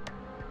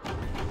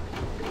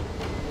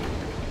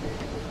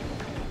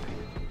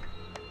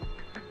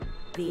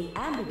 The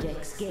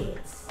Ambidex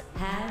gates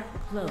have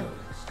closed.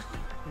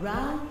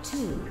 Round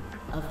 2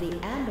 of the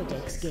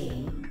Ambidex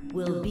game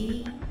will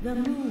be the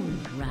Moon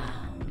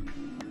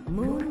Round.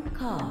 Moon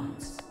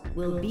cards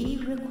will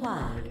be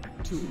required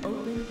to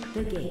open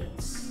the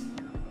gates.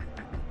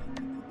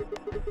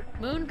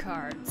 Moon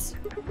cards.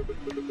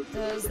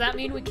 Does that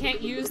mean we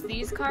can't use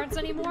these cards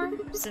anymore,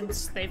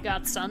 since they've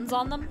got suns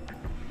on them?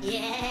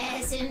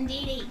 Yes,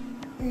 indeedy.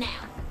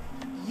 Now,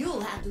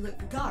 You'll have to look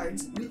for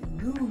cards with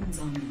moons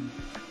on them.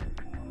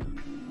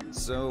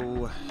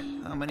 So,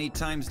 how many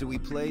times do we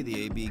play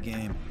the AB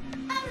game?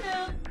 I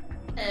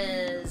don't know.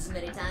 As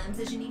many times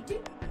as you need to.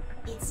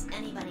 it's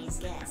anybody's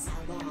guess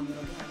how long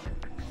it'll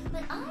go.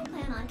 But I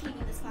plan on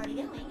keeping this party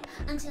going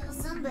until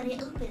somebody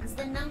opens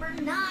the number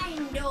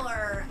 9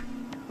 door.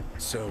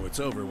 So it's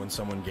over when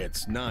someone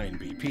gets 9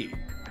 BP.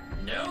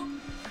 Nope.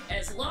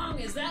 As long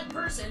as that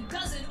person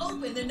doesn't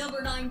open the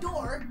number 9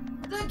 door,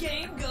 the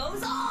game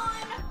goes on!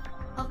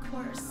 Of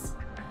course.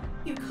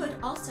 You could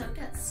also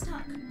get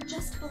stuck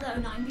just below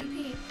 9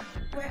 BP,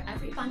 where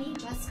every bunny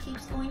just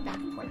keeps going back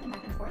and forth and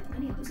back and forth, and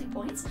then you're losing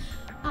points.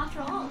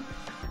 After all,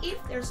 if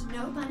there's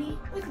no bunny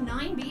with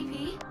 9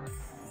 BP,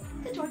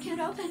 the door can't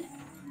open.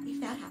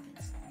 If that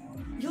happens,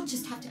 you'll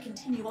just have to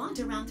continue on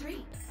to round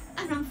 3,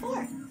 and round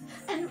 4,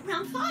 and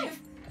round 5,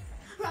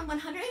 round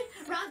 100,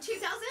 round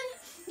 2000.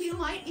 You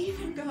might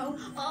even go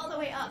all the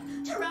way up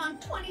to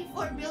round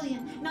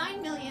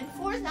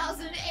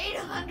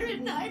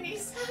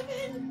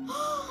 24,009,004,897.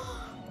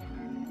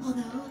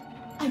 Although,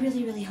 I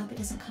really, really hope it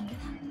doesn't come to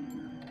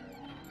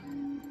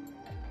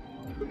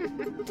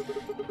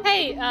that.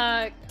 Hey,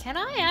 can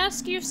I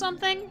ask you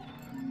something?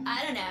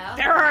 I don't know.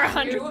 There are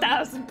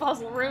 100,000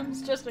 puzzle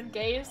rooms just in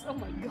case. Oh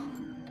my god.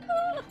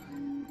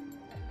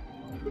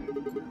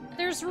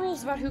 There's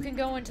rules about who can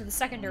go into the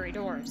secondary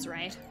doors,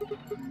 right?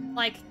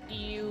 Like,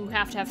 you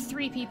have to have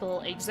 3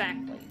 people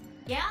exactly.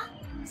 Yeah?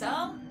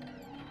 So?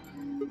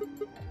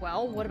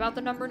 Well, what about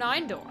the number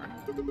 9 door?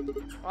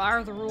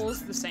 Are the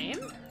rules the same?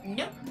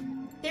 Nope.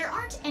 There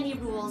aren't any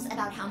rules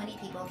about how many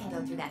people can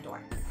go through that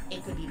door.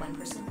 It could be 1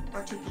 person,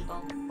 or 2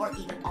 people, or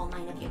even all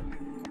 9 of you.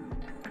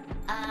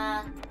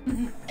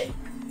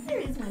 There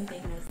is one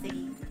thing though,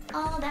 Siggy.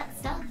 All that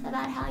stuff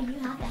about how you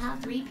have to have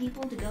 3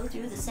 people to go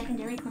through the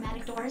secondary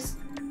chromatic doors,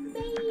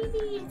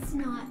 maybe it's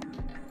not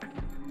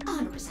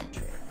 100%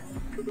 true.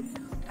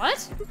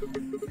 What?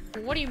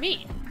 What do you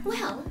mean?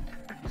 Well,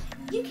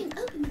 you can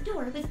open the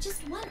door with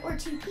just 1 or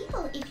 2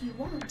 people if you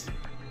want.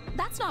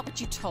 That's not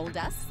what you told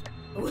us.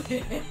 Well, I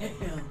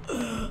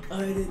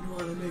didn't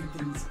want to make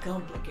things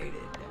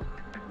complicated.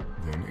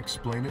 Then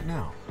explain it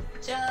now.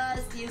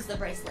 Just use the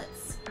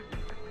bracelets.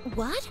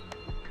 What?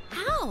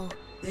 How?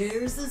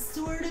 There's a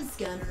sort of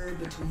scanner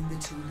between the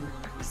 2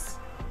 doors.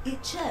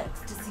 It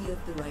checks to see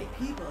if the right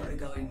people are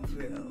going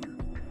through.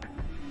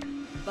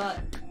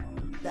 But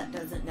that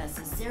doesn't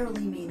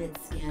necessarily mean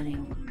it's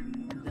scanning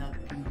the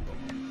people.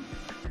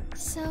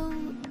 So,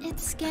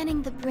 it's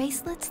scanning the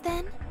bracelets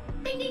then?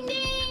 Ding ding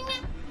ding!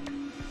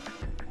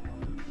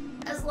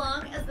 As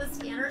long as the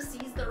scanner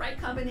sees the right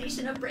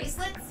combination of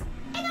bracelets,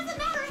 it doesn't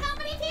matter how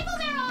many people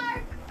there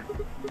are!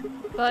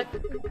 But,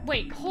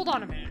 wait, hold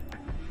on a minute.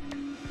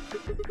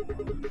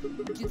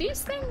 Do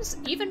these things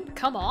even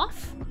come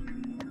off?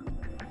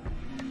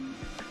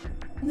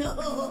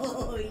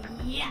 No,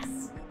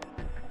 yes!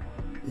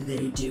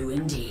 They do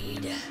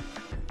indeed.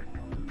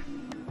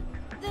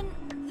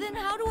 Then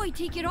how do I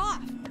take it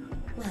off?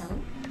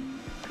 Well,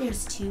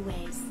 there's 2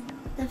 ways.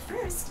 The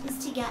first is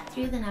to get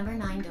through the number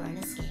 9 door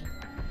and escape.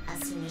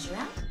 As soon as you're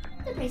out,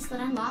 the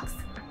bracelet unlocks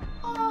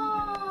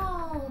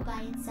all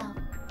by itself.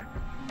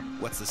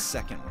 What's the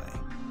second way?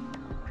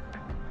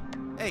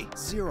 Hey,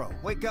 Zero,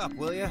 wake up,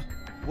 will ya?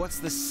 What's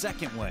the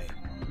second way?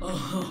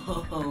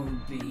 Oh,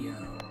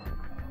 B.O.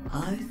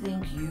 I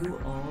think you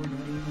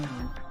already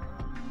know.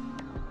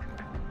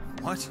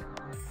 What?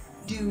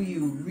 Do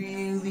you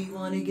really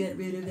want to get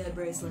rid of that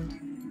bracelet?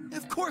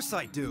 Of course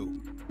I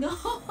do!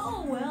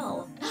 Oh,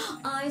 well,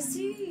 I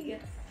see.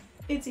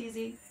 It's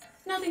easy.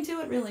 Nothing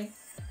to it, really.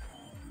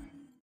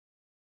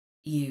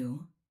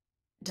 You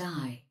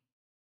die.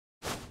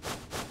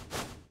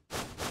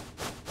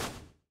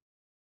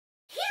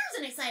 Here's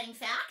an exciting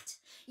fact.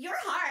 Your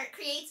heart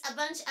creates a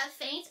bunch of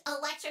faint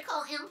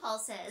electrical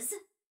impulses.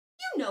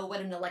 You know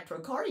what an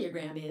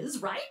electrocardiogram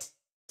is, right?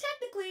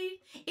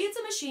 Technically, it's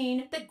a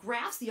machine that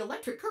graphs the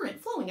electric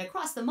current flowing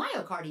across the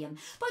myocardium,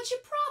 but you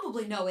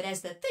probably know it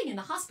as the thing in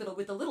the hospital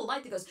with the little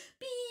light that goes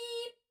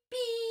beep,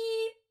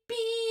 beep,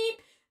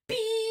 beep, beep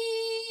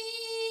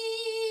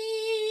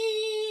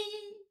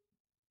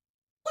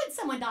when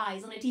someone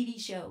dies on a TV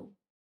show.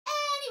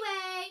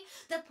 Anyway,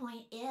 the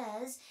point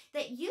is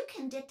that you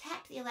can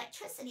detect the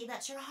electricity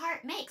that your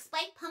heart makes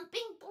by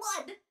pumping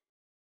blood.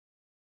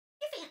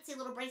 Your fancy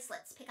little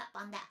bracelets pick up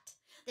on that.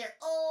 They're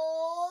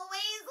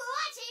always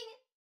watching.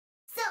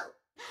 So,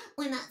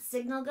 when that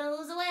signal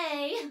goes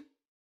away...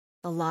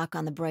 The lock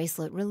on the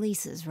bracelet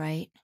releases,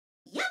 right?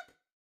 Yep.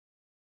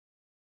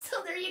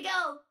 So there you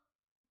go.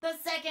 The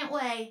second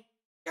way.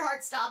 Your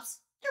heart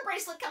stops. Your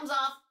bracelet comes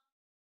off.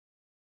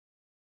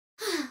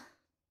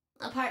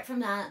 Apart from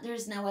that,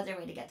 there's no other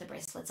way to get the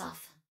bracelets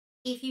off.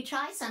 If you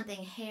try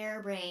something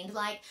harebrained,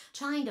 like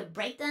trying to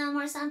break them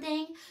or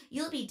something,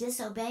 you'll be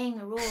disobeying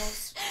the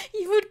rules.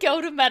 You would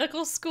go to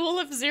medical school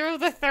if Zero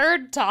the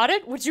Third taught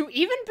it? Would you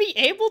even be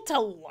able to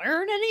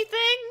learn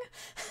anything?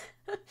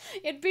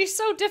 It'd be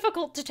so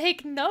difficult to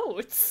take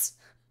notes.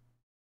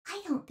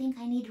 I don't think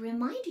I need to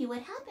remind you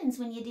what happens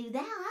when you do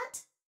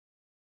that.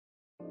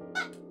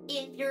 But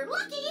if you're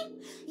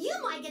lucky, you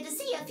might get to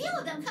see a few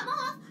of them come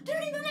off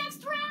during the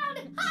next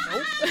round.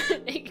 Nope.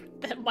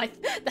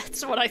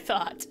 That's what I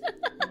thought.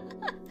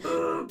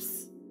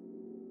 Oops.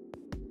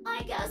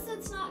 I guess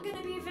it's not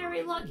gonna be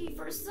very lucky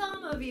for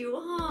some of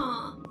you,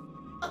 huh?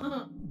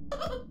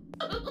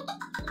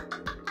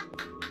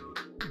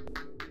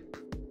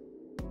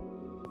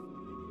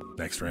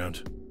 Next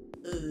round.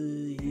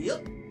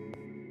 Yep.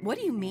 What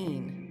do you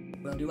mean?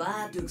 Well, do I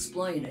have to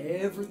explain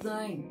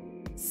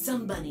everything?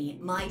 Somebody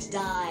might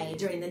die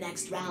during the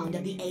next round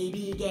of the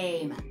AB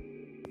game.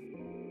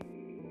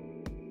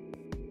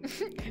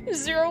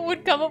 Zero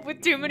would come up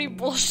with too many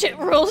bullshit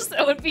rules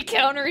that would be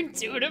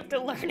counterintuitive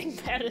to learning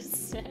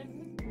medicine.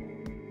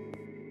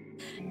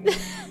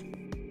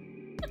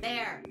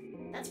 There.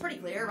 That's pretty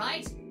clear,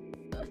 right?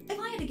 If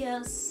I had to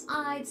guess,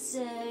 I'd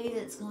say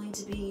it's going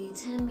to be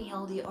 10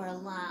 Mialdi or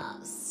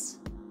less.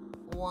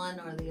 One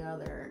or the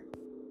other.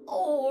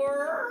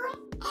 Or...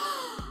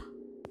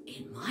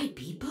 it might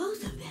be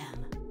both of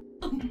them.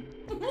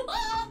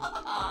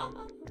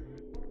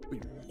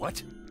 Wait,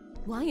 what?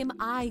 Why am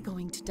I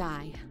going to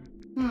die?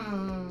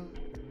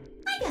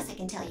 I guess I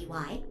can tell you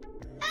why.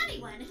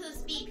 Anyone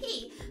whose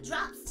BP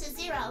drops to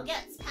 0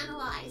 gets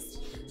penalized.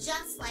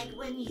 Just like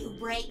when you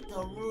break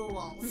the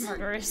rules.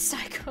 Murderous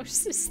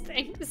psychosis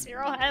thing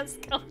Zero has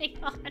going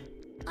on.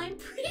 I'm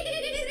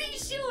pretty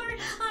sure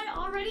I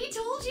already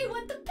told you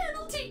what the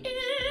penalty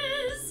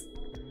is.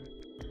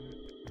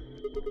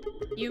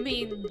 You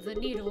mean the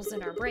needles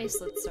in our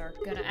bracelets are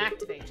gonna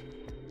activate,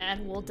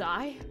 and we'll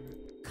die?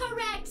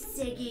 Correct,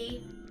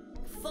 Siggy.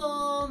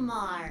 Full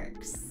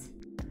marks.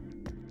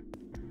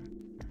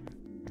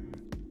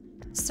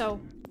 So,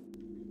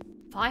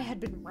 Vi had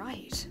been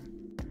right.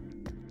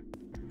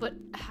 But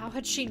how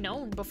had she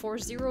known before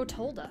Zero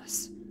told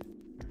us?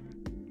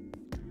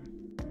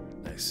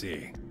 I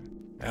see.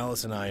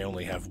 Alice and I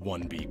only have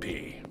 1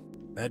 BP.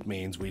 That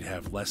means we'd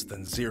have less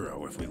than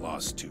 0 if we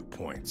lost 2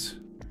 points.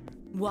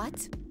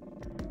 What?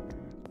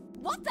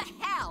 What the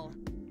hell?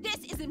 This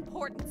is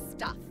important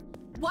stuff.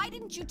 Why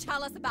didn't you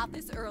tell us about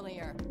this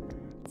earlier?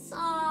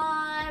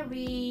 Sorry.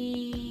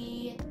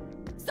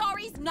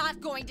 Sorry's not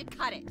going to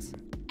cut it.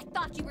 I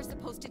thought you were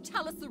supposed to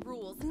tell us the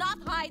rules, not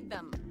hide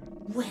them.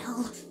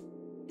 Well...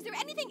 Is there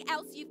anything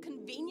else you've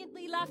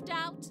conveniently left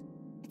out?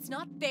 It's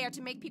not fair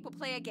to make people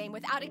play a game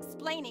without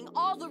explaining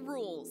all the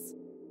rules.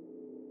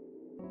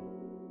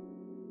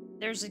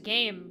 There's a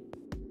game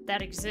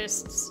that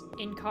exists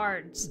in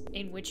cards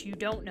in which you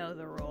don't know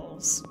the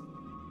rules.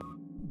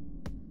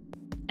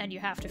 And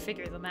you have to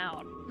figure them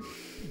out.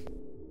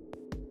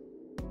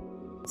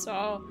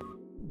 So,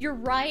 you're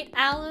right,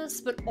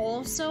 Alice, but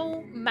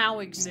also Mao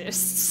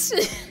exists.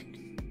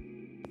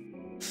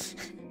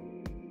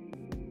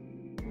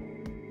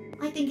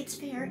 I think it's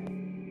fair.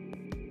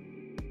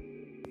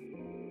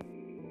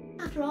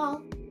 After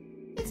all,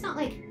 it's not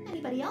like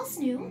anybody else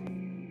knew.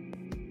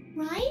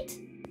 Right?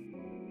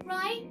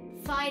 Right,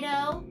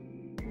 Fido?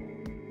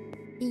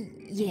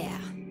 Yeah,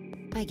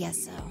 I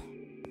guess so.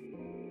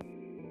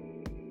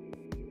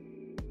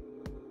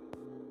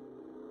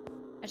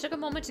 I took a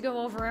moment to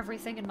go over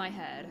everything in my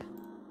head.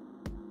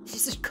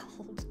 This is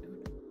cold,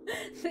 dude.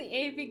 The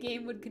AV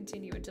game would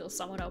continue until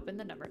someone opened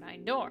the number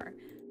 9 door.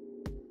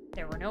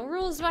 There were no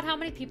rules about how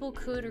many people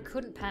could or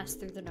couldn't pass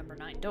through the number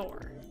 9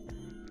 door.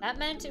 That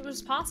meant it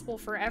was possible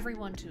for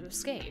everyone to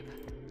escape.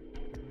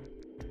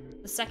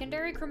 The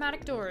secondary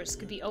chromatic doors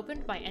could be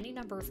opened by any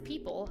number of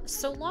people,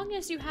 so long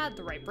as you had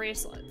the right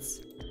bracelets.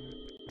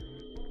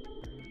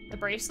 The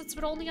bracelets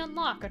would only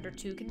unlock under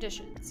 2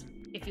 conditions: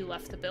 if you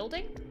left the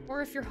building,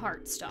 or if your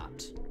heart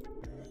stopped.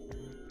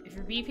 If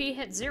your BP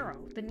hit 0,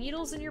 the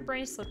needles in your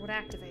bracelet would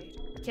activate,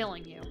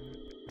 killing you.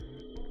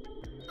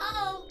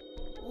 Oh,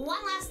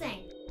 one last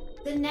thing.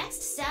 The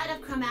next set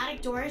of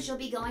chromatic doors you'll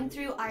be going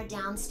through are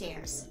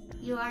downstairs.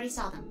 You already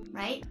saw them,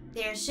 right?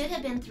 There should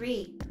have been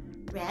 3.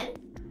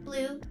 Red,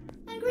 blue,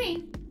 and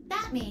green.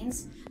 That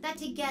means that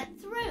to get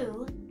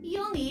through,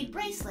 you'll need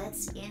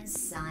bracelets in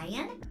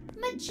cyan,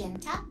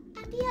 magenta,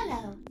 and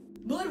yellow.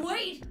 But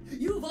wait!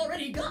 You've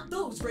already got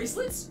those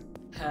bracelets!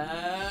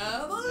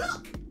 Have a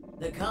look!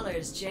 The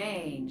color's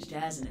changed,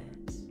 hasn't it?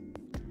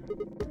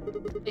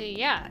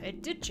 Yeah,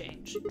 it did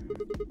change.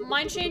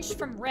 Mine changed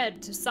from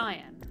red to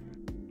cyan.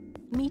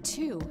 Me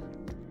too.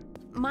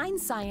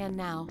 Mine's cyan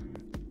now.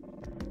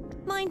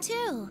 Mine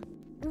too.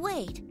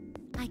 Wait,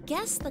 I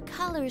guess the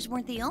colors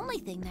weren't the only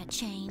thing that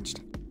changed.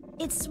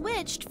 It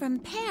switched from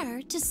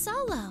pair to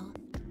solo.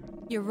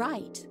 You're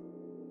right.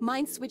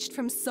 Mine switched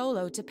from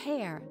solo to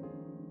pair.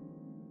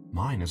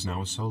 Mine is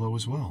now a solo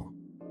as well.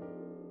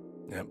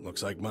 Yep,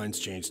 looks like mine's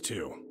changed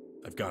too.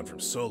 I've gone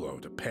from solo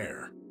to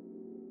pair.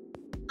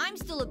 I'm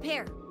still a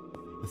pair.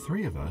 The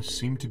 3 of us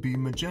seem to be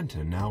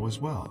magenta now as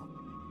well.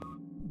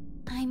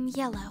 I'm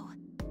yellow,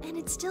 and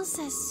it still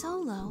says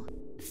solo.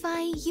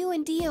 Fi, you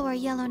and Dio are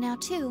yellow now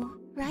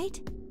too,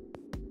 right?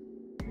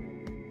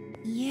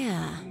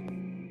 Yeah.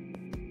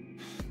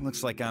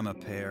 Looks like I'm a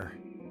pair.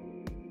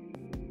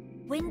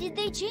 When did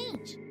they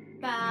change?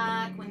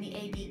 Back when the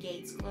AB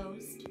gates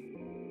closed.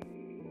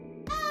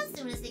 As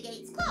soon as the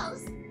gates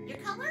close, your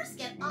colors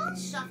get all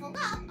shuffled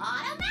up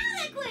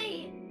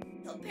automatically.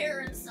 The pair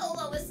and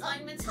solo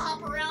assignments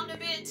hop around a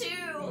bit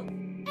too.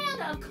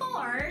 And of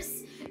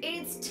course,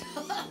 it's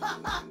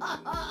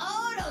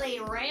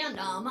totally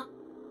random.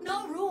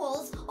 No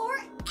rules or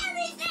anything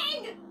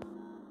anything!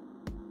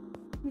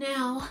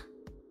 Now,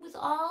 with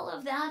all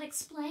of that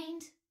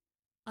explained,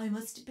 I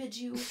must bid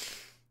you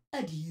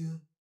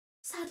adieu.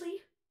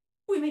 Sadly,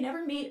 we may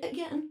never meet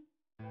again.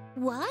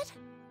 What?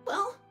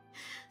 Well,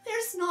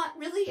 there's not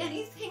really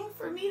anything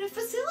for me to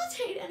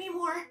facilitate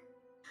anymore.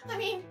 I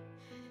mean,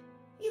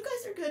 you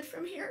guys are good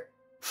from here,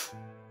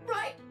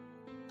 right?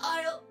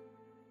 I'll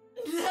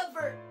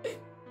never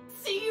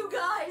see you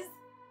guys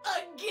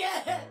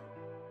again.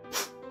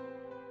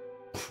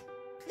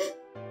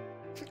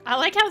 I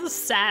like how the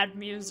sad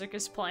music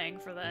is playing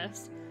for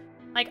this.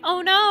 Like,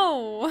 oh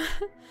no!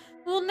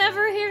 We'll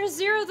never hear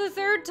Zero the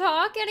Third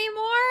talk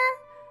anymore?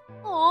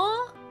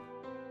 Aww.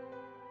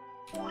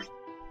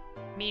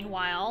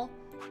 Meanwhile,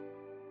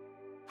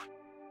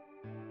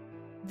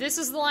 this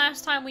is the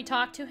last time we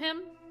talk to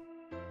him.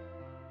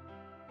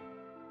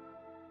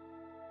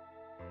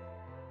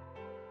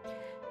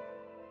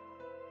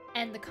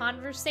 And the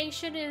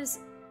conversation is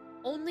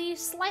only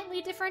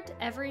slightly different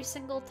every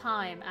single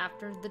time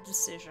after the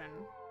decision.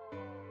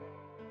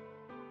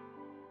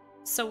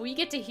 So we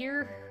get to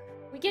hear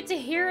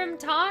him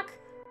talk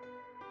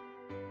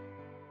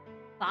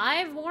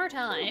 5 more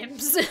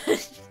times. Did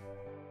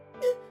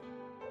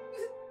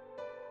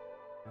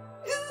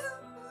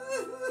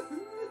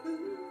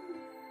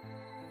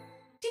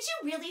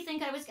you really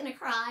think I was gonna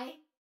cry?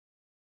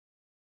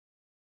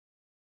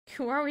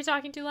 Who are we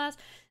talking to last?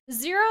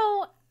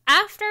 Zero,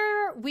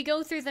 after we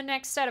go through the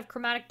next set of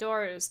chromatic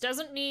doors,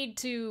 doesn't need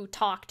to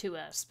talk to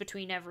us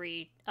between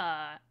every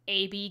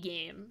A-B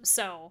game.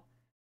 So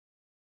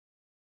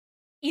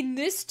in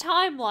this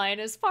timeline,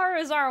 as far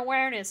as our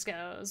awareness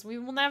goes, we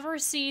will never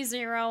see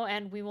Zero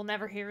and we will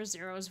never hear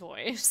Zero's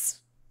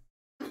voice.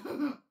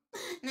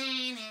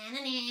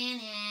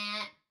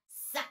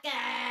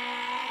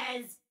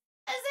 Suckers!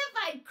 As if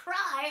I'd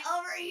cry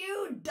over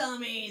you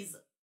dummies!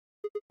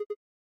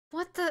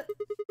 What the?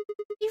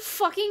 You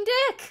fucking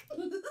dick!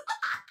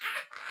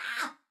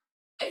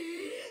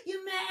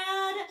 You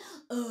mad?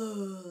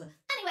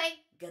 Anyway,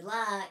 good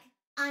luck.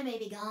 I may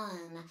be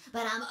gone,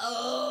 but I'm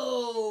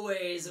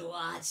always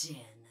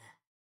watching.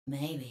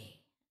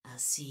 Maybe I'll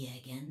see you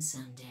again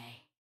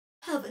someday.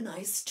 Have a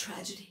nice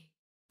tragedy.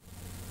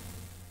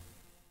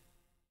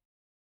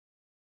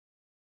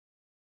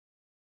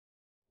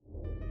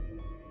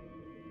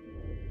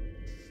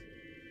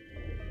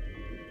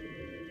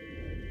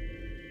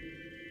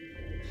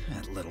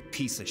 That little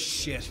piece of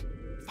shit.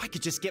 If I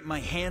could just get my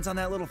hands on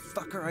that little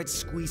fucker, I'd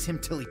squeeze him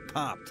till he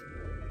popped.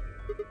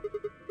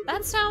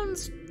 That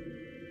sounds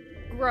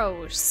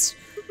gross.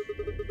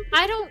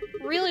 I don't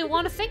really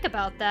want to think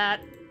about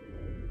that.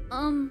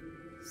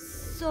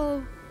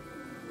 So...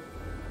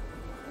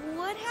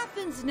 what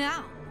happens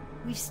now?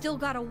 We've still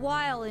got a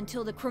while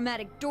until the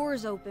chromatic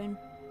doors open.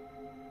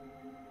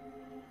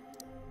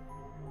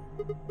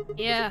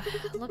 Yeah,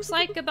 looks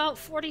like about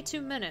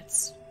 42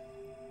 minutes.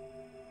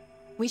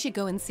 We should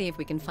go and see if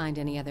we can find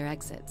any other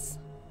exits.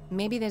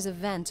 Maybe there's a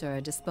vent or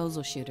a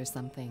disposal chute or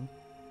something.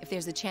 If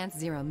there's a chance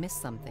Zero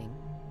missed something.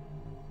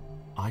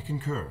 I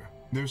concur.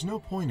 There's no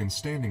point in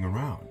standing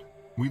around.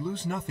 We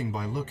lose nothing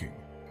by looking.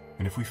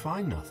 And if we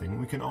find nothing,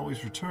 we can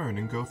always return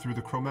and go through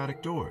the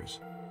chromatic doors.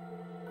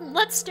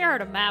 Let's stare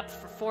at a map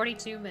for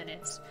 42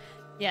 minutes.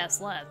 Yes,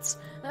 let's.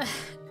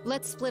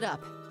 Let's split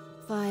up.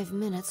 5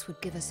 minutes would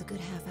give us a good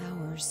half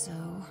hour or so.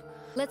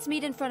 Let's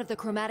meet in front of the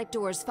chromatic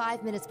doors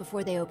 5 minutes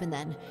before they open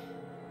then.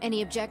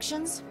 Any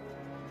objections?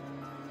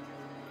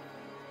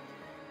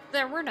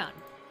 There were none.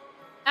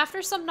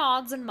 After some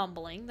nods and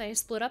mumbling, they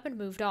split up and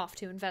moved off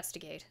to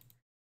investigate.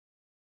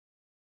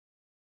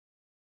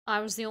 I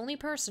was the only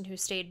person who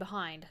stayed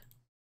behind.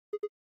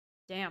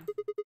 Damn.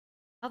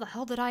 How the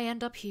hell did I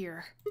end up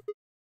here?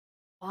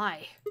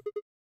 Why?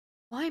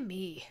 Why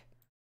me?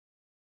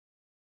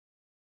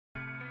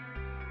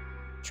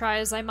 Try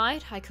as I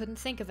might, I couldn't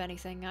think of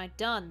anything I'd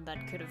done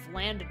that could have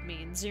landed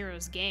me in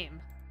Zero's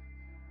game.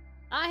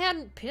 I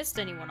hadn't pissed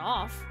anyone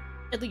off.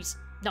 At least,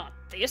 not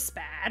this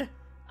bad.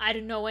 I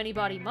didn't owe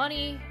anybody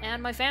money,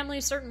 and my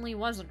family certainly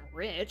wasn't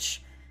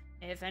rich.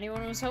 If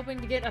anyone was hoping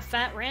to get a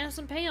fat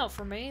ransom payout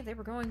from me, they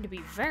were going to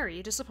be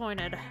very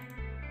disappointed.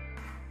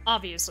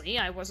 Obviously,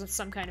 I wasn't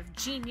some kind of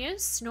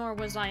genius, nor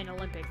was I an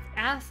Olympic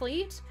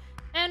athlete,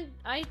 and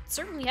I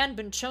certainly hadn't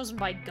been chosen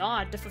by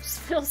God to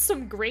fulfill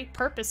some great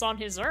purpose on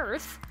his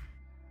earth.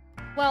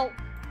 Well,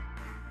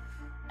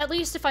 at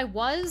least if I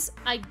was,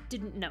 I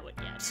didn't know it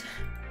yet.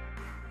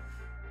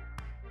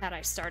 Had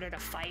I started a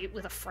fight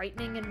with a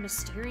frightening and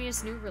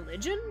mysterious new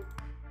religion?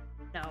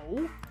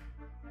 No.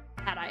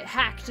 Had I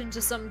hacked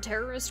into some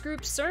terrorist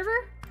group's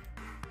server?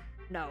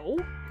 No.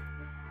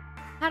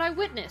 Had I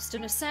witnessed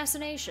an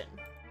assassination?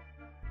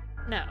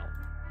 No.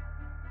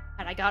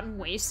 Had I gotten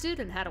wasted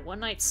and had a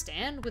one-night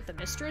stand with the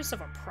mistress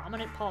of a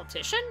prominent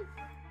politician?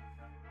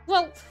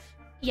 Well,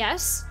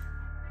 yes.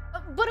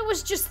 But it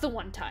was just the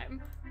one time.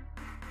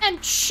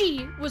 And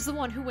she was the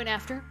one who went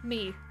after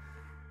me.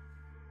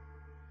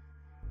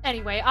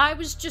 Anyway, I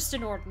was just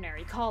an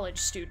ordinary college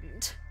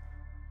student.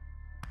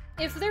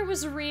 If there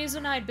was a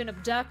reason I'd been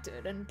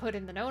abducted and put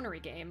in the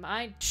nonary game,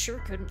 I sure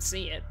couldn't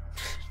see it.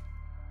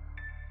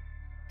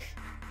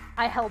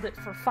 I held it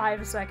for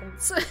 5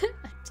 seconds.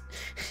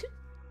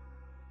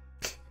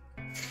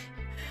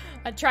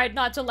 I tried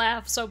not to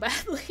laugh so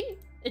badly.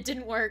 It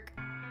didn't work.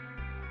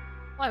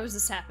 Why was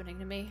this happening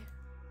to me?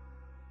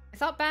 I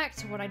thought back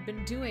to what I'd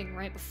been doing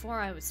right before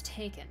I was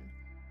taken.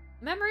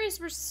 Memories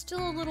were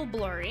still a little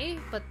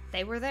blurry, but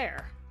they were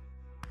there.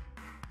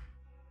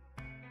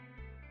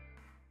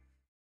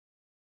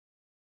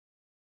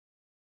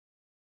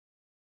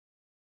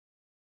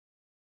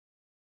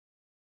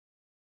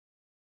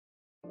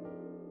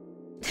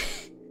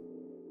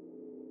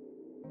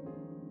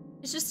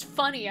 It's just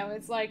funny how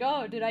it's like,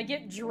 oh, did I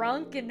get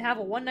drunk and have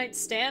a one-night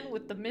stand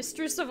with the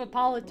mistress of a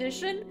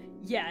politician?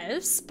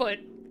 Yes, but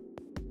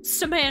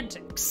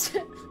semantics.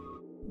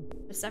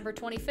 December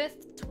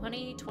 25th,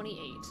 2028.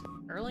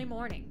 Early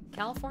morning,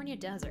 California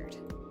desert.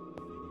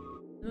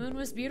 The moon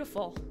was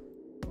beautiful.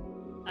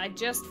 I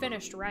just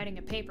finished writing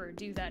a paper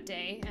due that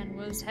day and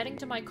was heading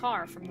to my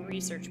car from the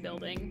research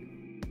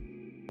building.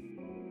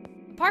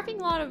 The parking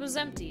lot was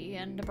empty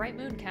and a bright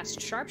moon cast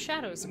sharp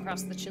shadows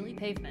across the chilly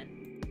pavement.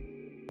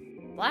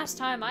 Last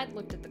time I'd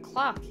looked at the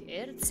clock,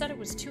 it had said it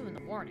was 2 in the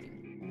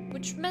morning,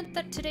 which meant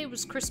that today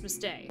was Christmas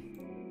Day.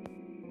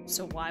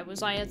 So why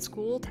was I at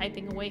school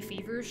typing away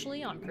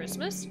feverishly on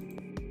Christmas?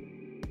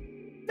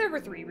 There were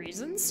 3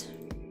 reasons.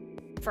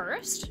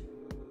 First,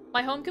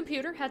 my home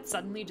computer had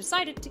suddenly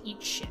decided to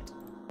eat shit.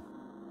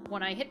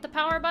 When I hit the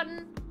power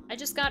button, I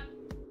just got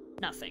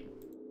nothing.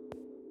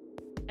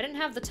 I didn't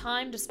have the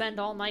time to spend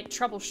all night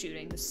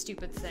troubleshooting this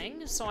stupid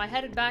thing, so I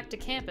headed back to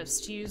campus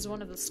to use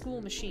one of the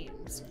school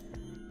machines.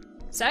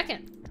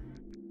 Second,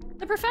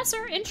 the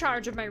professor in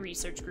charge of my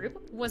research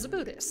group was a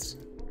Buddhist.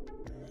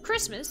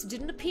 Christmas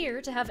didn't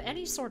appear to have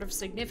any sort of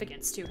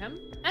significance to him,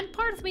 and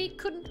part of me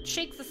couldn't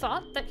shake the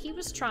thought that he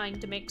was trying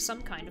to make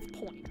some kind of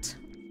point.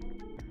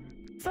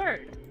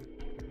 Third,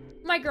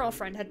 my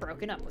girlfriend had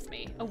broken up with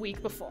me a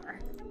week before.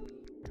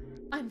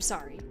 I'm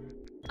sorry.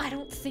 I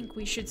don't think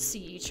we should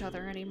see each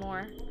other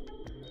anymore.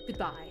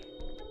 Goodbye.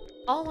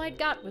 All I'd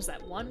got was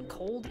that one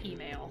cold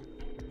email.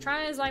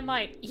 Try as I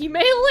might,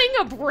 emailing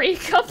a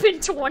breakup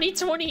in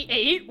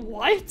 2028?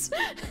 What?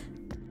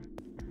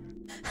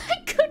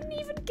 I couldn't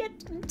even get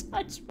in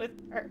touch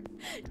with her.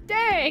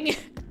 Dang!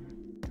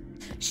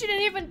 She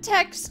didn't even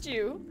text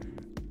you.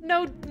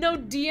 No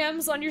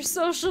DMs on your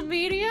social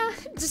media?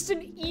 Just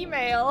an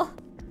email.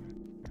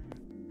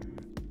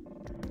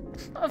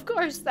 Of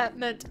course, that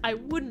meant I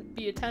wouldn't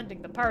be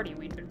attending the party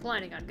we'd been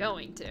planning on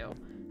going to.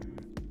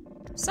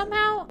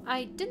 Somehow,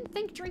 I didn't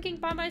think drinking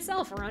by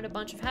myself around a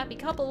bunch of happy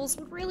couples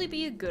would really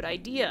be a good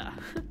idea.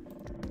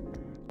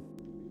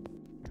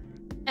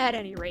 At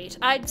any rate,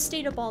 I'd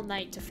stayed up all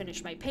night to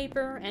finish my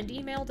paper and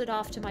emailed it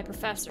off to my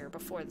professor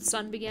before the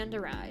sun began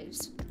to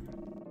rise.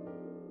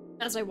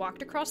 As I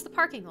walked across the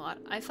parking lot,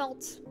 I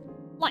felt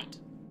light.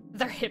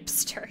 They're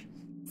hipsters.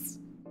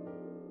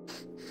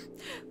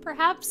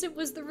 Perhaps it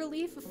was the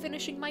relief of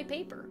finishing my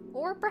paper,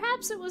 or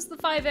perhaps it was the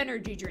 5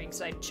 energy drinks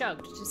I'd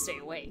chugged to stay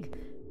awake.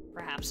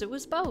 Perhaps it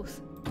was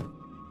both.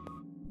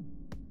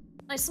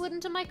 I slid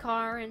into my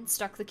car and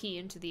stuck the key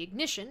into the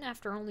ignition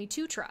after only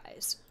 2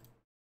 tries.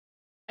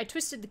 I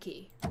twisted the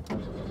key.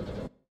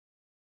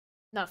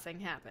 Nothing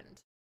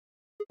happened.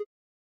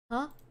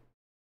 Huh?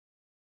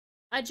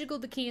 I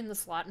jiggled the key in the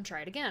slot and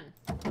tried again.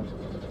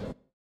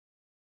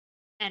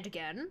 And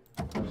again.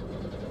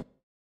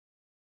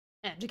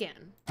 And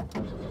again.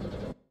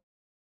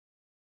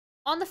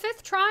 On the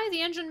 5th try,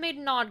 the engine made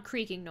an odd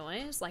creaking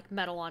noise, like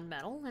metal on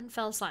metal, and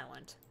fell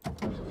silent.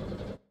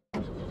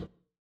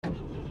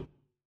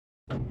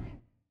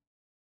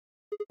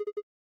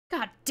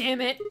 God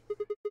damn it!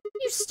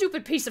 You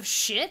stupid piece of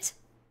shit!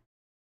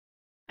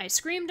 I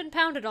screamed and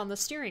pounded on the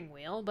steering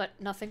wheel, but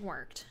nothing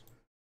worked.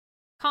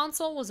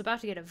 Console was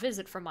about to get a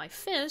visit from my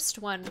fist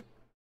when...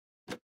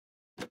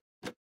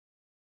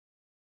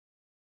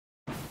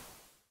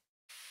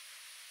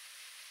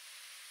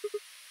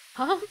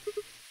 Huh?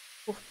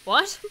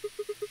 What?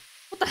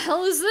 What the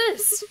hell is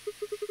this?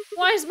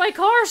 Why is my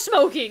car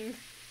smoking?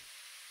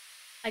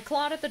 I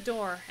clawed at the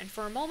door, and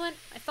for a moment,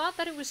 I thought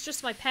that it was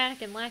just my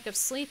panic and lack of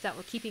sleep that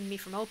were keeping me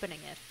from opening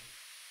it.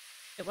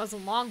 It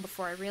wasn't long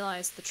before I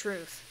realized the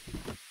truth.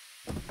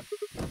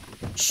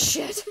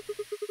 Shit!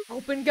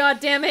 Open,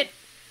 goddammit!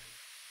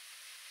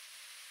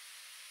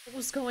 What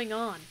was going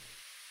on?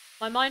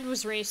 My mind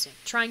was racing,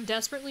 trying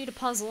desperately to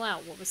puzzle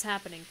out what was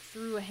happening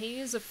through a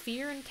haze of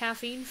fear and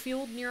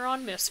caffeine-fueled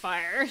neuron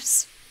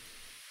misfires.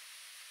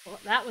 Well,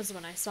 that was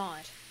when I saw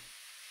it.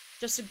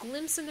 Just a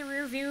glimpse in the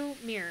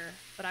rearview mirror,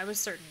 but I was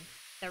certain.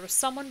 There was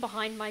someone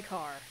behind my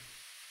car.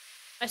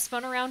 I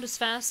spun around as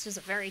fast as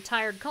a very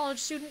tired college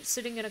student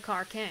sitting in a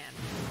car can.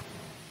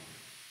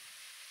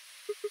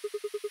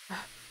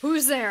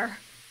 Who's there?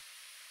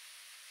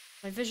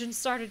 My vision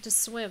started to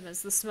swim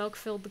as the smoke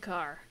filled the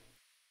car.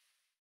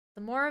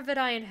 The more of it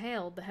I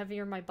inhaled, the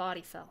heavier my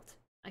body felt.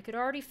 I could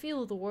already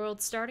feel the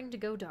world starting to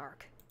go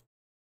dark.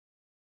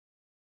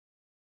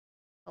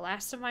 The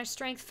last of my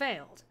strength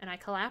failed, and I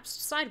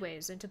collapsed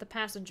sideways into the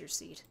passenger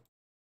seat.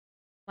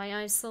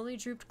 My eyes slowly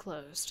drooped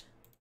closed.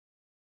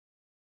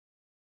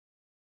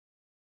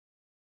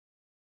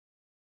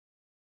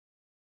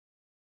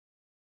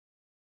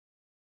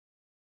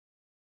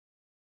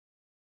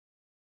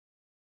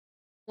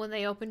 When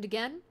they opened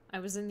again, I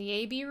was in the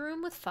AB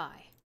room with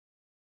Phi.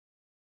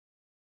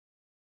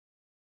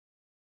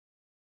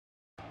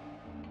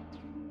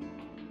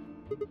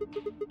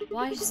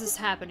 Why is this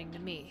happening to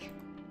me?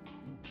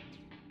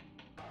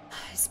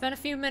 I spent a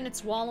few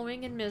minutes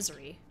wallowing in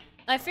misery.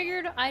 I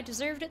figured I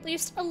deserved at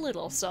least a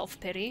little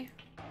self-pity.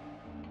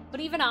 But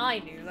even I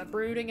knew that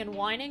brooding and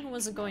whining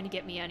wasn't going to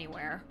get me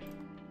anywhere.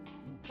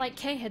 Like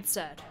Kay had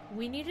said,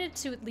 we needed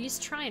to at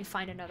least try and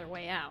find another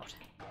way out.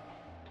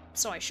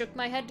 So I shook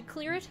my head to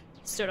clear it,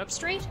 stood up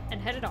straight, and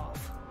headed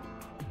off.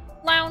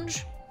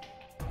 Lounge.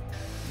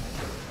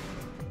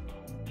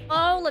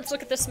 Oh, let's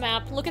look at this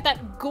map. Look at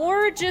that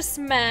gorgeous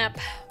map.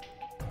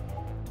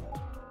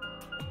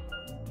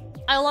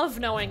 I love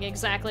knowing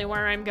exactly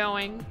where I'm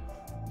going.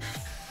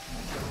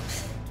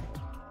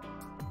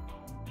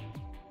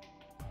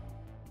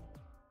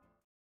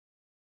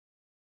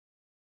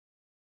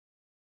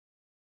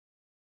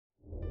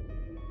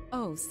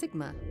 Oh,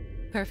 Sigma.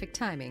 Perfect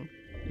timing.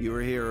 You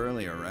were here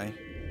earlier, right?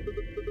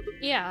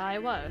 Yeah, I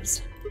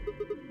was.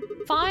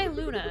 Phi,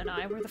 Luna, and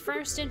I were the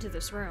first into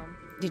this room.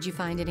 Did you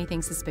find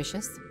anything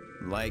suspicious?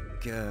 Like,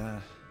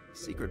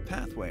 secret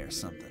pathway or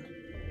something.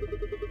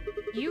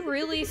 You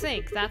really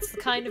think that's the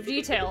kind of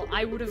detail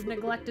I would have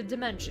neglected to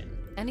mention?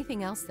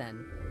 Anything else,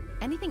 then?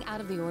 Anything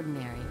out of the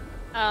ordinary?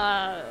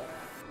 I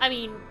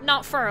mean,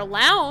 not for a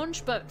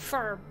lounge, but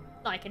for,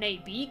 like, an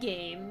AB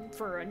game,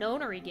 for a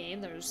nonary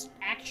game, there's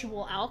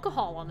actual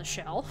alcohol on the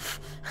shelf.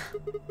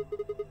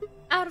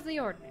 Out of the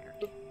ordinary.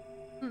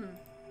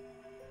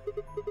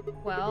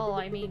 Well,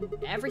 I mean,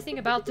 everything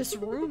about this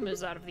room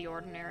is out of the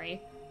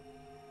ordinary.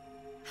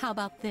 How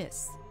about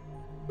this?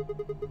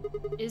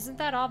 Isn't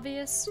that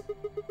obvious?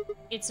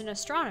 It's an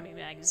astronomy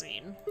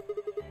magazine.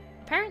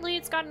 Apparently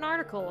it's got an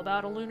article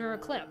about a lunar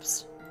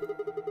eclipse.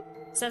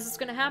 It says it's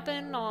gonna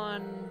happen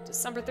on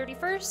December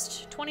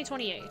 31st,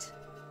 2028.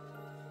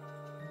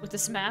 With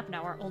this map,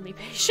 now only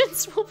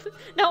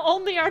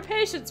our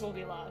patience will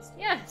be lost.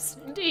 Yes,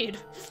 indeed.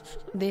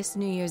 This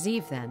New Year's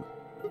Eve, then?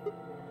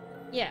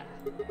 Yeah.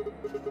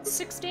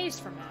 6 days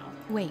from now.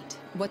 Wait,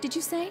 what did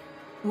you say?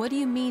 What do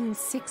you mean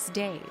 6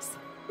 days?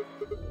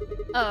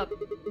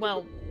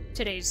 Well,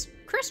 today's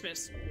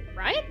Christmas,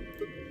 right?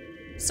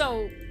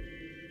 So...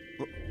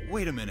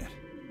 Wait a minute.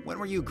 When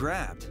were you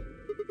grabbed?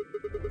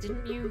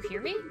 Didn't you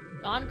hear me?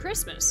 On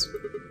Christmas.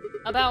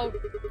 About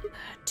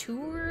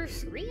 2 or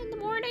 3 in the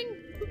morning?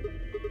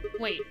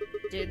 Wait,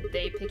 did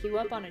they pick you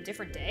up on a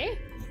different day?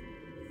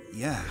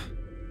 Yeah.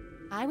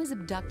 I was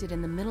abducted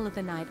in the middle of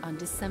the night on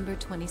December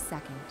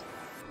 22nd.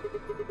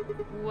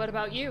 What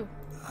about you?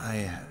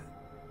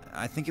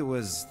 I think it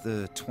was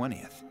the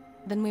 20th.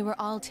 Then we were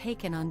all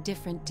taken on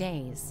different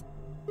days.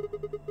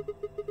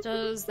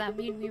 Does that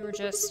mean we were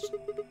just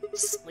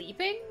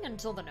sleeping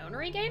until the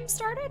nonary game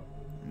started?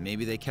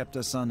 Maybe they kept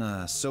us on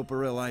a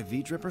Soparil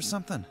IV drip or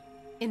something?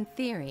 In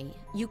theory,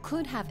 you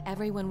could have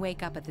everyone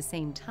wake up at the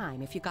same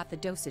time if you got the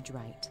dosage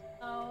right.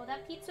 Oh,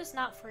 that pizza's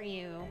not for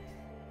you.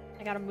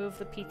 I gotta move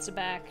the pizza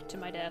back to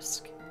my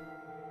desk.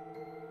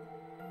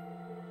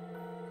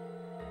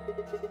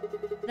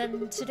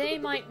 Then today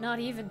might not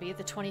even be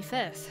the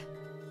 25th.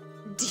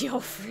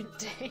 Deofrid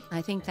Day.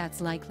 I think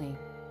that's likely.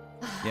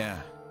 Yeah.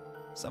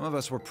 Some of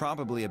us were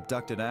probably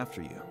abducted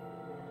after you.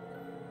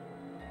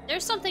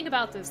 There's something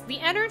about this. The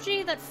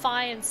energy that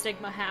Phi and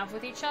Sigma have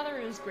with each other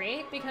is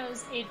great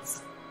because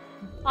it's...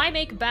 I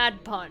make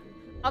bad pun.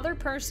 Other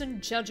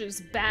person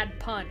judges bad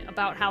pun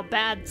about how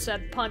bad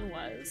said pun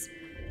was.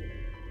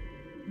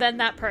 Then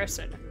that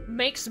person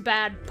makes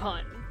bad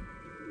pun.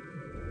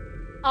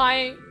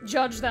 I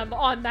judge them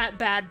on that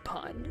bad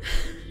pun.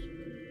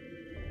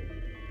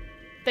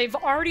 They've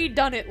already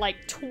done it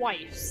like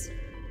twice.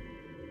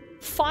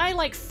 Phi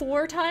like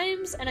 4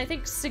 times, and I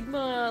think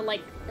Sigma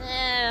like,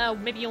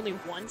 maybe only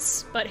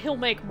once, but he'll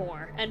make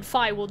more, and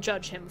Phi will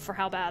judge him for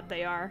how bad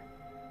they are.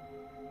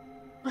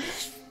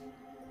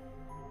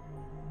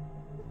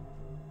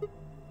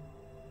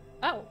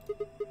 Oh.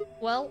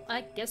 Well,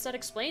 I guess that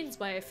explains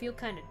why I feel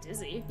kind of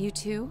dizzy. You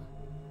too?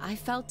 I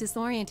felt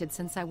disoriented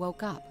since I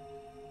woke up.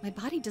 My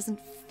body doesn't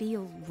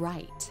feel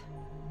right.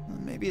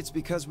 Maybe it's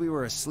because we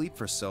were asleep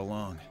for so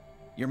long.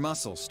 Your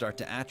muscles start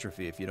to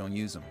atrophy if you don't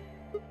use them.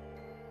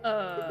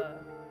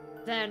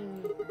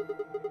 Then...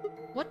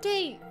 what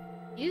day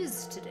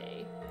is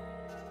today?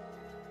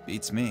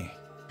 Beats me.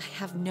 I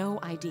have no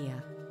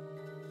idea.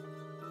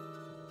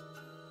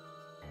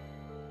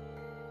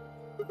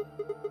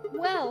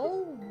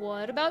 Well,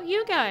 what about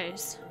you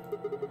guys?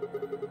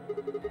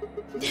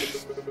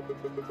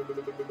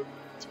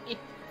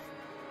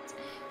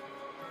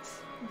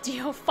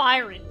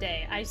 Deofirant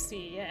Day, I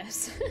see,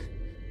 yes.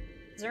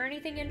 Is there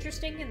anything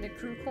interesting in the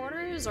crew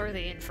quarters or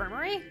the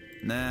infirmary?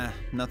 Nah,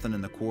 nothing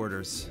in the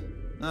quarters.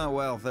 Oh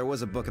well, there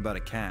was a book about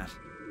a cat.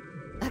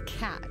 A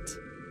cat?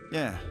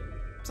 Yeah,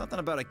 something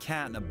about a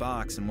cat in a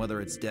box and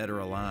whether it's dead or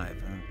alive.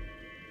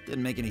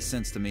 Didn't make any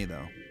sense to me,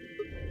 though.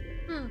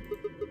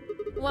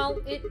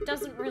 Well, it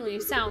doesn't really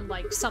sound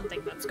like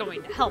something that's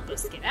going to help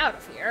us get out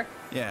of here.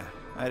 Yeah,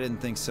 I didn't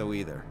think so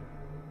either.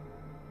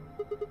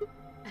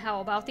 How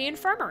about the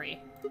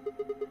infirmary?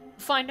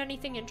 Find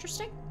anything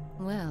interesting?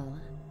 Well,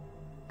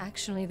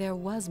 actually there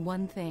was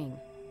one thing.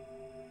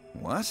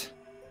 What?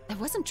 I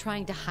wasn't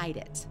trying to hide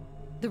it.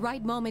 The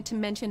right moment to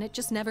mention it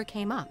just never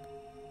came up.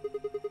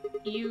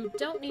 You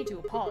don't need to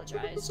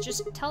apologize,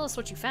 just tell us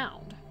what you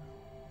found.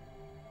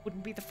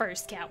 Wouldn't be the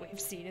first cat we've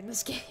seen in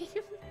this game.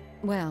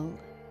 Well,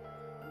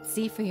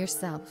 see for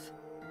yourself.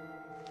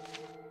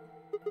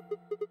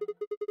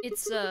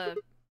 It's a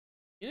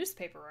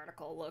newspaper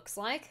article, looks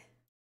like.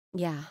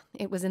 Yeah,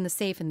 it was in the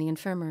safe in the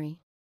infirmary.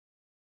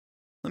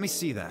 Let me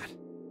see that.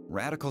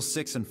 Radical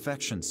 6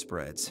 infection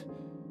spreads.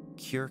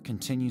 Cure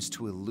continues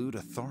to elude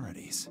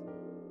authorities.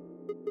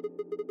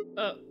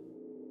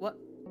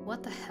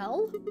 What the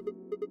hell?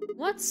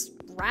 What's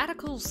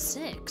Radical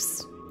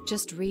 6?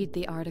 Just read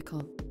the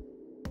article.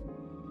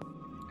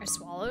 I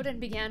swallowed and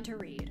began to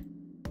read.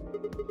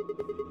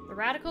 The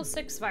Radical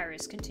 6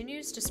 virus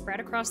continues to spread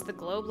across the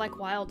globe like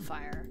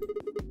wildfire.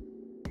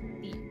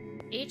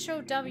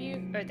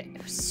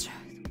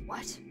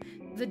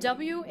 The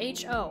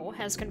WHO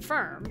has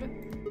confirmed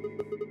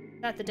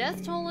that the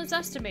death toll is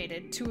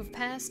estimated to have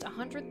passed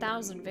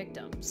 100,000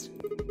 victims.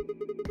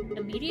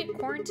 Immediate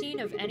quarantine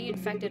of any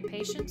infected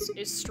patients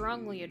is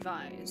strongly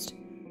advised.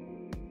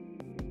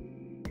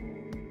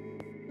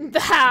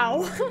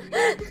 How?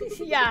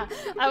 Yeah,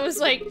 I was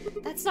like,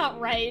 that's not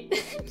right.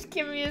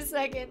 Give me a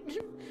second.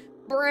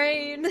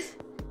 Brain.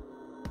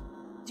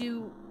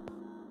 Do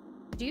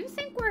you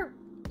think we're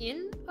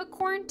in a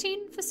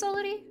quarantine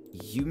facility?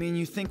 You mean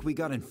you think we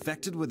got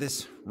infected with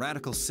this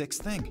Radical 6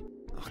 thing?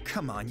 Oh,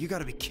 come on, you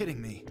gotta be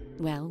kidding me.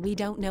 Well, we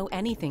don't know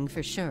anything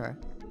for sure,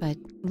 but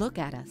look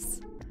at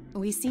us.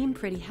 We seem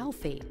pretty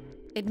healthy.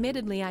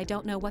 Admittedly, I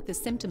don't know what the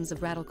symptoms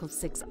of Radical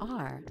 6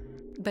 are,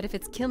 but if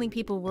it's killing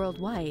people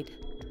worldwide,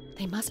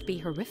 they must be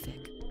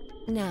horrific.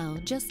 Now,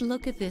 just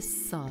look at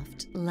this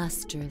soft,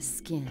 lustrous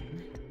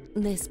skin.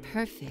 This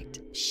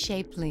perfect,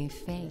 shapely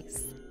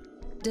face.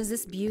 Does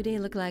this beauty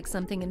look like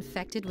something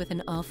infected with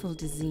an awful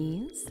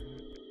disease?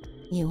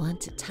 You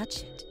want to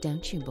touch it,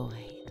 don't you,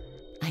 boy?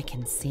 I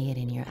can see it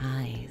in your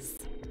eyes.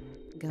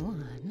 Go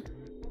on.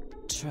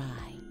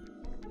 Try.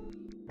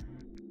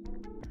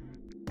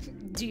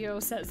 Dio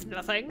says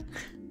nothing.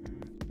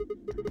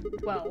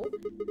 Well,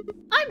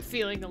 I'm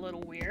feeling a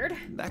little weird.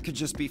 That could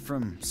just be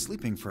from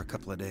sleeping for a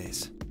couple of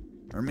days.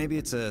 Or maybe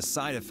it's a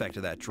side effect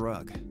of that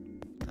drug.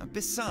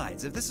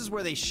 Besides, if this is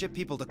where they ship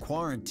people to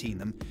quarantine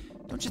them,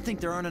 don't you think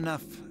there aren't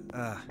enough,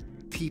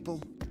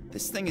 people?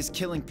 This thing is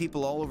killing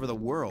people all over the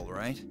world,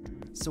 right?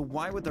 So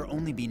why would there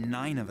only be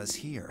 9 of us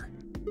here?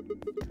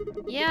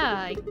 Yeah,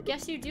 I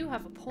guess you do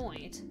have a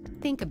point.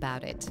 Think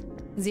about it.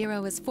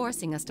 Zero is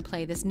forcing us to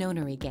play this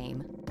nonary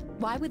game.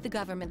 Why would the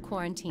government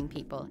quarantine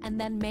people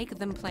and then make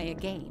them play a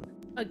game?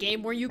 A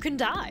game where you can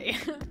die.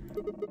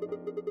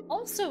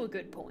 Also a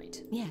good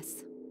point.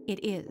 Yes, it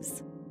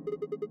is.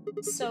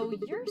 So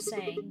you're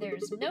saying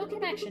there's no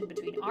connection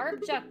between our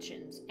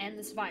abductions and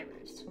this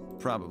virus?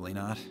 Probably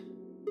not.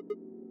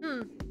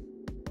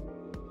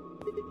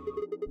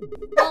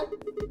 Well,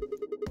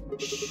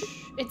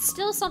 it's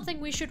still something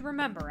we should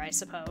remember, I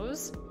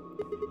suppose.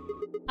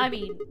 I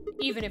mean,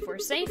 even if we're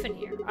safe in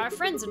here, our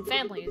friends and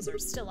families are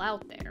still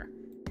out there.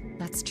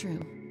 That's true.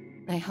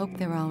 I hope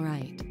they're all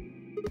right.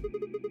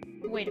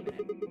 Wait a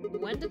minute.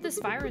 When did this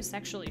virus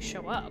actually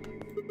show up?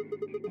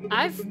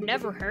 I've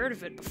never heard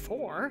of it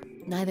before.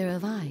 Neither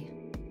have I.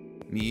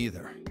 Me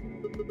either.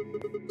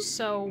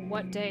 So,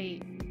 what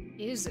day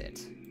is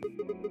it?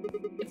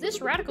 If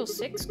this Radical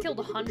 6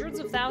 killed hundreds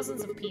of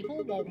thousands of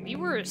people while we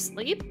were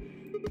asleep,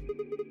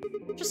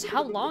 just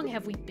how long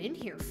have we been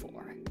here for?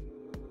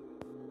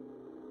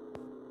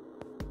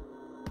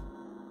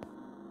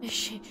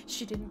 She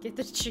didn't get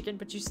the chicken,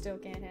 but you still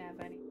can't have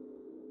any.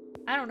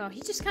 I don't know,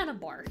 he just kind of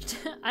barked.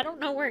 I don't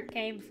know where it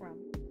came from.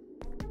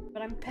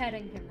 But I'm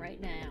petting him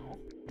right now.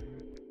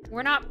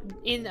 We're not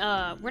in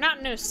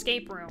an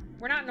escape room.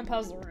 We're not in a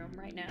puzzle room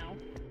right now.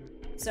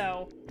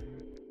 So,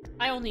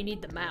 I only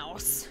need the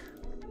mouse.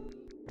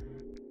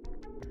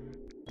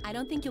 I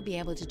don't think you'll be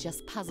able to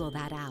just puzzle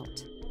that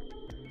out.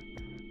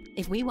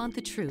 If we want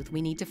the truth,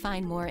 we need to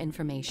find more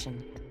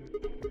information.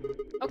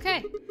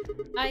 Okay.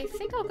 I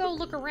think I'll go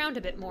look around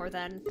a bit more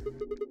then.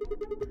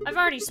 I've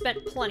already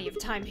spent plenty of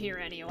time here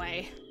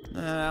anyway.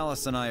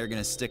 Alice and I are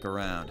gonna stick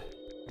around.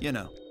 You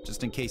know,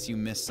 just in case you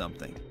miss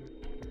something.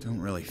 Don't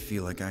really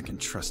feel like I can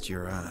trust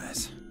your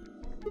eyes.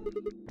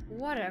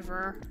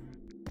 Whatever.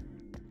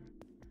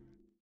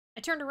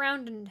 I turned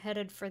around and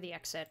headed for the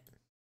exit.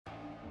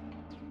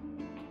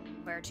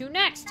 Where to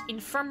next?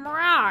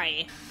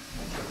 Infirmary.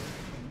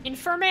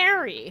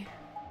 Infirmary.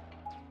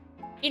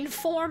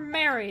 Inform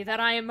Mary that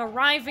I am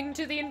arriving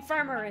to the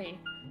infirmary.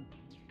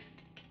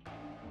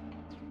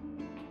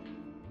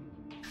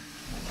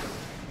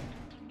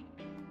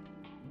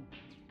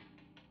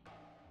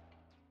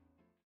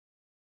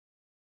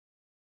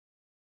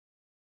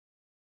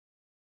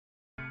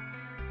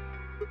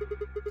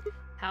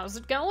 How's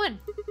it going?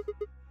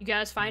 You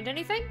guys find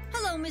anything?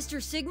 Hello,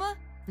 Mr. Sigma.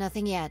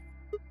 Nothing yet.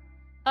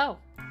 Oh.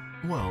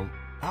 Well,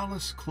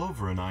 Alice,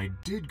 Clover, and I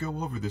did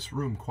go over this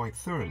room quite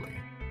thoroughly.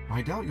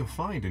 I doubt you'll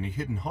find any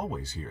hidden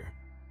hallways here.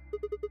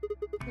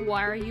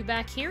 Why are you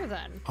back here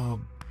then?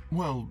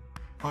 Well,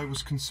 I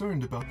was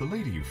concerned about the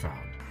lady you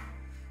found.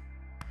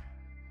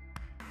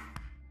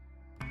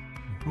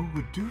 Who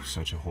would do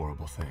such a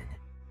horrible thing?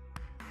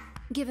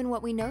 Given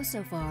what we know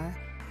so far,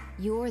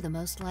 you're the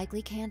most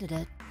likely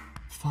candidate.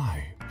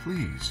 Fi,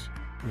 please.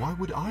 Why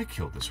would I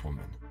kill this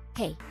woman?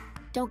 Hey,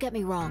 don't get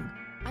me wrong.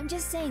 I'm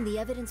just saying the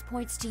evidence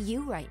points to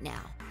you right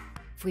now.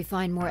 If we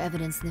find more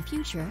evidence in the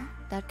future,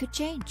 that could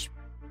change.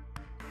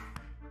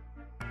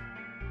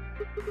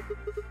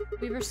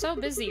 We were so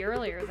busy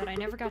earlier that I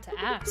never got to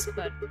ask,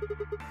 but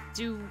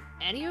do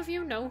any of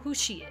you know who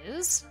she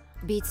is?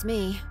 Beats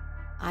me.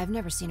 I've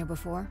never seen her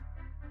before.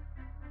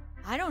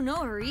 I don't know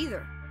her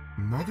either.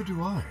 Neither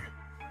do I.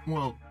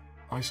 Well,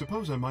 I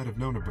suppose I might have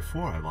known her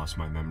before I lost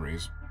my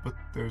memories, but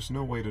there's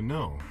no way to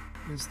know,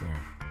 is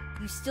there?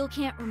 You still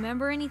can't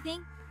remember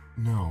anything?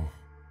 No,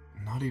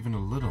 not even a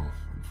little,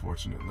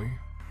 unfortunately.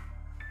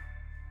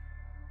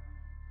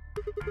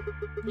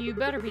 You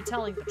better be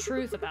telling the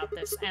truth about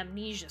this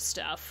amnesia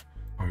stuff.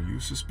 Are you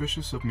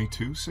suspicious of me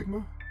too,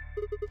 Sigma?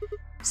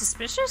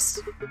 Suspicious?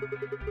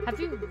 Have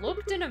you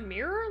looked in a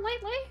mirror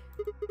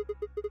lately?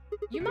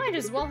 You might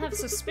as well have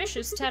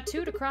suspicious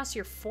tattooed across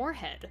your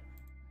forehead.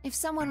 If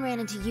someone ran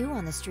into you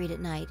on the street at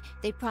night,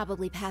 they'd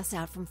probably pass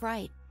out from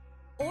fright.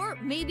 Or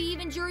maybe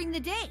even during the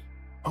day.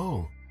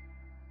 Oh,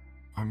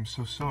 I'm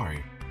so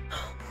sorry.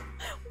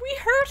 We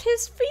hurt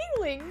his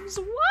feelings.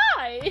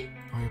 Why?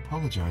 I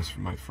apologize for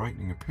my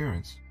frightening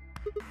appearance.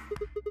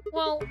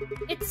 Well,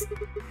 it's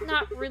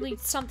not really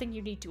something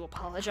you need to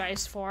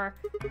apologize for.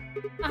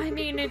 I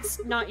mean,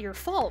 it's not your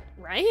fault,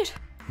 right?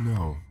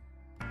 No,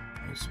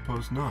 I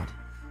suppose not.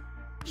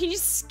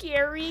 He's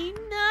scary.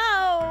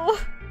 No!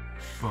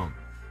 Well,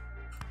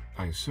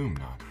 I assume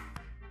not.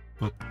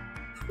 But...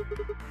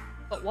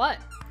 But what?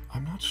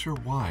 I'm not sure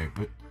why,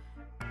 but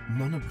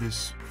none of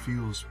this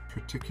feels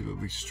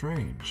particularly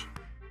strange.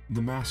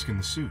 The mask and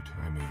the suit,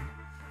 I mean.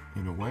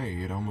 In a way,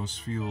 it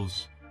almost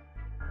feels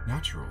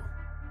natural.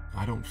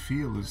 I don't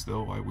feel as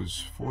though I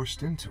was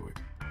forced into it.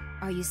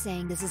 Are you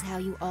saying this is how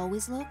you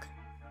always look?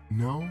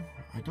 No,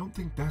 I don't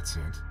think that's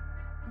it.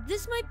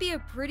 This might be a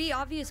pretty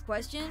obvious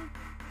question,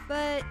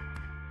 but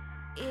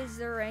is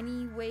there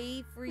any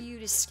way for you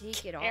to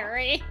take it off?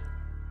 Scary.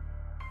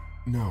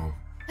 No.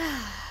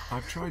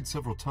 I've tried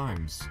several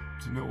times,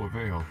 to no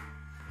avail.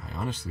 I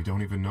honestly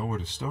don't even know where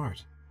to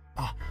start.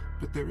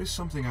 But there is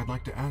something I'd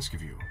like to ask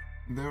of you.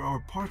 There are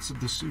parts of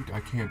the suit I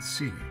can't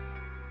see.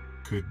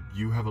 Could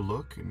you have a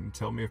look and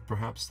tell me if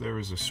perhaps there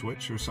is a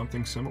switch or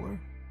something similar?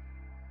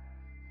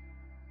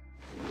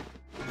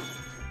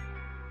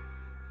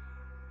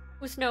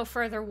 With no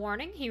further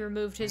warning, he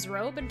removed his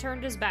robe and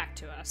turned his back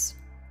to us.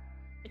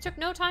 It took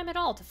no time at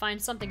all to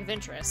find something of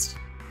interest.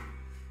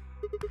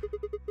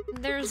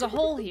 There's a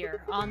hole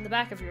here, on the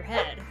back of your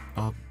head.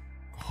 A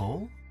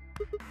hole?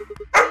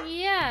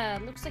 Yeah,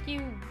 looks like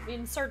you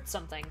insert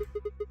something.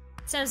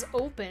 It says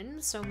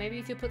open, so maybe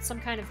if you put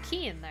some kind of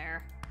key in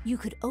there. You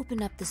could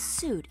open up the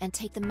suit and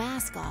take the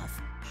mask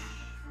off.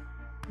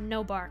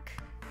 No bark.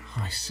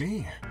 I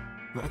see.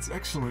 That's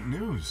excellent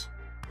news.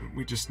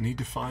 We just need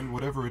to find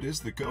whatever it is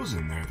that goes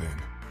in there,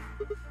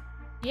 then.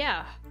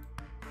 Yeah.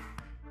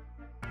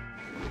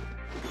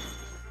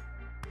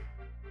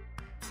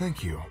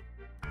 Thank you.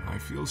 I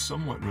feel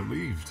somewhat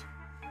relieved.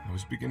 I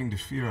was beginning to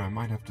fear I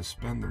might have to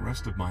spend the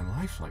rest of my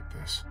life like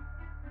this.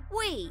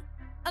 Wait,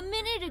 a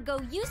minute ago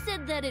you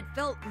said that it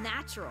felt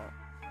natural.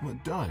 Well,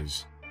 it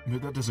does,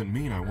 but that doesn't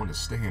mean I want to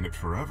stay in it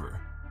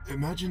forever.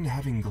 Imagine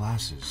having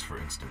glasses, for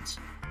instance.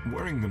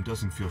 Wearing them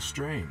doesn't feel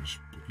strange,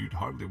 but you'd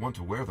hardly want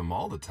to wear them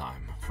all the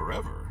time,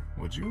 forever,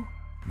 would you?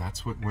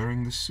 That's what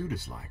wearing this suit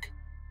is like.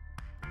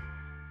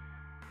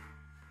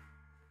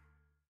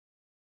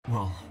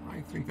 Well, I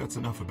think that's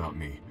enough about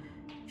me.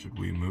 Should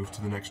we move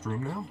to the next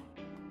room now?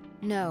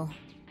 No.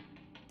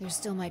 There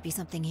still might be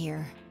something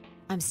here.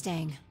 I'm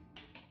staying.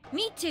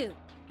 Me too.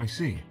 I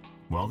see.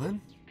 Well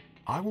then,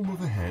 I will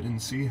move ahead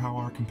and see how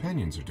our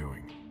companions are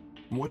doing.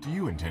 What do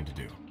you intend to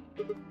do?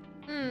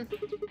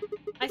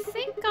 I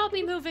think I'll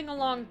be moving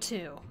along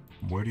too.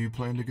 Where do you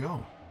plan to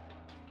go?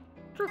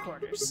 Crew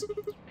quarters.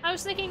 I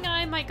was thinking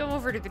I might go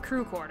over to the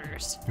crew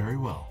quarters. Very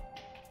well.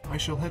 I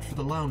shall head for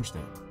the lounge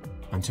then.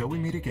 Until we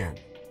meet again.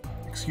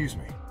 Excuse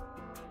me.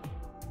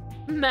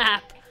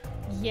 Map.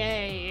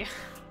 Yay.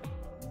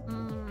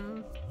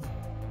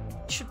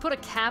 Should put a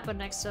kappa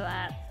next to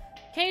that.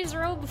 Kay's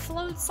robe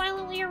flowed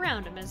silently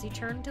around him as he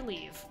turned to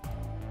leave.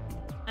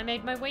 I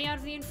made my way out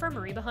of the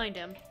infirmary behind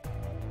him.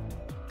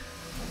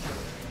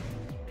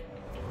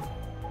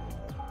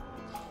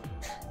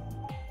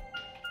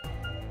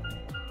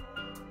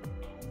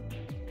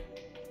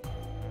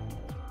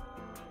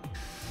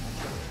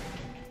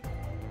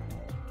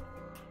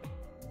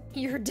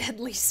 You're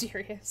deadly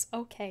serious.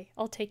 Okay,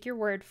 I'll take your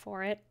word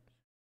for it.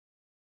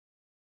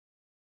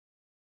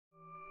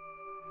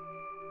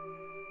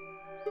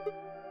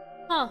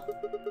 Huh.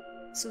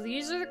 So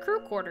these are the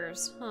crew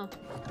quarters, huh?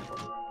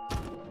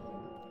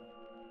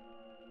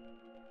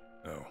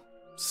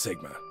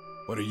 Sigma,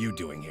 what are you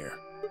doing here?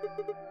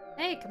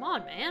 Hey, come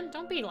on, man.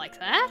 Don't be like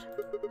that.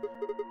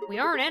 We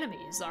aren't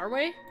enemies, are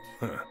we?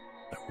 Huh,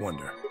 I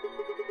wonder.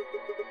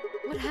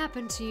 What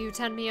happened to you,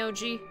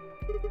 Tenmyoji?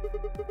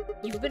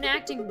 You've been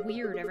acting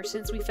weird ever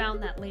since we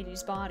found that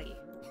lady's body.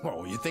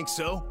 Whoa, you think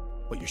so?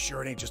 Well, you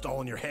sure it ain't just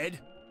all in your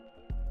head?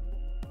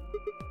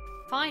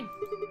 Fine.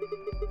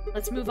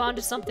 Let's move on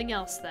to something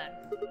else then.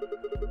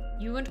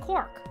 You and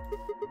Quark.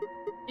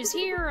 Is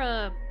he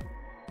your,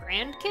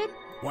 grandkid?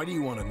 Why do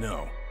you want to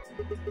know?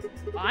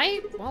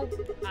 Why? Well,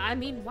 I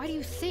mean, why do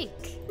you think?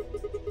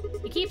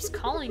 He keeps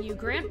calling you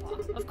Grandpa.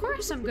 Of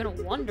course I'm gonna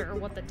wonder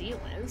what the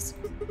deal is.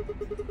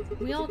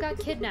 We all got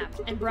kidnapped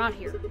and brought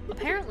here,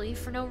 apparently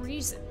for no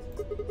reason.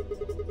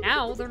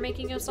 Now they're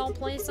making us all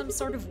play some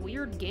sort of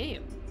weird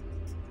game.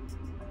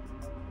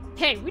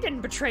 Hey, we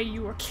didn't betray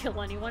you or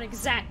kill anyone,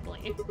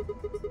 exactly.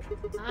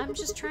 I'm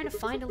just trying to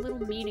find a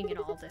little meaning in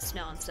all this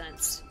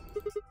nonsense.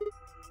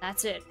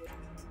 That's it.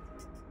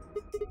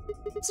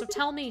 So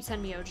tell me,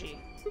 Tenmyoji,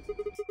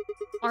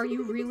 are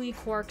you really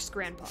Quark's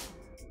grandpa?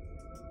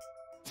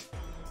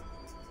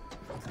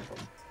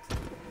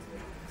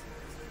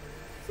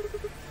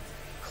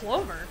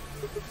 Clover?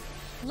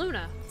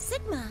 Luna?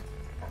 Sigma,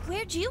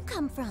 where'd you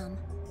come from?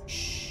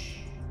 Shh.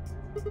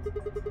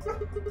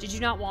 Did you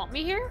not want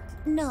me here?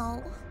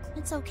 No,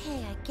 it's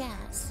okay, I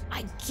guess.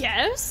 I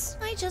guess?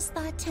 I just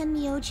thought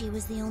Tenmyoji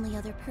was the only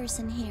other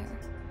person here.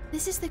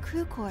 This is the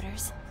crew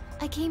quarters.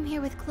 I came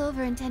here with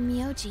Clover and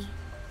Tenmyoji.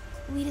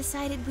 We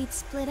decided we'd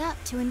split up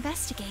to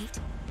investigate.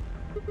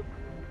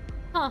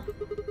 Huh.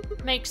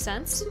 Makes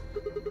sense.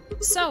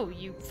 So,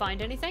 you find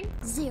anything?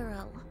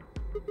 0.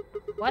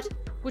 What?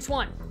 Which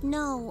one?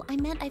 No, I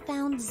meant I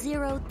found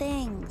 0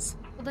 things.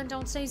 Well, then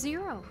don't say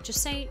 0.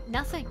 Just say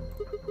nothing.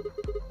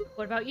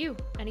 What about you?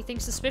 Anything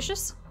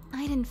suspicious?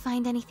 I didn't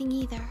find anything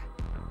either.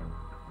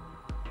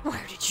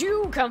 Where did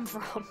you come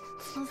from?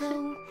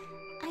 Although,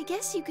 I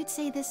guess you could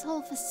say this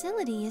whole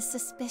facility is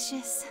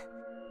suspicious.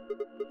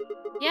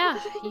 Yeah,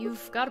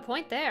 you've got a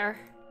point there.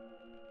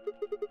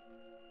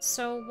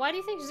 So, why do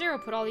you think Zero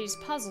put all these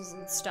puzzles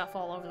and stuff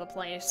all over the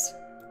place?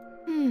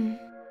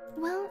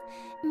 Well,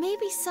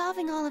 maybe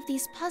solving all of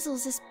these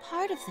puzzles is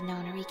part of the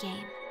nonary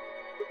game.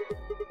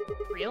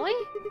 Really?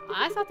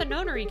 I thought the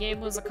nonary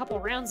game was a couple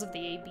rounds of the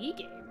AB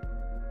game.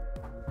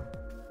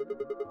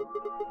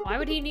 Why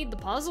would he need the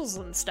puzzles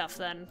and stuff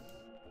then?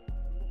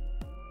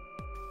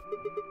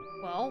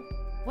 Well,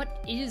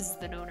 what is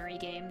the nonary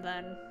game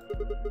then?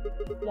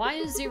 Why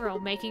is Zero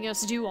making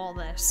us do all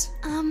this?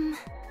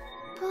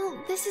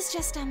 Well, this is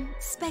just,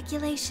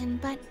 speculation,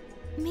 but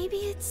maybe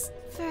it's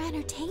for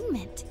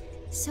entertainment.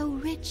 So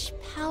rich,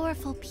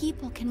 powerful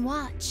people can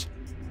watch.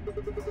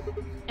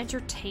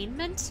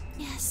 Entertainment?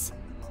 Yes.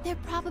 They're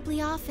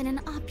probably off in an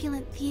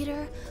opulent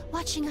theater,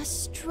 watching us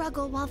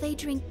struggle while they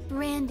drink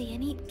brandy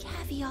and eat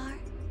caviar.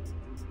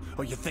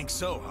 Oh, you think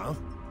so, huh?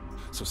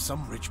 So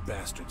some rich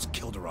bastards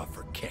killed her off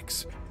for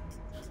kicks.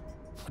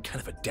 What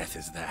kind of a death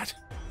is that?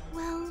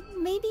 Well,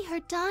 maybe her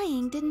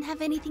dying didn't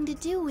have anything to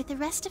do with the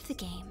rest of the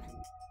game.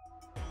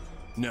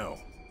 No,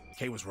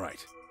 Kay was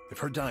right. If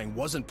her dying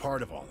wasn't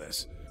part of all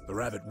this, the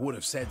rabbit would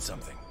have said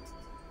something.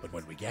 But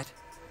what we get?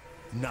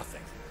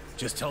 Nothing.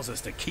 Just tells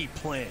us to keep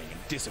playing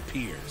and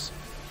disappears.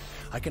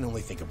 I can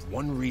only think of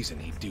one reason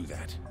he'd do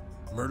that.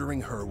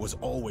 Murdering her was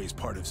always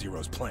part of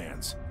Zero's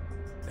plans.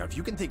 Now, if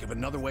you can think of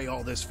another way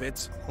all this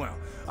fits, well,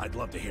 I'd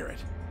love to hear it.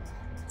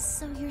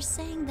 So you're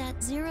saying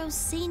that Zero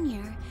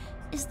Sr.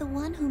 is the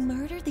one who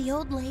murdered the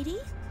old lady?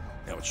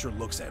 Now, it sure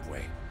looks that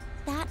way.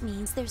 That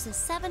means there's a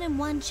 7 in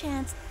 1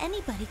 chance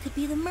anybody could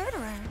be the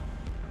murderer.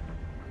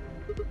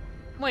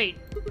 Wait,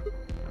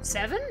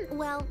 7?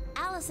 Well,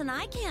 Alice and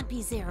I can't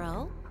be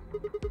Zero.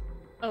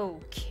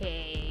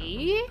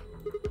 Okay.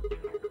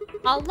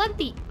 I'll let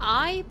the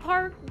I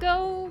part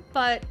go,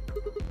 but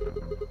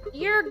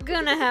you're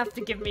gonna have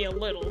to give me a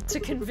little to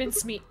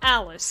convince me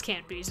Alice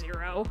can't be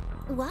Zero.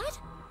 What?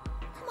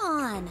 Come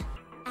on.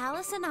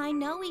 Alice and I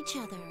know each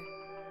other.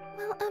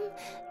 Well,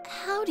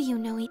 how do you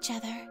know each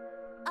other?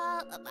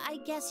 I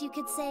guess you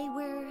could say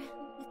we're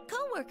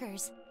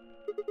co-workers.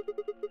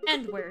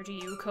 And where do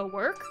you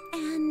co-work?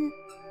 An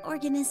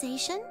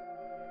organization?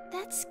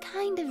 That's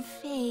kind of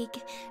vague.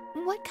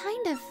 What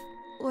kind of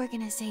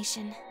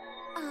organization?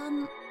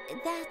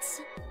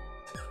 That's...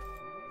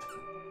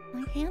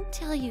 I can't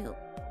tell you.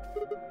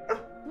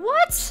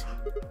 What?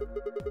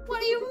 What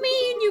do you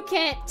mean you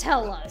can't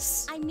tell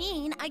us? I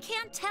mean, I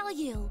can't tell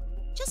you.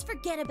 Just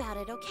forget about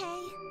it,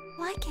 okay?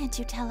 Why can't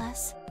you tell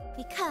us?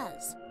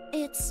 Because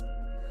it's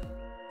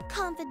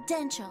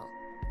confidential.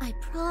 I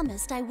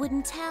promised I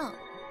wouldn't tell.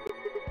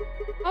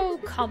 Oh,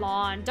 come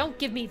on. Don't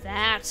give me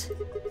that.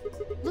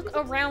 Look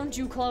around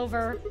you,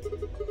 Clover.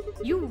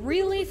 You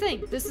really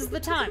think this is the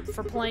time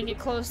for playing it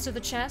close to the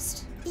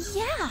chest?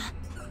 Yeah.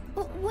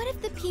 What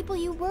if the people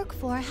you work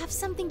for have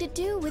something to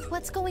do with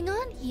what's going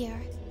on here?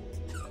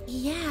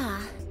 Yeah,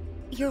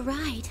 you're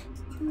right.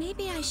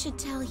 Maybe I should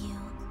tell you.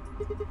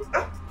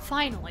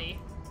 Finally.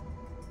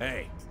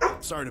 Hey,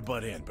 sorry to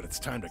butt in, but it's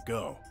time to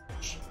go.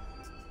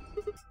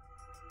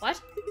 What?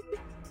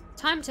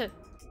 Time to...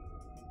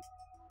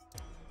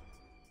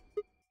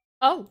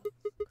 Oh.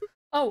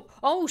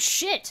 Oh,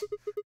 shit!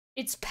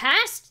 It's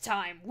past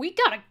time! We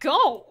gotta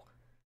go!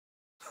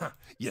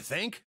 You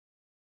think?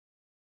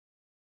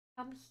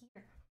 Come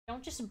here.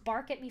 Don't just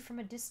bark at me from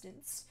a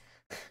distance.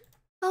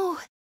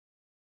 Oh,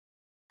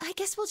 I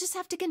guess we'll just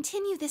have to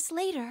continue this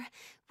later.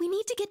 We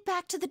need to get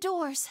back to the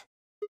doors.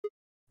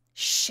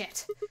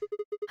 Shit.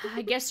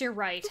 I guess you're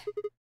right.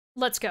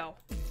 Let's go.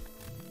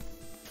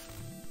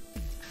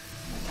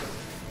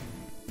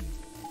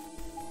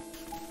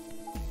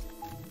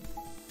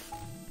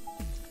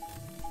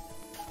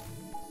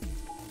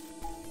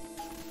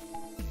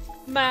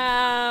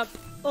 Map!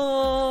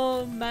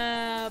 Oh,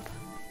 map.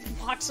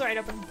 Walks right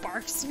up and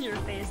barks in your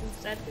face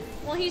instead.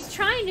 Well, he's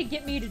trying to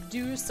get me to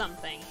do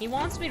something. He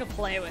wants me to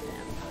play with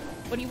him.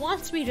 But he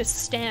wants me to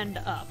stand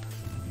up.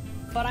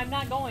 But I'm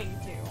not going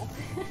to.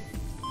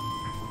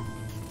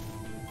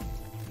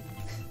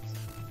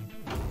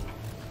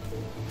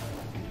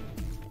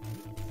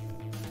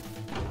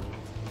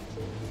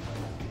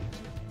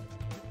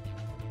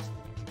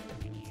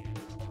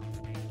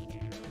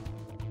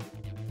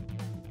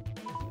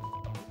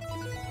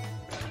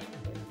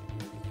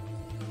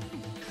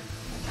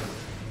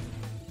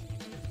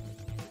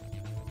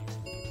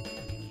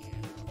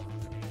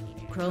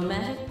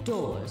 Chromatic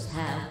doors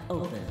have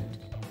opened.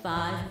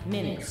 5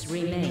 minutes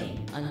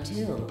remain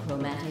until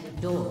chromatic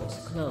doors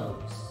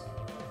close.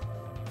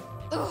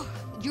 Ugh,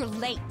 you're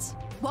late.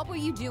 What were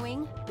you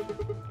doing?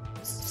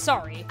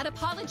 Sorry. An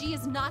apology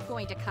is not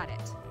going to cut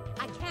it.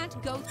 I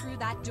can't go through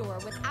that door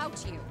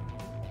without you.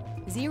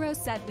 Zero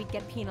said we'd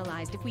get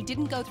penalized if we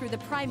didn't go through the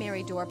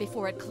primary door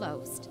before it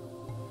closed.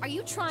 Are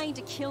you trying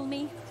to kill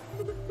me?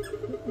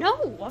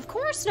 No, of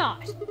course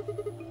not.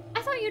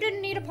 I thought you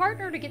didn't need a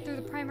partner to get through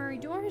the primary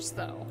doors,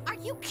 though. Are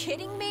you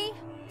kidding me?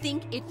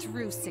 Think it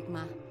through,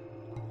 Sigma.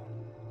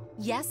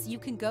 Yes, you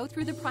can go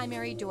through the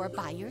primary door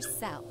by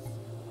yourself.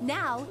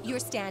 Now, you're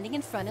standing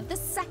in front of the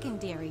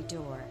secondary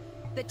door.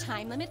 The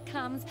time limit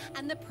comes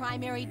and the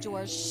primary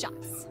door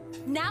shuts.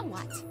 Now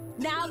what?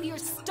 Now you're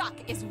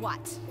stuck is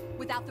what?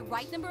 Without the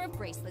right number of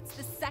bracelets,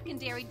 the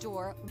secondary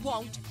door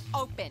won't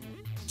open.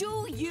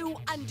 Do you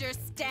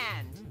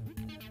understand?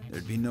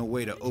 There'd be no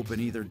way to open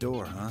either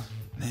door, huh?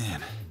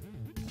 Man,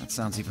 that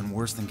sounds even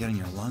worse than getting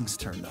your lungs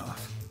turned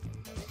off.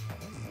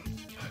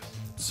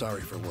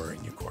 Sorry for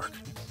worrying you, Quark.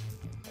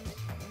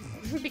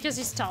 Because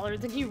he's taller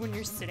than you when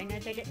you're sitting, I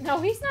take it. No,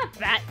 he's not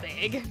that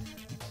big.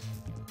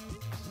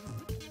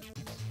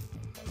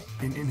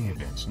 In any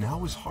event,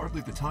 now is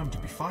hardly the time to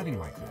be fighting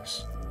like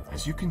this.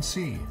 As you can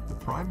see, the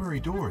primary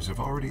doors have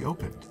already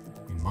opened.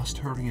 We must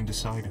hurry and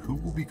decide who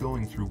will be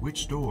going through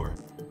which door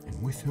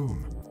and with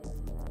whom.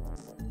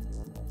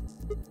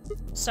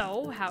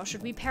 So, how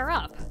should we pair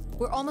up?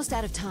 We're almost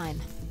out of time.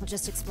 I'll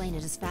just explain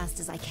it as fast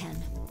as I can.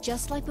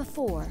 Just like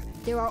before,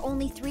 there are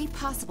only 3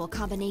 possible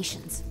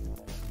combinations.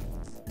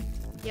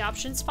 The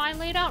options Spy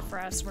laid out for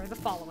us were the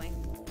following.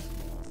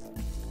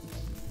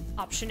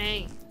 Option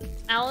A.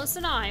 Alice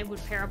and I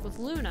would pair up with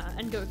Luna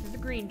and go through the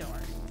green door.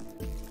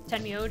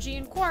 Tenmyoji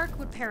and Quark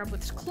would pair up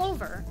with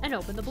Clover and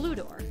open the blue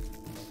door.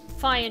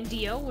 Phi and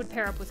Dio would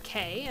pair up with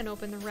Kay and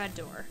open the red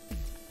door.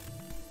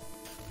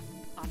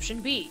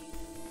 Option B.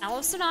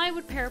 Alice and I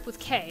would pair up with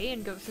Kay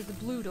and go through the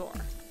blue door.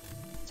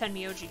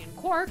 Tenmyoji and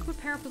Quark would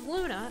pair up with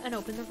Luna and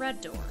open the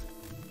red door.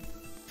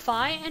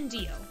 Phi and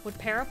Dio would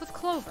pair up with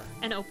Clover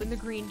and open the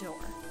green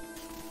door.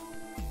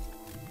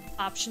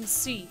 Option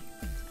C.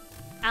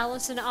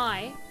 Alice and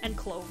I and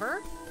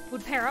Clover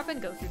would pair up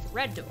and go through the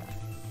red door.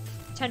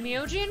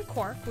 Tenmyoji and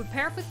Quark would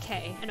pair up with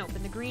Kay and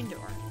open the green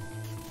door.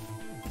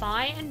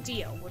 Phi and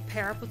Dio would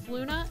pair up with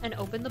Luna and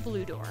open the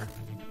blue door.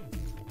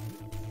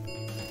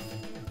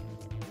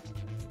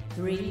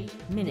 3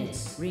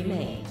 minutes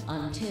remain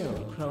until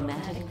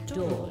chromatic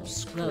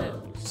doors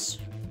close.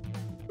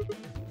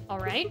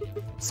 Alright,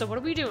 so what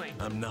are we doing?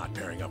 I'm not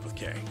pairing up with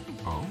Kay.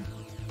 Oh?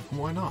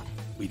 Why not?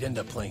 We'd end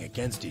up playing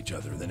against each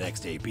other in the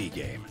next AB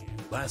game.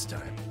 Last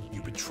time,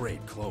 you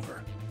betrayed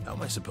Clover. How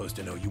am I supposed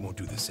to know you won't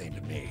do the same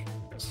to me?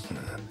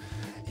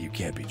 You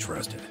can't be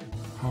trusted.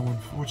 How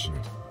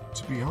unfortunate.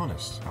 To be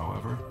honest,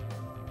 however,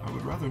 I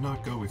would rather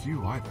not go with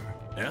you either.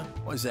 Yeah?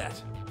 Why's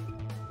that?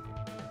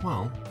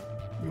 Well,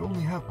 you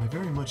only have... I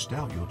very much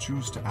doubt you'll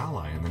choose to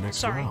ally in the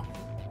next round.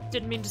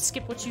 Didn't mean to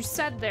skip what you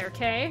said there,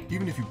 Kay.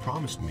 Even if you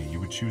promised me you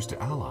would choose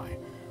to ally,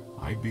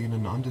 I'd be in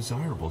an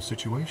undesirable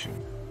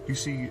situation. You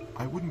see,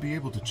 I wouldn't be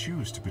able to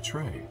choose to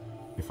betray.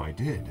 If I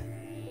did,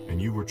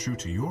 and you were true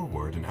to your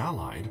word and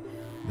allied,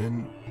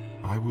 then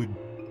I would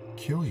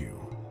kill you.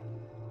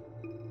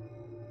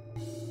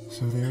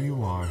 So there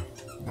you are.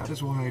 That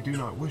is why I do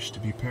not wish to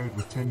be paired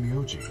with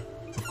Tenmyoji.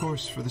 Of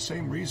course, for the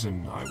same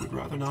reason, I would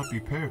rather not be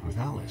paired with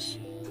Alice.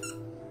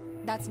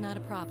 That's not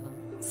a problem.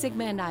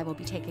 Sigma and I will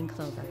be taking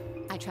Clover.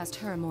 I trust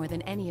her more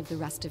than any of the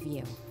rest of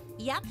you.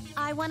 Yep,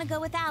 I want to go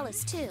with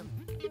Alice, too.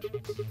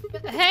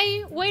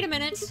 Hey, wait a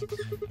minute.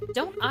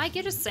 Don't I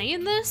get a say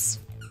in this?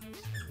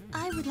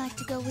 I would like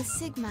to go with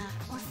Sigma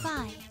or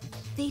Phi.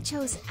 They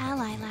chose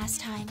Ally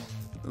last time.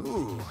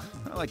 Ooh,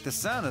 I like the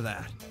sound of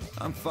that.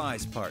 I'm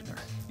Phi's partner.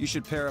 You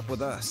should pair up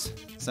with us.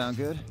 Sound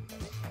good?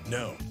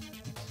 No.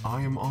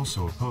 I am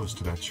also opposed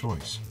to that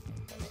choice.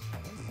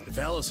 If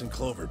Alice and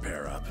Clover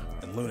pair up,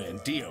 and Luna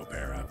and Dio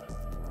pair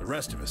up, the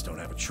rest of us don't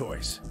have a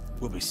choice.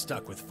 We'll be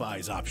stuck with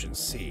Phi's option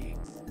C.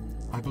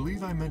 I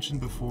believe I mentioned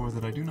before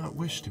that I do not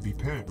wish to be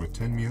paired with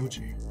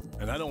Tenmyoji.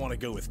 And I don't want to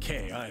go with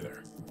Kay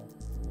either.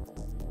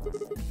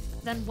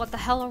 Then what the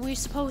hell are we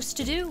supposed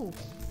to do?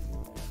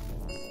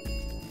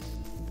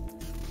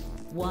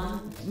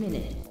 1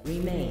 minute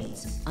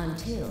remains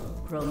until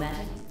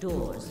chromatic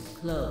doors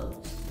close.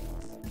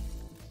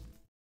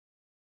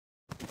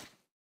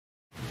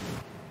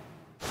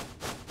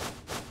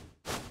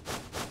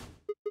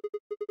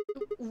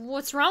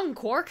 What's wrong,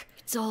 Quark?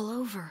 It's all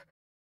over.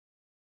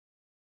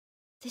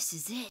 This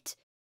is it.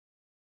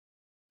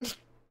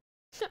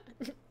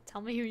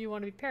 Tell me who you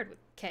want to be paired with,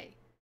 Kay.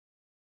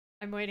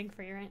 I'm waiting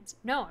for your answer.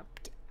 No,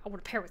 I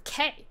want to pair with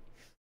Kay.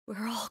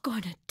 We're all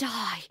gonna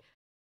die.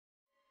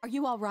 Are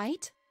you all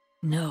right?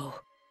 No.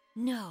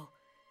 No.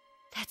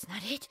 That's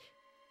not it.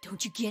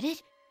 Don't you get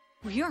it?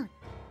 We aren't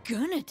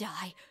gonna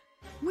die.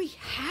 We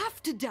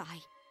have to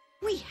die.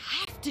 We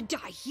have to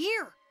die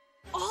here.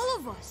 All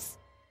of us.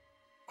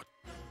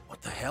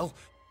 What the hell?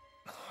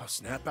 Oh,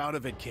 snap out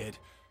of it, kid.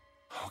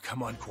 Oh,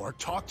 come on, Quark,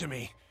 talk to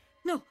me.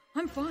 No,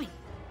 I'm fine.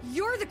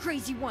 You're the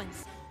crazy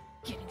ones.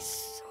 Getting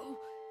so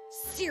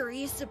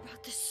serious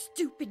about this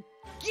stupid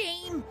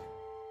game.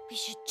 We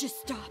should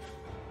just stop.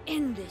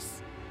 End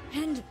this.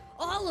 End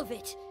all of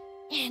it.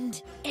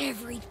 End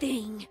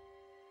everything.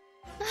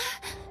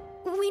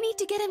 We need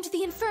to get him to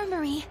the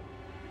infirmary.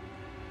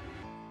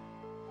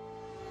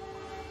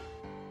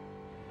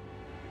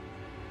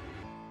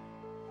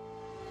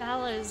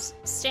 Val is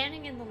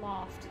standing in the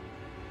loft,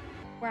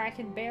 where I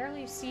can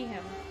barely see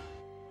him.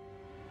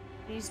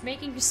 And he's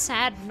making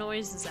sad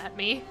noises at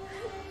me.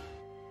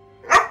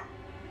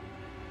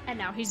 And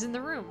now he's in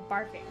the room,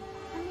 barking.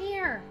 Come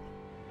here.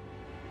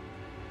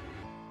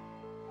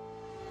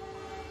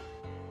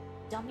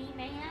 Dummy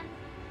man?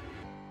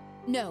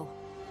 No,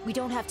 we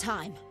don't have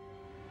time.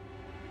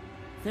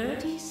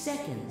 30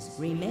 seconds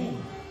remain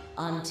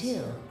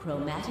until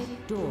chromatic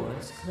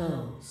doors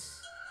close.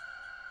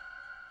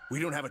 We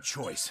don't have a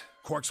choice.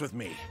 Quark's with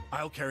me.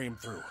 I'll carry him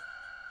through.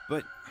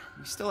 But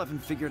we still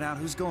haven't figured out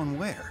who's going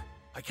where.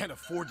 I can't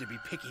afford to be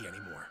picky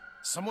anymore.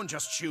 Someone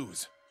just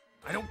choose.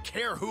 I don't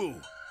care who.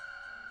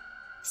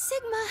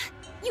 Sigma,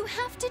 you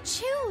have to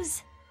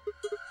choose.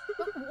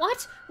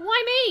 What?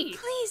 Why me?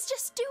 Please,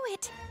 just do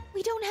it.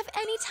 We don't have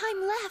any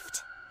time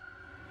left.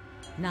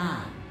 9,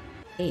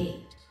 8,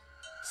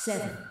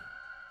 7.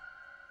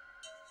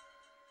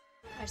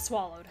 I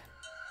swallowed.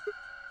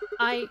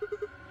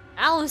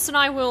 Alice and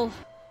I will...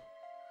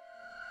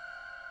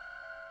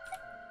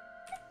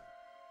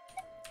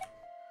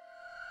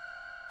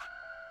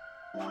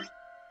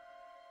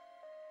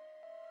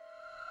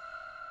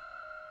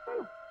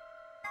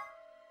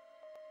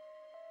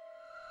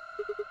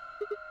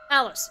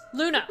 Alice,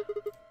 Luna,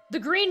 the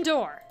green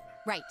door.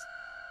 Right.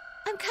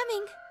 I'm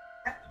coming.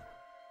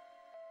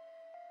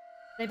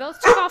 They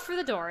both took off for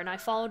the door, and I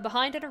followed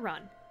behind at a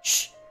run.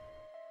 Shh!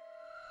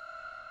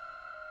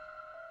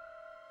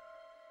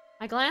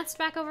 I glanced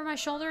back over my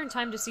shoulder in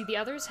time to see the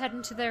others head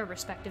into their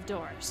respective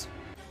doors.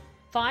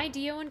 Phi,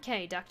 Dio, and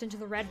Kay ducked into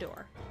the red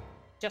door,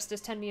 just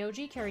as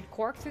Tenmyoji carried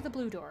Quark through the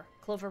blue door,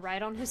 Clover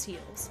right on his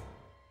heels.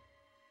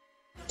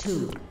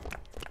 2,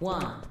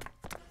 1,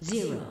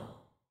 0.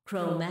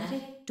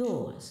 Chromatic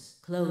doors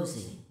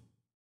closing.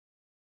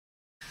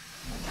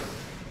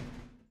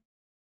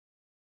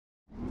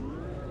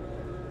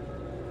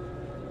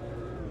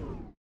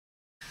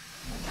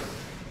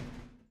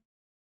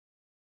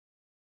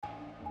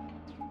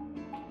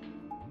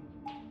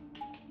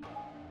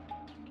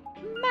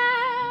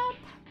 Map!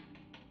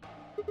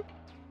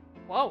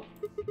 Whoa.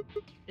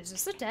 Is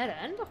this a dead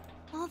end?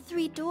 All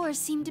 3 doors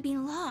seem to be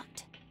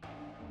locked.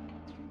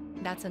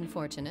 That's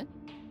unfortunate.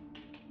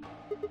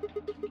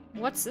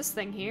 What's this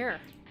thing here?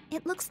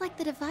 It looks like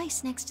the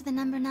device next to the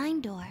number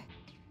 9 door.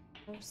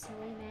 Oh,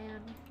 silly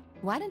man.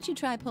 Why don't you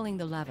try pulling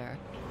the lever?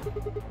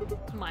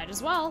 Might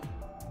as well.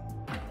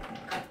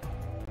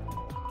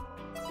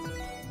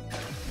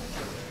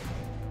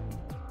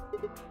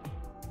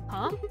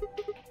 Huh?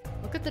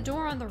 Look at the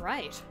door on the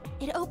right.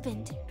 It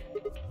opened.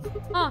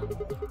 Huh.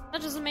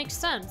 That doesn't make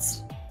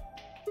sense.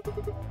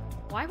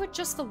 Why would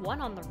just the one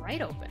on the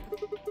right open?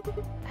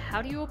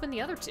 How do you open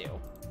the other 2?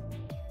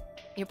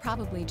 You're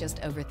probably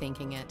just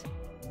overthinking it.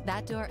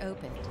 That door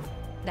opened.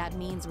 That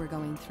means we're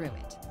going through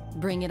it.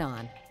 Bring it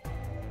on.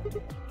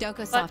 Don't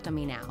go soft on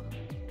me now.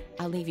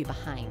 I'll leave you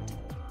behind.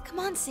 Come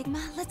on,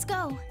 Sigma, let's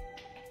go.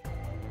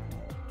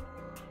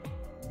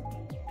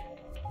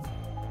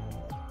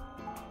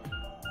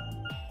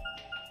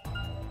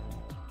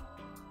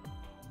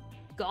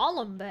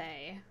 Gollum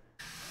Bay.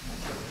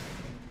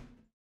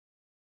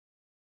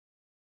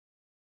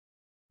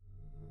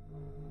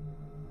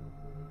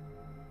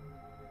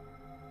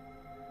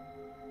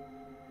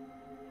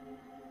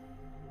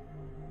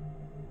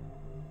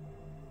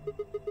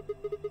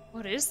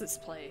 What is this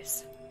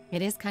place?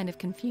 It is kind of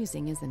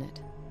confusing, isn't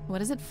it?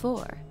 What is it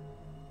for?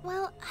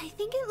 Well, I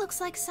think it looks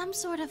like some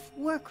sort of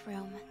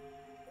workroom.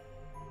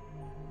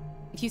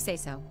 If you say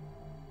so.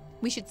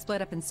 We should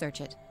split up and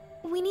search it.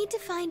 We need to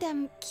find,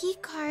 key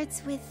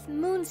cards with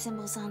moon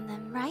symbols on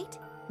them, right?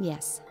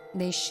 Yes,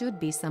 they should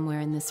be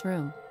somewhere in this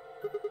room.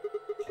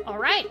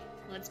 Alright,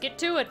 let's get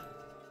to it.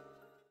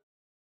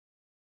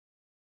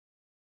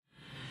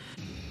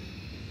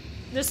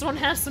 This one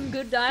has some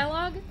good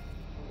dialogue.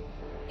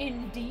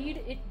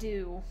 Indeed it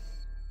do.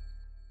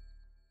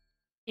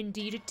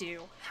 Indeed it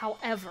do.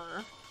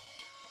 However...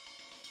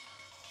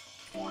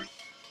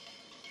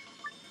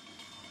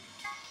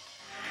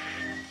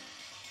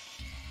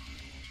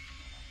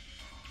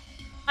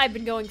 I've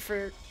been going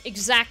for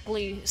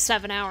exactly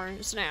 7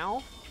 hours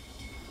now.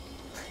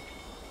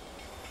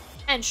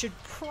 And should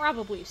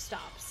probably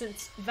stop,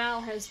 since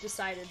Val has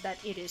decided that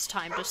it is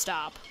time to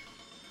stop.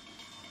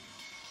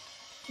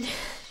 This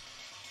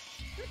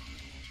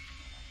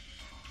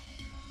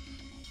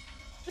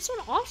one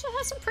also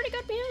has some pretty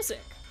good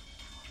music.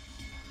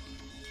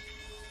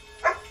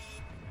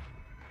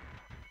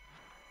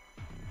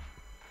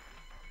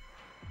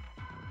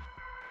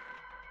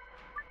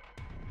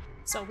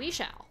 So we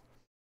shall.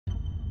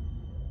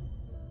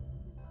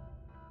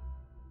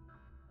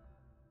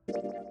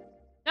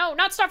 No,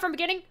 not start from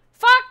beginning.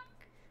 Fuck!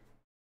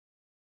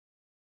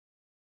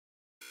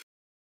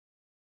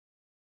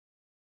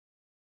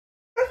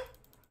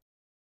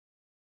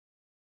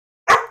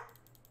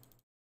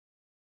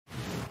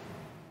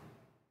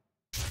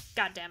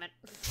 God damn it.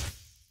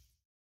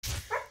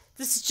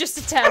 This is just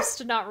a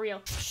test, not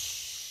real.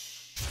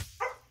 Shh.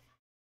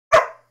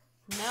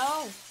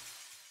 No.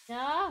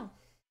 No.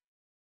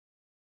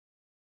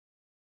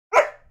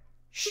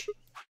 Shh.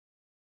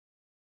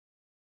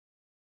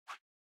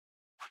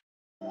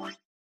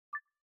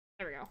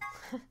 There we go.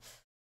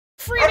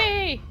 Free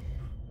me!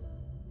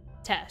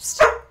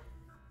 Test.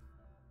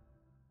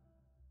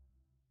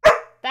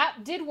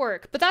 That did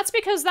work, but that's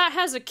because that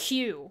has a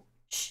cue.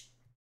 Shh.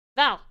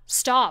 Val,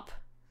 stop.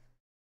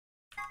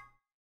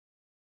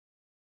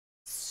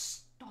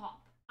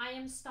 Stop. I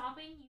am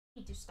stopping. You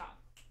need to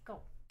stop. Go.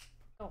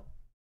 Go.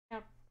 Go.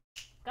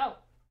 Go.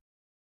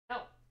 Go.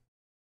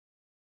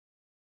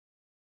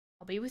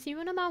 I'll be with you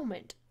in a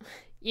moment.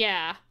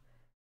 Yeah.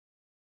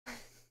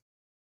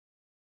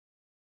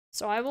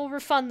 So I will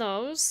refund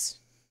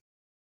those.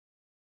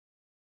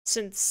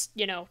 Since,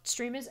 you know,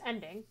 stream is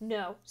ending.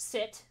 No,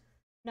 sit.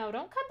 No,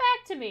 don't come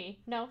back to me.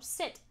 No,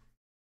 sit.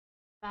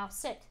 Wow,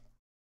 sit.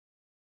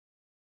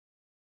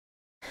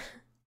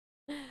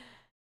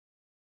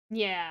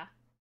 Yeah.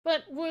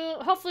 But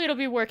hopefully it'll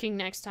be working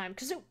next time.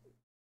 Because I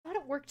thought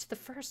it worked the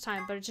first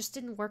time, but it just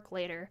didn't work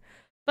later.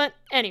 But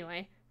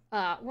anyway,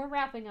 we're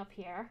wrapping up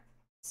here.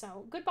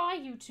 So, goodbye,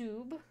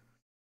 YouTube.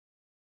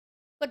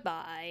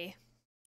 Goodbye.